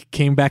League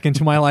came back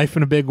into my life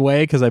in a big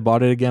way because I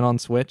bought it again on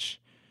Switch.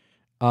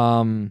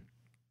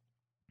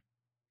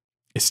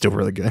 It's still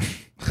really good.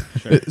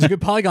 Sure. It's a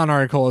good Polygon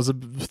article. It's a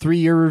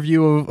 3-year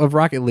review of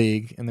Rocket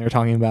League, and they were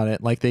talking about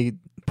it. Like they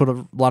put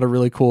a lot of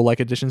really cool like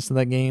additions to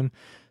that game,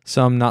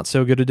 some not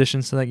so good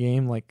additions to that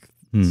game, like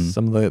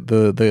some of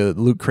the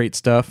loot crate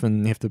stuff,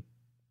 and you have to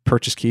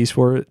purchase keys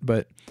for it.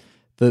 But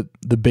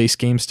the base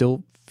game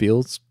still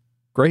feels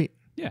great.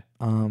 Yeah.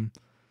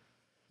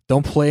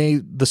 Don't play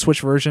the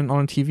Switch version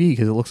on TV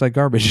because it looks like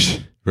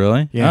garbage.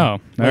 Really? Yeah. Oh, all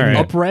Like, right.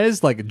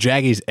 up-res, like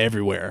jaggies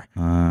everywhere.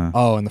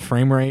 Oh, and the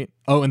frame rate.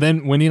 Oh, and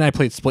then Wendy and I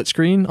played split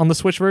screen on the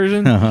Switch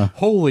version.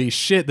 Holy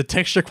shit, the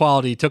texture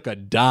quality took a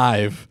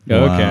dive.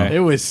 Okay.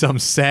 It was some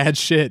sad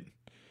shit.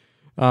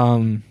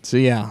 So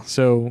yeah,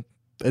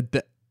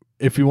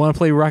 if you want to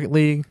play Rocket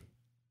League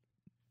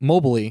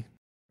mobily,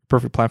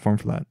 perfect platform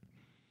for that.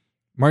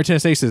 Mario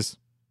Tennis Aces.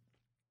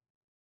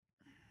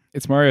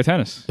 It's Mario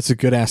Tennis. It's a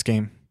good ass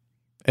game.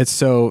 It's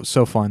so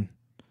fun.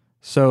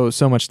 So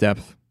much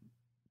depth.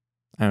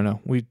 I don't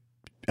know.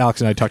 Alex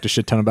and I talked a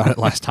shit ton about it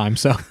last time,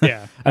 so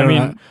Yeah. I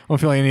don't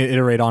feel like I need to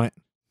iterate on it.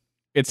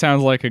 It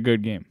sounds like a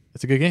good game.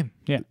 It's a good game.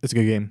 Yeah. It's a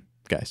good game,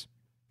 guys.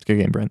 It's a good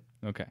game, Brent.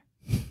 Okay.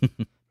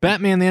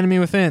 Batman: The Enemy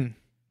Within.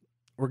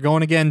 We're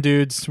going again,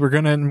 dudes. We're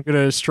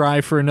gonna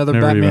strive for another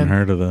Never even Batman.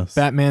 heard of this.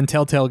 Batman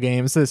Telltale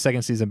game. It's the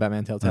second season of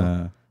Batman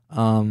Telltale.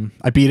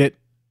 I beat it.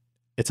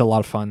 It's a lot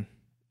of fun.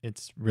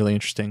 It's really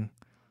interesting.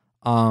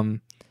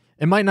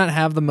 It might not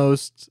have the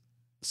most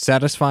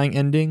satisfying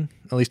ending.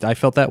 At least I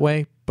felt that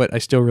way, but I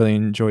still really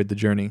enjoyed the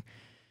journey.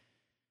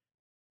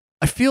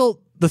 The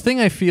thing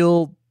I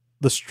feel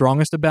the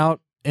strongest about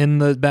in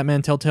the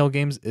Batman Telltale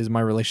games is my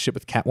relationship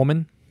with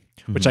Catwoman,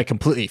 which I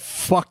completely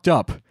fucked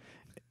up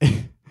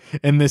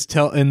in this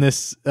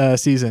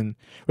season,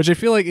 which I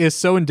feel like is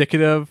so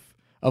indicative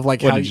of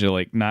like What how did you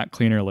like? Not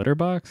clean her litter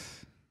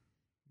box?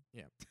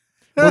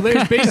 well,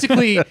 there's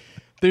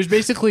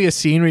basically a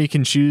scene where you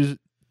can choose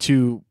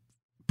to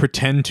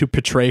pretend to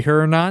betray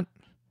her or not.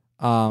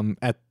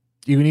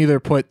 You can either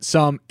put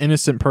some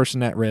innocent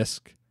person at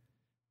risk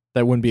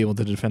that wouldn't be able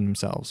to defend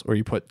themselves, or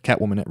you put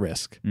Catwoman at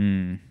risk.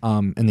 And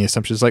the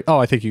assumption is like, oh,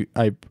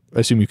 I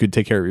assume you could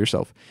take care of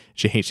yourself.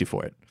 She hates you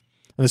for it.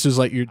 And this was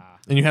like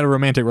and you had a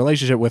romantic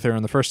relationship with her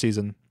in the first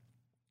season,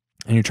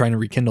 and you're trying to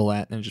rekindle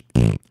that, and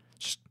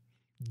just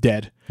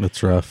dead.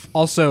 That's rough.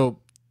 Also,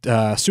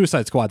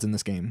 Suicide Squad's in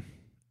this game.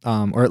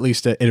 Or at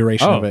least an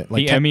iteration of it.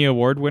 Like the Emmy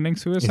Award-winning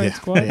Suicide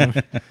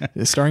Squad?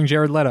 Yeah. Starring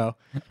Jared Leto.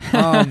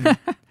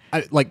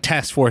 Like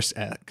Task Force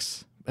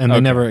X. And they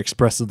never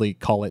expressly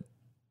call it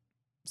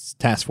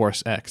Task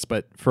Force X,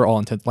 but for all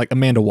intents, like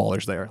Amanda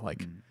Waller's there.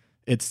 Like,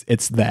 it's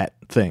that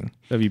thing.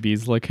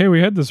 WB's like, hey,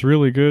 we had this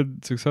really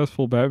good,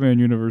 successful Batman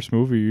Universe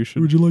movie. You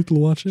should. Would you like to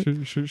watch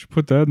it? Should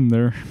put that in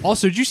there.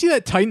 Also, did you see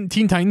that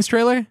Teen Titans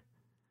trailer?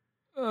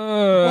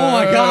 Oh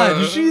my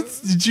god!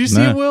 Did you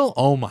see it, Will?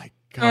 Oh my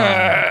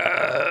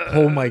god!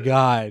 Oh my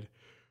god!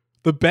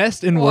 The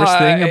best and worst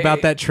thing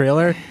about that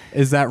trailer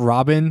is that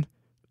Robin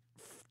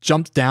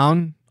jumped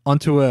down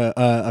onto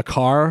a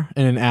car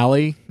in an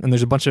alley, and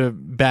there's a bunch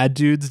of bad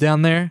dudes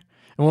down there.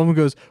 And one of them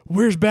goes,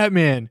 "Where's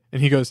Batman?"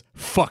 And he goes,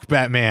 "Fuck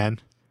Batman."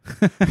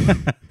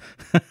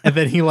 And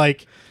then he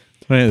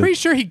pretty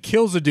sure he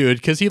kills a dude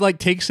because he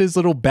takes his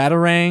little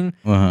batarang.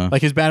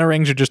 Like his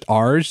batarangs are just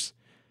ours,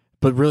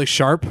 but really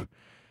sharp.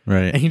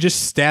 Right. And he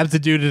just stabs the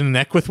dude in the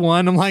neck with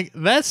one. I'm like,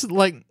 that's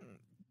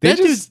That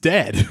dude's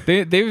dead.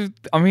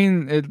 I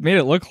mean, it made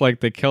it look like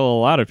they kill a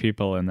lot of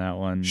people in that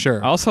one.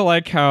 Sure. I also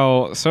like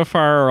how so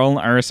far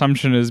our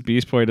assumption is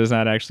Beast Boy does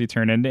not actually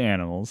turn into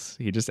animals.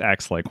 He just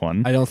acts like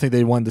one. I don't think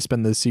they wanted to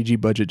spend the CG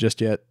budget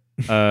just yet.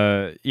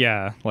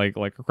 Yeah, like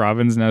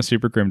Robin's now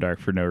super grimdark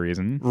for no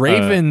reason.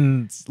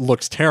 Raven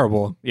looks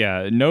terrible.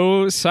 Yeah,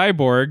 no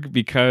Cyborg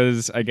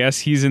because I guess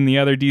he's in the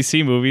other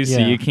DC movies, so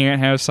Yeah. you can't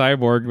have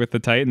Cyborg with the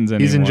Titans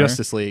anymore. He's in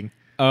Justice League.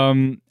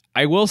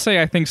 I will say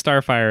I think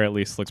Starfire at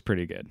least looks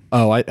pretty good.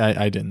 Oh, I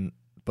didn't,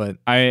 but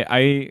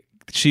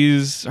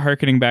She's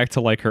harkening back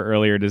to like her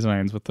earlier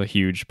designs with the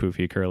huge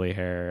poofy curly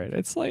hair.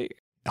 It's like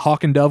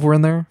Hawk and Dove were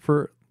in there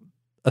for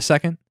a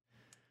second.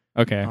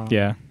 okay,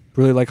 yeah.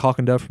 Really like Hawk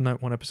and Dove from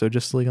that one episode,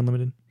 Justice League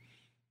Unlimited.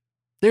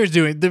 They're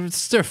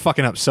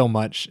fucking up so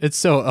much. It's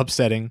so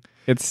upsetting.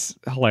 It's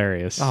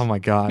hilarious. Oh my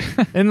god.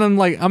 And then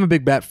like I'm a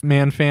big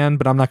Batman fan,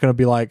 but I'm not gonna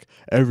be like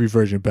every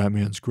version of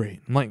Batman's great.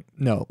 I'm like,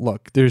 no,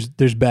 look, there's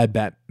bad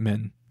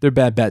Batmen. They're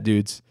bad Bat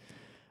dudes.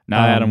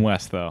 Not Adam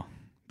West though.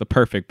 The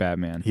perfect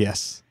Batman.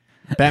 Yes.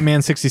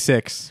 Batman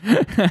 66.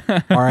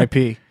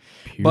 R.I.P.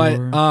 But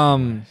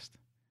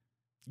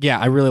yeah,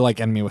 I really like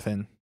Enemy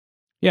Within.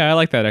 Yeah, I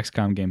like that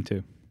XCOM game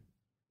too.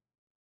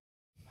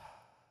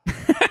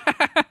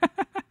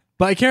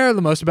 But I care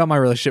the most about my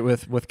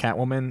relationship with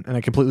Catwoman, and I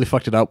completely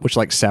fucked it up, which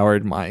like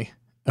soured my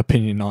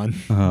opinion on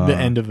the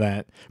end of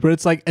that. But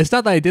it's like, it's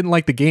not that I didn't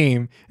like the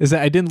game, is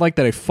that I didn't like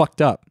that I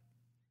fucked up.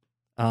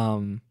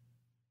 Why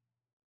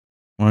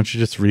don't you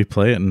just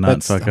replay it and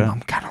not fuck up?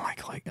 I'm kind of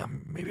like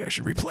maybe I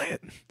should replay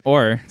it.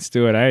 Or let's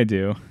do what I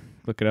do.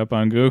 Look it up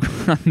on Google,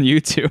 on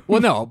YouTube.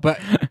 Well, no, but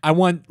I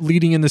want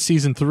leading into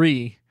season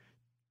 3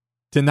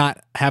 to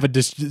not have a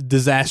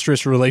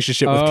disastrous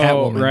relationship with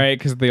Catwoman. Right,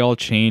 because they all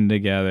chained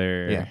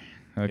together. Yeah.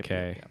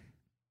 Okay. Yep.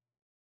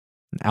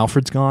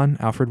 Alfred's gone.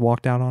 Alfred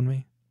walked out on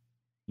me.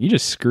 You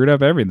just screwed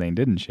up everything,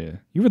 didn't you?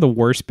 You were the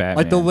worst Batman.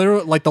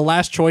 Like the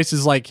last choice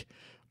is like,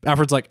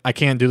 Alfred's like, I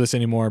can't do this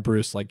anymore,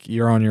 Bruce. Like,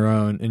 you're on your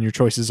own, and your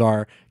choices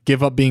are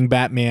give up being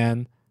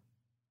Batman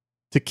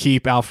to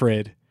keep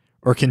Alfred,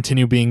 or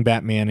continue being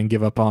Batman and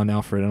give up on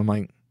Alfred. And I'm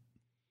like,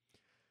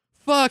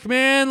 fuck,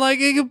 man. Like,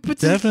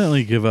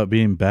 Definitely give up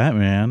being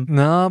Batman.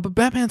 No, but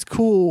Batman's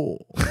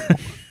cool.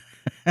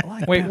 I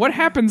like Wait, Batman. what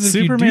happens if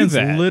Superman's you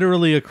do that?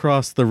 literally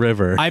across the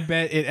river. I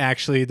bet it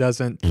actually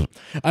doesn't.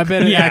 I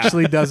bet it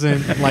actually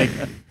doesn't.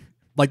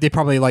 Like they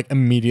probably like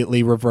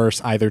immediately reverse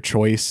either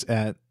choice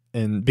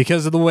and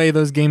because of the way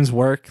those games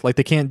work, like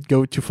they can't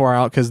go too far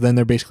out because then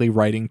they're basically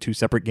writing two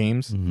separate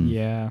games. Mhm.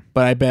 Yeah.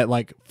 But I bet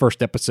like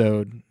first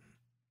episode,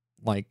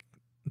 like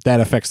that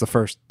affects the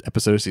first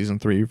episode of season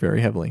 3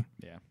 very heavily.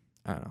 Yeah.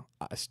 I don't know.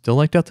 I still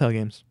like Telltale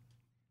games.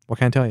 What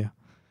can I tell you?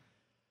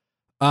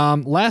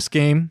 Last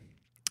game.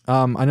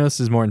 I know this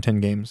is more than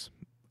 10 games,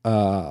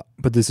 but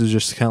this is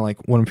just kind of like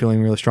what I'm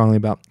feeling really strongly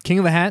about. King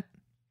of the Hat.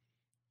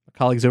 My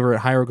colleagues over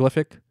at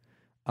Hieroglyphic.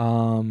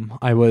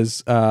 I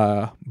was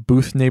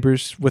booth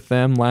neighbors with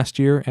them last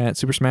year at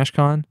Super Smash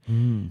Con.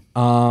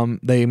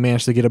 They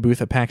managed to get a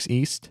booth at PAX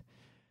East.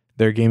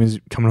 Their game is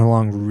coming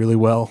along really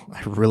well.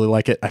 I really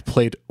like it. I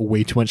played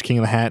way too much King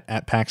of the Hat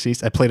at PAX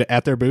East. I played it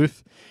at their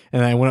booth,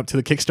 and I went up to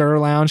the Kickstarter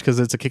lounge because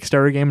it's a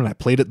Kickstarter game, and I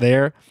played it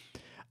there.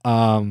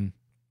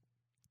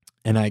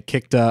 And I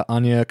kicked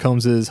Anya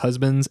Combs'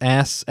 husband's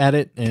ass at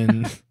it,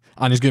 and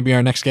Anya's going to be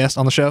our next guest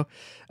on the show.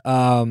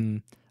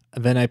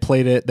 Then I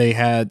played it. They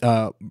had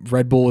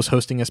Red Bull was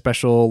hosting a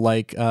special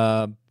like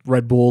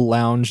Red Bull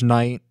lounge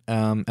night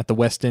at the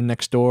West End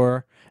next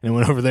door, and I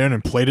went over there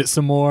and played it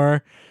some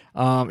more.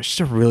 It's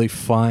just a really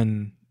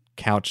fun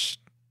couch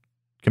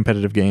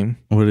competitive game.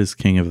 What is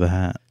King of the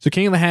Hat? So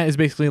King of the Hat is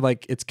basically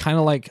like, it's kind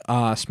of like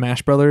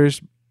Smash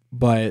Brothers,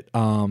 but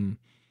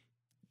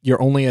your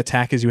only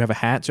attack is you have a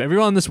hat. So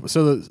everyone in this,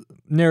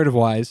 narrative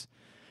wise,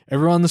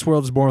 everyone in this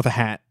world is born with a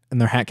hat, and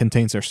their hat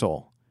contains their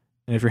soul.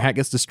 And if your hat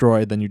gets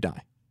destroyed, then you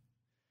die.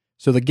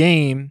 So the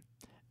game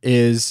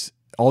is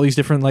all these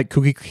different like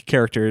kooky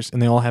characters,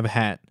 and they all have a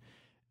hat,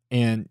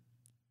 and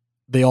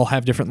they all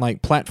have different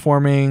like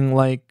platforming,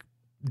 like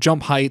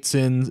jump heights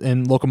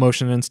and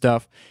locomotion and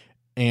stuff.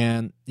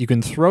 And you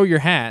can throw your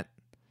hat,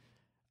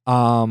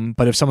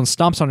 but if someone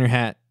stomps on your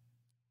hat,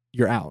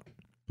 you're out.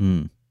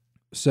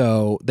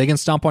 So they can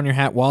stomp on your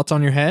hat while it's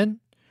on your head,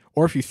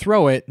 or if you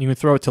throw it, you can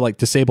throw it to like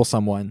disable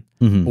someone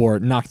or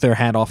knock their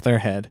hat off their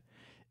head.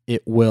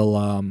 It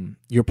will,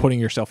 you're putting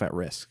yourself at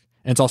risk.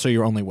 And it's also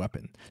your only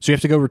weapon. So you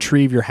have to go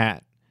retrieve your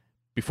hat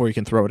before you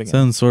can throw it again.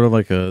 Sounds sort of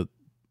like a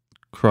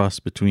cross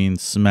between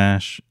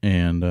Smash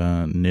and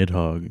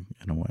Nidhogg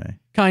in a way.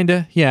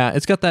 Kinda, yeah.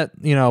 It's got that,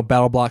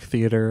 Battle Block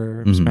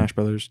Theater, Smash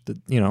Brothers,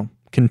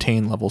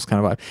 contain levels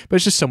kind of vibe. But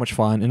it's just so much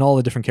fun, and all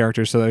the different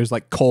characters. So there's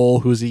like Cole,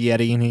 who's a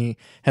Yeti, and he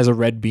has a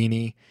red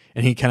beanie,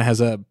 and he kind of has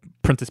a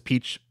Princess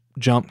Peach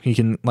jump. He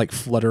can like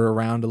flutter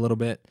around a little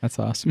bit. That's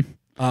awesome.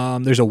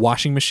 There's a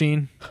washing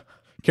machine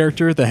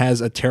character that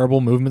has a terrible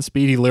movement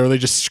speed. He literally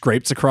just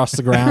scrapes across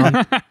the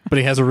ground, but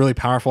he has a really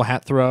powerful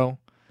hat throw.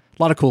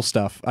 A lot of cool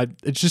stuff.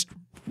 It just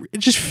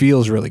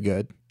feels really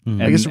good.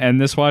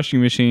 And this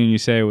washing machine, you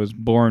say, was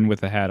born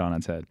with a hat on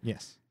its head.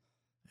 Yes.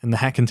 and the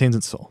hat contains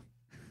its soul.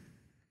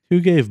 Who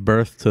gave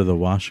birth to the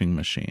washing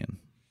machine?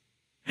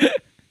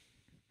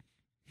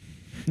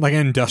 Like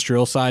an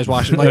industrial size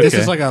washing. Like this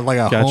Okay. is like a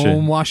Gotcha.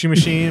 home washing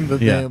machine,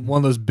 but Yeah. one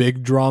of those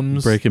big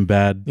drums. Breaking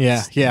Bad.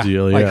 Yeah,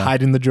 Deal, like yeah.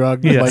 hiding the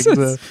drug, Yes. like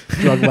the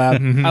drug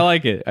lab. Mhm. I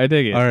like it. I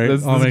dig it. All right,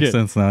 This all is makes good.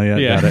 sense now. Yeah,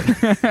 Yeah. got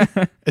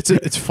it.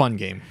 It's a fun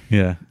game.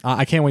 Yeah.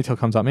 I can't wait till it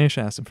comes out. Maybe I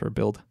should ask them for a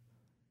build.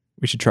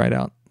 We should try it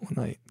out one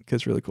night because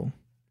it's really cool.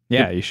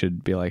 Yeah, you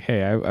should be like,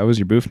 hey, I was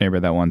your booth neighbor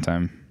that one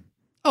time.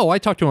 Oh, I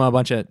talked to him a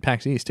bunch at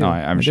PAX East too. No,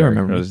 I'm do sure.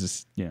 remember. It was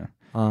just, yeah.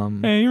 Hey,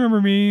 Hey, you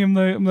remember me? I'm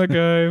that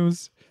guy who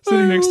was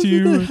sitting next to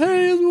you.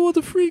 Hey, I want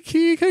the free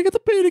key. Can I get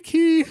the beta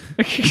key?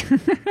 I like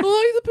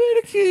the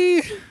beta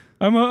key.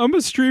 I'm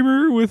a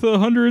streamer with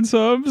 100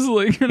 subs.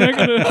 Like, you're not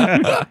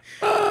gonna.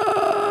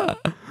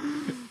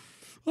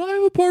 I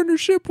have a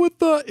partnership with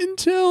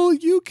Intel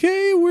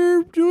UK.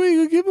 We're doing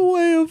a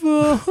giveaway of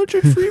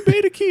 100 free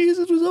beta keys.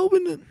 It was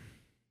open.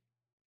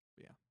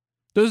 Yeah,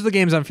 those are the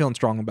games I'm feeling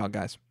strong about,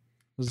 guys.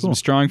 Those are some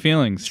strong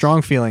feelings.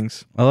 Strong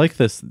feelings. I like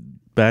this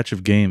batch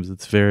of games.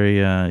 It's very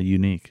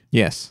unique.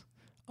 Yes.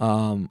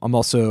 I'm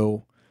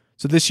also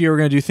so this year we're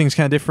gonna do things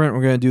kind of different.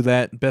 We're gonna do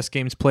that best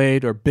games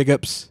played or big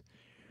ups.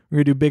 We're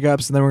gonna do big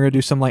ups, and then we're gonna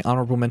do some like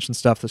honorable mention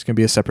stuff. That's gonna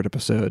be a separate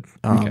episode,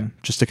 Okay.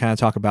 just to kind of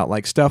talk about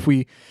like stuff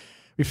we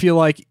feel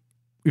like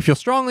we feel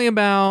strongly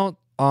about.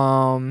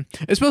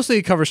 It's mostly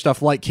to cover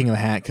stuff like King of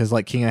the Hat because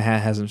like King of the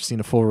Hat hasn't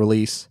seen a full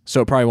release, so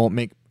it probably won't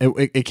make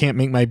it can't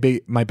make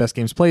my best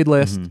games played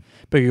list.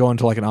 But it could go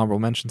into like an honorable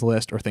mentions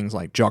list or things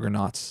like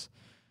Juggernauts.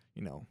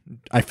 You know,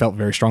 I felt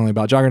very strongly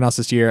about Juggernauts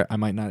this year. I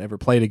might not ever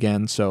play it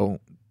again, so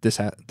this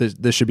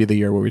should be the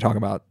year where we talk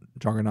about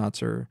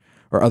Juggernauts or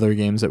other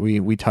games that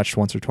we touched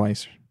once or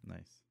twice.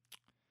 Nice.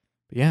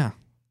 But yeah,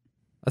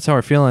 that's how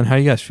we're feeling. How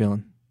you guys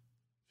feeling?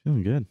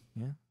 Feeling good.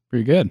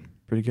 Pretty good.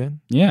 Pretty good?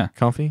 Yeah.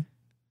 Comfy?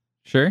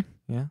 Sure.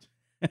 Yeah.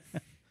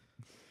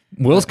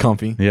 Will's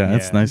comfy. Yeah,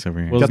 it's Yeah. nice over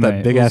here. Will's Got that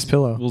nice. big ass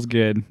pillow. Will's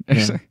good.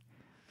 Yeah.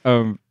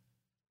 Do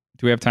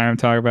we have time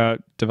to talk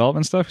about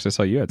development stuff? Because I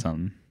saw you had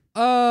something.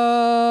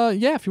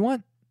 Yeah, if you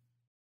want.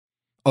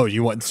 Oh,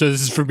 you want? So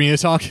this is for me to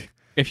talk.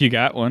 If you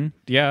got one,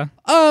 yeah.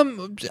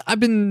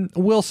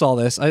 Will saw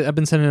this. I've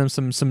been sending him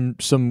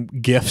some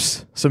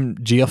gifs, some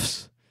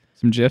gifs.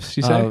 Some GIFs,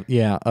 you say?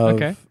 Yeah.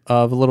 Okay.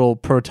 Of a little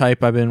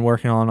prototype I've been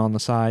working on the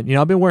side. You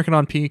know, I've been working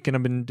on Peak and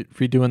I've been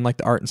redoing like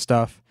the art and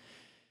stuff.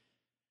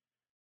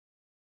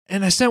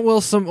 And I sent Will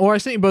I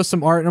sent you both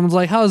some art, and I was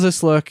like, "How does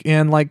this look?"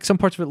 And like some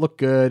parts of it look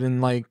good,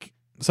 and like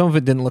some of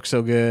it didn't look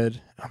so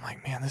good. I'm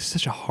like, man, this is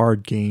such a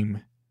hard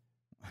game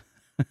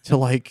to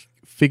like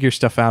figure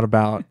stuff out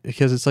about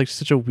because it's like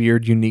such a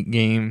weird, unique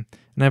game,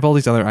 and I have all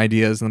these other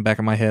ideas in the back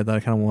of my head that I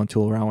kind of want to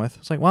tool around with.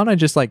 It's like, why don't I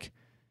just like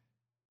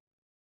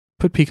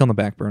put Peak on the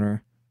back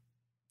burner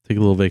Take a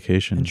little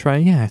vacation. and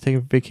try, take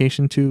a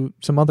vacation to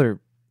some other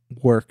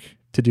work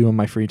to do in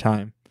my free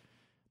time.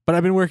 But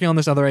I've been working on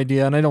this other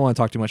idea, and I don't want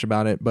to talk too much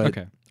about it. But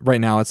Okay.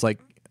 right now, it's like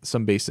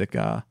some basic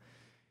kind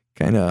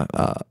of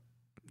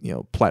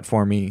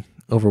platformy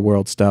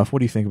overworld stuff. What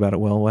do you think about it,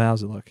 Will? How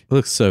does it look? It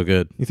looks so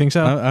good. You think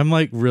so? I'm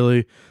like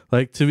really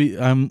like to be.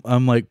 I'm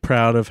like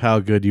proud of how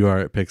good you are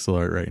at pixel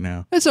art right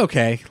now. It's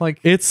okay. Like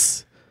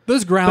It's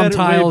those ground way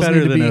tiles better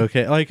need to than be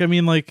okay. Like I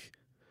mean, like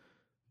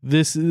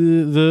this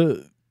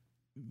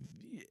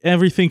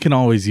everything can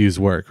always use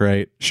work,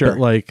 right? Sure. But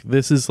like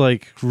this is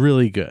like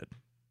really good.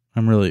 I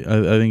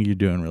think you're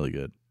doing really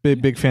good.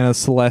 big fan of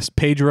Celeste.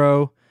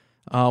 Pedro,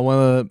 one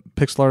of the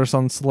pixel artists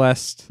on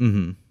Celeste.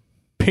 Mm-hmm.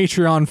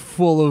 Patreon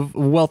full of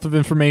wealth of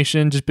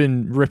information. Just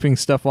been ripping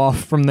stuff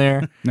off from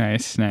there.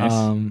 Nice.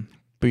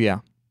 But yeah,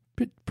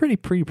 pretty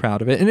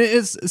proud of it, and it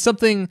is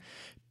something.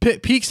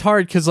 Peak's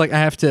hard because like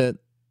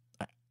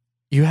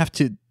you have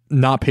to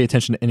not pay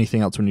attention to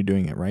anything else when you're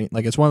doing it, right?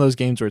 Like it's one of those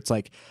games where it's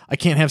like I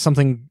can't have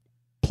something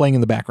playing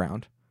in the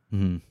background.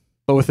 Mm-hmm.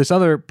 But with this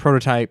other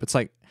prototype, it's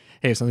like,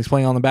 hey, if something's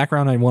playing on the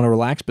background, I want to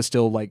relax, but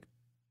still like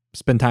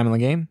spend time in the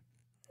game.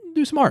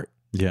 Do some art.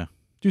 Yeah.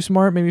 Do some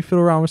art. Maybe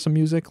fiddle around with some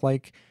music.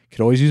 Like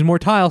could always use more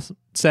tile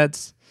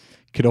sets.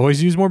 Could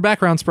always use more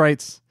background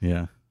sprites.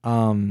 Yeah.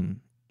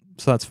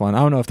 So that's fun. I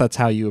don't know if that's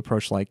how you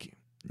approach like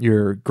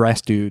your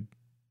Grass Dude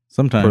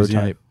Sometimes.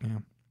 prototype. Yeah.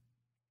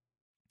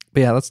 But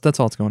yeah, that's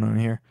all that's going on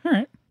here. All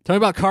right. Tell me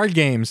about card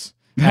games,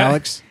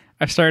 Alex.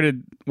 I've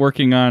started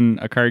working on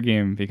a card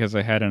game because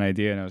I had an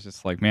idea and I was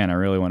just like, man, I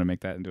really want to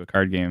make that into a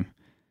card game.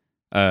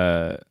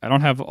 I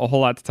don't have a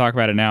whole lot to talk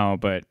about it now,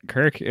 but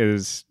Kirk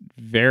is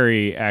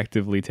very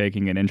actively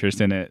taking an interest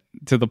in it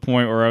to the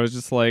point where I was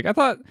just like, I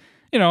thought,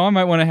 I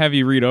might want to have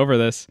you read over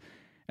this.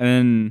 And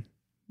then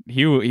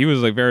he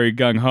was like very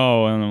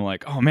gung-ho, and I'm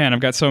like, oh man, I've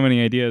got so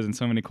many ideas and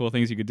so many cool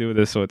things you could do with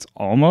this, so it's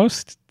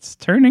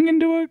turning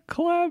into a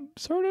collab,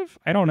 sort of.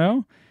 I don't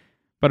know.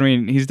 But I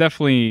mean, he's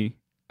definitely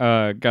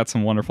got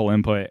some wonderful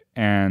input,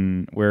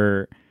 and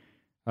we're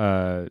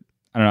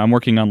I don't know, I'm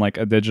working on like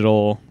a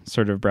digital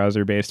sort of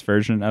browser-based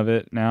version of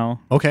it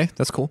now. Okay,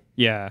 that's cool.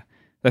 Yeah.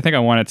 I think I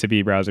want it to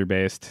be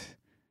browser-based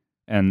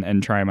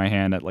and try my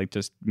hand at like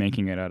just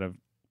making it out of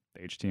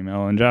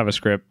HTML and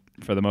JavaScript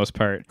for the most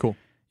part. Cool.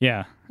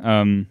 Yeah.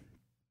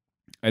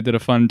 I did a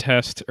fun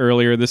test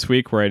earlier this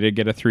week where I did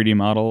get a 3D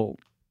model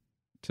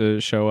to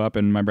show up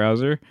in my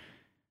browser.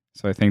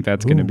 So I think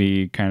that's going to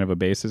be kind of a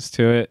basis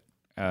to it.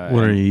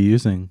 What are you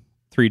using?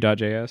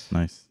 3.js.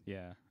 Nice.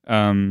 Yeah.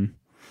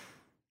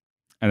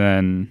 And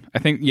then I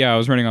think, I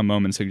was running on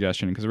Moment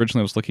suggestion because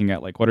originally I was looking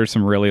at like what are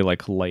some really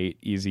like light,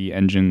 easy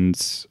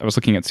engines. I was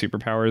looking at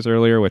Superpowers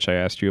earlier, which I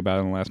asked you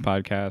about in the last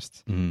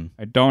podcast. Mm.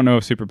 I don't know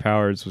if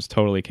Superpowers was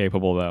totally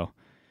capable though.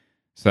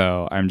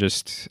 So I'm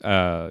just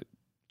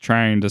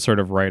trying to sort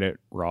of write it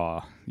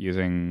raw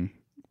using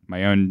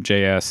my own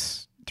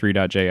JS,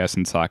 3.js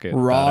and socket.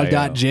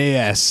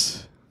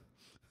 Raw.js.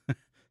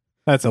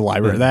 That's a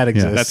library. That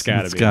exists. That's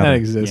gotta be. That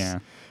exists.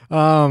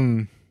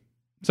 Yeah.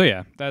 So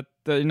yeah, that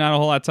not a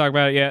whole lot to talk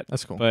about it yet.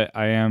 That's cool. But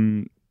I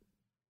am.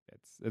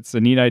 It's a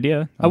neat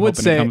idea. I would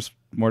say it comes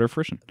more to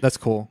fruition. That's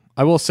cool.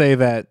 I will say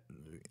that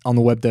on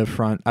the web dev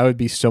front, I would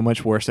be so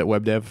much worse at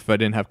web dev if I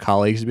didn't have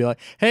colleagues to be like,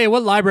 "Hey,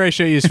 what library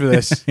should I use for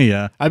this?"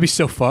 Yeah, I'd be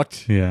so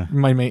fucked. Yeah,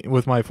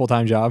 with my full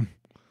time job,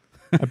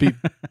 I'd be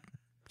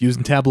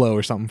using Tableau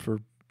or something for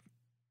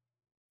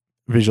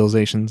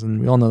visualizations, and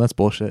we all know that's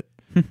bullshit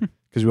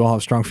because we all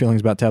have strong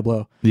feelings about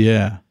Tableau.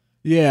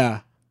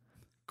 Yeah.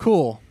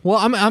 Cool. Well,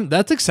 I'm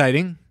that's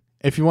exciting.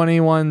 If you want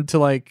anyone to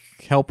like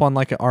help on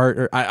like an art,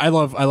 or I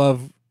love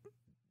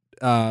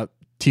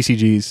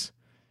TCGs,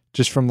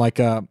 just from like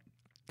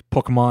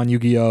Pokemon,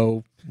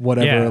 Yu-Gi-Oh,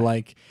 whatever. Yeah.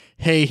 Like,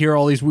 hey, here are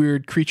all these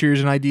weird creatures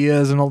and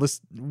ideas and all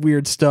this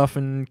weird stuff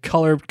and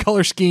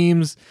color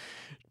schemes,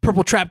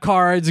 purple trap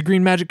cards,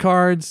 green magic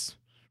cards,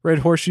 red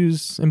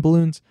horseshoes and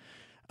balloons.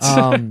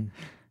 So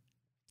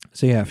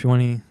yeah, if you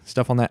want any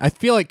stuff on that, I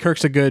feel like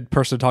Kirk's a good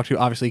person to talk to,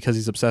 obviously because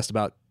he's obsessed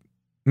about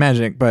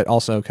Magic, but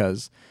also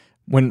because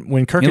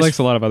when Kirk likes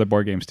a lot of other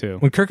board games too.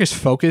 When Kirk is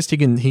focused, he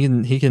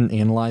can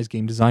analyze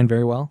game design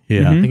very well.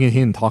 Yeah, Mhm. he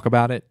can talk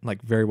about it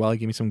like very well. He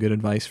gave me some good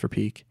advice for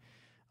Peak.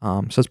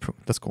 So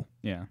that's cool.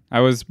 Yeah, I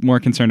was more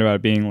concerned about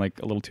it being like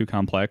a little too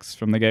complex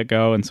from the get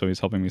go, and so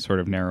he's helping me sort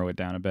of narrow it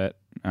down a bit.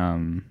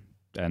 And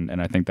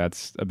I think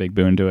that's a big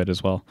boon to it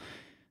as well.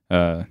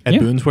 Ed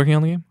Boon's working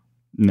on the game?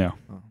 No.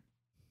 Oh.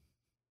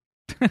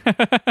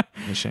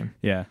 What a shame.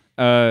 Yeah.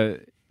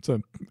 It's a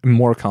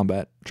Mortal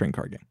Kombat trading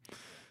card game.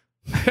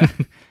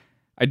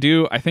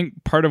 I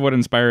think part of what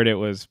inspired it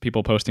was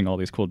people posting all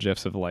these cool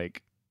GIFs of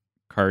like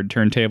card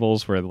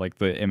turntables where like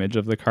the image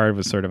of the card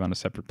was sort of on a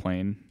separate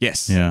plane.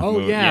 Yes. Yeah. Oh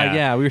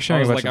yeah. We were I showing.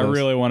 was like, I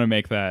really want to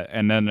make that,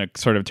 and then it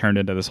sort of turned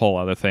into this whole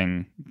other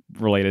thing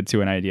related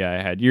to an idea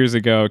I had years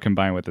ago,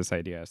 combined with this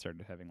idea I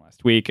started having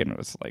last week, and it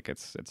was like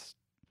it's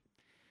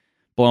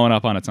blowing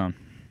up on its own.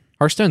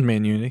 Hearthstone's made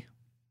in Unity.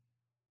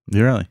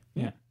 You really?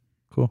 Yeah.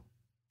 Cool.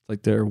 It's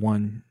like their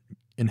one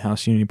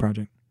in-house Unity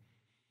project.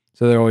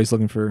 So they're always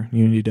looking for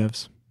Unity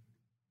devs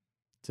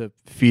to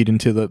feed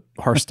into the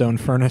Hearthstone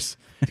furnace,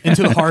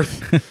 into the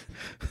hearth.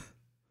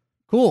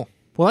 Cool.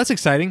 Well, that's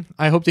exciting.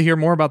 I hope to hear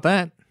more about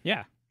that.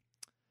 Yeah.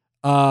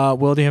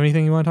 Will, do you have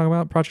anything you want to talk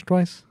about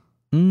project-wise?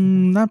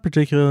 Not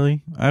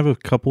particularly. I have a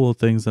couple of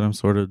things that I'm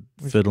sort of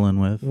fiddling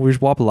with. Where's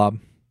Wapalob?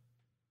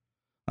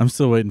 I'm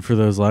still waiting for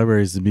those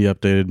libraries to be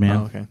updated, man.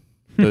 Oh, okay.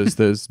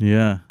 Those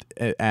Yeah.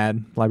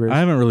 ad libraries. I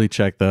haven't really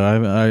checked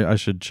though. I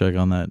should check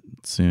on that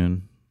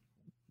soon,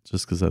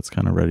 just because that's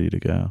kind of ready to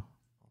go.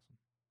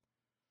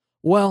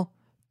 Well,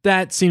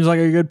 that seems like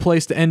a good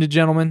place to end it,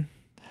 gentlemen.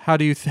 How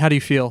do you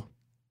feel?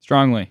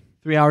 Strongly.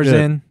 3 hours Good.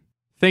 in.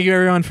 Thank you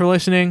everyone for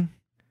listening.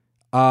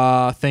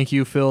 Thank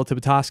you, Phil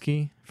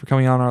Tibatoski, for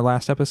coming on our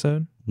last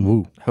episode.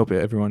 Woo. Hope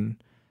everyone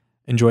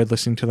enjoyed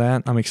listening to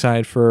that. I'm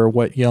excited for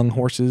what Young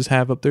Horses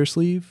have up their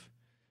sleeve.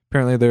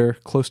 Apparently, they're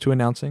close to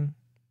announcing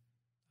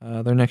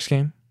their next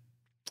game.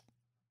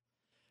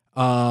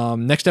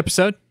 Next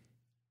episode,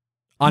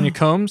 Anya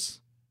Combs,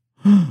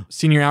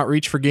 senior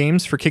outreach for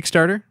games for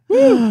Kickstarter.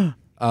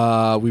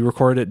 We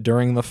recorded it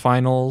during the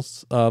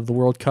finals of the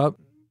World Cup,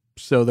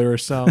 so there are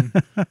some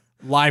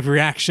live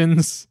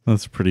reactions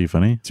That's pretty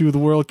funny. to the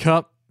World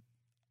Cup.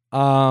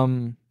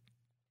 But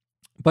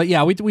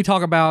yeah, we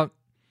talk about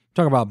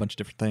a bunch of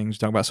different things. We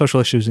talk about social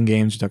issues in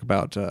games. We talk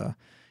about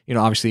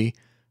obviously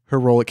her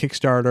role at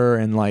Kickstarter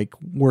and like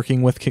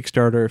working with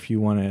Kickstarter if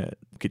you want to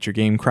get your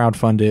game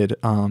crowdfunded.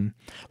 A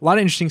lot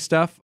of interesting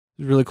stuff.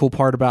 The really cool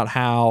part about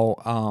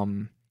how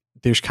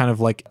there's kind of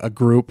like a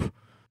group,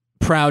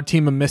 proud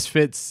team of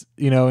misfits,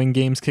 in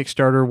games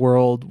Kickstarter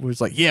world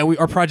was like, yeah,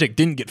 our project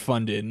didn't get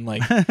funded, and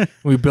like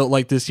we built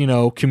like this,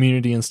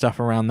 community and stuff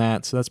around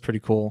that. So that's pretty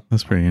cool.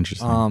 That's pretty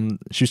interesting.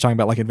 She was talking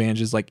about like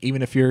advantages, like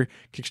even if your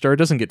Kickstarter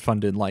doesn't get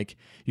funded, like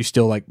you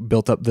still like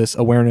built up this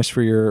awareness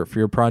for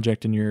your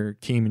project and your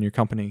team and your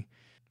company.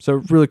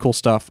 So really cool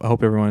stuff. I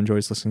hope everyone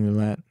enjoys listening to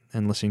that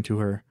and listening to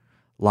her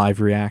live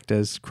react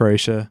as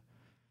Croatia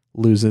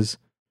loses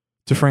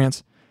to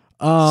France.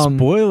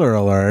 Spoiler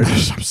alert.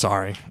 I'm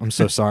sorry. I'm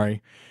so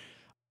sorry.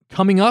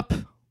 Coming up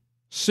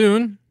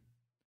soon,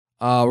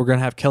 we're going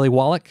to have Kelly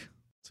Wallach,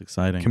 It's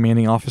exciting.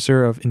 commanding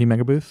officer of Indie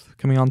Mega Booth,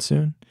 coming on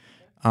soon.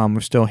 We're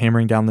still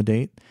hammering down the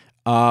date.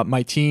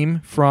 My team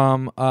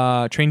from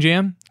Train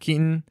Jam,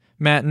 Keaton,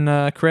 Matt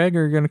and Craig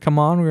are going to come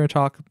on. We're going to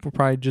talk. We'll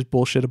probably just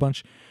bullshit a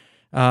bunch.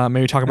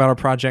 Maybe talk about our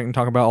project and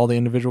talk about all the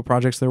individual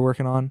projects they're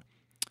working on.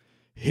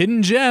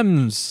 Hidden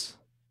Gems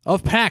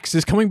of PAX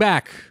is coming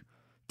back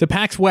to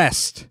PAX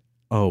West.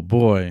 Oh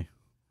boy.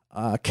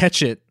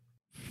 Catch it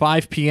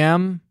 5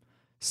 p.m.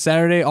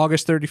 Saturday,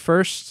 August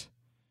 31st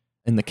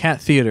in the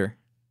Cat Theater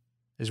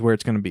is where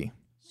it's going to be.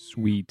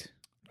 Sweet.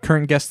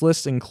 Current guest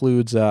list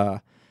includes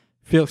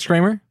Felix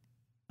Kramer,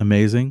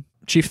 Amazing.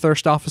 Chief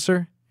Thirst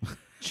Officer,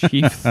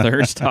 Chief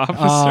Thirst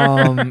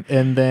Officer.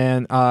 and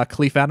then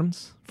Khalif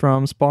Adams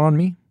from Spawn on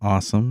Me.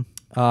 Awesome.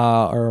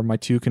 Are my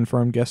 2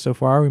 confirmed guests so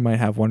far. We might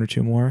have 1 or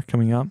 2 more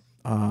coming up.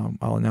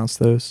 I'll announce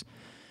those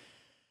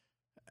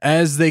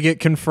as they get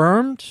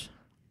confirmed.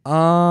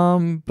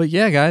 But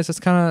yeah, guys, it's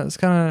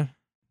gonna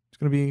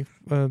be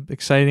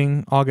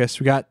exciting August.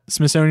 We got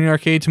Smithsonian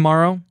Arcade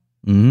tomorrow.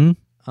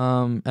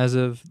 Mm-hmm. As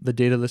of the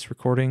date of this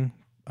recording,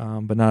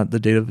 but not the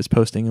date of this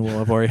posting, it will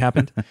have already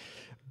happened.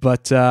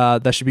 But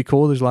that should be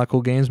cool. There's a lot of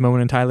cool games.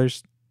 Moment and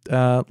Tyler's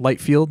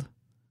Light Field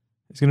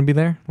is going to be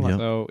there. Yep.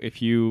 So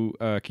if you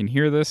can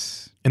hear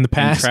this In the and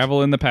past,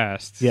 travel in the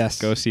past,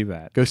 Yes. go see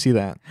that. go see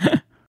that.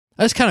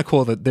 That's kind of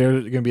cool that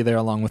they're going to be there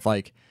along with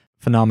like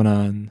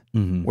Phenomena and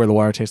Mm-hmm. Where the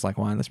Water Tastes Like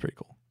Wine. That's pretty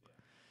cool.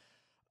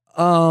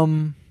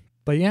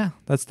 But yeah,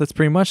 that's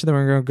pretty much. Then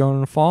we're going to go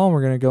in the fall.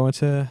 We're going to go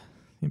into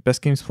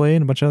Best Games Played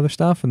and a bunch of other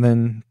stuff, and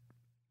then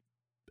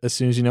as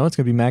soon as you know, it's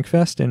going to be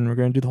MagFest, and we're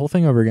going to do the whole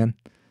thing over again.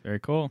 Very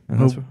cool.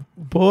 And that's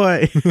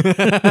Boy.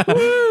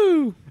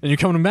 Woo! And you're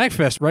coming to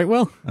MagFest, right,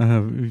 Will?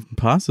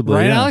 Possibly.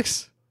 Right, yeah.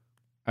 Alex?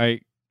 Are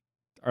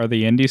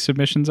the indie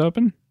submissions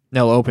open?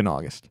 No, open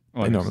August.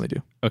 They August. normally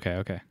do.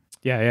 Okay.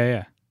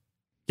 Yeah.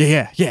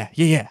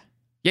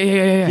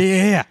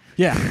 Yeah.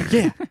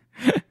 Yeah.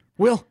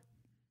 Will,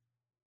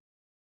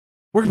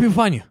 where can people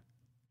find you?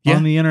 Yeah.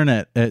 On the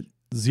internet at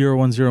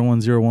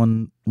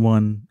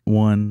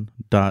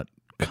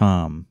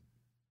 0101011.com.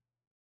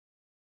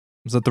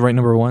 Is that the right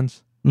number of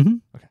ones? Mm-hmm.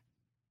 Okay.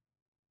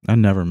 I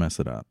never mess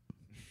it up.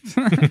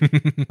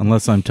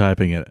 Unless I'm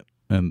typing it,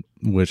 in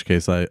which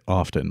case I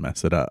often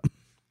mess it up.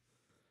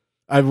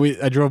 I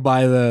drove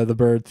by the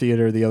Bird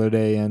Theater the other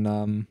day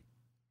and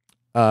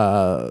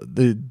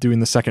doing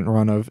the second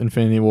run of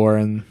Infinity War,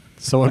 and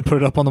someone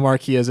put it up on the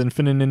marquee as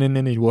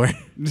Infinity War.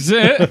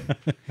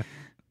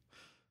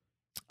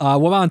 What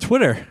about on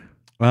Twitter?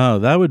 Oh,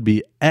 that would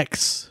be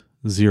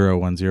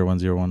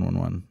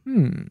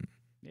X01010111.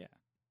 Yeah.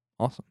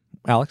 Awesome.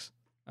 Alex?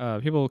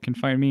 People can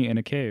find me in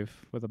a cave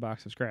with a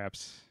box of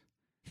scraps.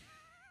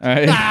 No,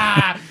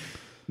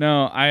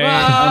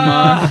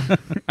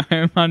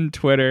 I'm on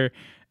Twitter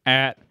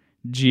at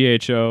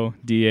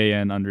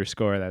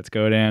GHODAN_. That's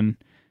Godan.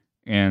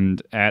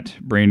 And at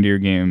Reindeer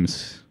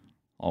Games,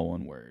 all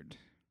one word.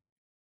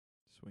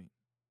 Sweet.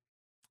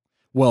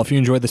 Well, if you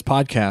enjoyed this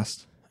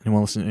podcast and you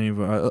want to listen to any of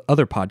our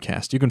other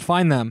podcasts, you can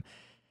find them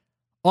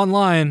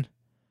online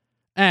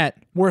at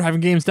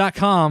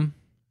word-games.com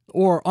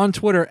or on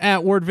Twitter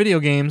at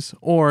wordvideogames,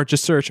 or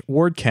just search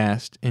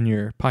Wordcast in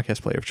your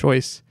podcast player of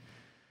choice.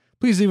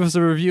 Please leave us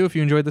a review if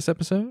you enjoyed this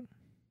episode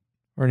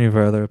or any of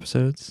our other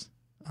episodes.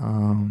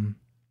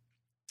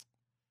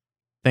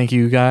 Thank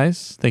you,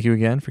 guys. Thank you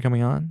again for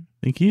coming on.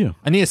 Thank you.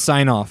 I need a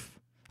sign-off.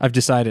 I've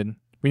decided.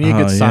 We need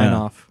a good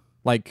sign-off.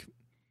 Like,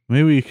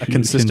 maybe we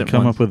consistent can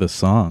come one. up with a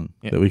song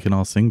Yeah. that we can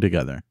all sing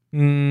together. I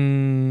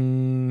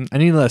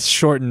need a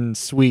short and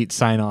sweet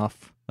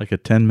sign-off. Like a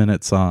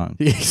 10-minute song.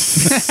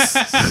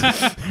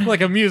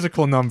 Like a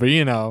musical number,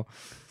 you know.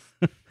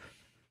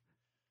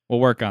 We'll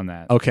work on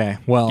that. Okay,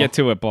 well. Get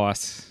to it,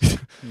 boss.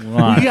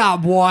 Yeah,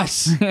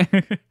 boss.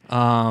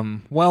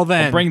 Well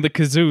then. I'll bring the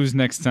kazoos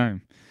next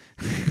time.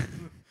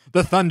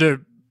 the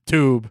Thunder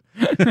Tube.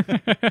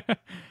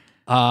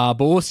 But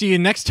we'll see you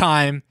next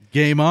time.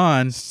 Game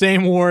on.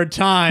 Same ward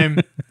time,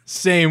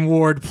 same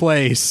ward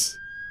place.